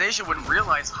wish Euthanasia would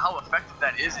realize how effective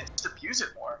that is and just abuse it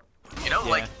more. You know,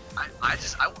 like,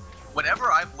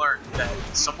 whenever I've learned that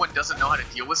someone doesn't know how to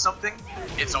deal with something,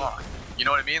 it's on. You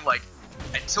know what I mean? Like,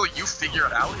 until you figure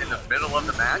it out in the middle of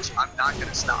the match, I'm not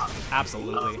gonna stop.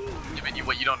 Absolutely. Giving you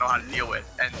what you don't know how to deal with,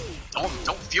 and don't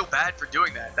feel bad for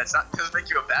doing that. That's not doesn't make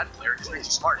you a bad player. It just makes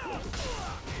you smarter.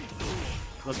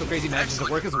 Let's Go Crazy manages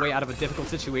to work his way out of a difficult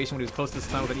situation when he was close to the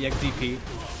stun with an EXDP.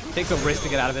 Takes a risk to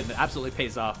get out of it, and it absolutely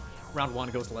pays off. Round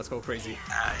 1 goes to Let's Go Crazy.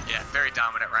 Yeah, very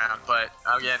dominant round, but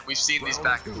again, we've seen these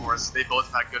back and forth. They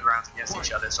both have had good rounds against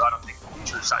each other, so I don't think the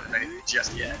true sign of anything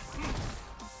just yet.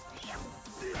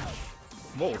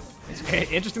 Whoa.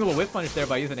 Interesting little whip punish there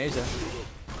by Euthanasia.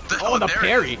 Oh, and the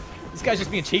parry! This guy's just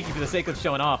being cheeky for the sake of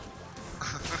showing off.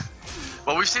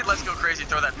 Well, we've seen Let's Go Crazy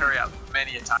throw that parry out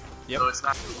many a time, so it's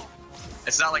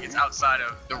not like it's outside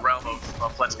of the realm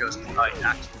of Let's Go's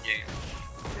actual game.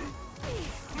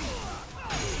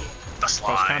 The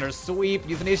slide. Cross counter sweep.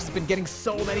 Euthanasia's been getting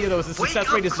so many of those. The success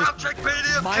rate is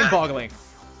just mind-boggling.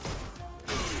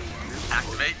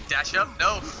 Activate, dash up,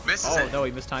 no, misses it. Oh no,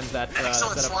 he mistimes that.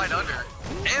 Excellent slide under,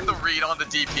 and the read on the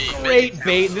DP. Great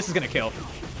bait, and this is gonna kill.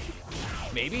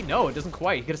 Maybe? No, it doesn't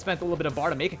quite. He could have spent a little bit of bar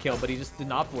to make a kill, but he just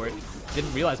didn't opt for it.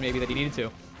 Didn't realize maybe that he needed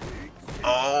to.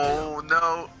 Oh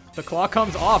no. The claw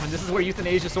comes off, and this is where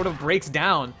Euthanasia sort of breaks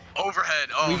down. Overhead,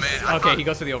 oh man. Okay, he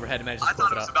goes to the overhead and manages to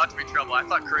close it up. I thought it was about to be trouble. I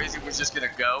thought Crazy was just gonna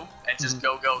go, and just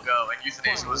go, and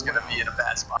Euthanasia was gonna be in a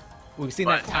bad spot. We've seen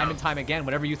that time and time again.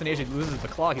 Whenever Euthanasia loses the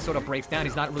claw, he sort of breaks down.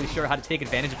 He's not really sure how to take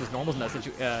advantage of his normals in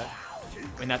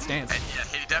that stance. And yeah,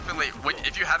 he definitely,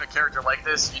 if you have a character like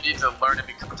this, you need to learn to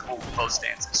be comfortable with both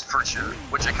stances, for sure.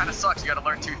 Which it kind of sucks. You gotta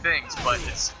learn two things, but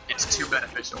it's too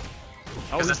beneficial.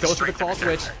 Oh, he goes for the claw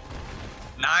switch.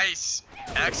 Nice.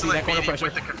 Excellent meeting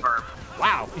with the confirm.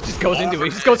 Wow, he just goes into it.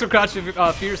 He just goes for Crouch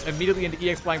Fierce immediately into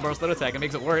EX Flying Barcelona attack and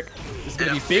makes it work. This is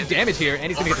going to be big damage here, and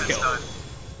he's going to get the kill.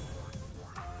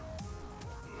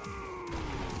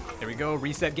 There we go.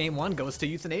 Reset game 1 goes to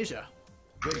Euthanasia.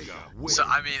 So,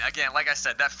 I mean, again, like I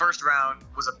said, that first round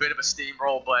was a bit of a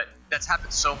steamroll, but that's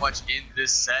happened so much in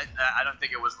this set, I don't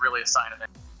think it was really a sign of it.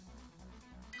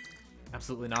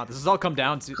 Absolutely not. This has all come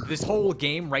down to this whole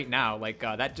game right now. Like,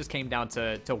 that just came down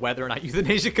to whether or not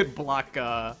Euthanasia could block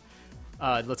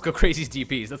Let's Go Crazy's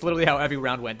DPs. That's literally how every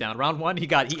round went down. Round 1, he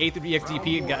ate the EX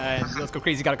DP, and Let's Go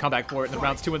Crazy got a comeback for it. And then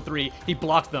rounds 2 and 3, he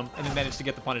blocked them and then managed to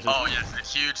get the punishes. Oh, yes,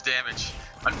 it's huge damage.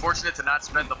 Unfortunate to not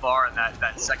spend the bar in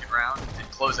that second round and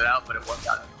close it out, but it worked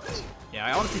out anyways. Yeah,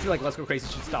 I honestly feel like Let's Go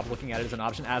Crazy should stop looking at it as an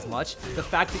option as much. The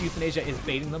fact that Euthanasia is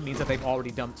baiting them means that they've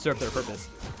already served their purpose.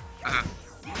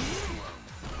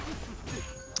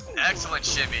 Excellent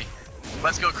shimmy.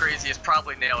 Let's Go Crazy has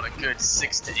probably nailed a good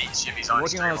 6 to 8 shimmies on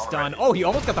Working on a stun. Oh, he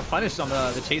almost got the punish on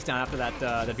the chase down after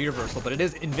that V reversal, but it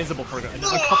is invisible for an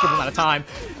uncomfortable amount of time.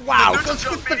 Wow, goes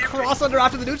the cross under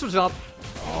after the neutral jump.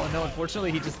 Oh no,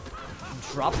 unfortunately he just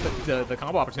drops the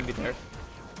combo opportunity there.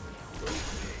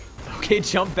 Okay,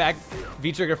 jump back,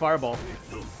 V trigger fireball.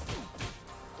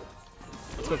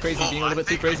 Let's Go Crazy being a little bit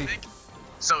too crazy.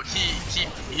 So he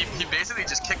basically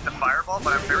just kicked the fireball,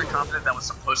 but I'm very confident that was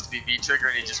supposed to be V-trigger,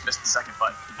 and he just missed the second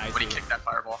button when he kicked that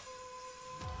fireball.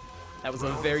 That was a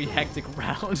very hectic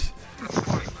round.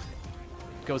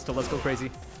 Goes to Let's Go Crazy.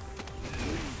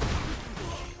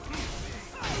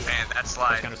 Man, that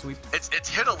slide. It's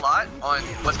hit a lot on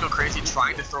Let's Go Crazy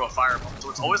trying to throw a fireball, so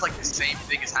it's always like the same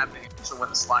thing is happening when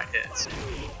the slide hits.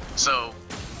 So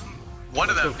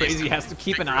one of them. Let's Go Crazy has to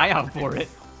keep an eye out for it.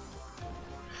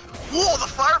 Whoa, the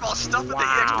fireball stuffed with the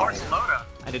EX Barcelona.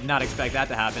 I did not expect that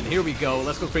to happen. Here we go.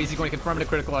 Let's Go Crazy going to confirm the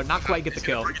critical art. Not quite get the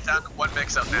kill. Bring it down to one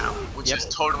mix-up now, which is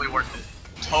totally worth it.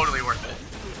 Totally worth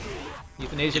it.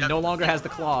 Euthanasia no longer has the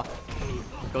claw.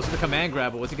 Goes for the command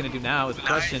grab, but what's he going to do now is the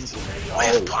question.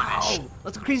 Oh, wow.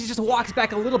 Let's Go Crazy just walks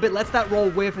back a little bit, lets that roll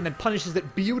whiff, and then punishes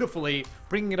it beautifully,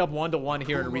 bringing it up 1-1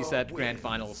 here in Reset Grand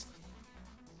Finals.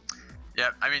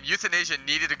 Yep, I mean, Euthanasia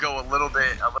needed to go a little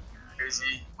bit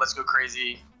crazy. Let's Go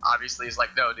Crazy. Obviously, he's like,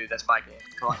 no, dude, that's my game.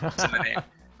 Come on, it's in the name.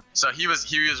 So he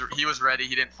was ready.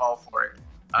 He didn't fall for it.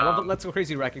 I love that Let's Go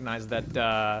Crazy recognized that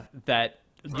that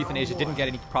Euthanasia didn't get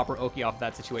any proper Oki off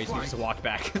that situation. He just walked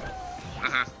back.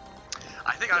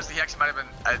 I think honestly he actually might have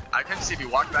been. I couldn't see if he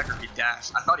walked back or if he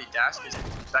dashed. I thought he dashed because he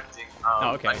was expecting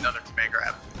another command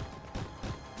grab.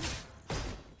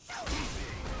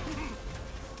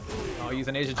 Oh,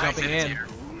 Euthanasia jumping in.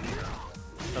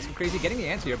 That's crazy, getting the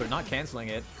anti-air, but not canceling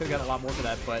it. Could have got a lot more for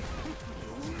that, but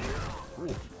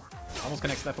ooh, almost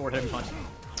connects that forward heavy punch.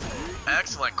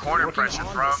 Excellent corner Working pressure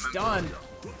on from. the stun.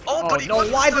 Oh, but he no!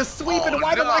 wasn't Why the stunned. sweep and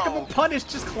why the lack of no. a punish?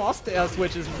 Just cross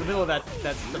switches in the middle of that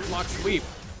the block sweep.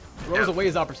 Throws away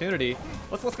his opportunity.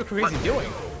 What's Let's Go Crazy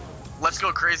doing? Let's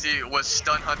Go Crazy was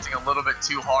stun hunting a little bit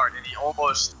too hard, and he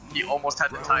almost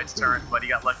had the tides turn, but he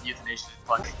got lucky Euthanasia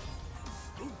punch.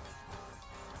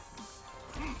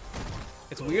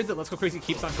 It's weird that Let's Go Crazy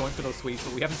keeps on going for those sweeps,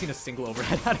 but we haven't seen a single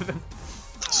overhead out of him.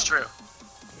 It's true.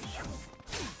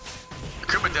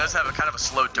 Akuma does have a kind of a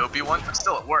slow, dopey one, but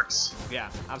still it works. Yeah,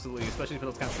 absolutely, especially for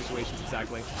those kind of situations,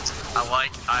 exactly. I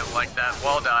like that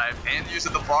wall dive and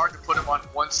using the bar to put him on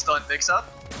one stun mix-up.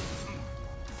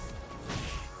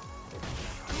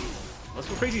 Let's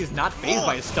Go Crazy is not phased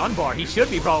by a stun bar. He should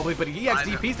be probably, but he has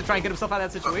DPs to try and get himself out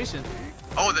of that situation.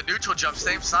 Oh, the neutral jump,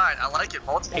 same side. I like it.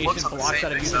 Multiple looks Patient on the blocks same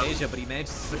out of mix-up. Euthanasia, but he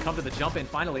manages to succumb to the jump in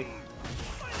finally.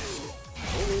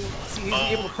 See, he's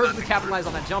able to perfectly capitalize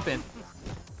on that jump in.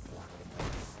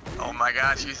 Oh my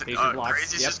gosh, Patient blocks.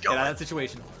 Crazy's Yep, just get going. out of that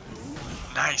situation.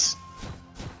 Nice.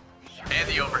 And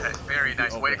the overhead, very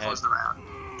nice. Way to close the round.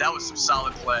 That was some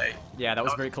solid play. Yeah, that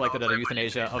was very collected out of solid play by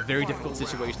Euthanasia. A very difficult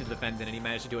situation to defend in, and he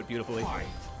managed to do it beautifully.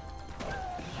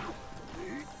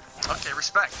 Okay,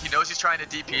 respect. He knows he's trying to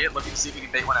DP it, looking to see if he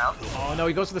can bait one out. Oh no,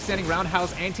 he goes for the standing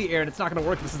roundhouse anti-air, and it's not going to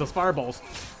work. This is those fireballs.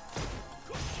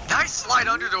 Nice slide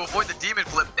under to avoid the demon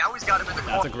flip. Now he's got him in the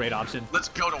corner. That's a great option. Let's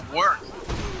go to work.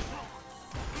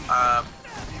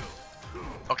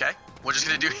 Okay, we're just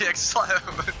gonna do EX slide.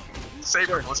 Save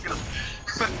him. Let's go.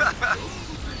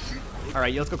 All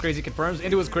right, Let's Go Crazy confirms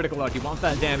into his critical load. He wants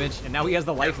that damage, and now he has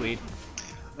the life lead.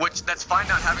 Which that's fine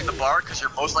not having the bar because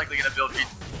you're most likely gonna build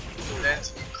then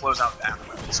close out that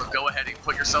way. So go ahead and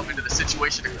put yourself into the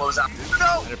situation to close out.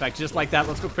 No! Matter of fact, just like that,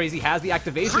 Let's Go Crazy has the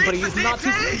activation, but he's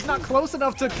not close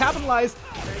enough to capitalize.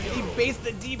 He based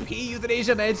the DP.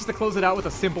 Euthanasia manages to close it out with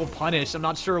a simple punish. I'm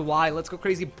not sure why. Let's Go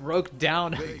Crazy broke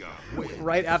down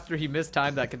right after he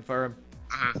mistimed that confirm.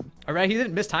 All right, he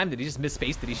didn't mistime it. He just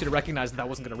misspaced it. He should have recognized that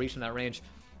wasn't going to reach in that range.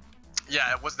 Yeah,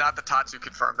 it was not the Tatsu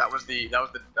confirmed. That was the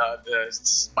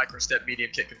micro step medium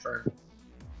kick confirmed.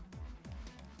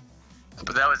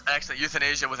 But that was excellent.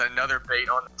 Euthanasia with another bait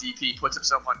on the DP puts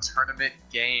himself on tournament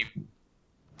game.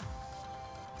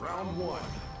 Round one.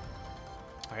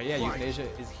 All right, yeah, Euthanasia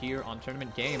is here on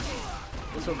tournament game.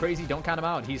 Let's Go Crazy, don't count him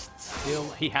out. He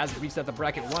has reset the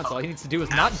bracket once. All he needs to do is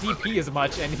not DP as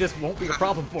much, and this won't be a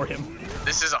problem for him.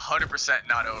 This is 100%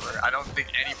 not over. I don't think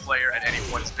any player at any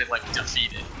point has been like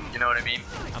defeated. You know what I mean?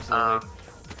 Absolutely.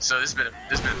 So this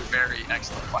has been a very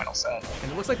excellent final set.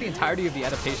 And it looks like the entirety of the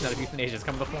adaptation out of Euthanasia has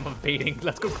come in the form of baiting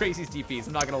Let's Go Crazy's DPs.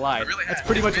 I'm not gonna lie. Really That's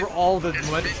pretty much where all the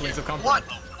momentum swings have come from. What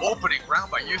opening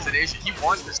round by Euthanasia. He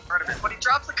won this tournament, but he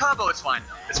drops the combo. It's fine.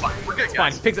 It's fine. We're good, It's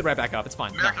guys. fine. He picks it right back up. It's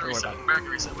fine. No, American don't worry reset. about it. American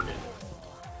reset. We're good.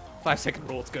 5-second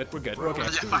rule. It's good. We're good. We're okay. Yeah,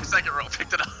 5-second roll.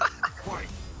 Picked it up.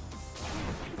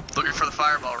 Looking for the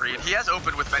fireball read. He has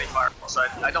opened with many fireballs, so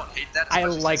I don't hate that. I as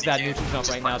much as like he that can. neutral jump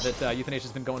Just right now punch. that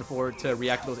Euthanasia's been going for to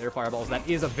react to those air fireballs. That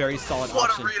is a very solid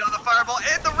What option. a read on the fireball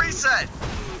and the reset.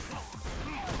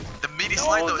 The meaty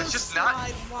slide though, it's just not.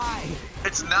 Why?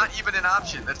 It's not even an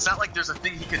option. It's not like there's a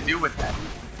thing he can do with that.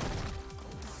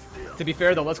 To be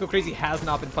fair though, Let's Go Crazy has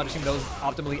not been punishing those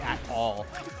optimally at all.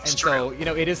 And It's so, true. you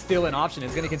know, it is still an option.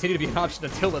 It's going to continue to be an option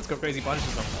until Let's Go Crazy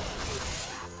punishes them.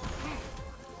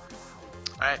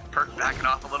 Alright, Perk backing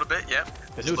off a little bit, yep.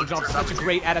 The neutral jump, such a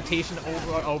great adaptation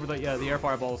over the air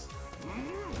fireballs.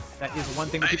 That is one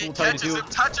thing that And people he will tell you to catches do. him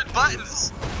touching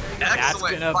buttons. That's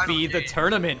Excellent. gonna Final be the game.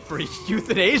 tournament for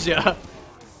Euthanasia.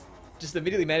 Just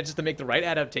immediately manages to make the right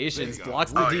adaptations,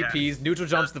 blocks the Oh, yeah. DPs, neutral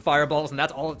jumps the fireballs, and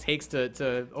that's all it takes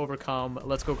to overcome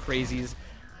Let's Go Crazy's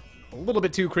a little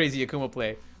bit too crazy Akuma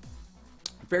play.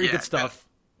 Very Yeah, good stuff.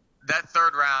 That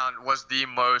third round was the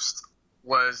most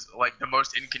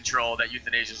in control that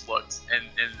Euthanasia's looked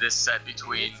in this set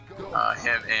between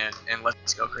him and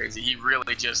Let's Go Crazy. He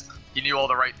really he knew all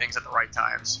the right things at the right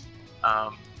times,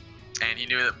 and he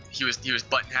knew that he was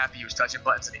button happy. He was touching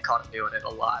buttons, and he caught him doing it a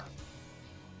lot.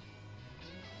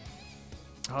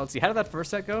 Oh, let's see. How did that first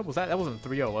set go? That wasn't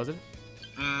 3-0, was it?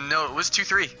 No, it was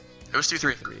 2-3. It was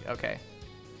 2-3, 3. Okay.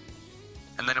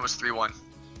 and then it was 3-1.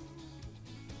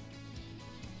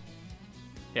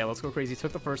 Yeah, Let's Go Crazy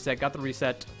took the first set, got the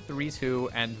reset, 3-2,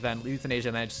 and then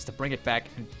Euthanasia manages to bring it back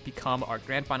and become our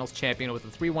Grand Finals champion with a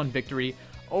 3-1 victory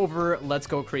over Let's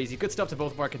Go Crazy. Good stuff to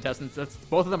both of our contestants.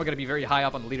 Both of them are going to be very high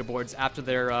up on the leaderboards after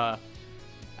their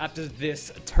after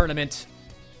this tournament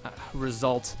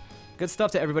result. Good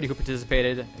stuff to everybody who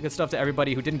participated. Good stuff to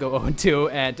everybody who didn't go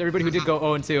 0-2, and to everybody who did go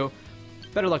 0-2.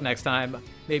 Better luck next time.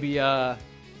 Maybe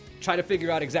try to figure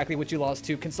out exactly what you lost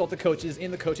to. Consult the coaches in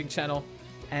the coaching channel,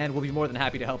 and we'll be more than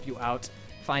happy to help you out.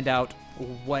 Find out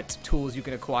what tools you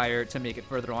can acquire to make it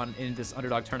further on in this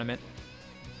Underdog tournament.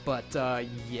 But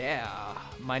yeah,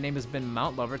 my name has been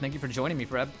Mount Lover. Thank you for joining me,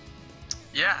 Fred.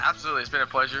 Yeah, absolutely. It's been a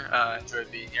pleasure.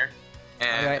 Enjoyed being here.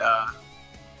 And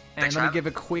and let me give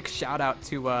a quick shout out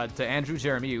to Andrew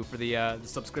Jeremiah for the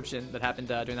subscription that happened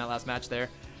during that last match there.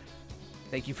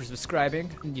 Thank you for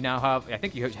subscribing. You now have, I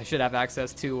think you should have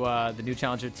access to the new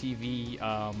Challenger TV.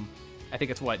 I think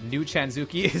it's what, New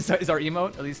Chanzuki is our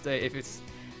emote, at least if it's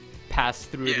passed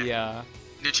through the...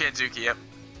 New Chanzuki, yep.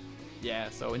 Yeah,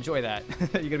 so enjoy that. You're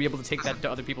going to be able to take that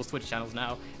to other people's Twitch channels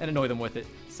now and annoy them with it.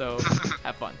 So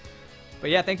have fun. But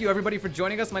yeah, thank you everybody for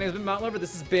joining us. My name has been Mount Lover.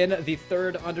 This has been the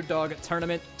 3rd Underdog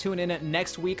tournament. Tune in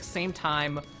next week, same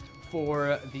time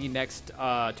for the next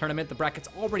tournament. The bracket's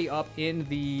already up in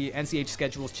the NCH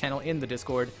Schedules channel in the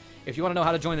Discord. If you want to know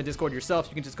how to join the Discord yourself,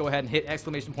 you can just go ahead and hit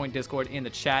 !Discord in the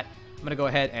chat. I'm going to go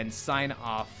ahead and sign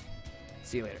off.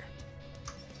 See you later.